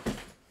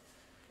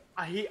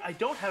 I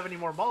don't have any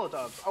more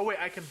Molotovs. Oh wait,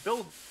 I can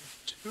build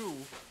 2.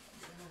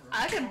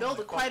 I can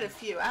build quite a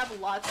few. I have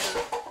lots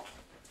of.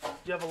 Do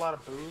you have a lot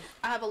of booze?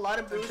 I have a lot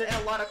of booze and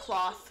a lot of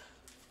cloth.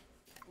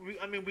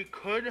 I mean, we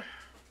could.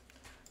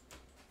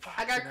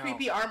 I got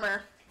creepy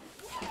armor.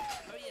 Oh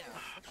yeah.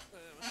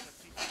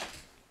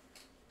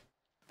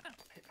 I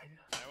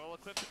will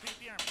equip the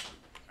creepy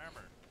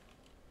armor.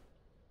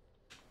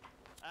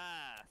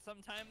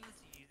 Sometimes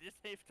you just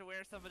have to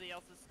wear somebody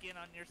else's skin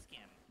on your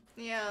skin.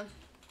 Yeah.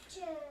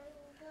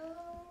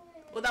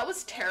 Well, that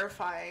was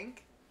terrifying.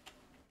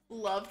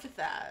 Loved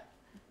that.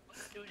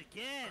 Let's do it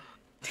again.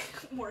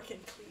 Morgan,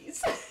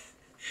 please.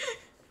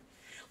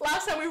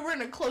 Last time we were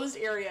in a closed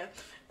area.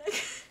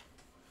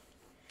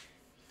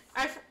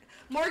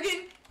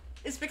 Morgan,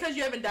 it's because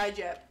you haven't died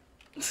yet.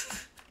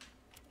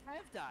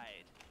 I've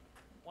died.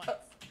 Once.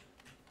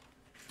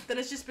 Then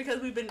it's just because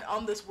we've been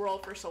on this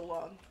world for so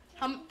long.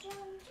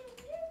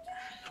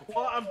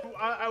 Well,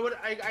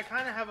 I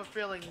kind of have a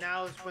feeling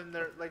now is when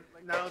they're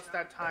now it's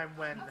that time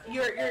when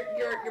you're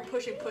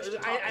pushing push to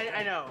talk.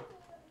 I know.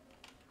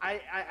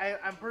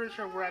 I'm pretty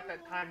sure we're at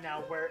that time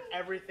now where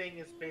everything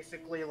is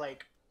basically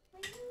like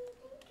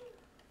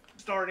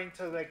starting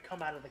to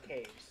come out of the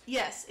caves.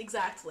 Yes,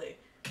 exactly.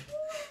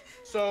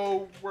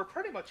 So we're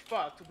pretty much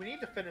fucked. We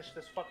need to finish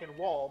this fucking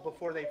wall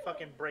before they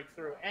fucking break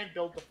through and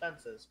build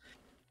defenses.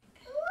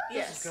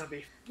 Yes.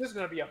 This is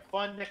gonna be a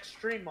fun next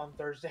stream on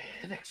Thursday.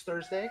 Next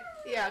Thursday.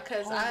 Yeah,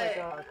 cause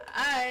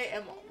I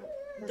am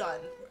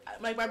done.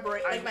 My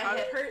brain, my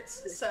head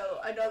hurts. So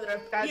I know that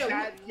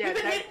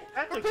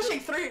we're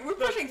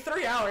pushing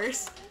 3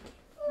 hours.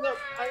 Look,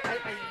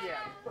 yeah.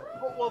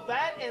 Well,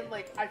 that and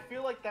I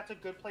feel like that's a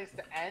good place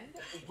to end.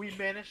 We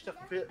managed to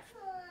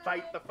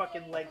fight the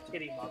fucking leg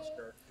titty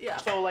monster. Yeah.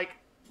 So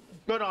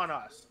good on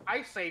us.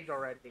 I saved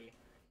already.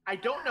 I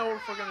don't know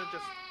if we're gonna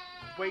just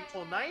wait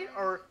till night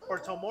or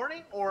till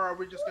morning, or are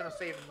we just gonna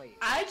save and leave?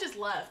 I just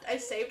left. I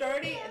saved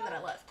already and then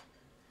I left.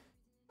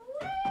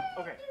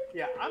 Okay.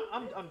 Yeah,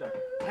 I'm done.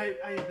 I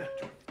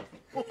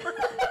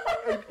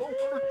don't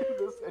want to do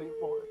this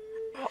anymore.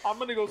 I'm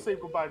gonna go say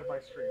goodbye to my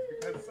stream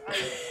because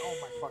oh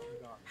my fucking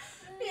god.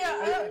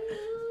 Yeah,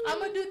 I'm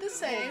gonna do the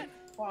same.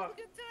 Fuck.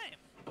 Good time.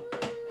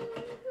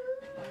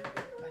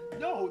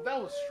 No, that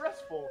was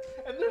stressful.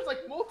 And there's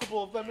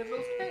multiple of them in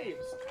those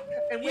caves.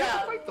 And we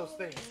have to fight those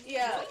things.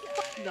 Yeah.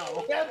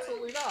 No,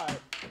 absolutely not.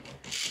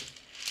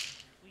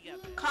 We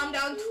got this. Calm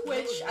down,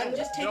 Twitch. I'm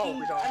just taking.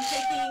 we don't.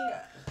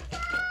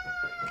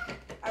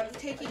 I'm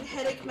taking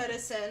headache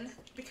medicine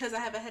because I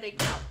have a headache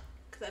now.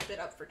 Because I've been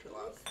up for too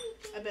long.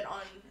 I've been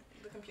on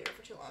the computer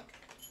for too long.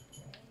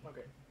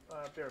 Okay.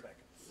 Be right back.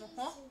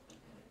 Uh-huh.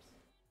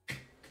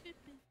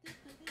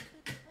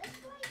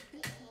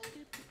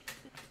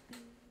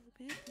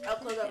 I'll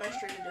close out my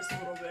stream in just a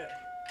little bit.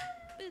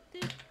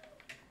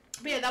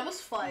 But yeah, that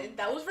was fun.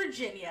 That was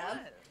Virginia.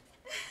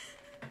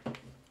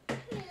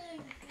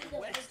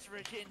 West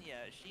Virginia,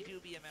 she do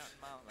be a mountain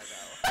ago.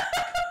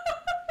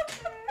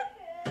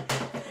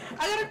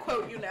 I gotta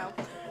quote you now.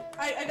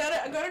 I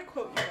gotta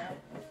quote you now.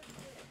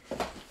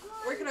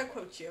 Where can I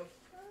quote you?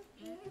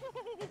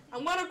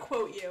 I'm gonna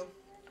quote you.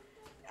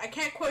 I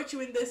can't quote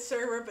you in this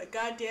server, but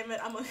god damn it,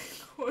 I'm gonna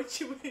quote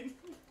you in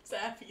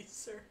Zappy's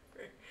server.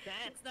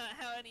 That's not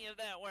how any of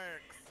that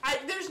works.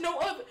 There's no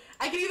other.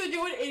 I can either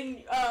do it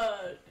in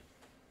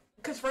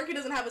because Frankie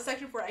doesn't have a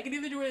section for it. I can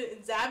either do it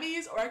in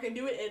Zabby's or I can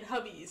do it in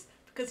Hubby's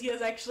because he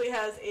actually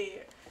has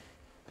a.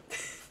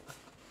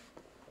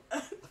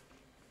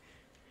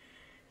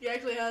 He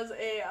actually has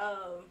a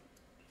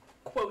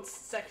quotes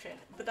section,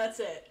 but that's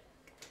it.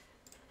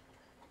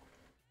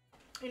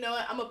 You know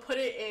what? I'm gonna put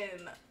it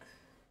in.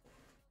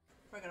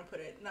 We're gonna put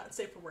it not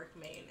safe for work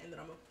main, and then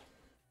I'm gonna.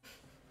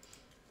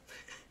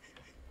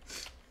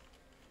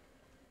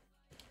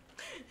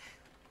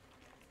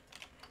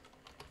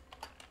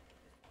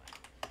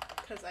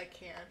 Because I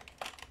can.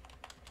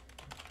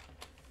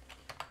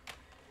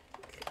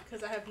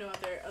 Because I have no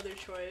other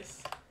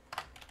choice.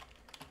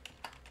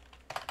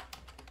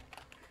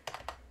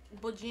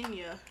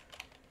 Virginia.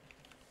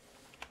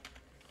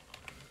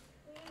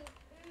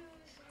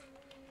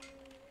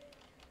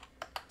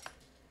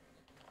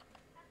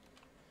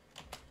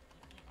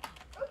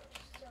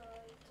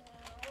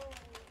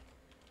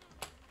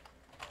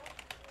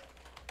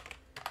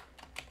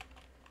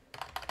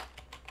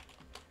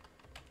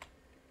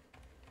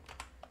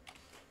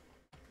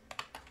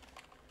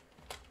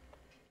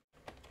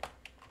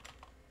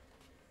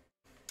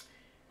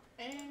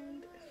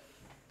 And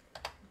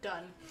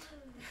done.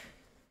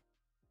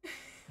 It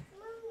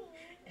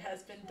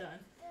has been done.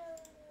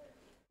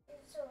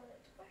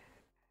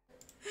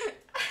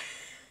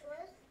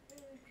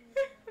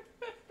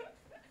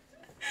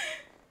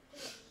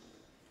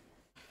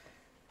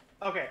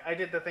 Okay, I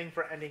did the thing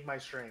for ending my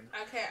stream.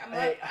 Okay,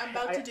 I'm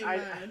about to do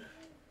mine.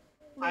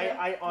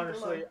 I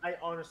honestly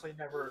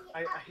never.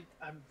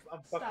 I'm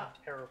fucking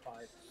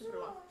terrified.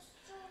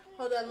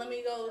 Hold on, let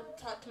me go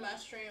talk to my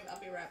stream. I'll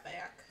be right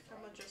back.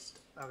 I'm gonna just.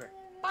 Okay.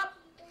 Pop.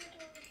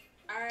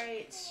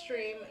 Alright,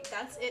 stream.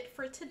 That's it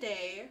for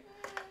today.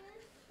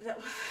 That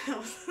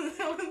was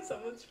so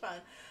much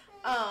fun.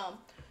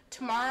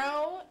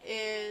 Tomorrow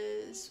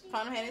is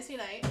Final Fantasy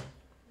night.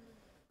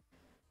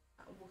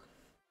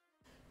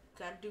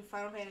 Gotta do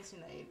Final Fantasy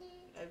night.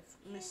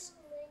 I've missed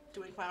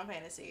doing Final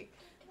Fantasy.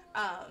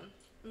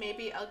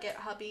 Maybe I'll get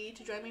hubby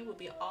to join me. We'll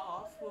be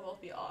off. We'll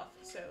both be off.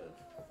 So,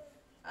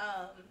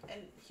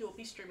 and he will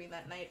be streaming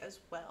that night as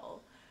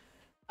well.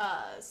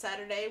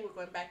 Saturday we're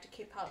going back to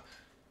K-pop.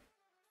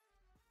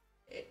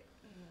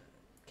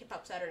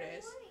 K-pop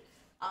Saturdays.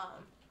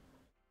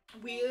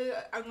 We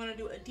are gonna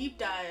do a deep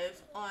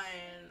dive on.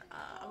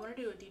 I want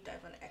to do a deep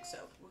dive on EXO.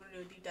 We're gonna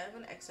do a deep dive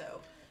on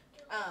EXO,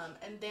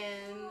 and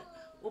then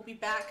we'll be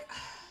back.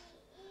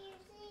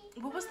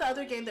 What was the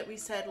other game that we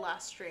said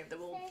last stream that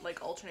we'll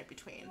like alternate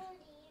between?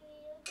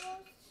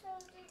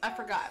 I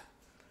forgot.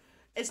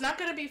 It's not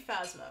gonna be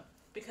Phasma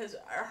because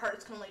our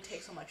hearts can only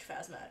take so much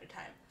Phasma at a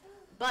time.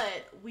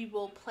 But we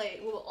will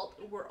play.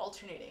 We're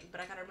alternating.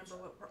 But I gotta remember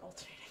what we're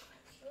alternating with.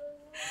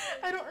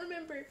 I don't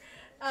remember.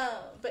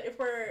 But if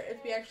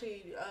we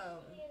actually,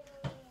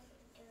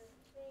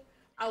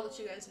 I'll let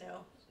you guys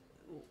know.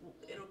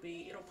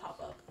 It'll pop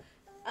up.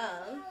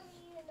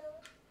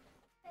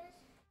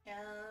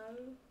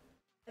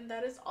 And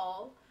that is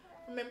all.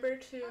 Remember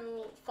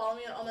to follow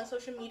me on all my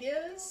social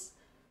medias.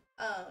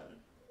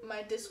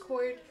 My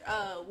Discord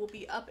will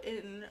be up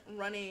and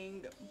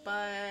running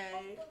by,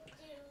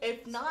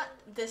 if not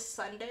this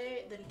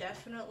Sunday, then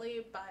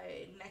definitely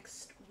by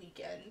next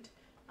weekend.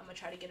 I'm gonna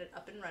try to get it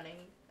up and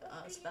running,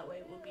 so that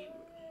way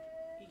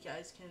you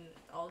guys can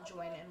all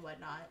join and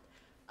whatnot.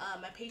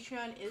 My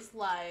Patreon is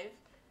live.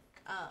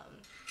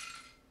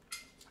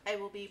 I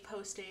will be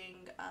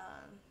posting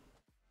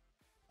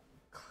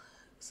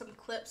some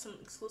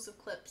exclusive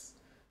clips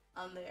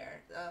on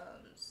there,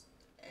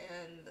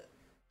 and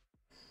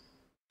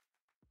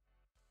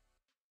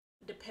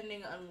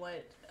depending on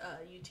what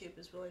YouTube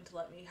is willing to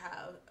let me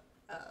have,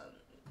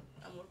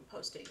 I'm gonna be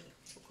posting,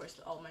 of course,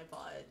 all my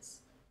VODs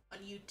on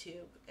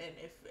YouTube, and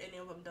if any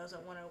of them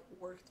doesn't want to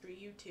work through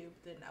YouTube,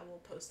 then I will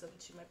post them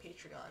to my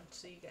Patreon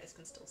so you guys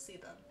can still see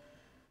them.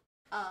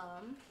 I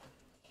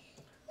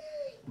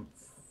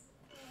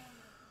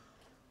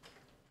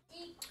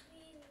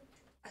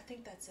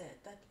think that's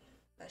it.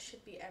 That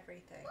should be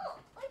everything.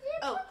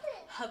 Oh,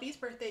 hubby's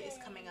birthday is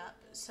coming up,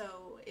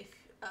 so if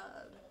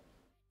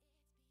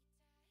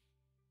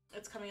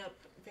it's coming up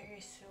very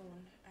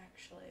soon,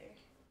 actually.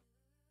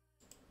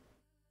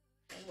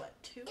 what,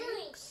 2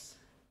 weeks?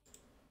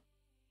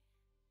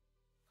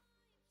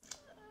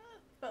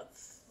 About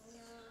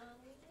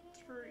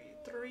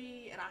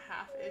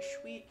 3.5-ish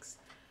weeks.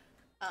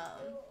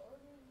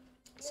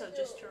 So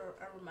just to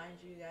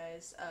remind you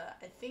guys,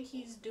 I think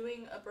he's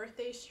doing a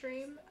birthday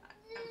stream.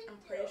 I'm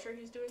pretty sure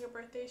he's doing a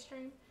birthday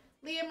stream.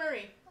 Leah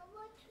Marie,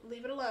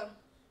 leave it alone.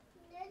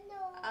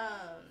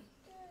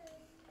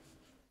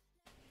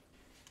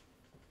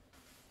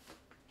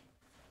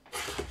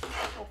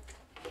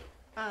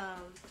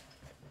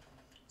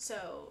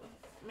 So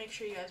make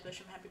sure you guys wish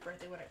him happy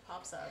birthday when it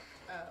pops up.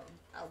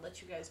 I'll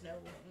let you guys know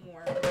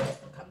more when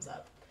it comes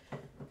up.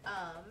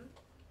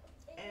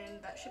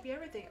 And that should be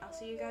everything. I'll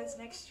see you guys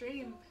next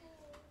stream.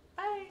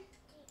 Bye.